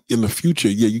 Because, see, in the future,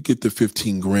 yeah, you get the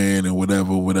 15 grand and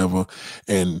whatever.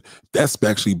 And that's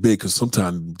actually big because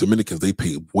sometimes Dominicans, they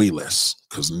pay way less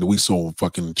because we so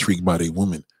fucking intrigued by their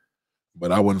women.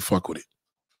 But I wouldn't fuck with it.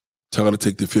 Tell her to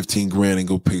take the 15 grand and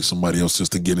go pay somebody else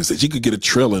just to get in. She could get a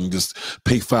trailer and just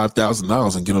pay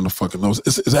 $5,000 and get on the fucking nose.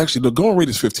 It's actually, the going rate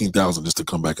is $15,000 just to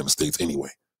come back in the States anyway.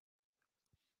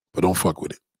 But don't fuck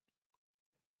with it.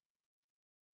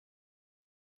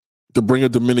 To bring a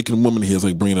Dominican woman here is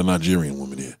like bringing a Nigerian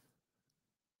woman here.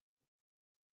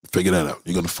 Figure that out.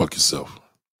 You're going to fuck yourself.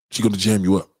 She's going to jam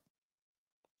you up.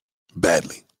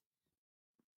 Badly.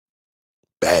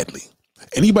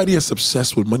 Anybody that's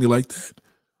obsessed with money like that,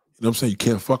 you know what I'm saying? You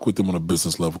can't fuck with them on a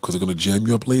business level because they're going to jam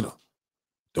you up later.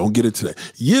 Don't get into that.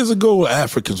 Years ago,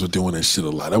 Africans were doing that shit a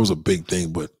lot. That was a big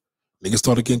thing, but niggas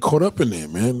started getting caught up in there,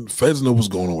 man. Feds know what's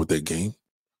going on with that game.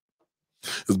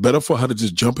 It's better for her to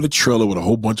just jump in a trailer with a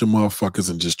whole bunch of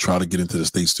motherfuckers and just try to get into the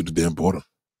States through the damn border.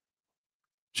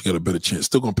 She got a better chance.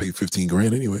 Still going to pay 15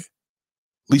 grand anyway.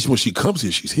 At least when she comes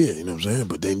here, she's here, you know what I'm saying?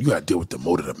 But then you got to deal with the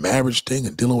mode of the marriage thing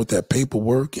and dealing with that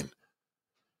paperwork, and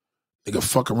they can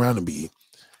fuck around and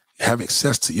have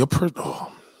access to your person.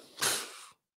 Oh.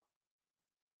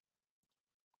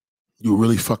 You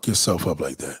really fuck yourself up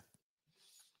like that.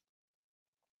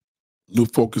 New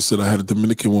Focus said, I had a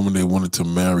Dominican woman they wanted to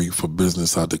marry for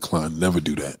business. I declined. Never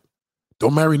do that.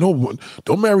 Don't marry no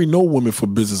woman for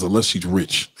business unless she's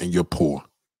rich and you're poor.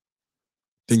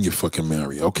 Then you fucking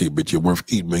marry. Okay, bitch, you're worth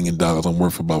 $8 million. I'm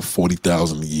worth about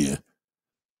 $40,000 a year.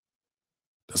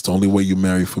 That's the only way you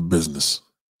marry for business.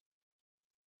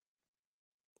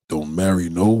 Don't marry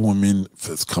no woman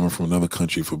that's coming from another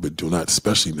country but do not,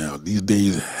 especially now. These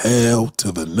days, hell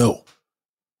to the no.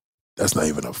 That's not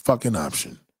even a fucking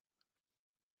option.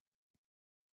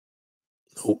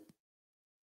 Nope.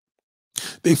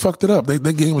 They fucked it up.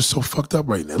 That game is so fucked up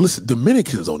right now. Listen,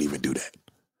 Dominicans don't even do that.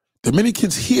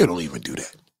 Dominicans here don't even do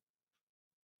that.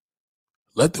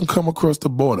 Let them come across the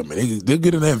border, man. They'll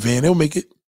get in that van. They'll make it.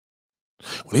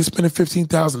 When they spending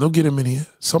 $15,000, they'll get them in here.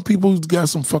 Some people got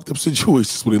some fucked up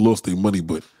situations where they lost their money,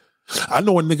 but I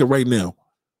know a nigga right now,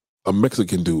 a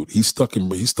Mexican dude. He's stuck in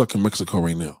Mexico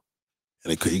right now,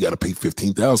 and he got to pay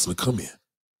 $15,000 to come here.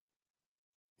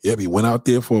 Yeah, he went out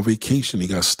there for a vacation. He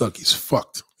got stuck. He's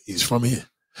fucked. He's from here.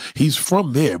 He's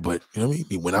from there, but you know what I mean.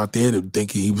 He went out there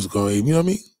thinking he was going. You know what I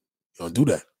mean? You don't do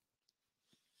that.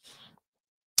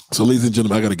 So, ladies and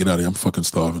gentlemen, I got to get out of here. I'm fucking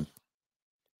starving.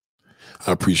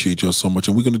 I appreciate y'all so much.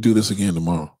 And we're going to do this again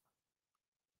tomorrow.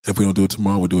 If we don't do it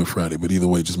tomorrow, we'll do it Friday. But either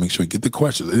way, just make sure you get the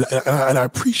questions. And I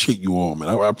appreciate you all, man.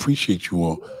 I appreciate you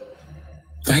all.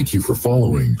 Thank you for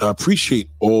following. I appreciate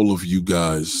all of you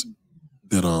guys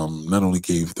that not only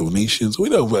gave donations.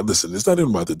 Listen, it's not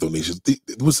even about the donations.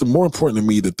 What's more important to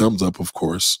me, the thumbs up, of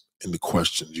course, and the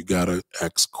questions. You got to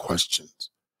ask questions.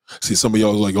 See, some of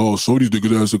y'all are like, oh, so these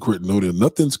niggas ask a question. No,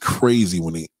 nothing's crazy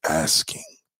when they asking.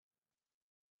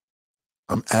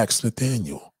 I'm Axe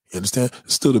Nathaniel. You understand?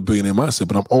 It's still the billionaire mindset,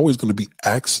 but I'm always going to be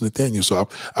Axe Nathaniel. So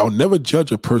I'll never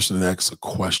judge a person that asks a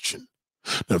question.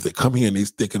 Now, if they come here and they're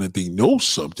thinking that they know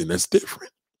something, that's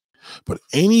different. But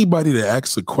anybody that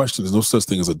asks a question, there's no such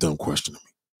thing as a dumb question to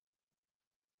me.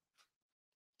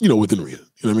 You know, within reason.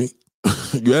 You know what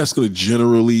I mean? You're asking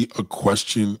generally a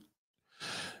question.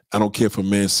 I don't care if a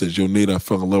man says, yo, Nate, I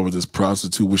fell in love with this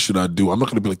prostitute. What should I do? I'm not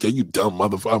going to be like, yeah, you dumb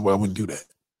motherfucker. I wouldn't do that.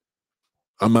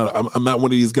 I'm not one of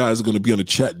these guys who's going to be on the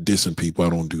chat dissing people. I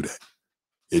don't do that.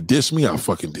 You diss me, I'll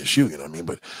fucking diss you. You know what I mean?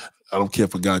 But I don't care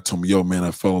if a guy told me, yo, man,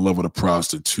 I fell in love with a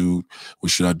prostitute.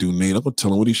 What should I do, Nate? I'm going to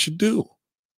tell him what he should do.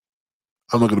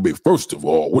 I'm not going to be, first of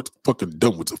all, what fucking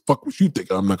dumb, what the fuck was you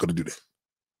thinking? I'm not going to do that.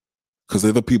 Because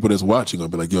they're the people that's watching going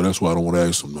to be like, yo, that's why I don't want to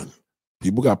ask them nothing.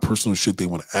 People got personal shit they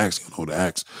want to ask. You know what to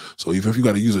ask. So even if you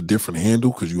got to use a different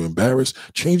handle because you're embarrassed,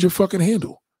 change your fucking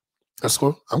handle. That's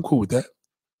all. I'm cool with that.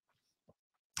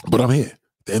 But I'm here.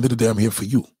 At the end of the day, I'm here for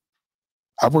you.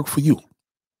 I work for you. You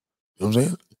know what I'm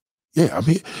saying? Yeah, I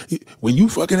mean, when you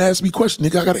fucking ask me a question,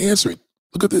 nigga, I gotta answer it.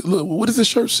 Look at the look, what does the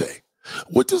shirt say?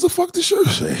 What does the fuck the shirt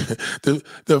say?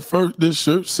 The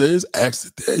shirt says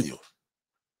ask Daniel.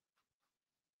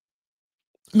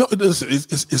 No, listen,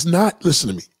 it's not. Listen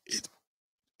to me.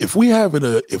 If we having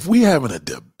a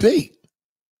debate,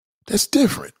 that's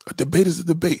different. A debate is a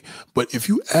debate. But if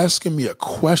you asking me a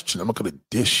question, I'm not gonna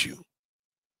dish you.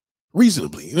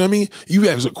 Reasonably, you know what I mean? You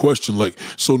ask a question like,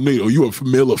 "So Nate, are you a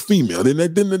male or female?" Then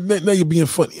now you're being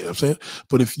funny. You know what I'm saying?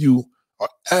 But if you are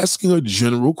asking a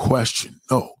general question,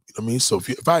 no, you know what I mean. So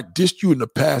if I dissed you in the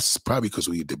past, it's probably because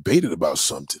we debated about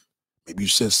something. Maybe you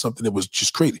said something that was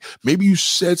just crazy. Maybe you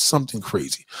said something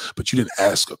crazy, but you didn't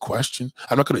ask a question.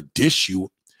 I'm not going to dish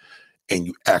you, and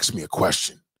you ask me a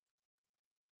question.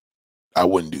 I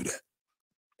wouldn't do that.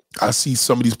 I see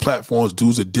some of these platforms,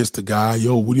 dudes that diss the guy.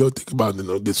 Yo, what do y'all think about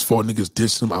this 4 niggas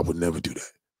dissing him? I would never do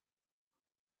that.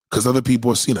 Because other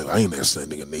people are seeing it. I ain't that same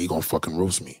nigga. He gonna fucking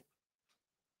roast me.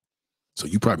 So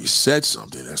you probably said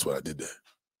something. That's why I did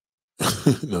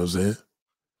that. You know what I'm saying?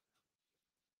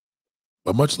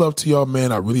 But much love to y'all,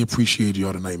 man. I really appreciate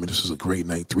y'all tonight, man. This was a great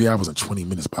night. 3 hours and 20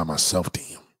 minutes by myself,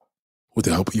 damn. With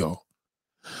the help of y'all.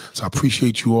 So I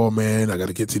appreciate you all, man. I got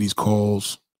to get to these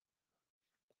calls.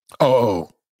 Oh.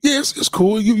 Yes, it's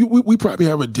cool. We probably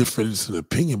have a difference in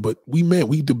opinion, but we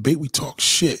debate, we talk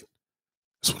shit.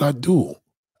 That's what I do.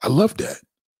 I love that.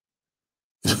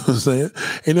 You know what I'm saying?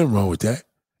 Ain't nothing wrong with that.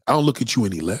 I don't look at you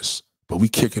any less, but we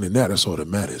kicking in that. That's all that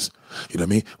matters. You know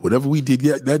what I mean? Whatever we did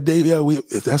that day,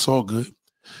 that's all good.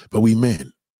 But we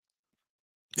men.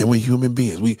 And we human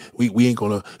beings. We ain't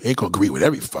gonna agree with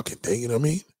every fucking thing, you know what I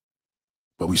mean?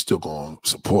 But we still gonna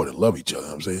support and love each other, you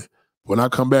know what I'm saying? When I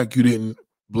come back, you didn't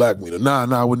black me. Nah,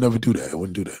 I would never do that. I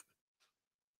wouldn't do that.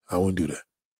 I wouldn't do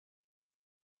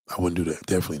that.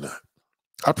 Definitely not.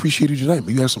 I appreciate you tonight,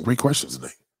 man. You had some great questions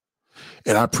tonight.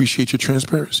 And I appreciate your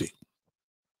transparency.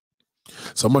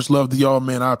 So much love to y'all,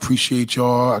 man. I appreciate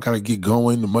y'all. I got to get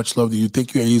going. Much love to you.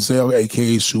 Thank you, Azel,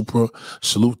 a.k.a. Supra.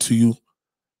 Salute to you.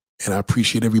 And I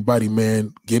appreciate everybody,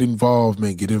 man. Get involved,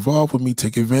 man. Get involved with me.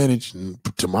 Take advantage. And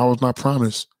tomorrow's not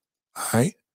promised. All right?